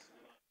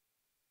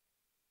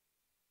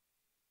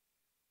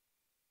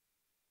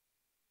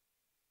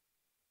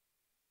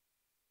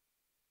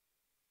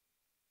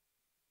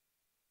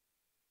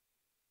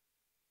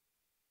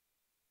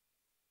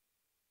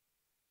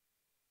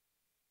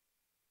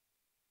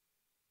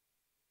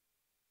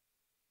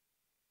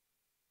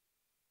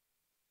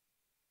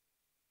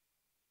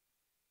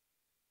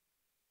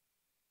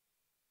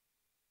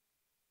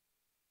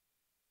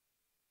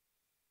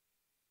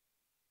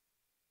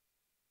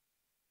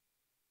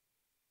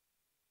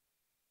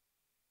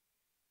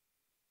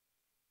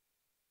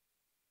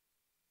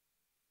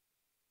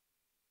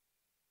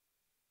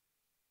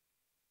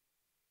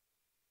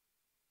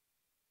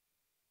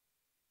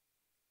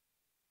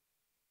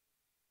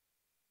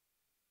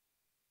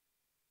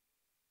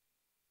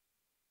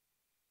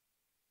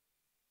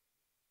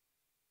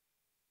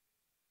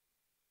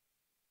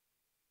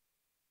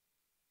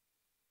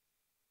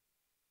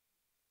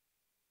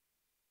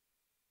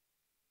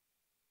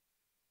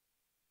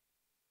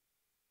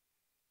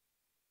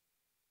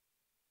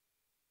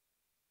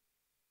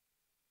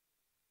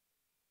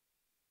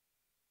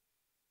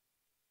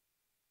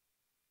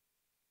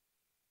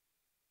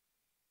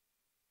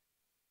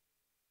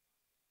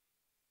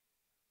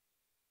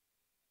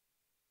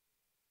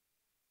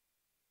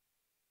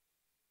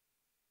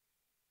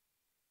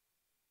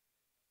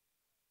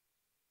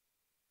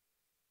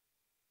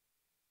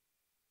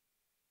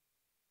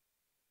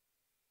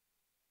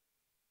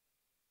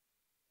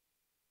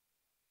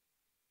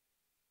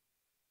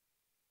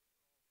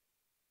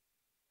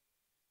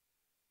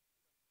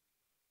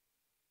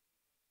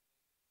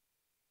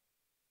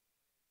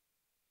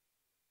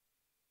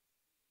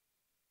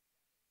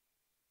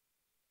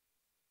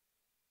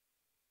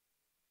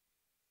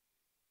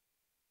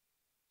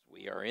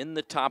 We are in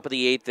the top of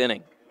the 8th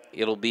inning.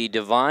 It'll be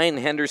Devine,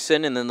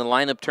 Henderson, and then the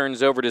lineup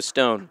turns over to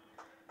Stone.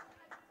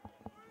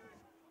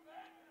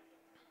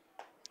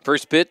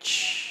 First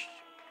pitch,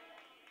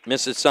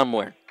 misses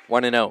somewhere,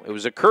 1-0. It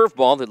was a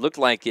curveball that looked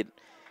like it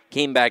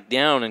came back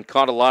down and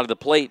caught a lot of the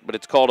plate, but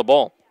it's called a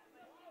ball.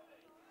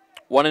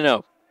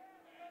 1-0.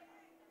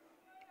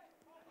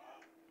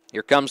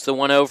 Here comes the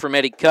 1-0 from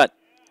Eddie Cutt,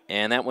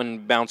 and that one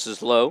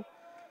bounces low.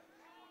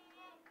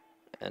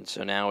 And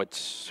so now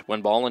it's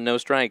 1 ball and no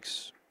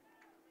strikes.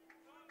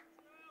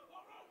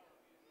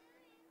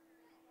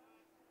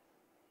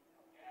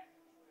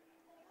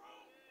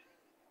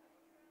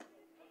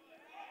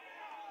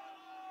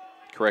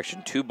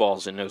 Correction, 2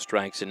 balls and no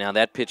strikes, and now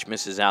that pitch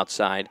misses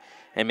outside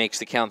and makes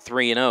the count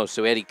 3-0.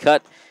 So Eddie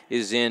Cutt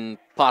is in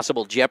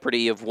possible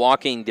jeopardy of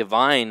walking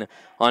Devine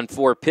on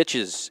 4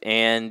 pitches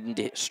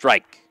and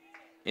strike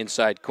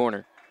inside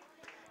corner.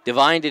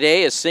 Devine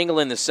today, a single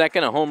in the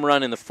 2nd, a home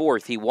run in the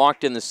 4th. He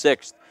walked in the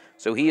 6th,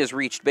 so he has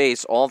reached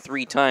base all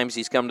 3 times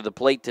he's come to the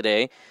plate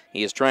today.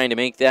 He is trying to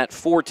make that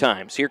 4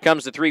 times. Here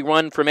comes the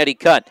 3-run from Eddie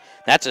Cutt.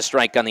 That's a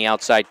strike on the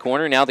outside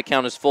corner. Now the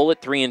count is full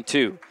at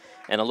 3-2.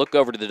 And a look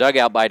over to the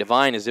dugout by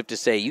Devine as if to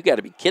say, you got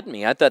to be kidding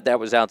me. I thought that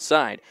was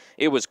outside.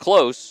 It was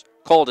close,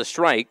 called a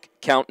strike,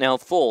 count now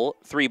full,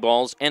 3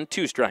 balls and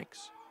 2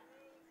 strikes.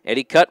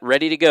 Eddie Cutt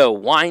ready to go,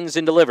 winds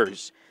and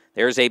delivers.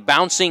 There's a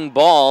bouncing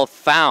ball,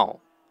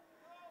 foul.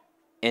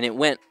 And it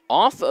went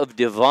off of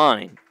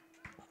Devine.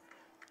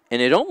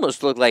 And it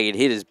almost looked like it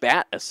hit his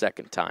bat a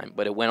second time,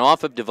 but it went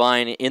off of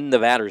Devine in the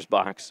batter's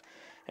box.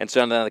 And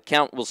so now the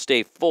count will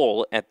stay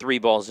full at 3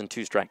 balls and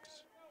 2 strikes.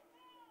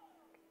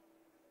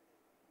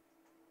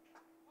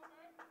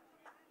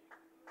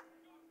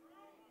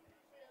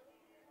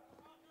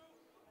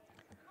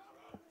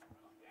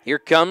 Here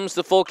comes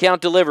the full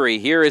count delivery.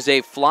 Here is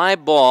a fly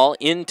ball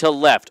into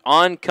left.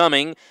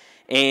 Oncoming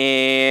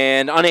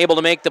and unable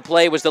to make the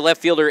play was the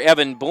left fielder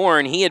Evan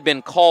Bourne. He had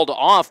been called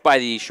off by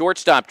the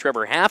shortstop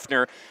Trevor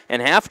Hafner, and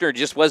Hafner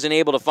just wasn't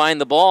able to find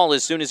the ball.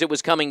 As soon as it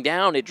was coming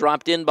down, it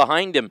dropped in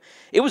behind him.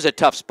 It was a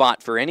tough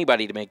spot for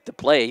anybody to make the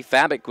play.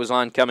 Fabic was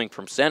oncoming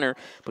from center,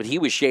 but he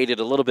was shaded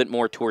a little bit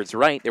more towards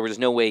right. There was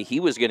no way he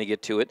was going to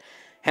get to it.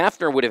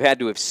 Hafner would have had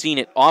to have seen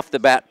it off the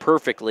bat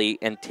perfectly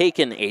and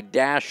taken a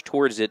dash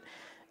towards it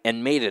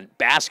and made a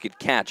basket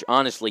catch,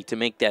 honestly, to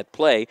make that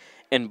play.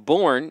 And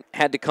Bourne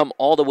had to come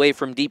all the way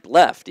from deep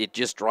left. It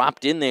just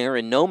dropped in there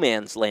in no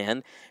man's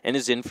land and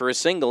is in for a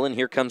single. And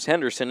here comes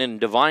Henderson,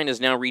 and Devine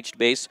has now reached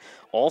base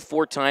all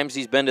 4 times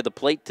he's been to the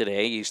plate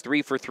today. He's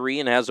 3 for 3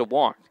 and has a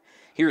walk.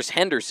 Here's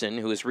Henderson,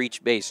 who has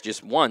reached base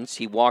just once.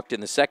 He walked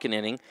in the 2nd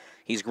inning.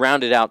 He's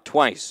grounded out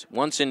twice,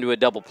 once into a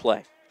double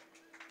play.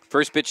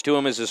 First pitch to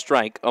him is a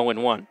strike,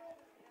 0-1.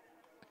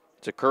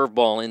 It's a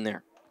curveball in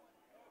there.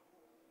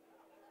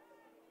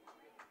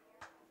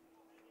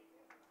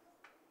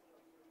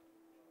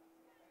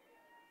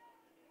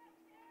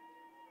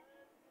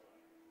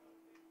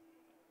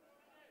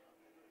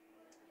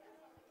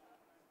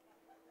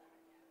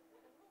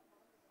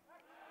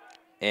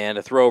 And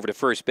a throw over to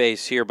first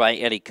base here by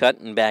Eddie Cutt,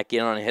 and back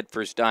in on a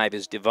head-first dive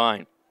is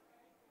Devine.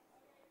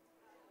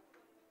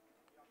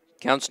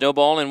 Counts no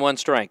ball and 1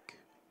 strike.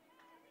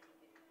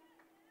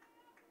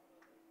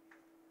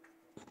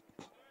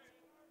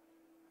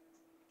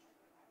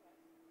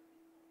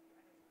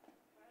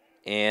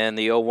 And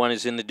the 0-1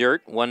 is in the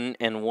dirt,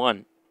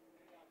 1-1.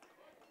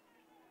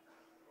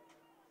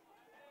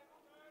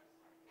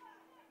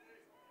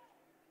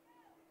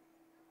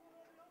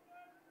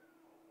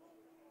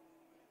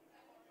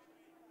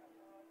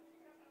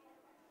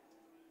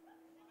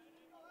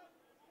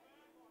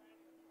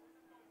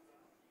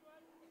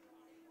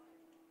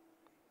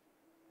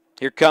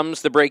 Here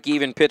comes the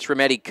break-even pitch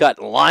from Eddie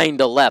Cutt, line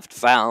to left,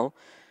 foul.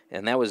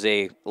 And that was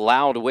a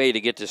loud way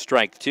to get to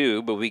strike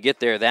 2, but we get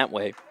there that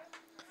way.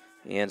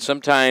 And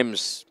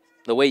sometimes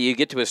the way you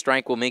get to a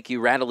strike will make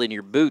you rattle in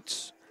your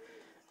boots.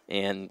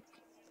 And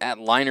that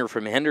liner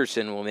from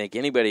Henderson will make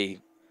anybody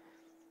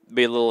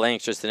be a little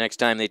anxious the next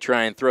time they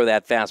try and throw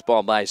that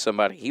fastball by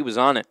somebody. He was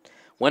on it.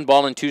 1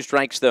 ball and 2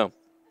 strikes, though.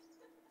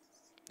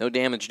 No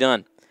damage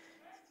done.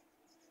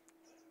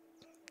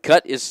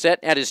 Cutt is set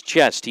at his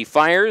chest. He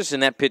fires,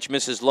 and that pitch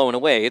misses low and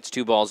away. It's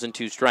 2 balls and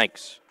 2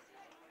 strikes.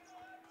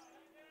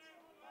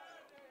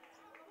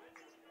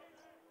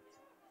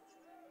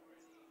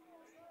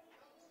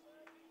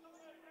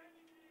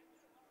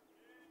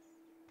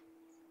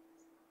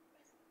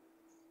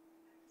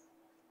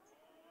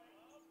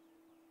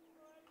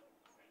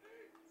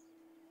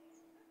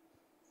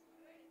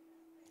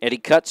 Eddie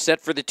Cutt set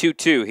for the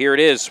 2-2. Here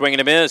it is, swing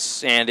and a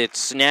miss, and it's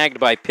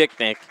snagged by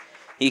Picnic.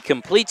 He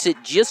completes it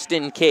just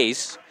in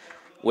case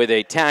with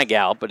a tag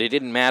out, but it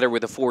didn't matter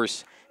with the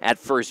force at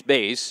first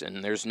base,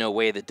 and there's no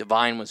way that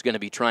Devine was going to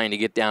be trying to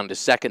get down to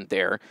second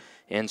there.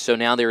 And so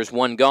now there's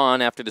 1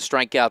 gone after the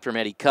strikeout from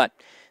Eddie Cutt.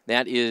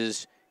 That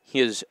is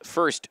his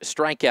first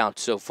strikeout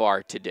so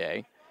far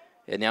today.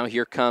 And now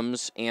here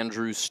comes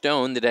Andrew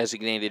Stone, the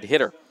designated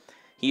hitter.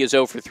 He is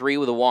 0 for 3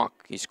 with a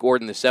walk. He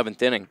scored in the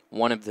 7th inning,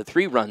 one of the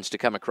 3 runs to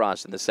come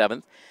across in the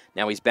 7th.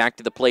 Now he's back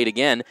to the plate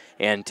again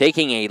and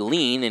taking a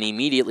lean and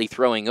immediately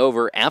throwing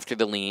over after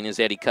the lean is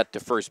Eddie Cutt to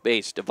first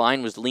base.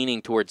 Devine was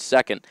leaning towards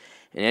second,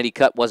 and Eddie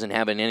Cutt wasn't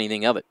having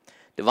anything of it.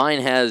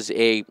 Devine has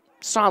a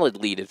solid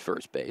lead at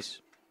first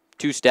base.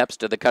 2 steps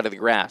to the cut of the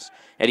grass.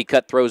 Eddie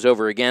Cutt throws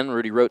over again.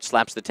 Rudy Rote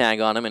slaps the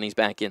tag on him, and he's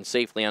back in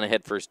safely on a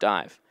headfirst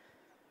dive.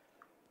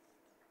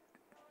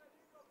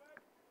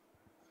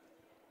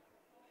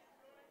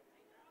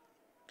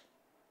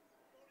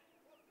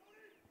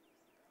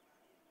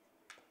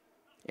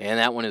 And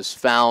that one is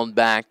fouled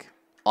back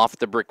off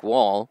the brick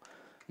wall.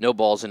 No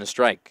balls and a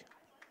strike.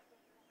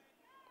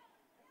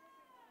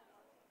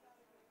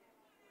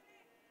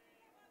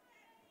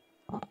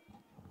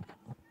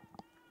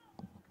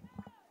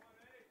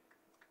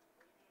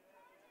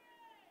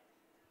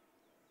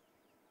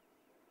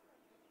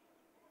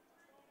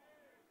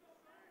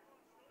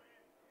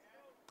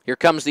 Here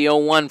comes the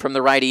 0-1 from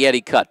the righty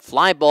Eddie Cutt.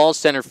 Fly ball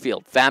center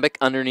field. Fabic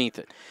underneath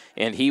it.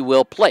 And he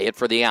will play it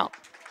for the out.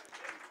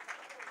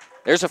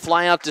 There's a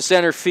fly out to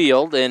center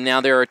field, and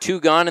now there are 2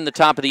 gone in the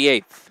top of the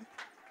 8th.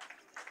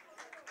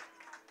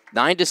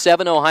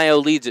 9-7, Ohio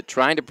leads it,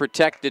 trying to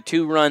protect the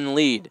 2-run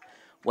lead.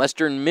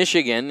 Western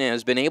Michigan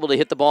has been able to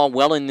hit the ball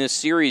well in this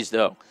series,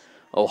 though.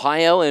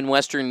 Ohio and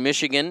Western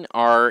Michigan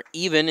are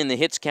even in the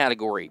hits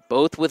category,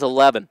 both with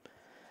 11.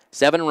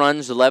 7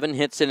 runs, 11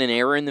 hits, and an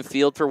error in the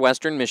field for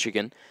Western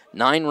Michigan.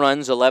 9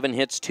 runs, 11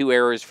 hits, 2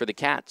 errors for the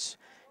Cats.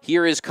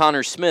 Here is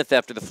Connor Smith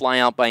after the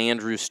flyout by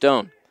Andrew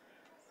Stone.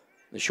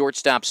 The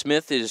shortstop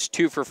Smith is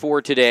 2 for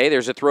 4 today.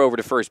 There's a throw over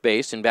to first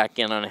base, and back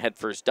in on a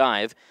headfirst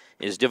dive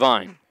is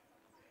Devine.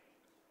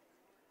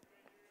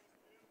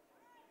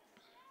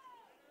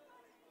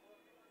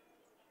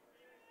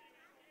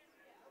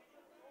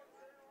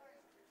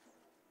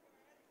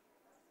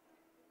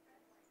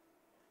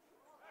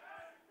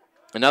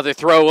 Another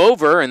throw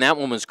over, and that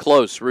one was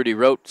close. Rudy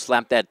Rote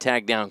slapped that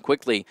tag down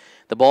quickly.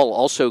 The ball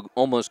also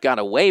almost got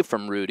away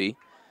from Rudy,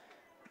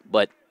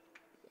 but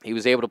he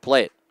was able to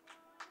play it.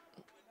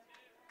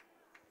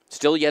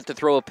 Still yet to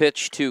throw a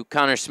pitch to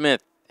Connor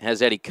Smith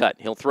has Eddie Cutt.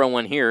 He'll throw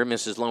one here,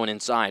 misses low and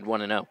inside,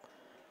 1-0.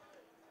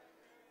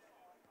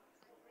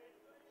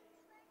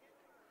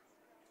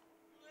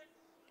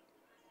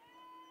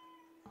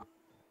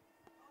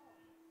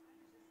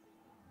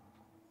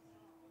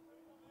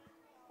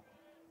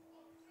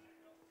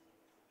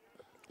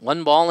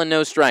 One ball and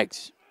no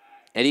strikes.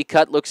 Eddie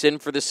Cutt looks in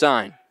for the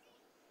sign.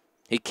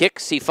 He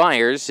kicks, he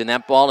fires, and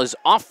that ball is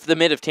off the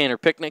mid of Tanner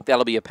Picnic.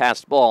 That'll be a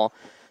passed ball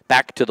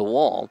back to the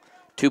wall.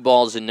 2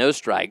 balls and no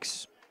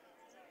strikes.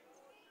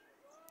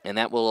 And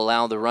that will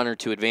allow the runner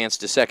to advance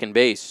to second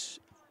base.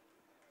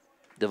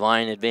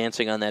 Devine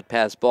advancing on that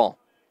pass ball.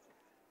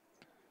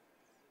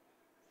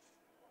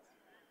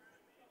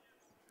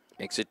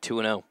 Makes it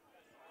 2-0.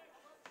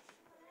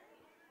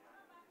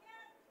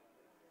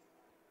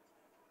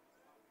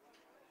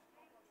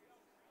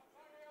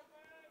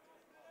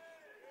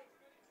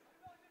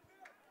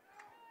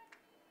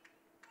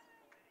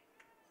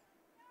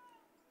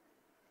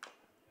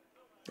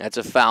 That's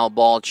a foul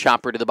ball,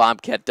 chopper to the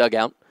Bobcat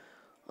dugout.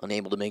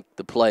 Unable to make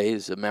the play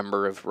as a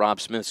member of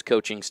Rob Smith's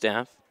coaching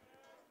staff.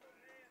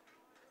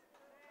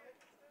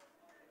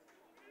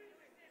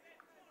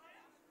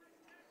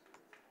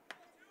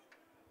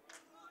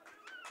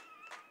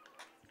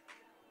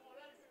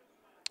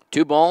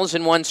 Two balls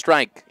and 1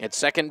 strike. At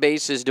second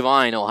base is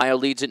Devine. Ohio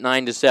leads at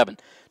 9-7.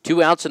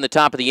 2 outs in the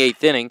top of the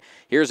 8th inning.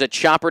 Here's a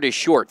chopper to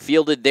short,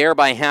 fielded there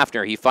by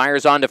Hafner. He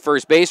fires on to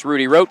first base.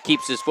 Rudy Rote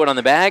keeps his foot on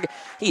the bag.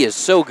 He is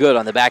so good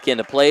on the back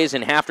end of plays,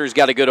 and Hafner's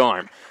got a good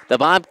arm. The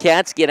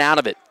Bobcats get out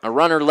of it. A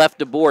runner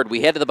left aboard.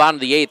 We head to the bottom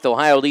of the 8th.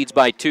 Ohio leads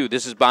by 2.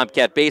 This is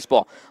Bobcat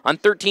Baseball on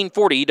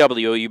 1340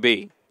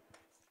 WOUB.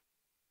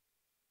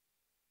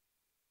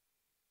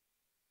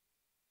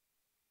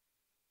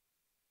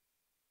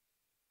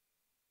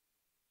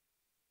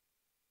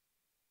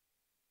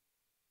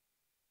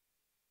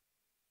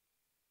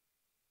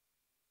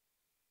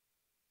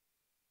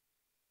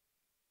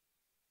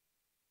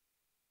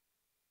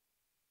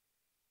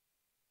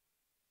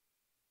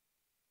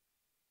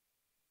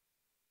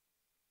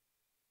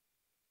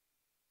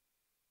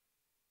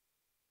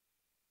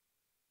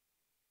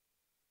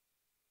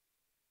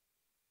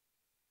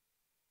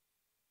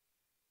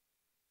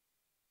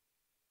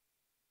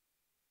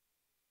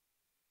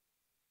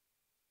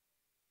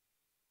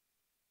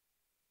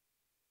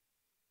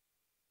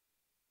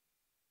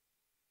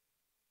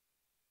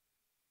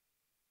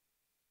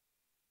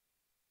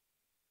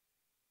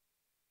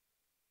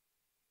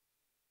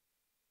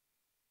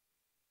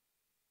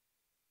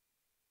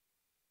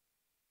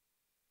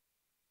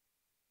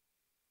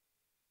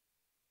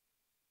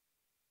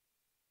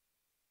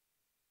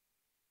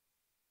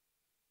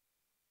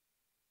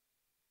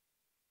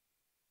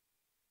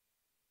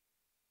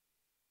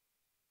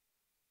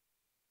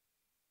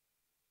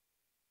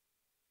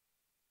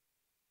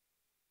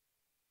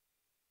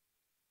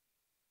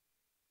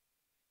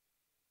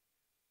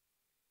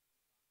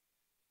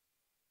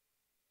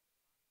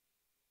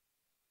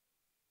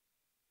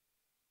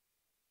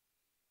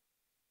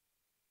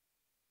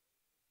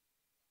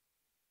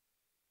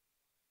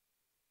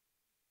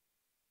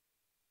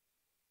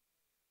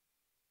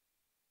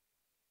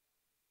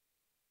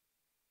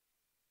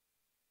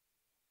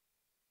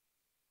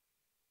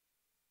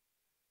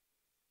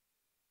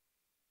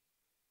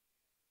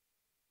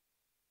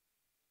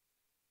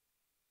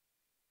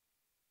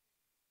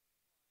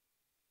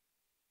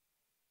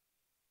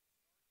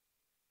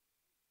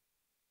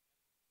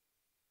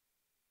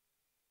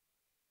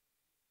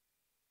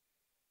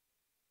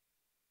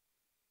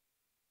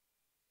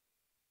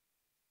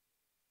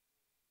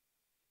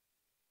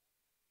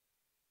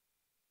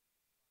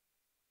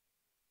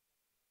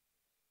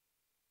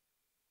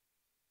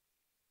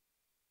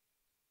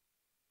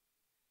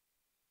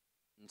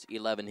 runs,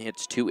 11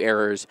 hits, 2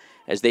 errors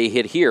as they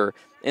hit here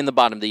in the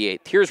bottom of the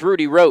 8th. Here's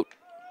Rudy Rote.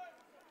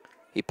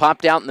 He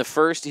popped out in the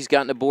first. He's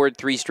gotten aboard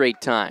 3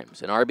 straight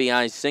times. An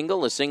RBI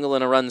single, a single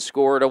and a run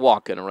scored, a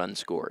walk and a run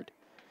scored.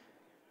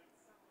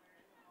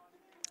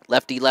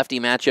 Lefty-lefty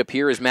matchup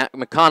here as Matt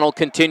McConnell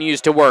continues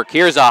to work.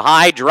 Here's a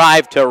high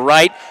drive to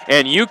right,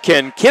 and you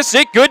can kiss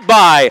it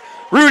goodbye.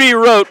 Rudy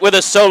Rote with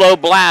a solo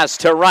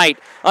blast to right.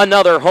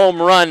 Another home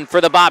run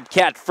for the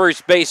Bobcat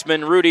first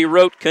baseman. Rudy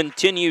Rote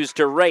continues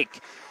to rake.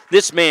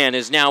 This man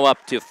is now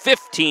up to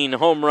 15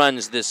 home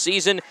runs this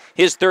season,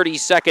 his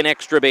 32nd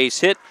extra base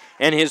hit,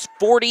 and his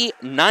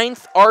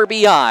 49th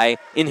RBI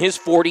in his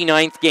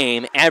 49th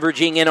game,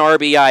 averaging an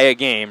RBI a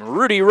game.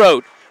 Rudy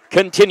Rote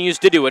continues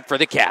to do it for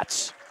the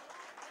Cats.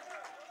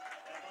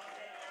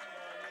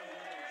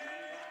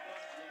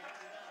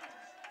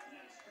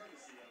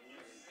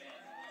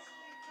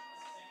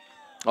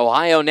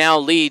 Ohio now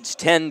leads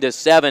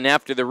 10-7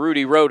 after the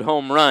Rudy Rote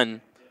home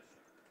run.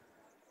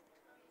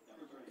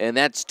 And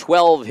that's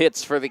 12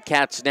 hits for the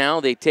Cats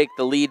now. They take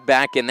the lead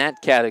back in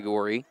that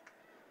category.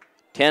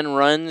 10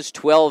 runs,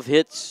 12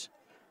 hits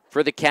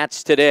for the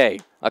Cats today.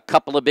 A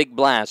couple of big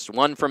blasts.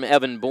 One from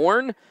Evan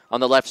Bourne on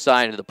the left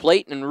side of the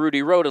plate, and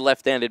Rudy Rote, a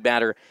left-handed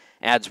batter,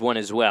 adds one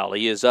as well.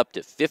 He is up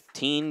to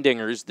 15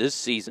 dingers this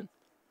season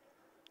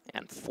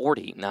and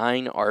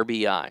 49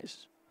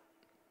 RBIs.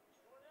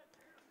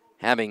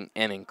 Having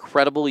an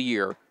incredible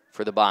year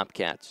for the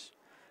Bobcats.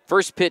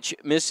 First pitch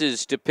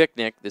misses to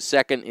Picnic. The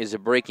second is a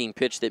breaking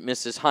pitch that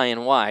misses high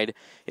and wide.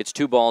 It's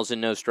 2 balls and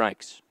no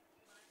strikes.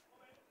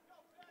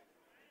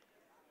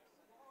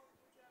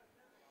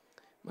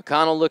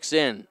 McConnell looks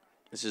in.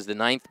 This is the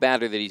 9th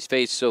batter that he's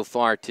faced so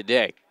far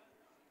today.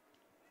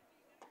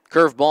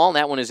 Curveball,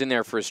 that one is in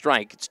there for a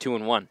strike. It's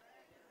 2-1.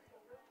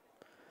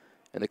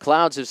 And the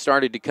clouds have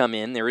started to come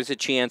in. There is a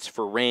chance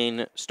for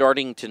rain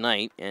starting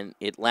tonight, and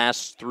it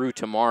lasts through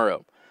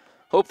tomorrow.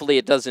 Hopefully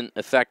it doesn't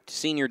affect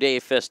senior day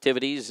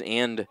festivities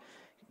and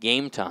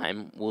game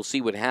time. We'll see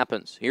what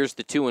happens. Here's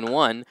the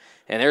 2-1,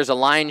 and there's a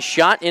line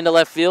shot into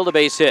left field, a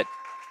base hit.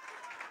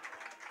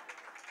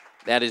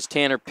 That is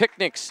Tanner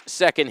Picnic's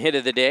second hit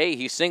of the day.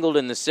 He singled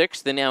in the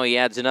 6th, and now he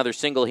adds another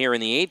single here in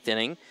the 8th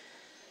inning.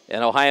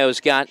 And Ohio's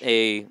got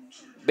a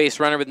base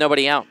runner with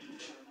nobody out.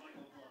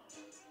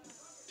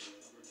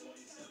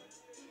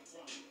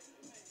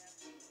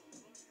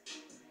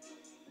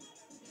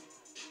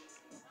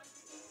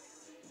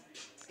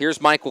 Here's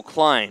Michael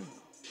Klein.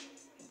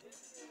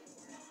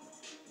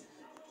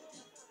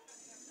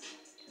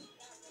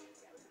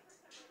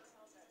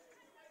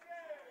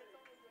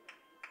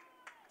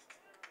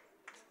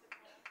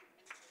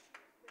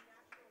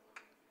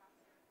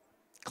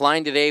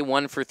 Klein today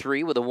 1 for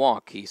 3 with a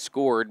walk. He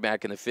scored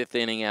back in the 5th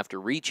inning after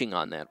reaching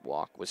on that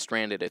walk. Was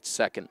stranded at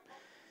second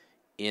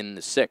in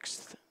the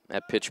 6th.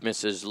 That pitch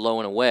misses low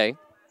and away.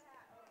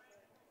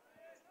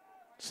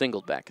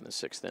 Singled back in the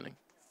 6th inning.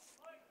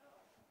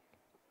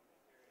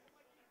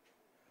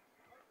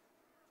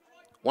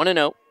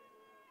 1-0.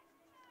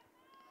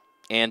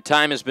 And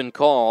time has been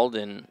called,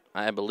 and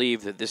I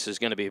believe that this is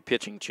going to be a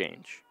pitching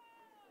change.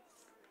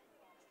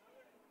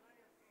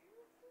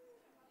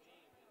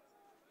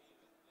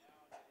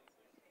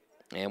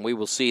 And we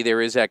will see there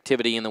is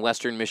activity in the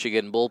Western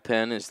Michigan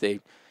bullpen as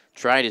they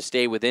try to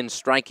stay within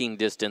striking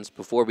distance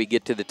before we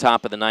get to the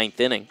top of the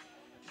 9th inning.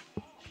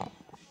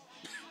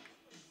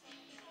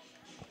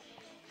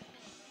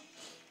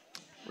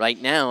 Right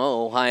now,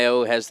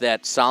 Ohio has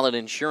that solid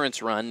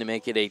insurance run to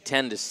make it a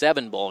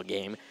 10-7 ball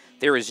game.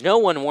 There is no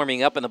one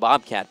warming up in the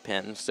Bobcat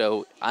pen,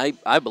 so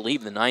I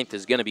believe the 9th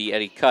is going to be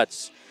Eddie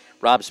Cutts.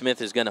 Rob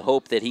Smith is going to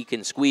hope that he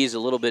can squeeze a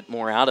little bit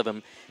more out of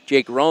him.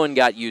 Jake Rowan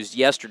got used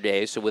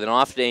yesterday, so with an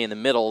off day in the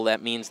middle,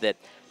 that means that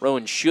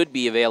Rowan should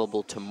be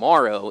available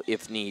tomorrow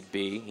if need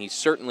be. He's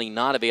certainly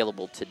not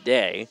available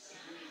today.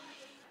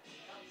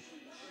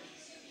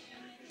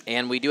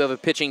 And we do have a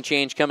pitching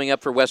change coming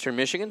up for Western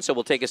Michigan, so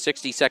we'll take a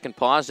 60-second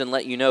pause and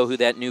let you know who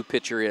that new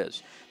pitcher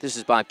is. This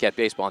is Bobcat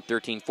Baseball on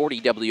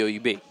 1340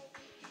 WOUB.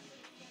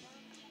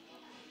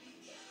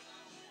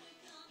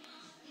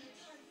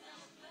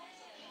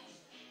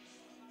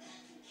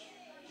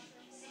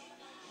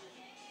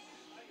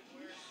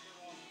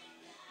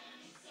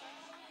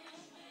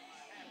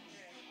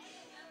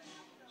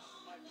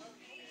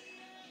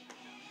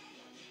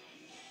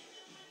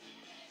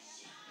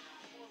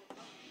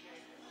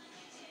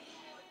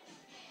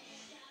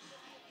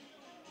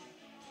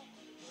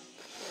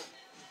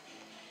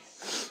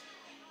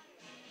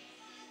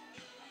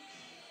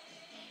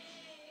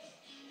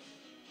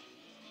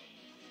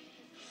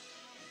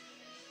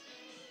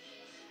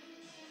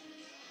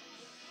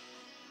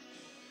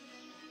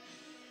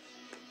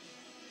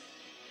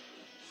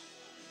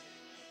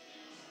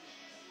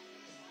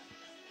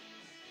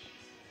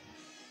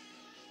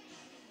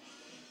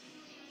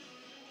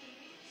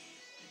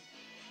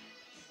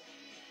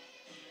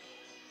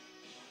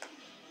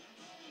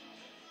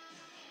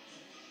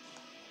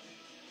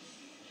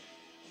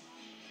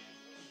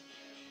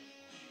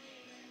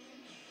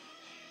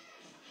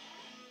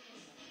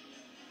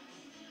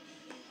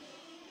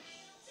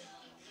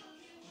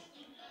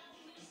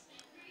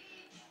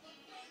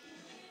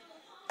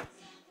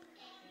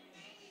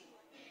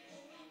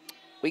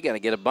 We got to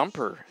get a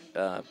bumper.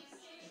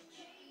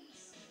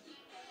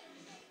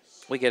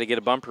 We got to get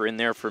a bumper in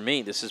there for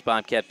me. This is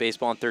Bobcat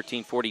Baseball on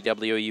 1340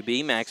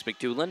 WOUB. Max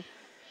McDulin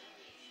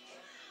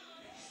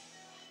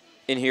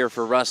in here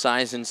for Russ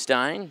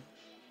Eisenstein.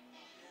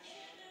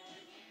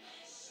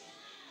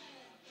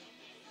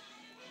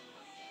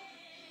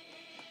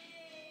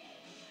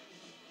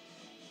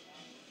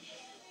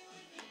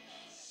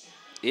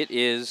 It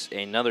is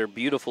another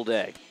beautiful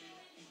day.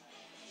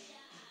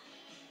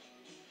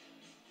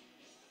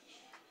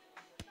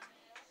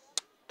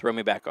 Throw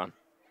me back on.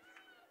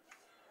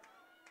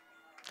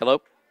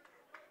 Hello?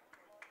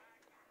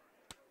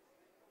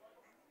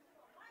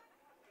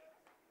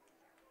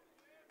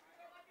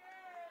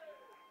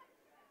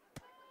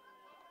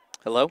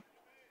 Hello?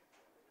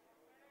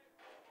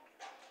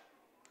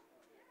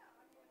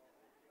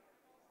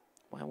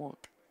 Why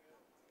won't?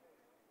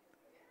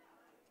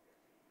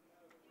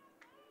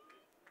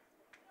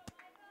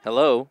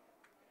 Hello?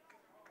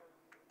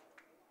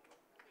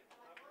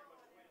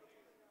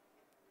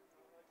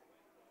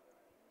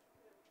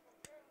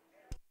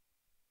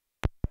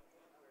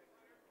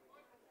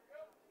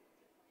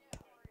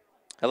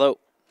 Hello?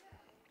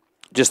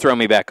 Just throw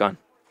me back on.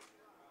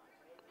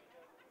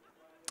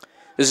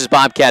 This is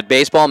Bobcat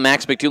Baseball.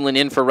 Max McDulin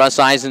in for Russ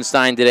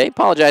Eisenstein today.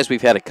 Apologize,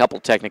 we've had a couple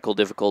technical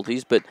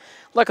difficulties, but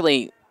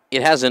luckily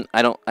it hasn't.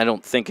 I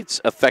don't think it's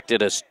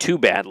affected us too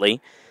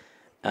badly.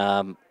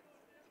 But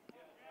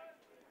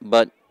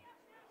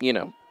you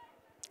know,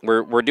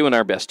 we're doing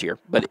our best here.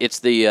 But it's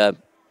the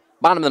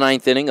bottom of the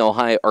ninth inning.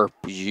 Bottom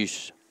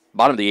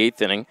of the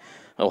eighth inning.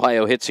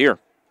 Ohio hits here.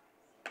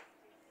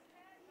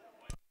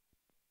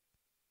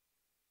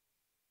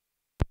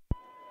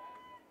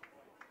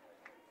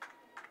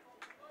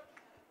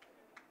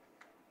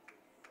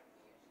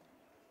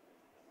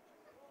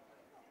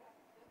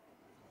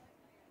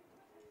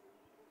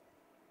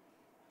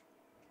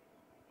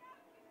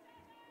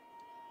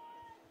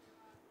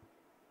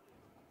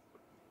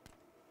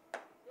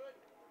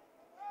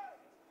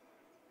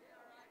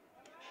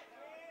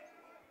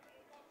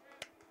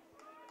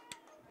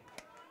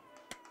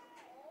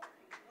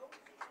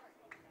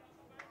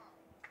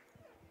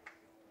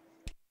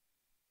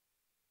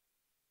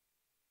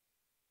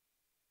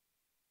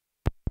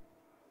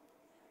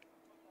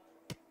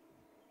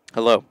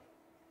 Hello.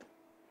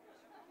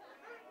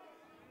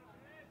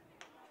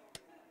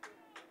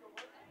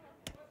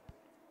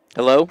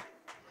 Hello?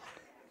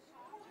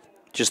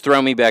 Just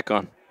throw me back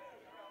on.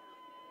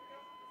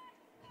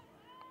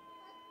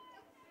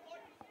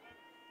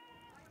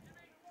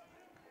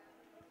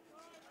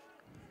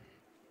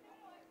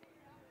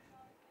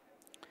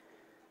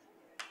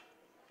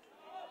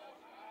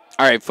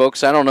 All right,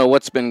 folks, I don't know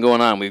what's been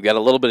going on. We've got a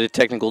little bit of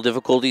technical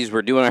difficulties.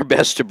 We're doing our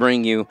best to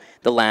bring you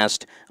the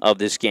last of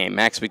this game.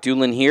 Max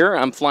McDulin here.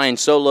 I'm flying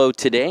solo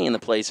today in the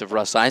place of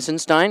Russ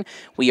Eisenstein.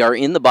 We are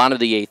in the bottom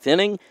of the eighth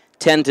inning.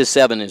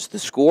 10-7 is the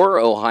score.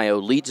 Ohio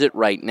leads it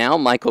right now.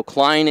 Michael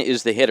Klein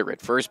is the hitter. At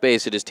first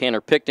base, it is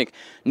Tanner Picnic.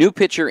 New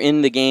pitcher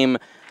in the game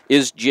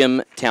is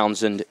Jim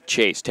Townsend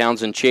Chase.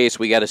 Townsend Chase,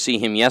 we got to see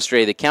him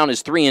yesterday. The count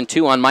is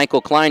 3-2 on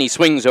Michael Klein. He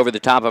swings over the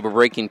top of a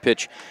breaking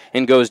pitch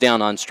and goes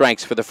down on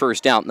strikes for the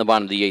first out in the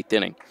bottom of the eighth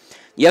inning.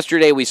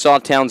 Yesterday, we saw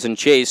Townsend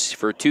Chase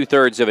for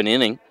 2/3 of an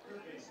inning.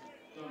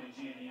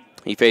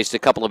 He faced a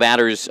couple of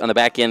batters on the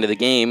back end of the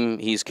game.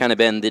 He's kind of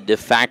been the de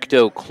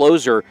facto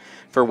closer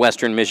for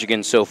Western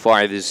Michigan so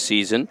far this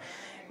season.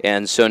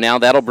 And so now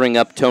that'll bring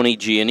up Tony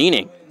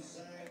Giannini.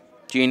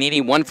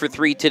 Giannini 1 for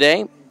 3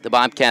 today. The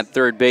Bobcat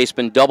third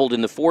baseman doubled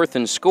in the fourth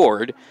and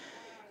scored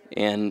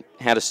and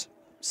had a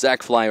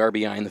sac fly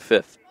RBI in the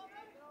fifth.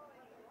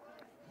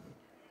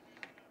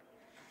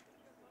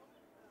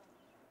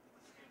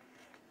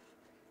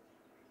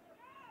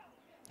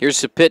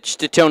 Here's a pitch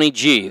to Tony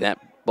G. That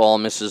ball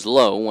misses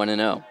low,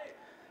 1-0.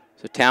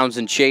 So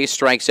Townsend Chase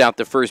strikes out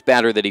the first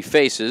batter that he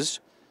faces.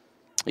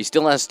 He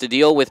still has to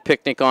deal with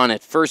Picnic on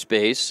at first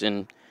base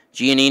and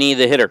Giannini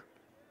the hitter.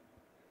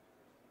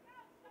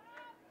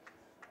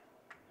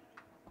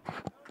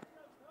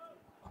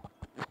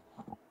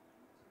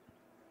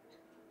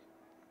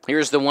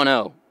 Here's the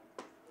 1-0.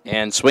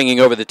 And swinging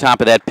over the top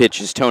of that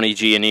pitch is Tony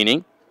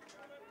Giannini.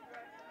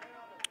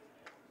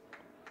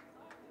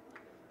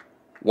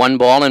 1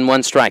 ball and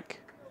 1 strike.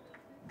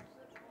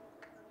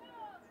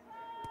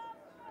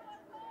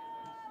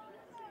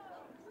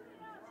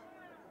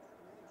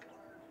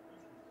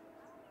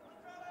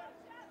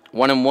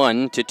 One and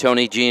one to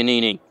Tony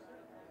Giannini.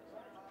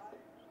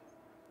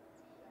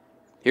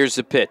 Here's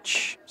the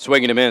pitch.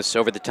 Swing and a miss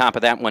over the top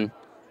of that one.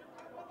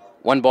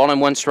 1 ball and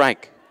 1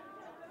 strike.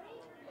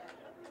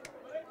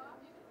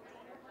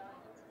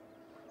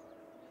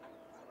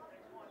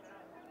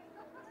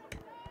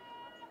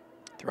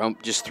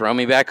 Just throw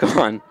me back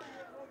on.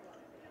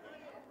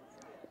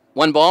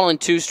 1 ball and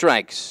 2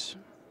 strikes.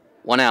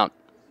 1 out.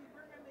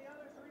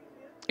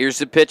 Here's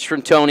the pitch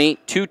from Tony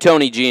to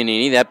Tony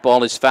Giannini. That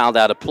ball is fouled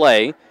out of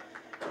play.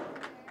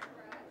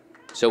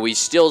 So we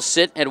still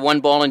sit at 1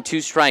 ball and 2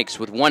 strikes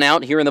with 1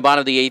 out here in the bottom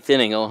of the 8th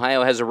inning.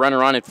 Ohio has a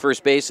runner on at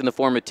first base in the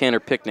form of Tanner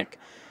Picnic.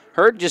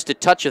 Heard just a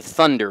touch of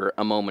thunder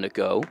a moment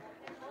ago.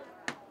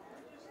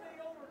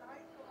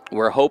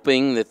 We're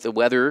hoping that the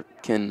weather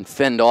can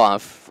fend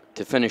off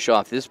to finish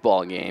off this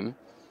ball game.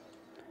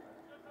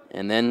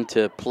 And then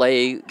to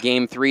play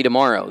game 3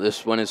 tomorrow.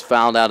 This one is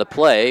fouled out of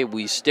play.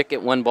 We stick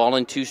at 1 ball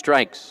and 2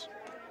 strikes.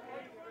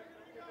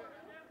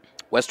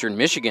 Western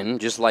Michigan,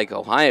 just like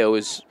Ohio,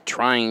 is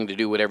trying to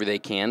do whatever they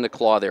can to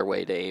claw their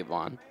way to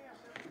Avon.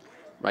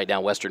 Right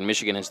now, Western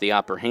Michigan has the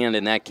upper hand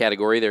in that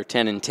category. They're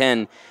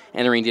 10-10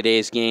 entering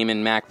today's game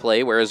in MAC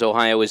play, whereas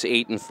Ohio is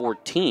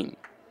 8-14.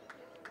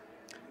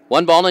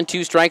 1 ball and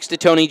 2 strikes to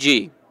Tony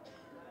G.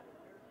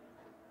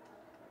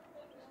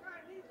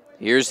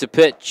 Here's the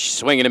pitch,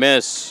 swing and a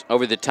miss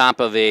over the top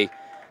of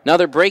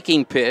another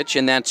breaking pitch,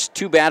 and that's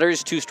 2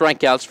 batters, 2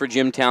 strikeouts for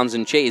Jim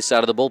Townsend Chase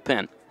out of the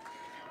bullpen.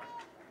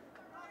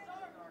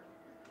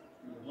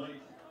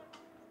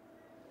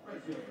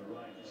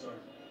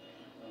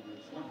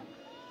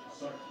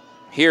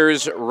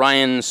 Here's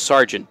Ryan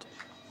Sargent.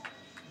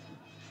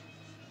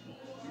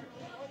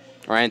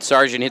 Ryan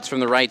Sargent hits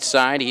from the right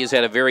side. He has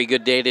had a very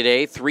good day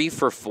today, 3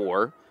 for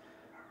 4.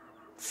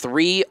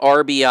 3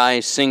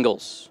 RBI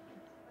singles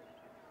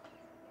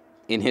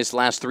in his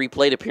last 3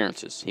 plate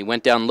appearances. He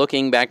went down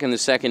looking back in the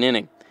 2nd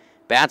inning.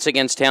 Bats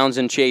against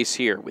Townsend Chase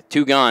here with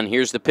 2 gone.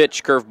 Here's the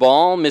pitch,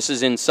 curveball,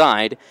 misses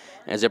inside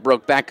as it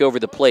broke back over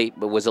the plate,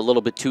 but was a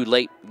little bit too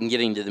late in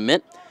getting to the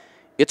mitt.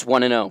 It's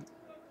 1-0.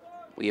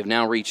 We have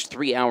now reached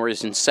 3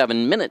 hours and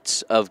 7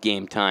 minutes of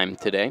game time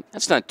today.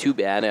 That's not too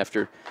bad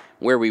after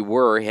where we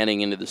were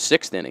heading into the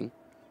 6th inning.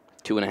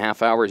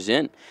 2.5 hours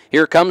in.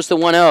 Here comes the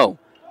 1-0.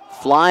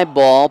 Fly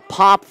ball,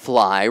 pop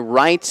fly,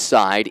 right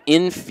side,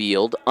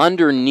 infield,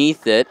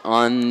 underneath it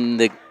on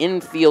the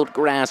infield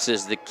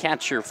grasses. The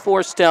catcher,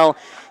 Forstel,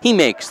 he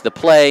makes the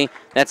play.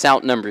 That's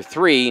out number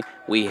 3.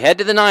 We head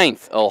to the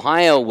 9th.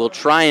 Ohio will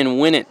try and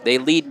win it. They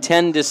lead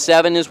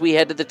 10-7 as we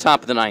head to the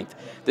top of the 9th.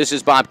 This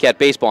is Bobcat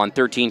Baseball on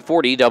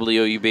 1340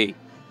 WOUB.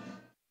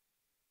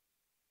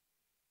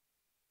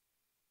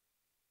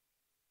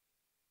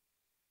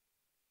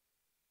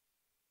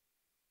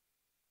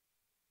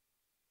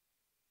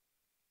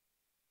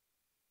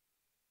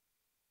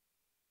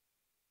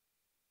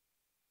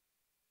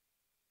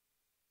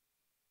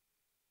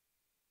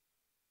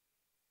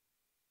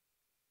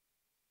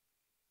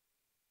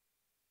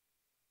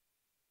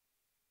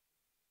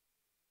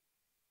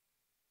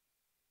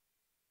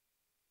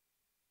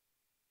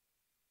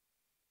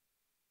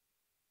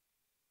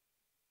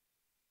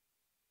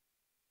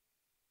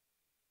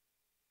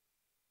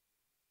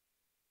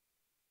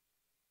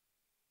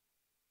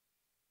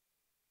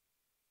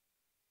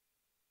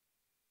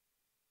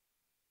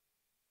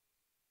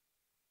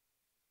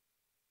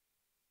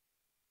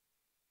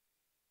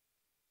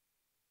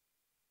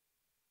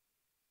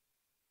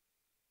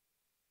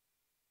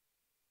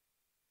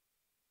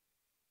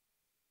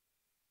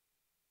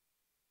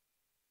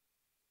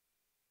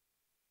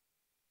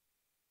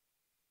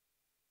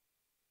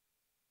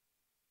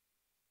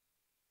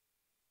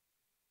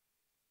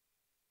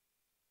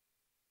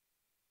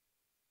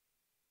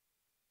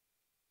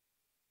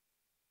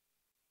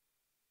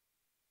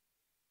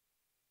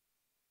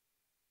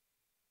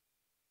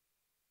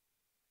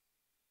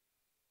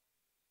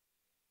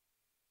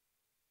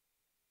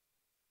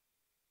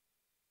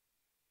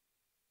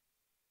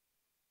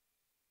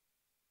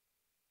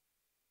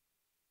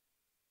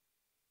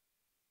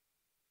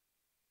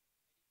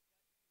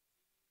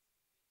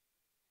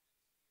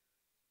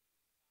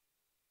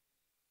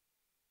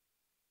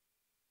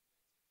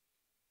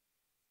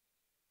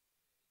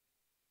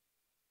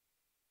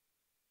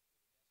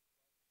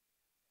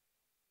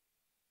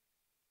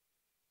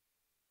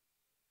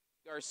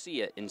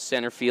 Garcia in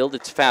center field,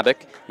 it's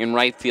Fabic. In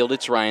right field,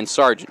 it's Ryan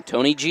Sargent.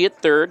 Tony G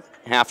at third.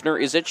 Hafner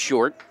is at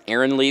short.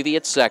 Aaron Levy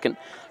at second.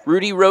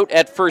 Rudy Rote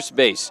at first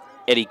base.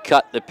 Eddie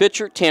Cutt, the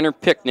pitcher. Tanner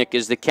Picnic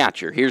is the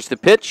catcher. Here's the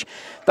pitch.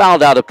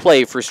 Fouled out of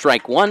play for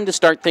strike 1 to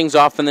start things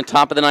off in the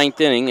top of the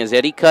 9th inning as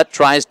Eddie Cutt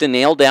tries to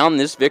nail down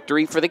this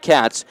victory for the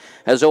Cats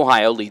as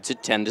Ohio leads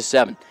it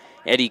 10-7.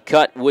 Eddie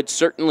Cutt would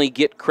certainly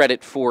get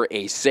credit for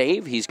a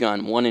save. He's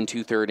gone 1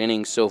 2/3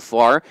 innings so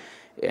far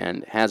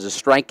and has a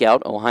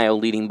strikeout. Ohio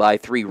leading by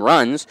 3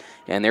 runs.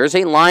 And there's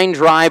a line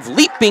drive,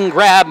 leaping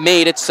grab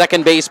made at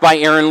second base by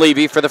Aaron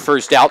Levy for the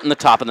first out in the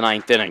top of the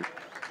 9th inning.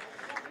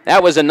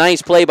 That was a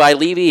nice play by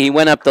Levy. He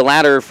went up the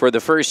ladder for the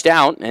first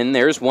out, and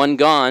there's 1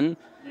 gone.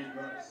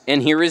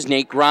 And here is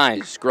Nate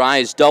Grise.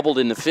 Grise doubled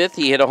in the 5th.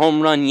 He hit a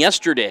home run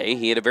yesterday.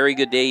 He had a very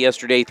good day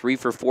yesterday, 3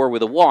 for 4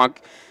 with a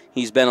walk.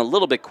 He's been a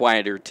little bit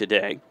quieter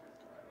today.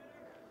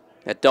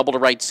 That double to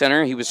right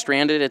center, he was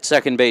stranded at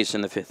second base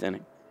in the 5th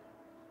inning.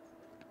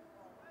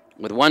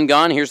 With 1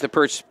 gone, here's the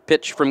first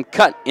pitch from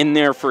Cutt in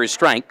there for a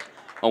strike.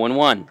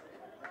 0-1.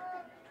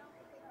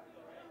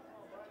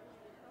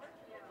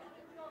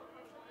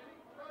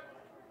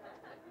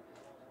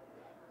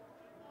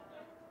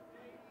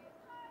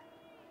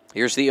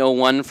 Here's the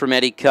 0-1 from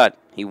Eddie Cutt.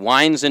 He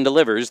winds and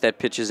delivers. That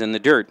pitch is in the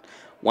dirt.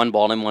 1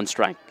 ball and 1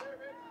 strike.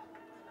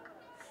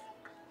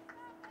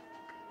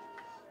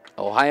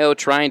 Ohio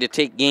trying to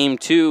take game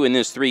 2 in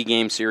this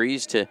 3-game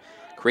series to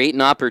create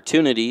an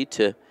opportunity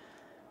to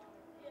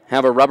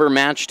have a rubber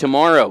match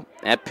tomorrow.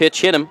 That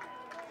pitch hit him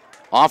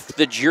off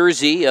the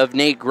jersey of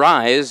Nate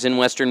Grice, and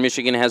Western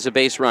Michigan has a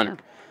base runner,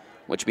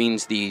 which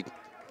means the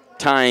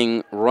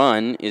tying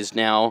run is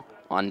now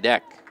on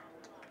deck.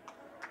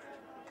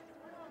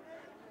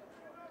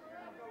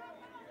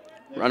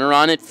 Runner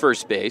on at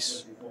first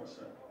base.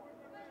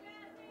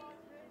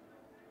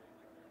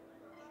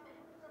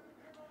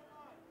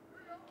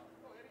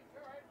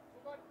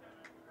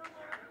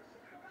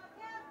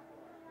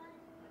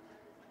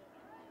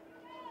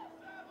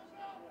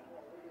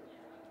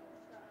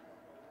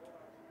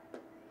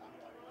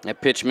 That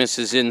pitch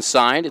misses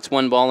inside. It's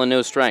 1 ball and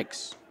no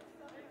strikes.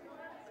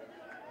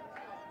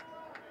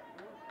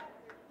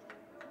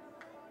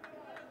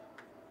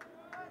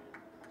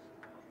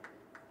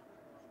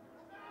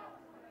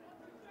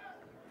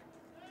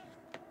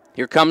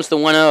 Here comes the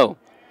 1-0.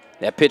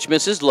 That pitch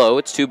misses low.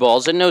 It's 2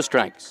 balls and no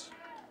strikes.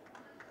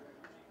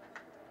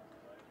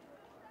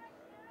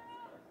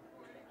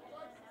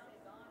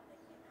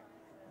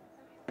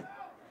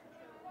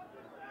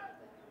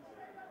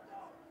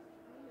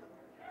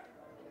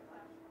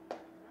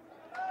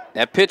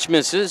 That pitch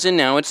misses, and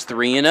now it's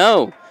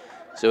 3-0.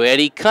 So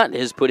Eddie Cutt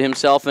has put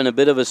himself in a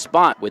bit of a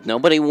spot with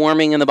nobody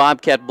warming in the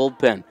Bobcat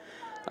bullpen.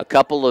 A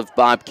couple of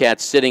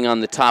Bobcats sitting on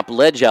the top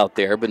ledge out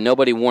there, but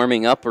nobody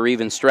warming up or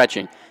even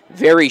stretching.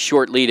 Very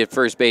short lead at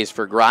first base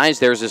for Grice.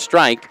 There's a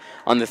strike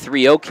on the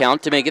 3-0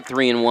 count to make it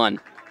 3-1.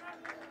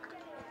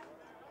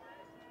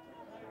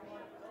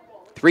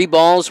 3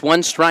 balls,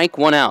 1 strike,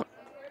 1 out.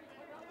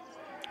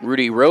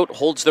 Rudy Rote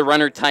holds the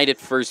runner tight at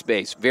first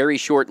base. Very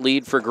short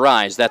lead for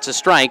Grice. That's a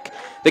strike.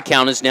 The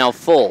count is now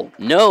full.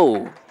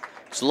 No,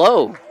 it's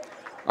low.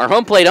 Our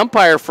home plate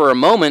umpire for a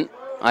moment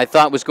I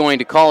thought was going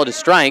to call it a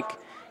strike,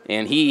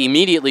 and he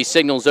immediately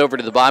signals over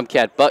to the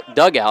Bobcat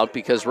dugout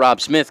because Rob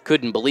Smith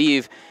couldn't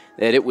believe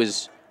that it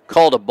was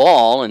called a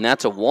ball, and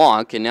that's a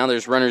walk, and now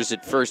there's runners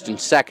at first and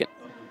second.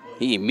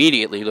 He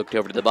immediately looked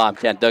over to the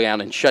Bobcat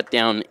dugout and shut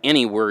down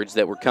any words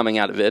that were coming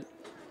out of it.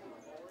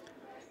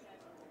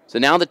 So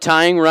now the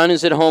tying run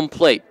is at home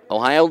plate.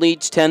 Ohio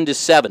leads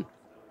 10-7.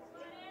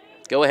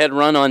 Go-ahead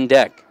run on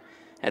deck.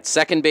 At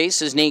second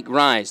base is Nate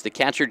Grice. The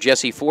catcher,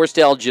 Jesse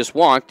Forstall, just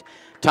walked.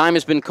 Time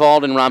has been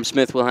called, and Rob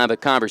Smith will have a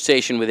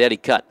conversation with Eddie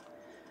Cutt.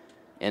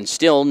 And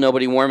still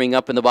nobody warming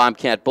up in the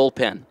Bobcat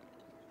bullpen.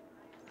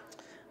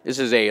 This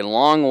is a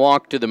long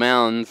walk to the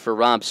mound for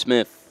Rob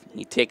Smith.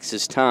 He takes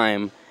his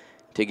time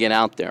to get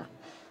out there.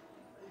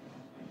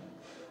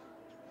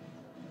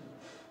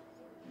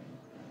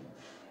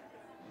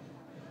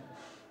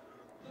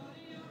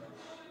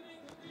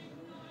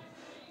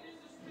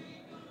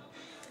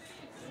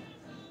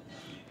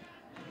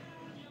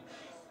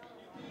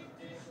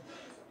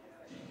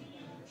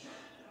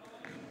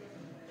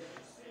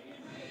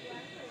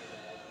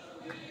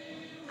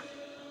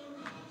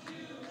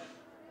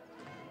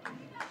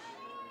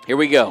 Here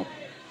we go.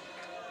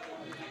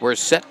 We're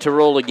set to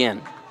roll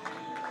again.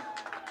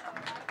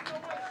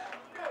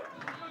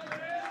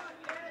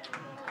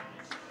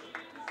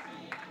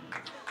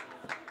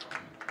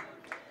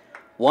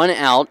 One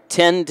out,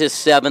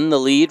 10-7, the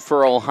lead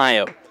for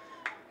Ohio.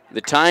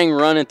 The tying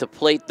run at the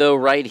plate, though,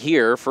 right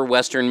here for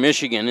Western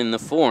Michigan in the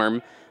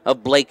form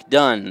of Blake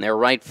Dunn, their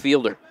right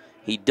fielder.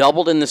 He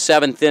doubled in the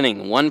 7th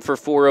inning, 1 for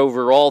 4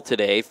 overall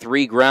today,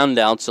 3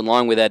 groundouts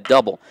along with that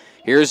double.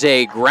 Here's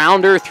a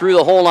grounder through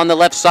the hole on the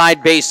left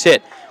side, base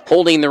hit.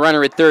 Holding the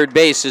runner at third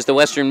base is the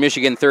Western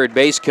Michigan third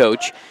base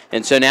coach.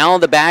 And so now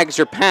the bags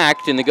are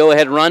packed, and the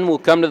go-ahead run will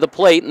come to the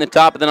plate in the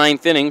top of the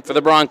 9th inning for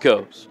the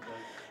Broncos.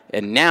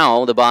 And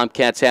now the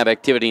Bobcats have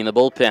activity in the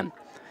bullpen.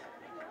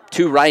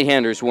 2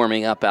 right-handers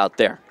warming up out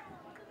there.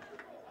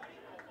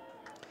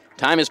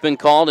 Time has been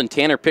called, and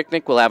Tanner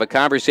Picnic will have a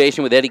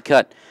conversation with Eddie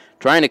Cutt,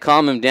 trying to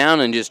calm him down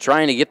and just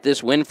trying to get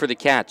this win for the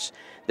Cats.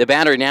 The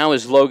batter now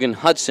is Logan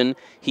Hudson.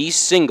 He's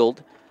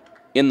singled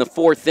in the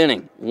 4th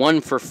inning.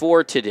 1 for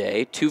 4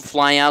 today, 2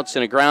 flyouts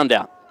and a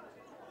groundout.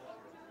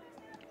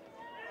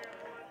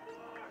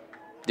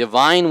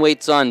 Devine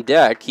waits on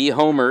deck. He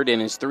homered,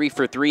 and his 3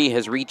 for 3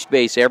 has reached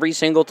base every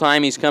single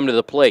time he's come to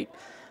the plate.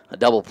 A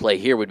double play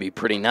here would be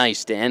pretty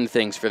nice to end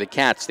things for the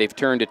Cats. They've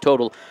turned a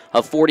total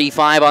of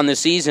 45 on the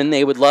season.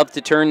 They would love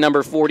to turn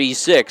number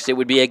 46. It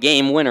would be a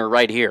game winner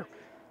right here.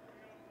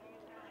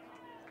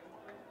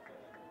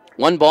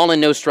 1 ball and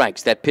no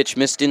strikes. That pitch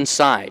missed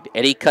inside.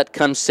 Eddie Cutt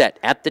comes set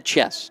at the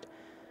chest.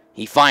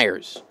 He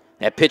fires.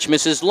 That pitch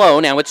misses low.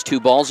 Now it's 2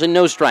 balls and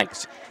no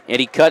strikes.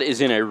 Eddie Cutt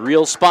is in a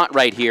real spot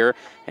right here,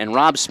 and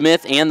Rob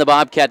Smith and the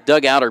Bobcat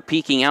dugout are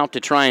peeking out to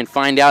try and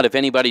find out if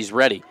anybody's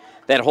ready.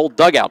 That whole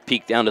dugout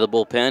peeked down to the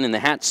bullpen, and the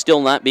hat's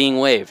still not being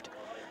waved.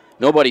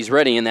 Nobody's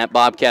ready in that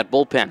Bobcat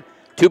bullpen.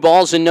 2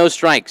 balls and no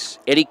strikes.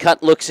 Eddie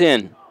Cutt looks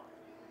in.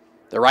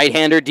 The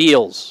right-hander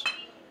deals.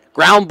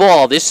 Ground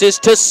ball. This is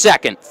to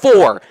second.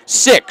 4,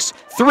 6,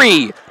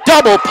 3.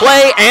 Double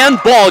play and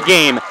ball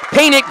game.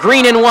 Paint it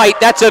green and white.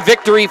 That's a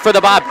victory for the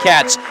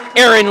Bobcats.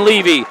 Aaron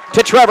Levy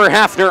to Trevor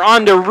Hafner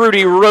on to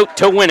Rudy Rote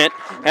to win it.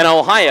 and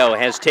Ohio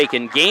has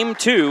taken Game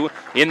 2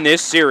 in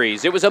this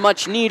series. It was a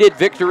much-needed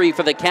victory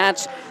for the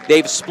Cats.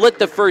 They've split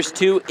the first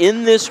two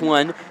in this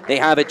one. They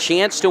have a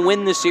chance to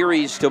win the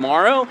series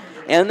tomorrow,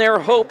 and their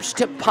hopes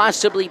to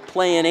possibly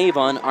play in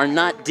Avon are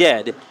not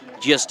dead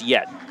just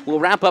yet. We'll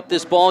wrap up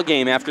this ball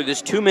game after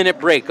this 2-minute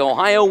break.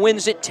 Ohio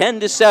wins it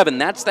 10-7.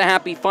 That's the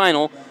happy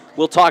final.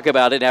 We'll talk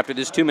about it after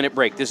this 2-minute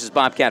break. This is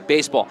Bobcat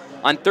Baseball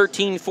on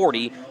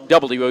 1340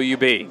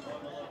 WOUB.